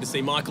 2. Good to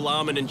see Michael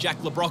Armand and Jack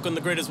LeBrock on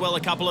the grid as well.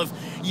 A couple of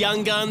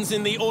young guns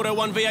in the Auto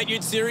 1 V8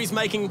 Ute Series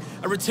making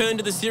a return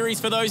to the series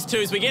for those two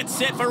as we get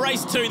set for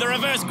race 2, the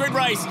reverse grid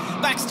race.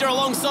 Baxter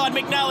alongside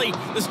McNally.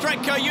 The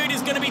Stratco Ute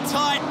is going to be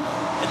tight.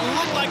 It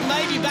looked like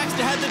maybe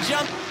Baxter had the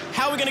jump.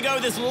 How are we going to go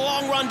with this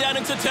long run down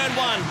into turn 1?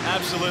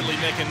 Absolutely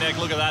neck and neck.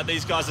 Look at that.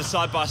 These guys are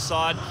side by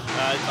side.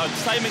 I'd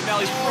say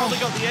McNally's probably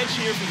got the edge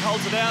here if he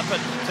holds it out, but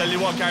tell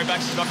you what, Gary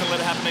Baxter's not going to let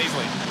it happen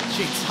easily.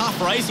 Gee,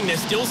 tough racing. They're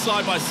still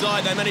side by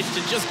side. They managed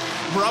to just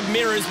rub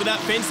mirrors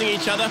without fencing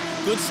each other.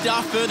 Good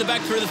stuff further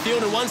back through the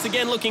field, and once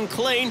again looking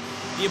clean.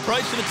 The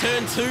approach to the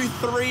turn 2,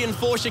 3 and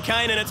 4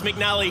 chicane, and it's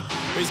McNally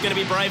who's going to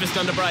be bravest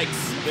under brakes.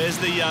 There's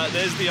the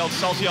old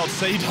salty old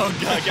sea dog,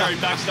 Gary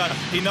Baxter.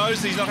 He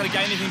knows he's not going to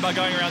gain anything by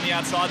going around the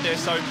outside there,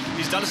 so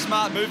he's done a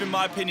smart move in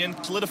my opinion,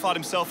 solidified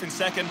himself in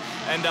second,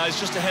 and is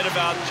just ahead of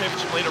our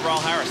championship leader, Royal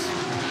Harris.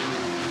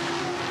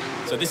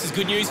 So this is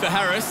good news for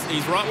Harris.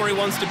 He's right where he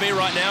wants to be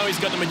right now. He's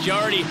got the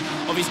majority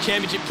of his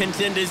championship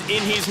contenders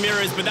in his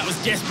mirrors, but that was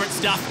desperate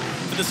stuff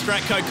for the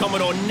Stratco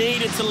Commodore.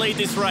 Needed to lead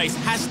this race,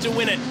 has to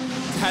win it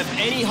to have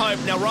any hope.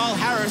 Now, Royal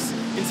Harris,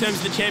 in terms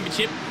of the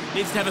championship,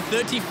 needs to have a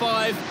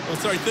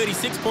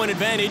 36-point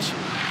advantage.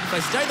 If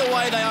they stay the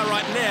way they are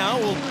right now,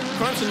 we'll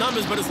crunch the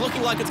numbers, but it's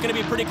looking like it's going to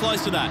be pretty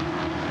close to that.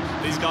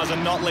 These guys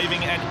are not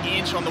leaving an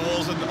inch on the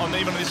walls on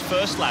even this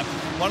first lap.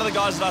 One of the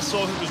guys that I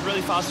saw who was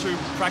really fast through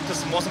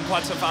practice and wasn't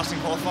quite so fast in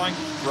qualifying,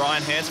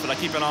 Ryan Hansford. I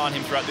keep an eye on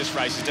him throughout this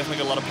race. He's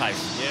definitely got a lot of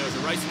pace. Yeah, it was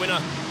a race winner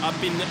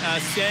up in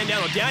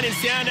Sandown, or down in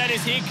Sandown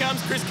as here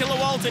comes Chris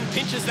Killer-Walton,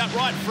 pinches that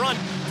right front.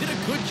 Did a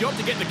good job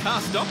to get the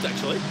car stopped,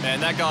 actually. Man,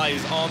 that guy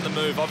is on the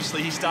move.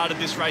 Obviously, he started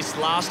this race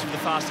last of the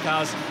fast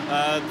cars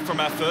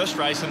from our first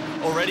race, and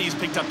already he's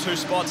picked up 2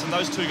 spots, and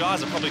those 2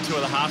 guys are probably 2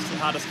 of the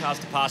hardest cars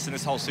to pass in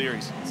this whole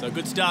series. So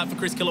good start for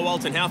Chris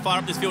Killer-Walton. How far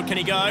up this field can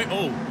he go?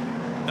 Oh,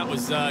 that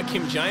was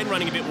Kim Jane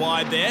running a bit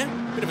wide there.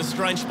 Bit of a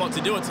strange spot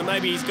to do it, so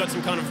maybe he's got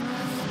some kind of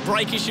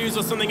brake issues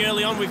or something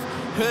early on. We've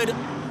heard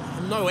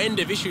no end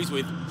of issues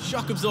with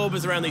shock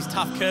absorbers around these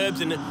tough curbs,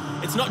 and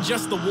it's not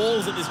just the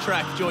walls at this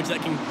track, George,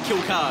 that can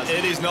kill cars.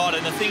 It is not,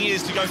 and the thing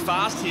is, to go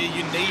fast here,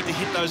 you need to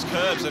hit those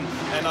curbs, and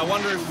I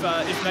wonder if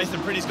Nathan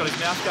Pretty's got his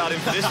mouth guard in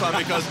for this one,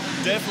 because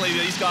definitely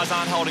these guys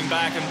aren't holding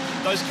back, and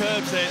those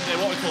curbs, they're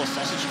what we call a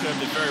sausage curb.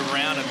 They're very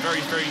round and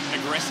very, very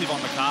aggressive on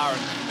the car,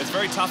 and it's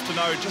very tough to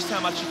know just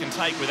how much you can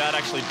take without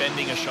actually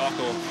bending a shock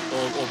or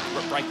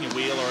breaking a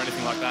wheel or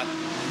anything like that.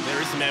 There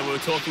is the man we were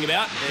talking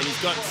about, and he's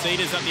got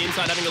Cedars up the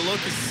inside having a look.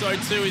 So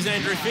too is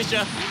Andrew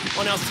Fisher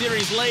on our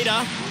series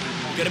leader.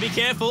 You've got to be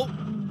careful.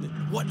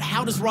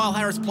 How does Royal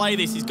Harris play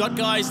this? He's got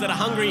guys that are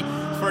hungry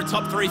for a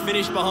top 3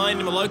 finish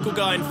behind him, a local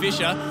guy in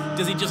Fisher.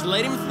 Does he just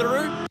let him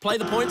through, play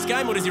the points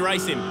game, or does he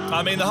race him?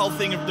 I mean, the whole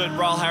thing that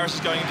Royal Harris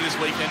is going into this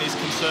weekend is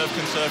conserve,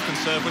 conserve,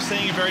 conserve. We're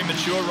seeing a very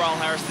mature Royal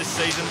Harris this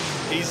season.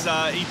 He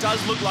does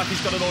look like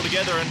he's got it all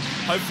together, and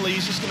hopefully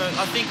he's just going to,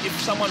 I think if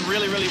someone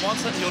really, really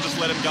wants it, he'll just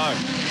let him go.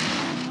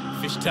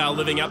 Fishtail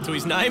living up to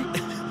his name.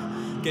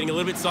 Getting a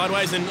little bit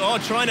sideways and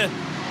trying to...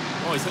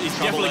 Oh, he's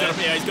definitely got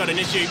he's got an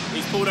issue.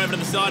 He's pulled over to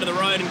the side of the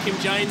road and Kim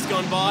Jane's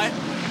gone by.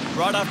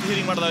 Right after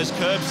hitting one of those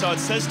curbs, so it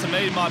says to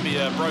me it might be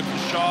a broken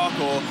shock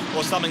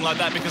or something like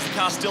that, because the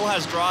car still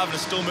has drive and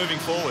is still moving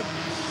forward.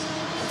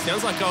 It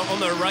sounds like on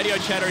the radio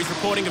chatter he's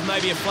reporting of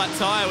maybe a flat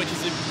tyre, which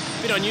is a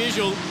bit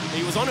unusual.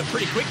 He was on it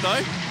pretty quick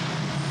though.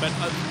 But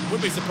I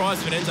wouldn't be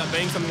surprised if it ends up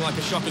being something like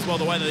a shock as well,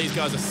 the way that these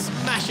guys are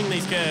smashing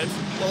these curves.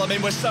 Well, I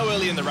mean, we're so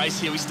early in the race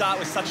here. We start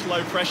with such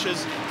low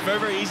pressures. Very,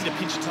 very easy to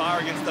pinch a tyre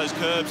against those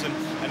curbs. And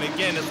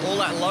again, it's all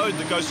that load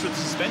that goes through the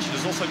suspension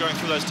is also going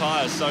through those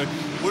tyres. So it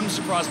wouldn't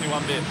surprise me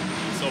one bit.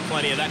 Saw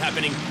plenty of that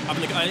happening up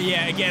in the...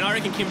 yeah, again, I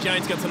reckon Kim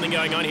Jane's got something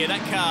going on here.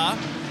 That car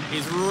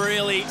is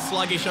really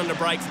sluggish under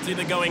brakes. It's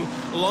either going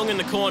long in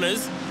the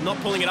corners, not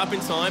pulling it up in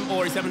time,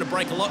 or he's having to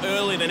brake a lot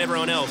earlier than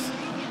everyone else.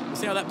 We'll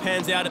see how that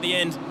pans out at the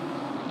end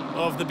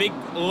of the big,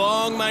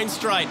 long main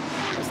straight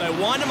as they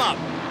wind them up.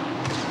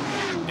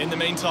 In the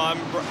meantime,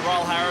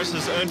 Ryle Harris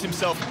has earned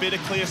himself a bit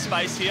of clear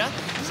space here.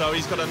 So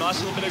he's got a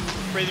nice little bit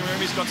of breathing room.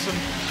 He's got some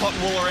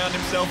cotton wool around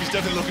himself. He's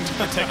definitely looking to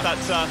protect that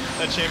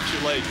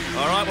championship lead.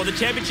 All right, well, the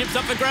championship's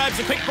up for grabs.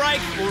 A quick break.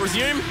 We'll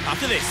resume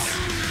after this.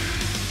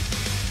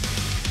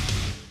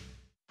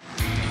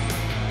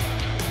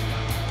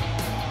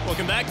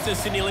 Welcome back to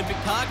Sydney Olympic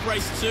Park,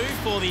 race 2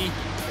 for the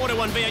Auto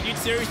 1 V8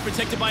 Utes Series,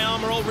 protected by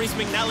Armour All. Reece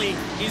McNally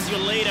is your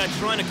leader,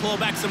 trying to claw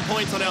back some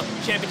points on our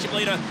championship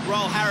leader,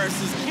 Ryle Harris,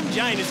 as Kim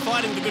Jane is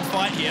fighting the good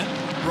fight here.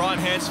 Ryan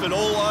Hansford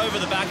all over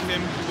the back of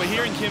him. We're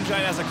hearing Kim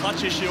Jane has a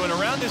clutch issue, and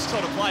around this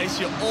sort of place,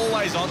 you're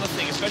always on the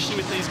thing, especially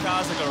with these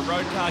cars. They've got a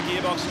road car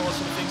gearbox and all that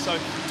sort of thing, so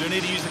do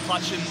need to use the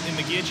clutch in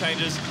the gear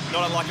changes,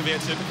 not unlike a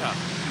V8 supercar.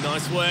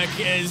 Nice work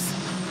as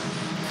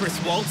Chris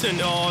Walton.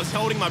 Oh, I was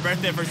holding my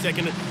breath there for a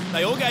second.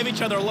 They all gave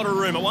each other a lot of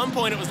room. At one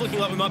point, it was looking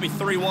like we might be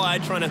 3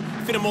 wide, trying to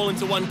fit them all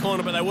into one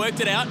corner, but they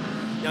worked it out.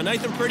 Now,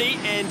 Nathan Pretty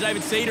and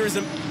David Cedar is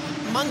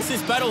amongst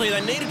this battle here.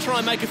 They need to try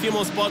and make a few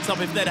more spots up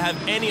if they're to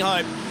have any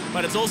hope,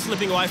 but it's all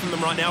slipping away from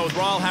them right now with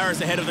Ryle Harris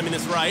ahead of them in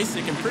this race.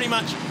 It can pretty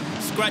much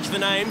scratch the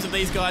names of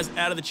these guys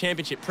out of the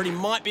championship. Pretty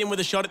might be in with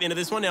a shot at the end of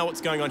this one. Now,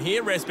 what's going on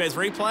here? Rare Spares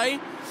replay.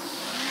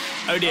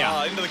 Oh dear.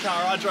 Into the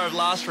car I drove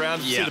last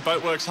round. You see the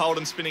Boatworks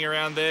Holden spinning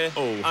around there.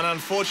 An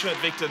unfortunate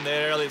victim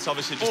there. Elliot's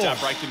obviously just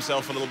outbraked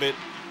himself a little bit.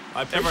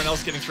 Everyone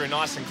else getting through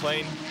nice and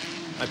clean.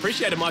 I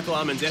appreciated Michael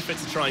Armand's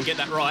efforts to try and get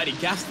that right. He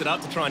gassed it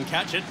up to try and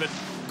catch it, but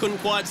couldn't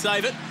quite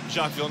save it.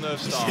 Jacques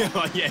Villeneuve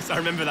style. Yes, I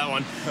remember that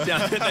one.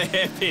 Down at the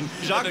hairpin.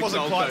 Jacques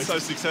wasn't quite so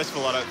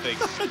successful, I don't think.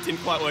 It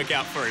didn't quite work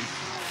out for him.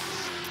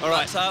 All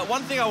right,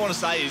 one thing I want to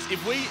say is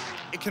if we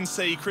can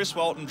see Chris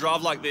Walton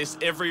drive like this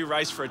every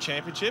race for a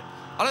championship,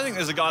 I don't think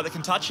there's a guy that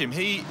can touch him.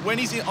 When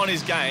he's on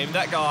his game,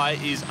 that guy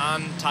is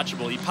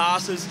untouchable. He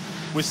passes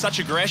with such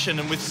aggression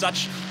and with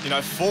such,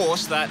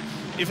 force that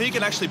if he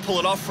can actually pull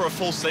it off for a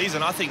full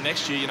season, I think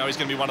next year, he's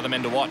going to be one of the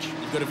men to watch.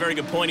 You've got a very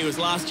good point. He was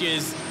last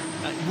year's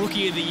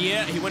Rookie of the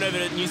Year. He went over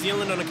to New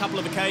Zealand on a couple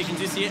of occasions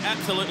this year,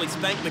 absolutely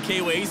spanked the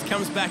Kiwis,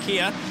 comes back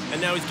here,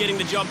 and now he's getting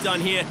the job done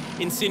here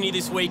in Sydney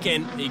this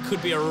weekend. He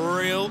could be a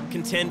real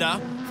contender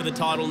for the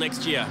title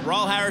next year.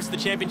 Ryle Harris, the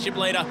championship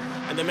leader,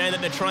 and the man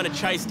that they're trying to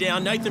chase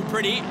down. Nathan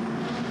Pretty,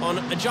 on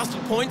adjusted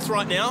points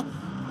right now,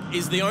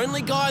 is the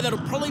only guy that'll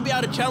probably be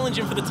able to challenge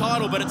him for the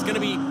title, but it's going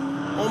to be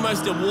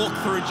almost a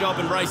walk-through job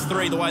in race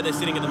 3, the way they're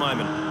sitting at the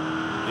moment.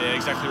 Yeah,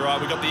 exactly right.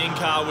 We've got the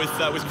in-car with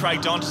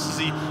Craig Dontis as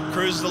he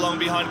cruises along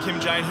behind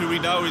Kim Jane, who we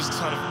know is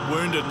kind of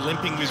wounded and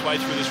limping his way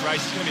through this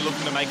race. He's going to be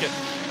looking to make it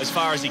as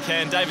far as he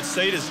can. David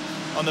Cedars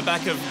on the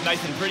back of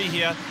Nathan Pretty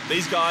here.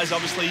 These guys,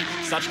 obviously,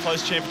 such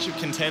close championship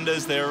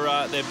contenders. They're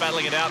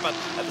battling it out, but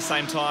at the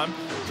same time,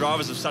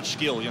 drivers of such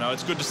skill.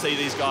 It's good to see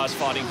these guys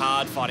fighting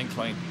hard, fighting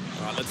clean.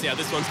 All right, let's see how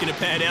this one's going to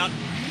pan out.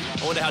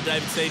 I wonder how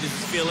David Cedars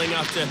is feeling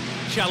after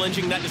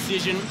challenging that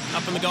decision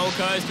up on the Gold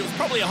Coast. It was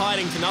probably a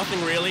hiding to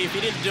nothing, really. If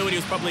he didn't do it, he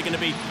was probably going to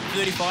be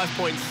 35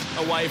 points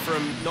away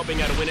from not being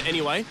able to win it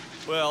anyway.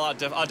 Well, I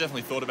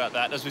definitely thought about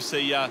that. As we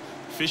see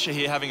Fisher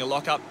here having a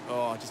lock-up.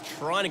 Oh, just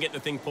trying to get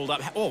the thing pulled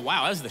up. Oh,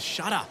 wow, that's the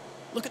shutter.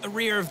 Look at the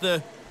rear of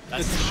the...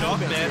 That's the shock,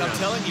 man. I'm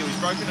telling you, he's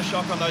broken a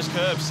shock on those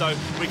curbs. So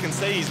we can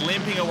see he's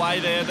limping away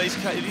there. This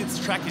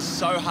track is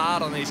so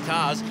hard on these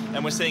cars,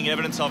 and we're seeing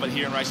evidence of it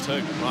here in race 2.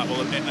 Right,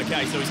 well,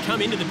 okay, so he's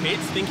come into the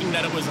pits thinking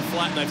that it was a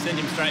flat, and they've sent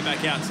him straight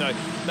back out. So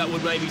that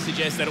would maybe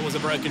suggest that it was a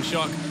broken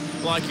shock,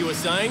 like you were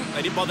saying.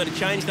 They didn't bother to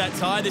change that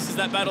tyre. This is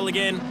that battle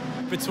again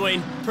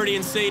between Pretty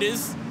and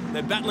Cedars.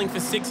 They're battling for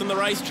 6 on the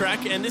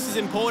racetrack, and this is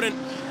important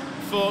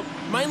for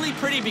mainly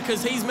Pretty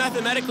because he's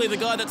mathematically the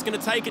guy that's going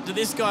to take it to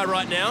this guy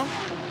right now.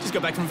 Just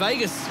got back from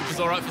Vegas, which is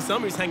all right for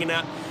some. He's hanging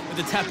out with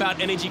the Tap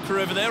Out Energy crew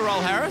over there, Ryle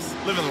Harris.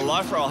 Living the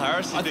life, Ryle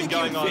Harris. He's been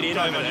going on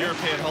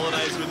European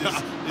holidays with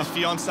his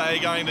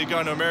fiancée,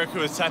 going to America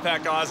with Tap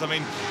Out guys. I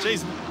mean,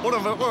 geez, what do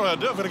I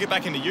do? I've got to get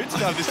back into Utes to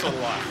have this sort of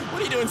life.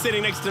 What are you doing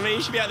sitting next to me?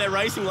 You should be out there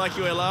racing like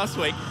you were last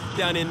week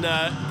down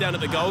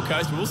at the Gold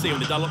Coast. We'll see you in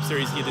the Dunlop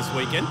Series here this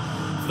weekend.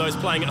 For those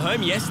playing at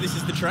home, yes, this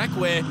is the track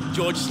where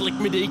George Slick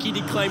Mediki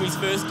did claim his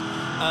first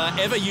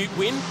ever Ute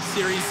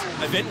series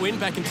event win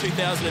back in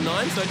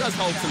 2009, so it does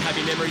hold some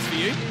happy memories for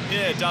you.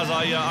 Yeah, it does.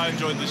 I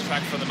enjoyed this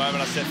track from the moment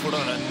I set foot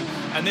on it.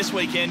 And this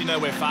weekend,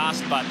 we're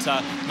fast, but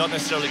not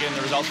necessarily getting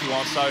the results we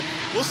want. So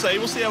we'll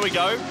see how we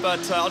go,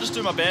 but I'll just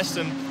do my best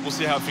and we'll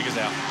see how it figures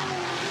out.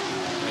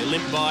 They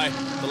limp by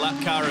the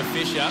lap car of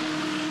Fisher.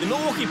 The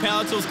Milwaukee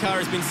Power Tools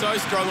car has been so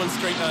strong on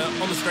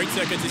the street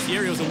circuits this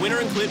year. He was a winner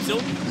in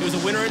Clipsal. He was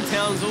a winner in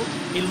Townsville.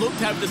 He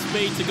looked to have the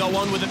speed to go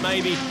on with it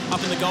maybe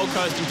up in the Gold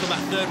Coast until that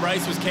third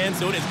race was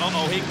cancelled.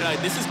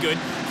 This is good.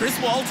 Chris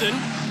Walton,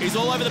 he's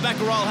all over the back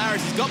of Ryle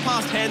Harris. He's got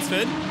past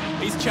Hansford.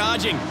 He's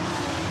charging.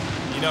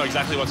 You know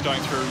exactly what's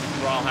going through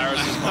Ryle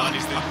Harris's mind.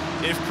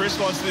 If Chris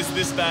wants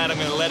this bad, I'm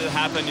going to let it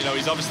happen.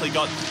 He's obviously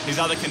got his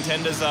other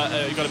contenders.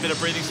 You've got a bit of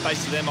breathing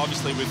space to them,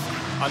 obviously, with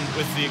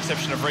the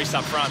exception of Reece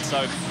up front.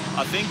 So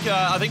I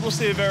think we'll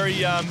see a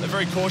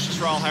very cautious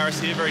Ryle Harris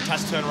here, very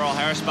taciturn Ryle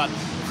Harris. But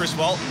Chris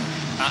Walton,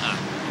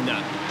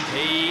 no.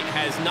 He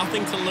has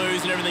nothing to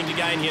lose and everything to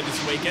gain here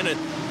this weekend. And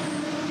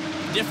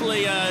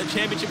definitely a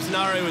championship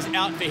scenario is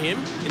out for him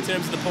in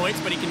terms of the points,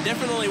 but he can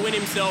definitely win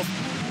himself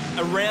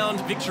a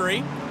round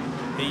victory.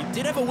 He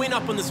did have a win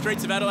up on the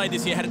streets of Adelaide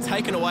this year, had it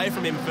taken away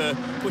from him for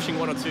pushing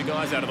one or two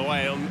guys out of the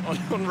way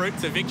on route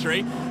to victory.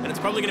 And it's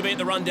probably going to be at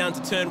the run down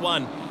to turn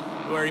 1,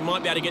 where he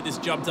might be able to get this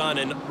job done.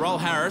 And Roll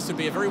Harris would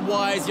be a very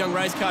wise young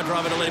race car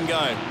driver to let him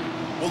go.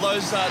 Well,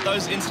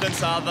 those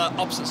incidents are the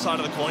opposite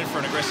side of the coin for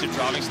an aggressive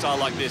driving style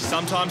like this.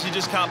 Sometimes you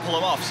just can't pull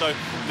them off. So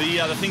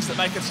the things that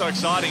make it so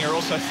exciting are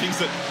also things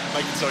that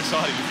make it so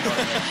exciting.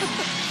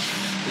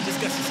 He just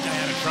gets to stay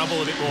out of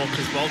trouble a bit more,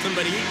 Chris Walton,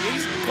 but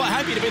he's quite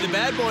happy to be the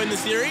bad boy in the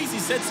series. He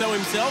said so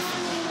himself.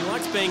 He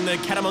likes being the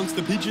cat amongst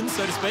the pigeons,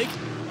 so to speak.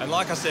 And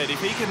like I said,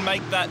 if he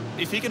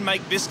can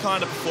make this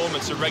kind of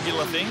performance a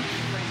regular thing,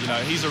 you know,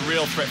 he's a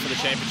real threat for the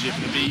championship.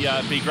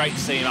 It'd be great to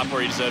see him up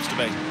where he deserves to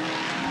be.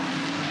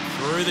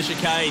 Through the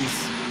chicanes.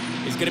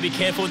 He's got to be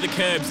careful with the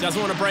curbs. Doesn't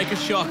want to break a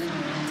shock.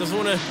 Doesn't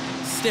want to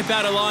step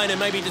out of line and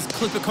maybe just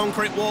clip a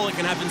concrete wall. It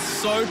can happen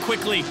so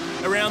quickly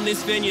around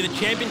this venue. The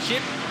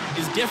championship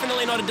is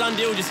definitely not a done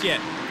deal just yet.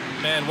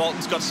 Man,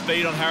 Walton's got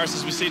speed on Harris,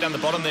 as we see down the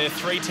bottom there.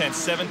 3/10,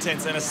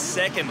 7/10 and a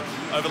second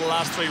over the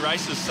last 3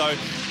 races. So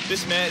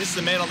this is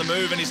the man on the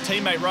move, and his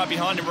teammate right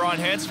behind him, Ryan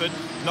Hansford,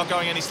 not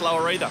going any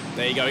slower either.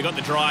 There you go. He got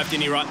the drive,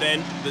 didn't he, right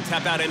then? The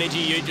tap-out energy,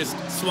 you just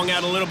swung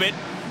out a little bit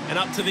and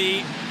up to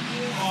the...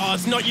 Oh,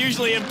 it's not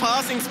usually a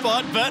passing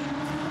spot, but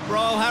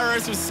Royal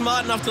Harris was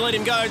smart enough to let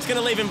him go. It's going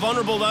to leave him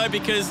vulnerable, though,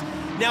 because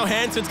now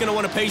Hansford's going to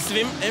want a piece of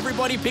him.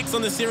 Everybody picks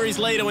on the series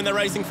leader when they're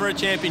racing for a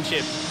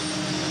championship.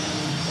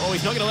 Oh,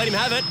 he's not going to let him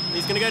have it.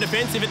 He's going to go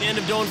defensive at the end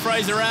of Dawn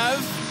Fraser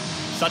Ave.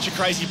 Such a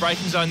crazy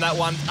braking zone, that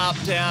one. Up,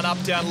 down,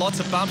 lots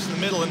of bumps in the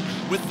middle. And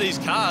with these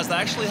cars, they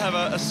actually have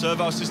a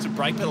servo-assisted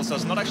brake pedal, so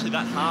it's not actually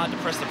that hard to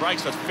press the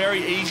brakes. So it's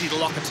very easy to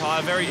lock a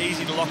tyre, very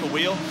easy to lock a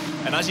wheel.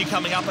 And as you're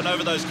coming up and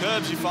over those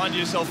curbs, you find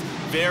yourself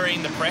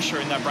varying the pressure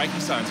in that braking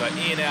zone. So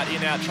in, out,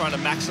 trying to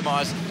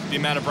maximise the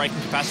amount of braking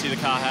capacity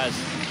the car has.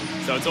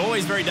 So it's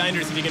always very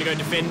dangerous if you're going to go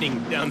defending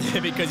down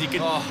there, because you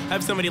could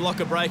have somebody lock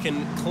a brake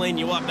and clean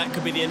you up. That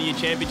could be the end of your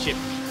championship.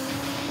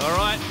 All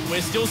right,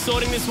 we're still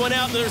sorting this one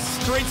out. The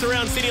streets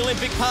around Sydney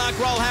Olympic Park.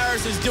 Roll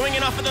Harris is doing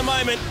enough at the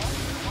moment,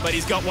 but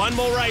he's got one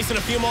more race and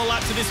a few more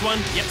laps of this one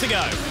yet to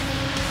go.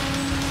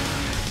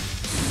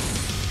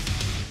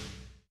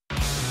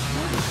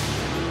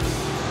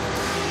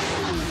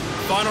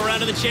 Final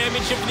round of the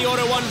championship for the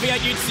Auto 1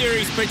 V8 Utes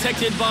Series,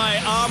 protected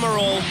by Armour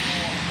All.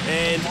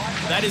 And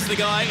that is the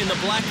guy in the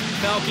black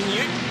Falcon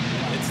Ute.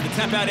 It's the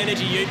tap-out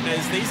energy Ute,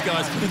 as these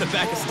guys from the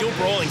back are still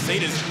brawling.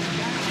 Cedars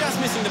just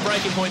missing the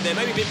breaking point there,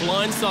 maybe a bit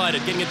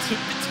blindsided, getting it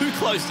too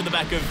close to the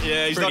back of...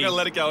 Yeah, he's not going to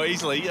let it go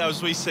easily,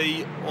 as we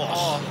see...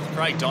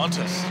 Craig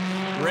Dontis.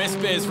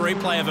 Respear's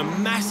replay of a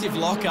massive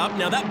lock-up.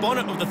 Now, that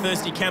bonnet of the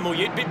Thirsty Camel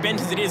Ute, a bit bent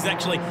as it is,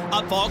 actually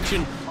up for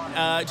auction.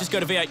 Just go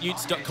to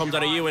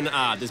v8utes.com.au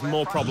and there's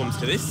more problems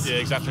to this. Yeah,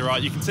 exactly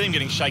right. You can see him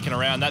getting shaken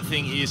around. That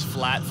thing is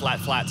flat.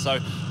 So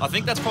I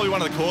think that's probably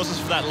one of the causes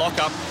for that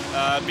lock-up.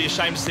 Be a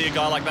shame to see a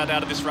guy like that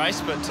out of this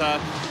race. But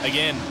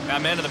again, our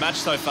man of the match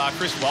so far,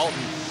 Chris Walton,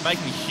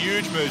 making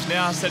huge moves.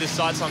 Now set his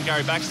sights on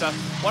Gary Baxter.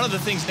 One of the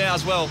things now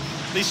as well,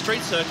 these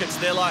street circuits,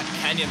 they're like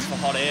canyons for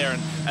hot air.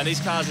 And these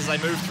cars, as they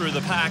move through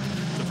the pack,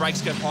 the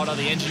brakes get hotter,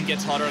 the engine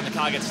gets hotter, and the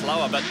car gets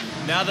slower. But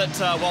now that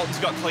Walton's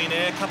got clean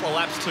air, a couple of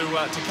laps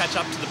to catch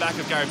up to the back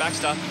of Gary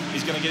Baxter,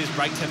 he's going to get his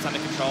brake temps under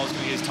control, he's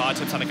going to get his tyre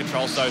temps under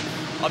control. So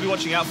I'll be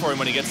watching out for him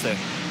when he gets there.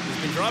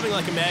 He's been driving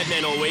like a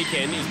madman all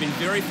weekend. He's been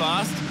very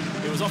fast.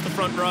 He was off the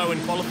front row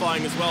in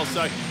qualifying as well.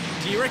 So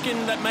do you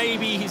reckon that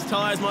maybe his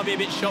tyres might be a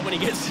bit shot when he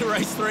gets to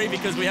race 3,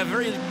 because we have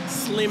very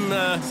slim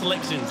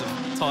selections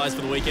of tyres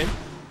for the weekend?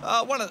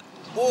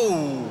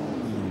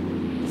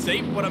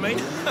 See what I mean?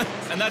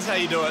 And that's how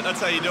you do it.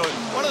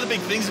 One of the big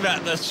things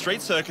about the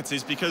street circuits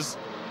is because...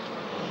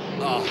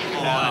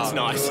 that's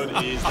nice. Good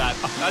is that.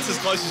 That's as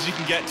close as you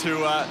can get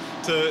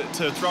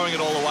to throwing it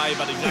all away,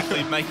 but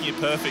exactly making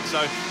it perfect. So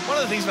one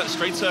of the things about the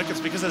street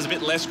circuits, because there's a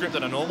bit less grip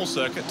than a normal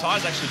circuit,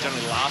 tyres actually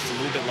generally last a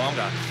little bit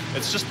longer.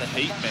 It's just the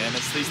heat, man.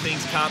 These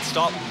things can't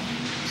stop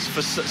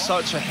for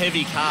such a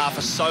heavy car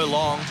for so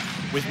long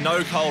with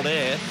no cold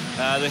air.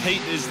 The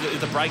heat is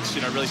the brakes,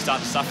 really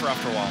start to suffer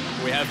after a while.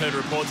 We have heard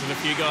reports of a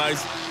few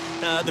guys,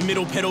 the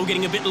middle pedal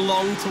getting a bit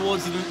long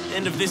towards the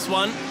end of this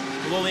one.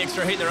 With all the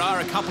extra heat, there are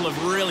a couple of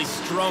really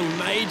strong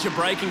major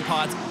braking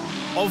parts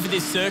of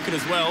this circuit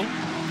as well.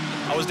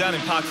 I was down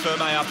in Parc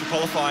Ferme after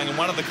qualifying, and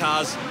one of the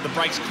cars, the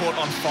brakes caught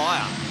on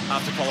fire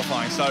after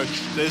qualifying. So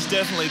there's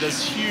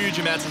huge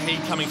amounts of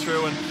heat coming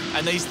through,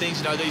 and these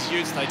things, these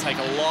Utes, they take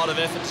a lot of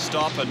effort to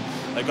stop, and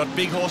they've got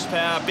big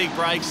horsepower, big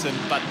brakes,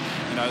 but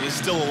there's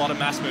still a lot of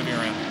mass moving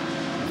around.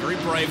 Very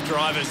brave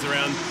drivers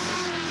around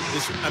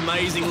this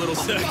amazing little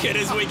circuit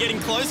as we're getting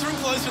closer and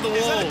closer to the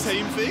walls. Is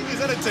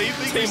that a team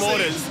thing? Team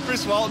orders.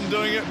 Chris Walton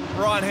doing it,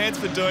 Ryan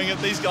Hansford doing it.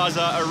 These guys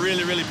are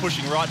really, really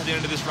pushing right to the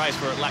end of this race.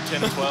 We're at lap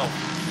 10 and 12.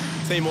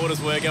 Team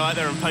orders were, go out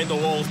there and paint the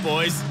walls,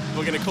 boys.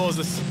 We're going to cause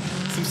us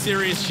some some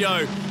serious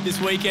show this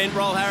weekend.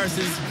 Roll Harris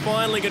has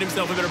finally got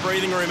himself a bit of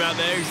breathing room out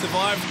there. He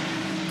survived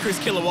Chris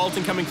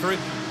Killer-Walton coming through.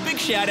 Big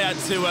shout out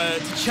to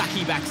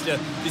Chucky Baxter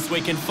this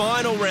weekend.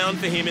 Final round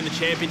for him in the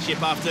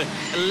championship after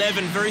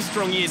 11 very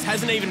strong years.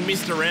 Hasn't even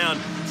missed a round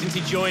since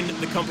he joined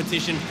the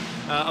competition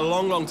a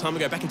long, long time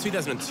ago. Back in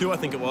 2002, I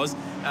think it was.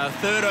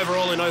 Third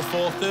overall in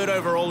 04, third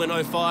overall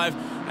in 05,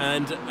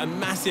 and a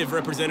massive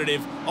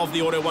representative of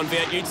the Auto 1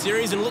 V8 Utes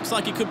Series, and looks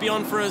like he could be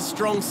on for a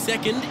strong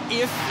second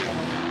if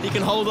he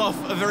can hold off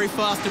a very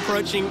fast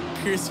approaching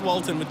Chris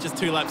Walton with just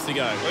 2 laps to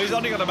go. Well, he's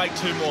only got to make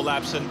 2 more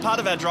laps, and part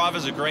of our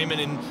driver's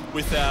agreement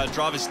with our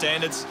driver's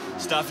standards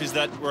stuff is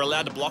that we're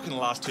allowed to block in the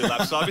last 2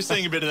 laps. So I'll be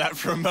seeing a bit of that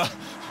from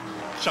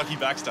Chucky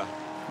Baxter.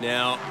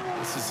 Now,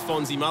 this is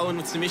Fonzie Mullen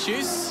with some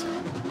issues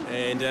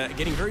and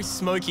getting very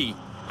smoky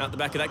out the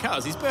back of that car. It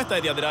was his birthday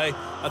the other day,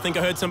 I think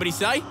I heard somebody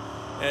say,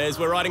 as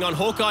we're riding on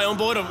Hawkeye on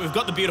board. We've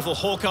got the beautiful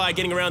Hawkeye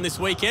getting around this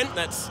weekend.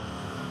 That's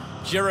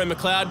Jerome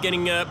McLeod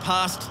getting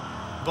passed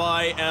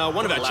by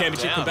one of our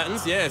championship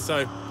combatants. Yeah,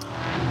 so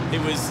he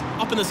was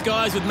up in the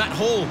skies with Matt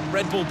Hall,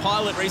 Red Bull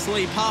pilot,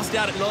 recently. He passed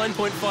out at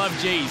 9.5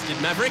 Gs,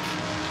 did Maverick.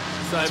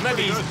 So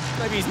maybe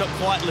he's not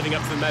quite living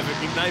up to the Maverick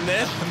nickname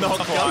there. Not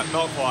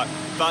quite.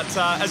 But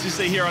as you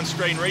see here on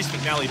screen, Reece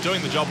McNally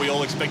doing the job we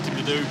all expect him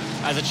to do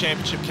as a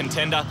championship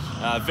contender.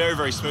 Very,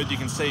 very smooth. You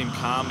can see him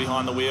calm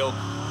behind the wheel.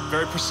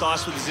 Very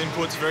precise with his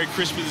inputs, very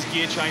crisp with his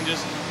gear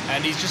changes.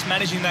 And he's just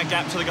managing that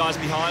gap to the guys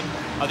behind.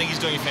 I think he's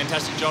doing a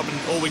fantastic job and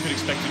all we could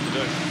expect him to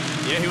do.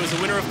 Yeah, he was the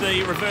winner of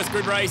the reverse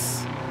grid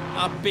race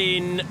up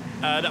in,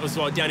 that was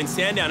down in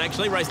Sandown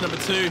actually, race number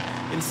 2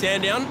 in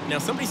Sandown. Now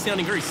somebody's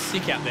sounding very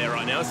sick out there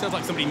right now. It sounds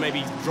like somebody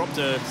maybe dropped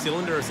a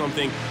cylinder or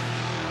something.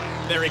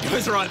 There he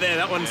goes right there.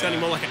 That one's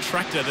sounding more like a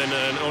tractor than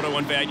an Auto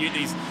 1 V8 Ute.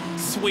 These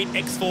sweet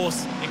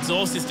X-Force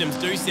exhaust systems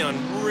do sound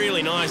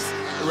really nice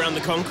around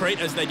the concrete,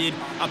 as they did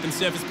up in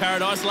Surface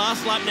Paradise.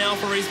 Last lap now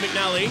for Reece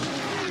McNally.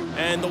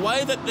 And the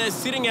way that they're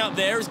sitting out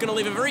there is going to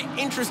leave a very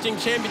interesting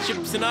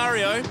championship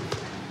scenario.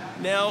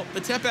 Now,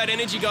 the Tap Out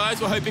Energy guys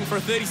were hoping for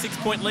a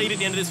 36-point lead at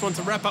the end of this one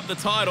to wrap up the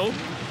title.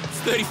 It's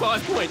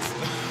 35 points.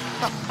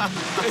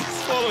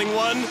 It's falling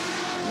one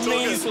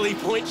measly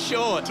point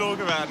short. Talk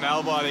about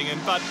nail biting.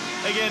 But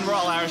again,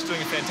 Royal Harris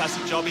doing a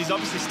fantastic job. He's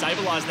obviously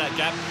stabilised that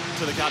gap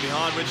to the car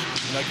behind, which,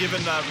 you know,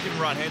 given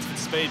right hands for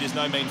speed is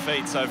no mean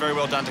feat. So very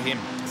well done to him.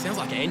 Sounds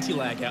like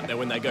anti-lag out there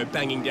when they go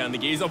banging down the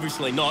gears.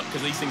 Obviously not,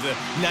 because these things are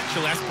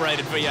natural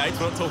aspirated V8s.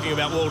 We're not talking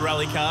about World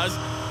Rally cars.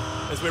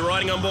 As we're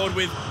riding on board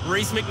with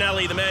Reece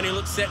McNally, the man who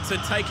looks set to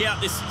take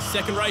out this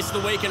second race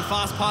of the week and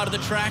fast part of the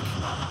track.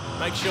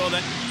 Make sure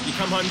that you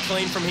come home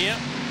clean from here.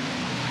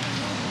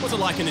 What's it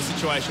like in this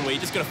situation where you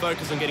just got to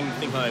focus on getting the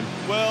thing home?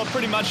 Well,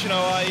 pretty much, you know,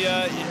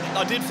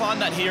 I did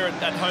find that here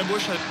at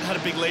Homebush. I had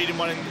a big lead in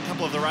a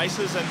couple of the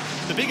races, and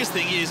the biggest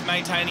thing is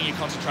maintaining your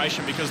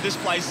concentration, because this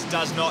place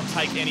does not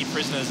take any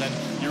prisoners, and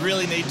you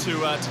really need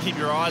to keep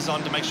your eyes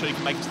on to make sure you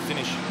can make it to the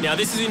finish. Now,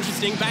 this is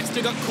interesting.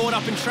 Baxter got caught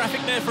up in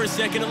traffic there for a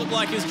second. It looked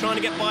like he was trying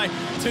to get by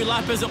 2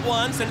 lappers at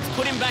once, and it's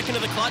put him back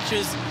into the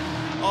clutches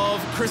of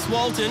Chris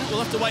Walton.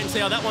 We'll have to wait and see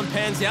how that one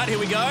pans out. Here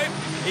we go.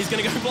 He's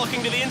going to go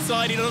blocking to the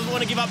inside. He doesn't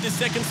want to give up this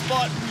second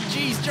spot.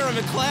 Jeez, Jerome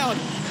McLeod.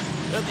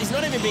 He's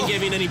not even been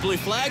given any blue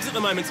flags at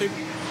the moment, so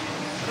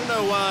I don't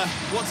know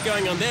what's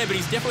going on there, but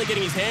he's definitely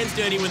getting his hands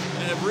dirty with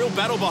a real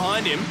battle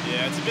behind him.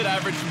 Yeah, it's a bit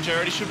average from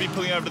Jared. He should be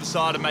pulling over to the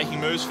side and making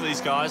moves for these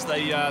guys.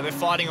 They're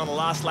fighting on the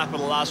last lap of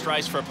the last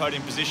race for a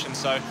podium position,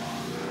 so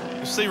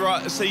you'll see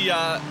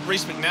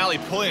Reece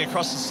McNally pulling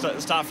across the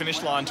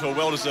start-finish line to a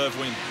well-deserved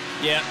win.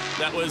 Yeah,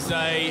 that was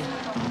a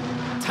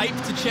tape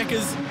to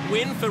checkers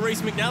win for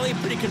Reece McNally. A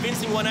pretty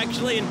convincing one,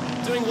 actually,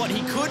 and doing what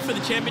he could for the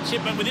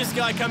championship. But with this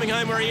guy coming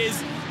home where he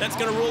is, that's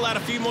going to rule out a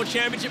few more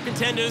championship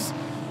contenders.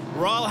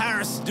 Royal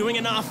Harris doing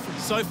enough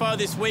so far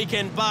this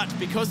weekend, but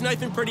because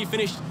Nathan Pretty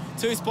finished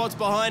 2 spots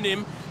behind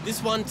him,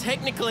 this one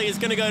technically is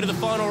going to go to the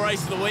final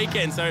race of the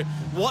weekend. So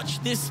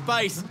watch this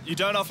space. You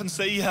don't often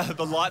see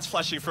the lights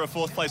flashing for a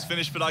 4th place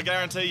finish, but I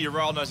guarantee you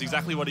Royal knows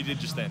exactly what he did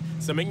just then.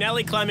 So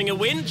McNally claiming a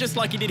win, just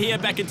like he did here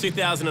back in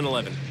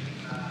 2011.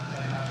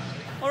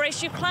 Well,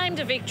 Reece, you've claimed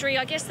a victory.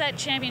 I guess that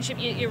championship,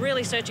 you're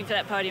really searching for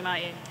that podium,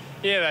 aren't you?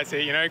 Yeah, that's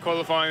it. You know,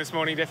 qualifying this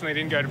morning definitely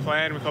didn't go to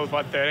plan. We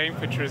qualified 13th,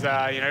 which was,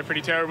 you know,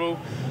 pretty terrible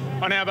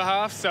on our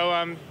behalf. So,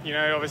 you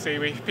know, obviously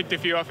we picked a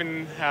few off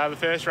in the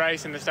first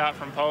race and the start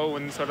from pole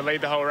and sort of lead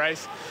the whole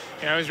race.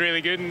 You know, it was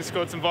really good and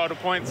scored some vital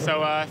points.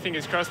 So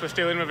fingers crossed we're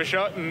still in with a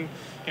shot and,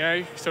 you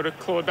know, sort of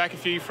clawed back a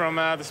few from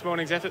this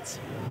morning's efforts.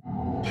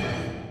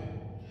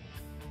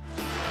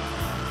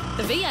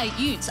 The V8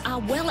 Utes are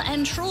well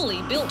and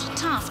truly built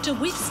tough to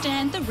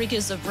withstand the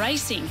rigours of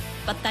racing,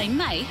 but they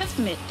may have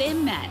met their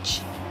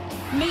match.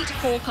 Meet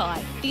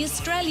Hawkeye, the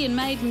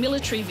Australian-made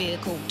military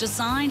vehicle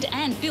designed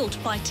and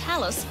built by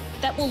Thales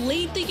that will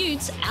lead the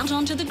Utes out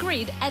onto the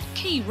grid at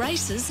key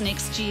races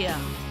next year.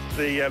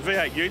 The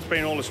V8 Utes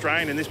being all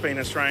Australian and this being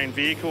an Australian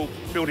vehicle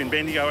built in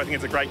Bendigo, I think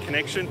it's a great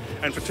connection,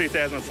 and for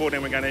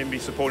 2014 we're going to even be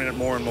supporting it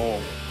more and more.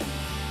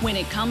 When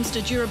it comes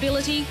to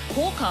durability,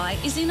 Hawkeye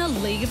is in a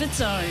league of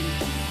its own.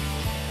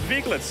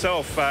 vehicle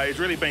itself has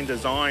really been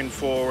designed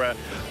for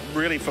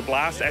really for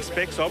blast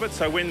aspects of it.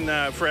 So when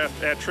for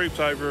our troops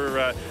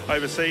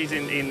overseas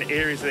in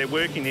areas they're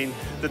working in,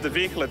 that the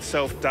vehicle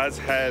itself does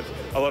have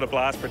a lot of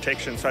blast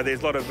protection. So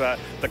there's a lot of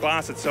the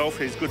glass itself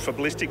is good for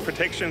ballistic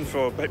protection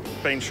for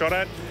being shot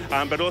at,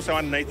 but also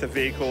underneath the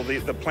vehicle,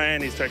 the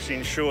plan is to actually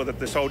ensure that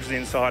the soldiers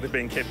inside are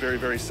being kept very,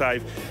 very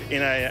safe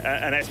in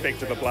an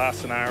aspect of a blast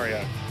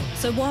scenario.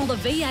 So while the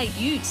V8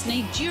 Utes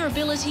need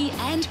durability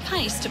and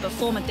pace to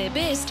perform at their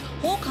best,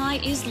 Hawkeye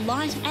is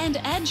light and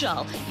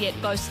agile, yet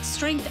boasts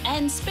strength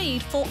and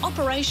speed for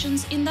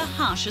operations in the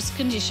harshest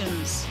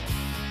conditions.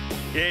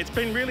 Yeah, it's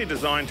been really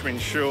designed to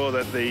ensure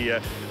that the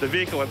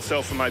vehicle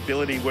itself for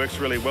mobility works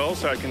really well,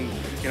 so it can,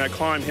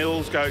 climb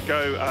hills, go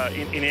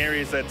in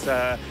areas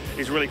that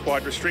is really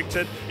quite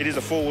restricted. It is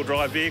a four-wheel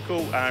drive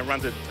vehicle,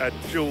 runs a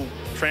dual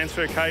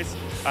transfer case,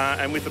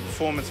 and with the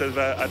performance of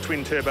a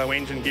twin-turbo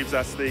engine gives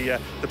us the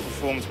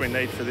performance we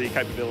need for the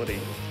capability.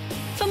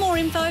 For more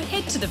info,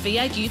 head to the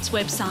V8 Utes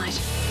website.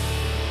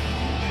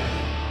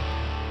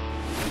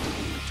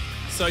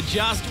 So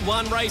just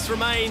one race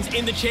remains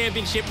in the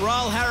championship.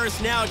 Ryle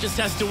Harris now just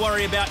has to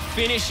worry about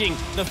finishing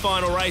the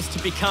final race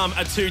to become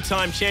a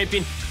two-time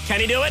champion.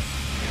 Can he do it?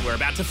 We're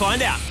about to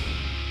find out.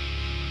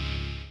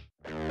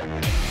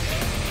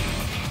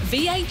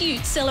 V8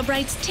 Utes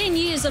celebrates 10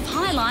 years of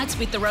highlights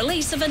with the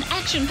release of an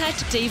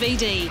action-packed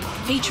DVD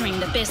featuring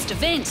the best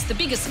events, the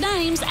biggest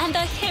names and the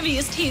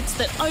heaviest hits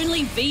that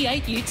only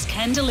V8 Utes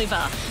can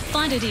deliver.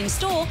 Find it in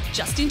store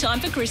just in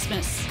time for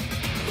Christmas.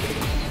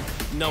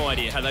 No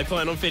idea how they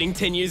plan on fitting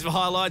 10 years of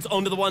highlights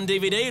onto the one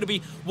DVD. It'll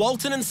be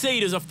Walton and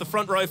Cedars off the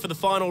front row for the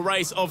final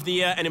race of the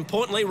year, and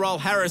importantly, Ryle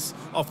Harris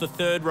off the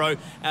third row.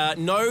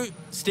 No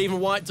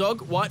Stephen White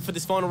for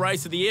this final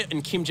race of the year,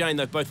 and Kim Jane,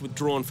 they've both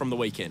withdrawn from the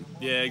weekend.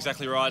 Yeah,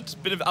 exactly right. It's a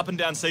bit of up and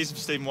down season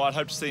for Stephen White.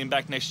 Hope to see him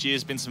back next year.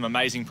 Has been some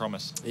amazing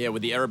promise. Yeah,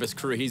 with the Erebus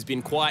crew, he's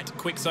been quite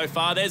quick so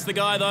far. There's the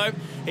guy, though.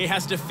 He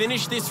has to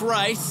finish this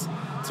race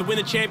to win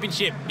the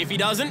championship. If he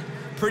doesn't,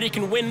 Pretty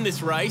can win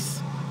this race,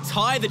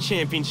 tie the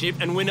championship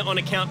and win it on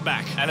a count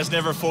back. And it's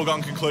never a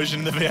foregone conclusion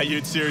in the V8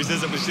 Utes series,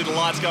 is it? We see the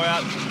lights go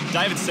out.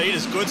 David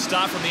Cedars, good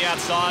start from the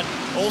outside.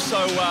 Also,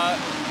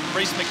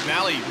 Reece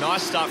McNally,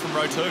 nice start from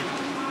row 2.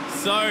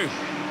 So,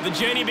 the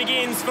journey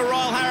begins for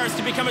Ryle Harris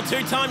to become a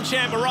two-time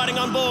champ. We're riding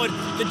on board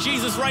the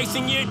Jesus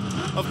Racing Ute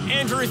of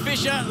Andrew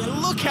Fisher.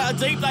 Look how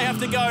deep they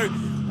have to go.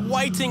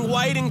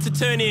 Waiting to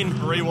turn in.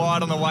 Very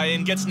wide on the way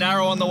in, gets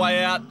narrow on the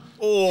way out.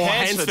 Oh,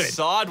 Hansford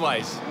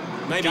sideways.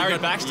 Maybe Gary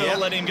Baxter will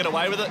let him get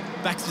away with it.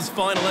 Baxter's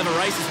final ever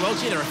race as well.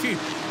 Gee, there are a few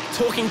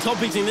talking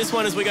topics in this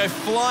one as we go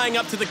flying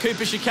up to the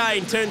Cooper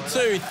chicane. Turn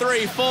 2,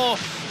 3, 4.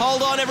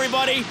 Hold on,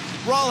 everybody.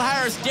 Ryle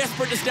Harris,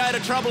 desperate to stay out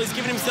of trouble. He's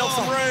given himself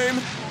some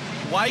room.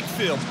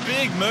 Wakefield,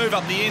 big move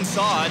up the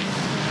inside.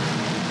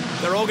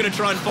 They're all going to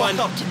try and find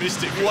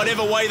optimistic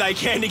whatever way they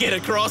can to get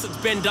across. It's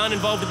Ben Dunn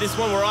involved with this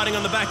one. We're riding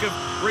on the back of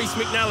Reece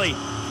McNally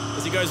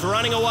as he goes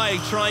running away,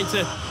 trying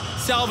to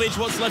salvage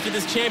what's left of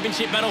this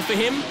championship battle for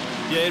him.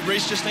 Yeah,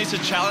 Reece just needs to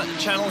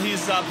channel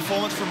his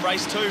performance from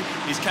race 2.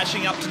 He's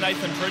catching up to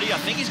Nathan Pretty. I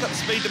think he's got the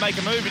speed to make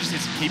a move. He just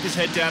needs to keep his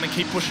head down and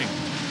keep pushing.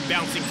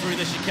 Bouncing through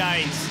the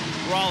chicanes.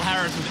 Ryle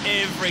Harris with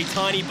every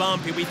tiny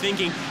bump. He'll be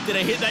thinking, did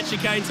I hit that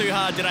chicane too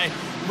hard? Did I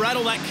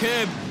rattle that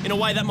curb in a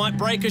way that might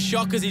break a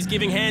shock, as he's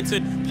giving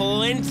Hansford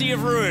plenty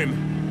of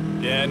room.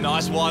 Yeah,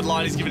 nice wide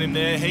line he's given him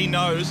there. He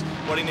knows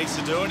what he needs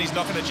to do, and he's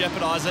not going to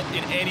jeopardise it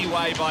in any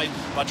way by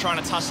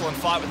trying to tussle and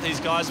fight with these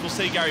guys. We'll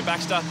see Gary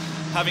Baxter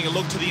having a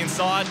look to the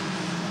inside.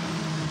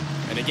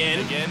 And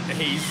again,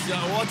 he's...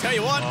 well, I'll tell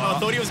you what, I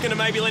thought he was going to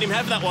maybe let him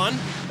have that one.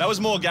 That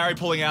was more Gary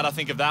pulling out, I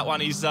think, of that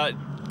one. He's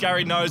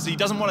Gary knows he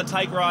doesn't want to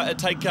take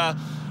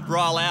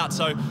Ryle out,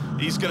 so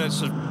he's going to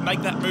sort of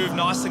make that move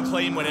nice and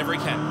clean whenever he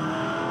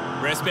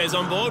can. Respez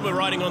on board. We're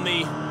riding in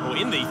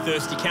the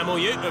Thirsty Camel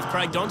Ute of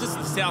Craig Dontis,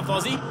 the South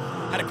Aussie.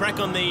 Had a crack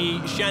on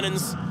the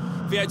Shannon's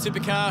V8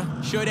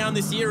 Supercar showdown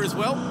this year as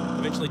well.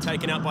 Eventually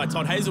taken out by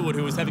Todd Hazelwood,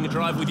 who was having a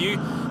drive with you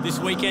this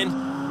weekend.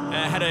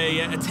 Had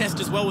a test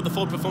as well with the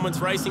Ford Performance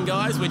Racing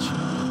guys, which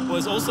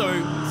was also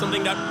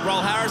something that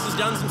Ryle Harris has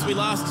done since we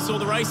last saw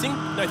the racing.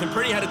 Nathan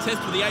Pretty had a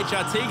test with the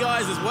HRT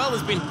guys as well.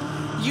 There's been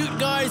Ute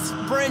guys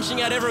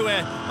branching out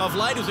everywhere of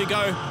late as we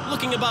go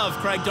looking above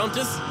Craig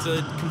Dontis. It's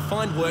a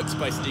confined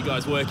workspace that you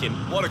guys work in.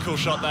 What a cool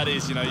shot that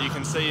is. You know, you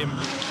can see him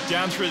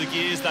down through the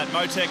gears, that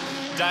Motec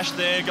dash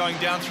there going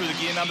down through the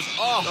gear numbers.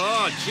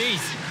 Oh,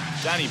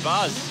 jeez. Danny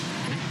Buzz.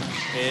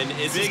 And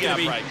it's going to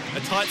be a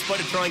tight spot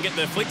to try and get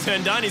the flick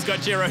turn done. He's got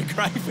Jero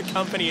Gray for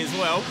company as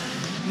well.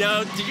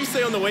 Now, did you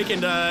see on the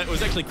weekend, it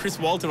was actually Chris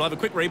Walton. I'll have a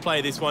quick replay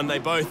of this one. They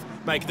both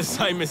make the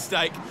same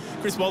mistake.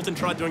 Chris Walton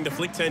tried doing the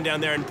flick turn down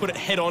there and put it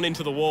head on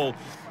into the wall.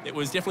 It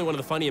was definitely one of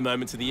the funnier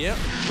moments of the year.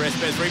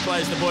 Respez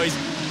replays, the boys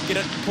get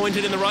it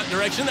pointed in the right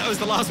direction. That was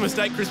the last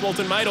mistake Chris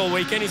Walton made all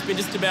weekend. He's been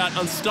just about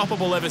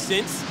unstoppable ever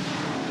since.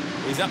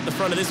 He's up the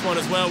front of this one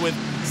as well, with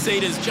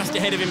Cedars just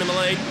ahead of him in the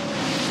lead.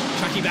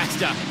 Chucky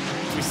Baxter.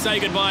 We say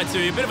goodbye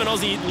to a bit of an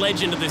Aussie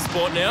legend of this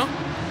sport now.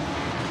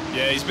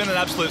 Yeah, he's been an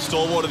absolute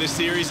stalwart of this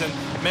series, and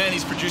man,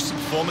 he's produced some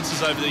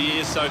performances over the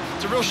years, so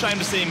it's a real shame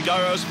to see him go.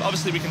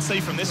 Obviously, we can see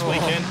from this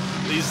weekend,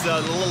 there's a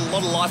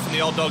lot of life in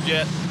the old dog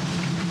yet.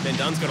 Ben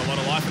Dunn's got a lot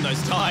of life in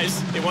those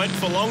tyres. It won't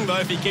for long, though,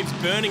 if he keeps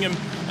burning them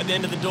at the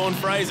end of the Dawn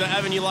Fraser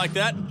Avenue like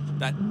that.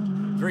 That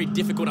very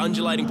difficult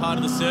undulating part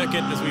of the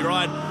circuit as we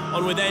ride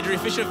on with Andrew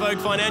Fisher, Vogue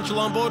Financial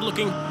on board,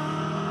 looking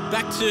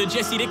back to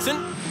Jesse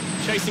Dixon,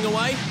 chasing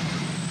away.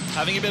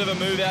 Having a bit of a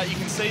move out, you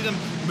can see them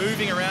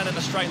moving around in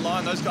a straight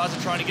line. Those guys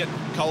are trying to get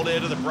cold air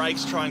to the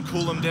brakes, try and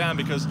cool them down,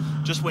 because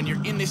just when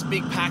you're in this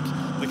big pack,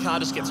 the car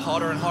just gets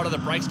hotter and hotter, the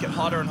brakes get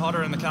hotter and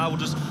hotter, and the car will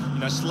just,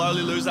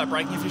 slowly lose that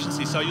braking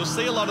efficiency. So you'll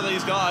see a lot of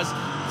these guys,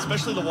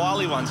 especially the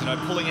wily ones,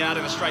 pulling out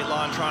in a straight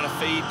line, trying to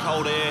feed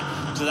cold air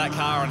to that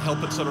car and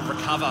help it sort of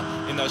recover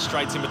in those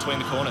straights in between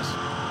the corners.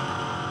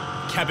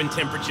 Cabin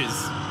temperatures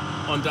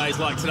on days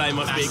like today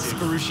must be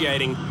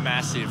excruciating.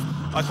 Massive.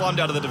 I climbed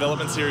out of the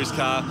development series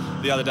car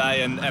the other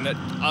day and it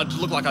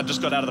looked like I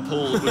just got out of the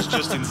pool. It was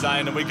just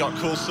insane, and we got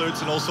cool suits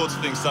and all sorts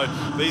of things. So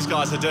these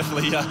guys are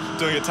definitely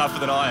doing it tougher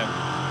than I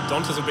am.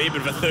 Dontas will be a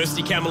bit of a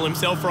thirsty camel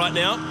himself right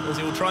now, as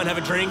he will try and have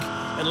a drink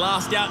and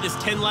last out this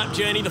 10-lap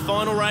journey, the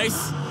final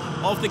race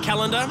of the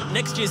calendar.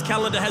 Next year's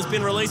calendar has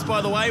been released,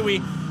 by the way.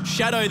 We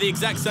shadow the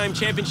exact same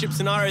championship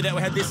scenario that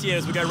we had this year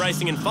as we go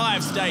racing in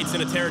 5 states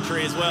and a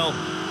territory as well.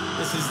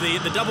 This is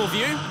the double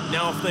view.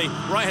 Now off the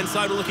right-hand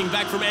side, we're looking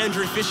back from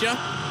Andrew Fisher,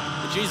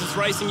 the Jesus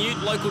Racing Ute,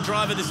 local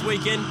driver this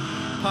weekend.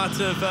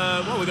 Part of,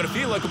 we've got a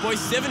few local boys,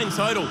 7 in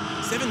total.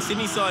 7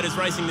 Sydney-siders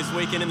racing this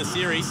weekend in the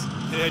series.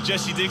 Yeah,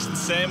 Jesse Dixon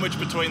sandwiched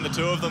between the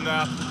two of them.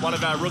 One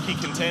of our rookie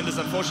contenders.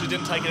 Unfortunately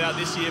didn't take it out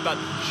this year, but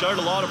showed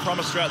a lot of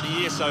promise throughout the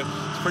year. So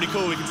it's pretty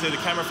cool. We can see the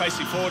camera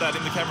facing forward at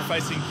him, the camera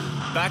facing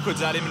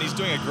backwards at him, and he's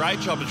doing a great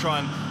job to try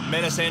and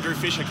menace Andrew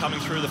Fisher coming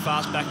through the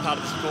fast back part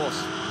of this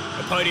course.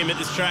 A podium at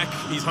this track,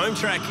 his home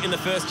track in the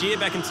first year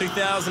back in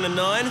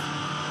 2009.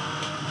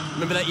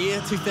 Remember that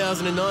year,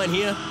 2009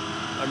 here?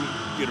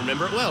 You'd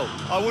remember it well.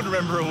 I would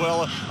remember it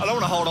well. I don't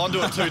want to hold on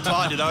to it too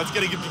tight, It's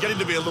getting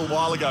to be a little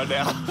while ago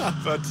now.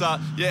 But,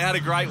 had a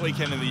great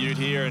weekend in the Ute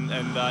here. And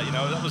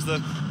that was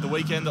the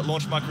weekend that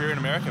launched my career in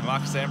America.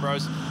 Marcus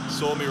Ambrose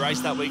saw me race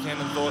that weekend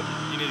and thought,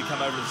 you need to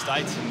come over to the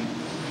States, and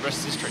the rest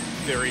is history.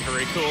 Very,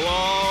 very cool.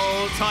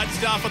 Oh, tight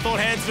stuff. I thought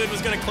Hansford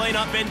was going to clean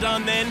up Ben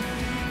Dunn then.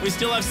 We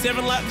still have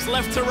 7 laps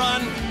left to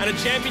run, and a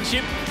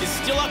championship is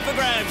still up for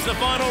grabs. The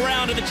final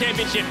round of the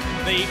championship,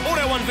 the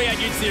Auto 1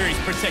 V8 Ute Series,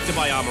 protected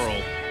by Armour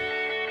All.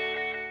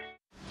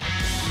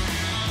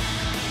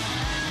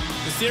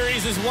 The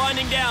series is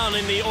winding down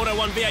in the Auto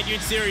 1 V8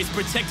 Ute Series,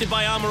 protected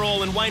by Armour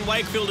All, and Wayne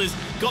Wakefield has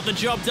got the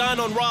job done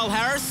on Ryle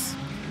Harris,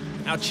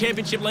 our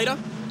championship leader.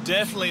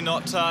 Definitely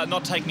not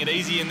taking it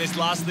easy in these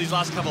last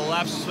couple of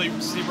laps. We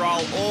see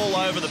Ryle all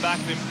over the back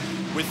of him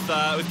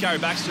with Gary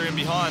Baxter in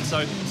behind. So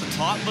it's a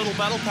tight little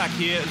battle pack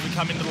here as we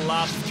come into the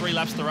last 3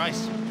 laps of the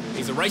race.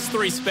 He's a race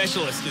 3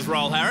 specialist, is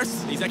Ryle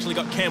Harris. He's actually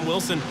got Cam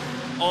Wilson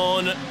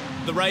on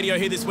the radio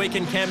here this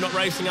weekend. Cam not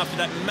racing after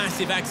that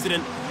massive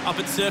accident up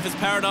at Surfers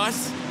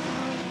Paradise.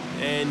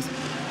 And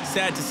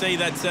sad to see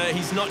that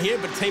he's not here,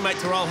 but teammate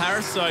to Ryle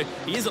Harris, so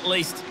he is at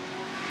least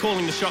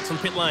calling the shots on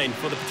pit lane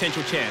for the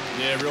potential champ.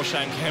 Yeah, real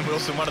shame. Cam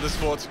Wilson, one of the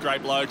sport's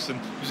great blokes.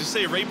 And as you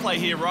see a replay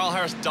here, Ryle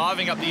Harris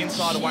diving up the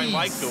inside of Wayne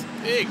Wakefield.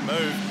 Big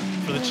move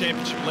for the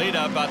championship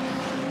leader, but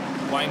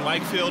Wayne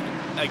Wakefield,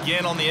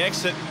 again on the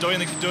exit, doing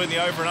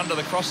the over and under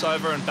the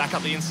crossover and back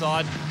up the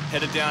inside,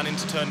 headed down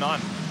into turn 9.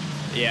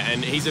 Yeah,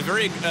 and he's a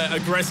very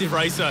aggressive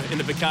racer in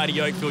the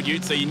Bacardi Oakfield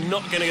Ute, so you're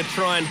not going to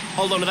try and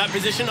hold on to that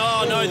position.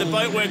 Oh, no, the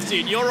Boatworks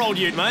Ute, your old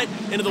Ute, mate,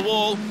 into the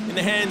wall in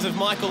the hands of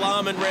Michael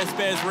Arman, Rare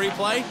Spares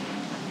replay.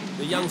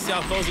 The young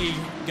South Aussie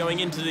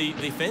going into the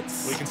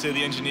fence. We can see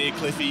the engineer,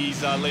 Cliffy,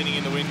 he's leaning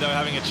in the window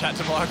having a chat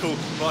to Michael.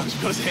 Michael's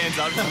got his hands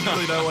up, doesn't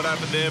really know what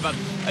happened there, but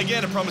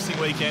again, a promising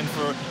weekend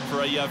for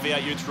a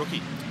V8 Utes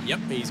rookie. Yep,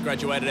 he's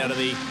graduated out of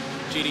the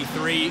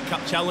GT3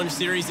 Cup Challenge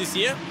Series this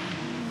year,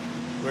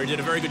 where he did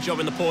a very good job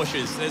in the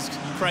Porsches. There's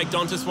Craig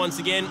Dontas once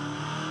again,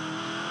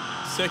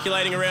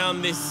 circulating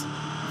around this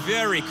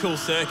very cool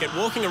circuit.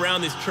 Walking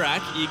around this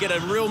track, you get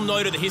a real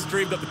note of the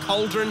history. We've got the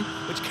cauldron,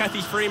 which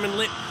Kathy Freeman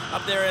lit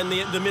up there in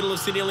the middle of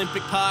Sydney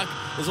Olympic Park.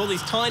 There's all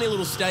these tiny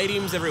little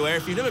stadiums everywhere.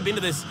 If you've never been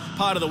to this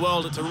part of the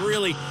world, it's a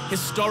really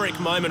historic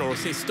moment or a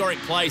historic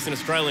place in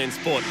Australian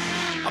sport.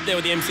 Up there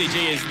with the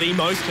MCG is the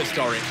most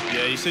historic.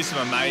 Yeah, you see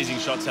some amazing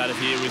shots out of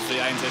here with the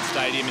ANZ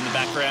Stadium in the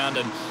background.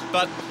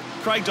 But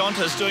Craig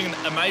Dontas doing an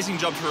amazing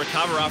job to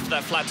recover after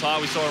that flat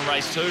tyre we saw in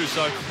race 2.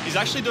 So he's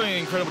actually doing an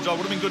incredible job.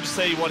 Would have been good to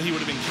see what he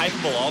would have been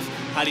capable of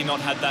had he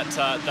not had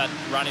that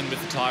run-in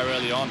with the tyre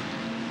early on.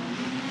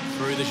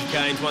 Through the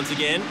chicanes once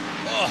again.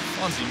 Oh,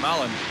 Fonzie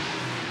Mullen.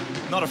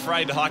 Not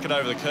afraid to hike it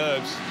over the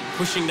curbs.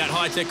 Pushing that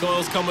high-tech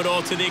oils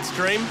Commodore to the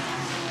extreme.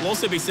 We'll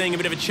also be seeing a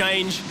bit of a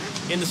change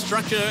in the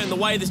structure and the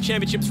way this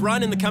championship's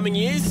run in the coming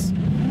years.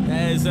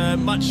 As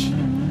much,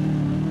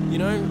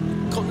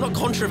 not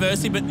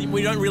controversy, but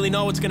we don't really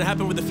know what's going to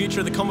happen with the future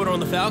of the Commodore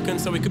and the Falcon,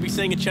 so we could be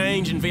seeing a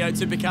change in V8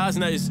 supercars,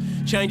 and those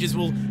changes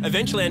will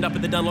eventually end up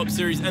at the Dunlop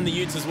Series and the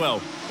Utes as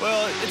well.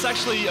 Well, it's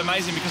actually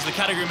amazing because the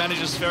category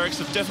managers, Ferrex,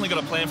 have definitely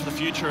got a plan for the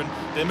future, and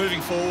they're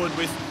moving forward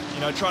with,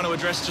 trying to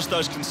address just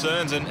those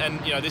concerns, and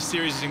this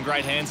series is in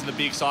great hands, and it'll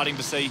be exciting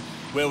to see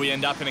where we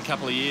end up in a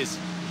couple of years.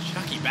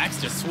 Chucky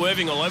Baxter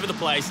swerving all over the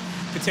place,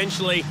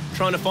 potentially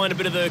trying to find a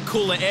bit of the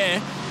cooler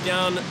air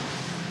down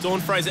Dawn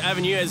Fraser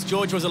Avenue, as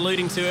George was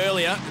alluding to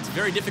earlier. It's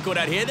very difficult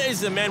out here.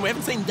 There's a man we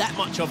haven't seen that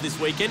much of this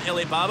weekend,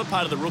 Elliot Barber,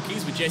 part of the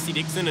rookies with Jesse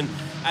Dixon and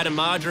Adam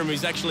Marjoram,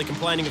 who's actually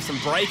complaining of some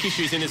brake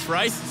issues in this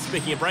race.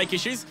 Speaking of brake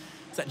issues,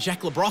 is that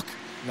Jack LeBrock?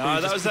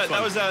 No, that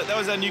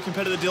was our new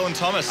competitor, Dylan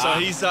Thomas. So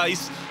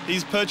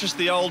he's purchased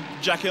the old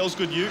Jack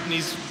Elsgood ute, and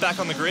he's back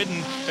on the grid,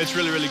 and it's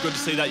really, really good to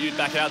see that ute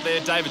back out there.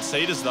 David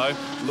Cedars, though,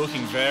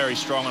 looking very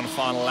strong on the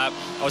final lap.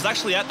 I was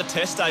actually at the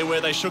test day where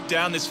they shook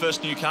down this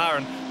first new car,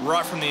 and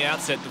right from the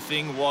outset, the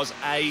thing was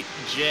a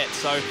jet.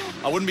 So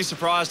I wouldn't be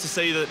surprised to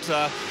see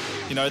that,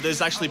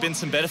 there's actually been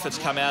some benefits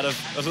come out of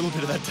a little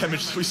bit of that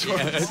damage that we saw.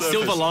 Yeah,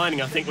 silver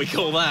lining, I think we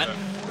call that.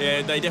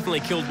 Yeah, they definitely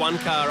killed one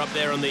car up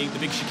there on the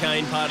big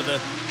chicane part of the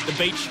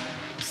beach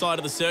side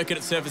of the circuit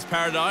at Surfers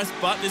Paradise,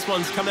 but this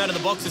one's come out of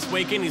the box this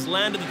weekend. He's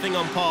landed the thing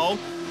on pole.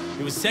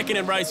 He was second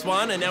in race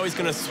 1, and now he's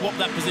going to swap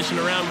that position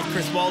around with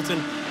Chris Walton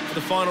for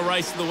the final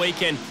race of the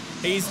weekend.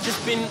 He's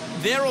just been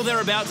there or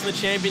thereabouts in the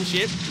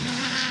championship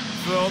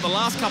for the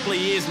last couple of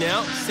years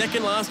now.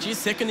 Second last year,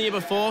 second the year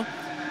before,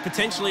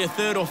 potentially a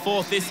third or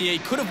fourth this year. He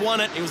could have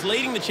won it. He was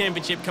leading the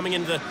championship coming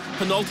into the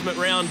penultimate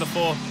round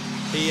before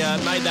he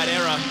made that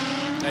error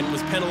and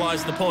was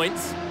penalised the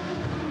points.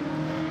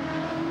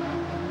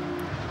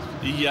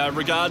 He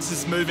regards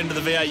this move into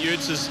the V8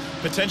 Utes as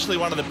potentially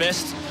one of the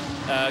best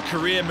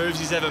career moves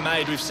he's ever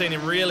made. We've seen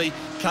him really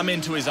come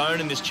into his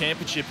own in this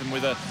championship, and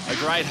with a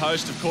great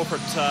host of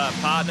corporate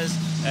partners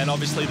and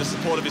obviously the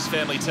support of his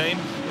family team.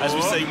 As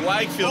we see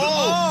Wakefield...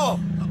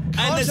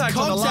 And there's contact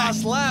on the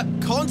last lap.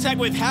 Contact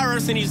with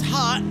Harris, and his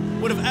heart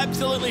would have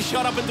absolutely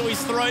shot up into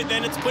his throat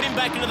then. It's put him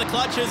back into the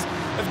clutches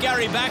of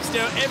Gary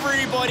Baxter.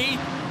 Everybody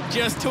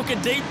just took a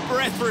deep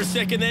breath for a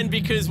second then,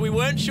 because we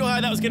weren't sure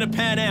how that was going to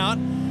pan out.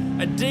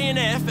 A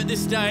DNF at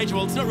this stage,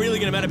 well, it's not really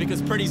going to matter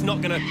because Pretty's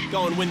not going to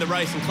go and win the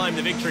race and claim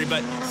the victory,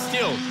 but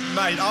still.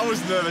 Mate, I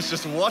was nervous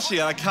just watching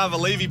it. I can't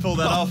believe he pulled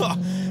that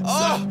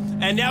off.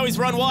 And now he's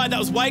run wide. That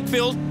was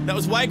Wakefield.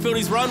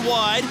 He's run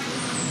wide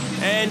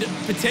and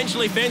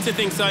potentially fencer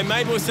things. So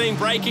maybe we're seeing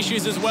brake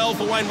issues as well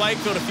for Wayne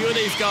Wakefield. A few of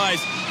these guys,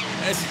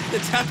 as the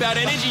tap-out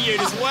energy ute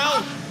as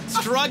well,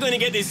 struggling to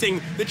get this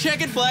thing. The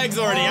checkered flag's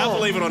already out,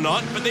 believe it or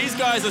not, but these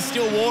guys are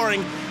still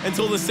warring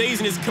until the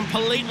season is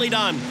completely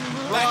done.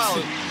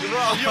 Wow,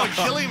 you're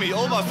killing me.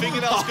 All my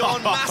fingernails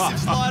gone. Massive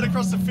slide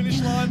across the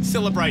finish line.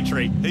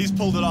 Celebratory. He's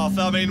pulled it off.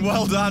 I mean,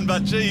 well done,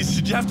 but geez,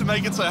 did you have to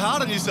make it so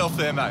hard on yourself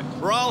there, mate?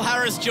 Ryle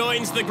Harris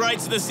joins the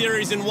greats of the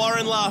series in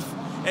Warren Luff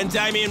and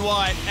Damien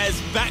White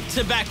as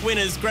back-to-back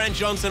winners. Grant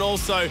Johnson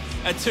also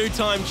a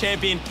two-time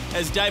champion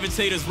as David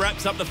Cedars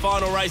wraps up the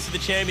final race of the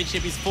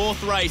championship, his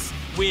fourth race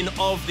win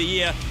of the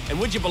year. And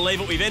would you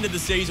believe it, we've ended the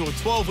season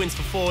with 12 wins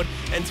for Ford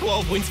and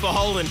 12 wins for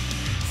Holden.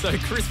 So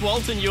Chris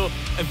Walton, your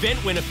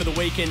event winner for the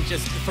weekend,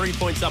 just 3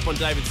 points up on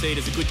David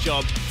Cedars. A good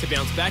job to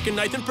bounce back. And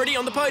Nathan Pretty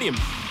on the podium.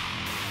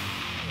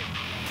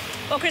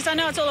 Well, Chris, I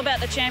know it's all about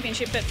the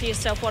championship, but for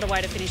yourself, what a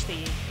way to finish the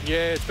year.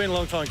 Yeah, it's been a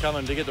long time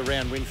coming to get the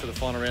round win for the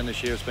final round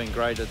this year. It's been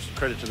great. It's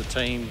credit to the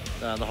team,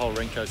 the whole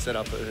Renko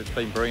setup. It's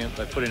been brilliant.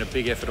 They've put in a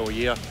big effort all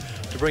year.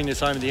 To bring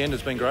this home at the end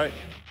has been great.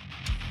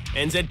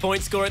 NZ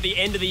point score at the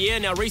end of the year.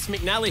 Now, Reece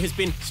McNally has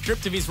been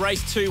stripped of his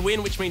race 2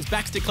 win, which means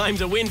Baxter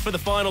claims a win for the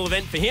final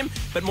event for him.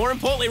 But more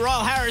importantly,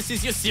 Ryle Harris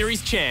is your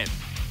series champ.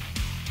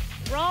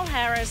 Ryle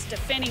Harris,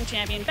 defending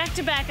champion,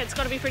 back-to-back, it's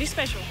got to be pretty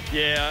special.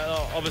 Yeah,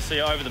 obviously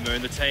over the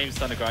moon. The team's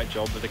done a great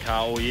job with the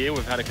car all year.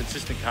 We've had a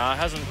consistent car.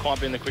 Hasn't quite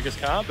been the quickest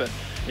car, but,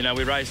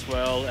 we raced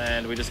well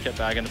and we just kept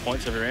bagging the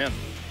points every round.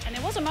 And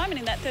there was a moment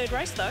in that third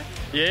race, though.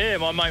 Yeah,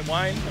 my mate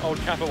Wayne, old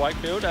cap at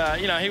Wakefield,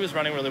 he was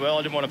running really well.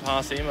 I didn't want to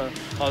pass him. I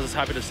was just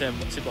happy to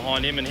sit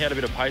behind him, and he had a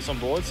bit of pace on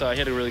board, so he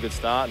had a really good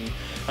start. And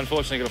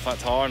unfortunately, got a flat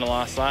tyre in the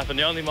last lap. And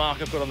the only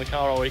mark I've got on the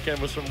car all weekend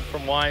was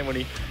from Wayne when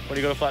he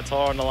got a flat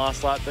tyre in the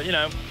last lap. But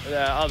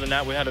other than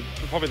that, we had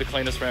probably the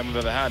cleanest round we've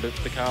ever had.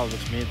 The car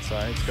looks mid, so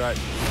it's great.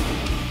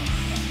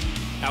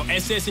 Our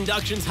SS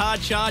Inductions hard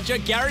charger,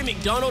 Gary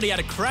McDonald, he had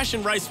a crash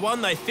in race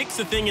 1. They fixed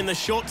the thing in the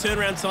short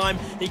turnaround time.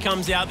 He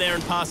comes out there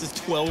and passes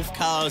 12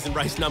 cars in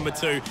race number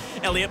 2.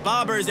 Elliot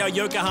Barber is our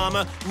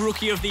Yokohama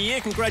Rookie of the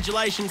Year.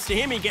 Congratulations to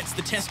him. He gets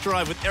the test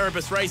drive with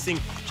Erebus Racing.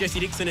 Jesse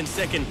Dixon in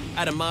second,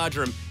 Adam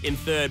Marjoram in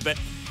third. But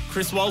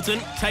Chris Walton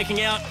taking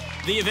out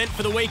the event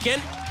for the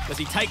weekend as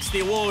he takes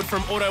the award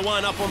from Auto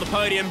 1 up on the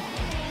podium.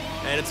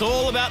 And it's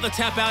all about the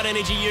tap-out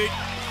energy ute.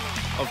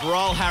 of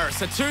Royal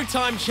Harris, a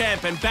two-time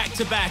champ and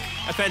back-to-back,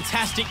 a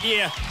fantastic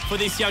year for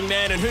this young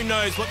man, and who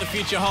knows what the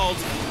future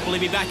holds. Will he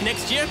be back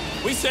next year?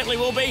 We certainly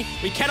will be.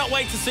 We cannot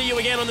wait to see you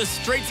again on the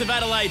streets of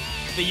Adelaide.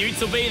 The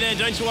Utes will be there,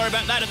 don't you worry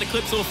about that, at the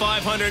Clipsal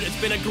 500. It's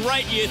been a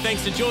great year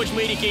thanks to George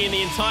Miedeke and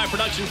the entire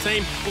production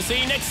team. We'll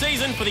see you next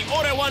season for the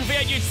Auto 1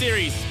 V8 Utes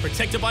Series,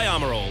 protected by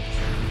Armour All.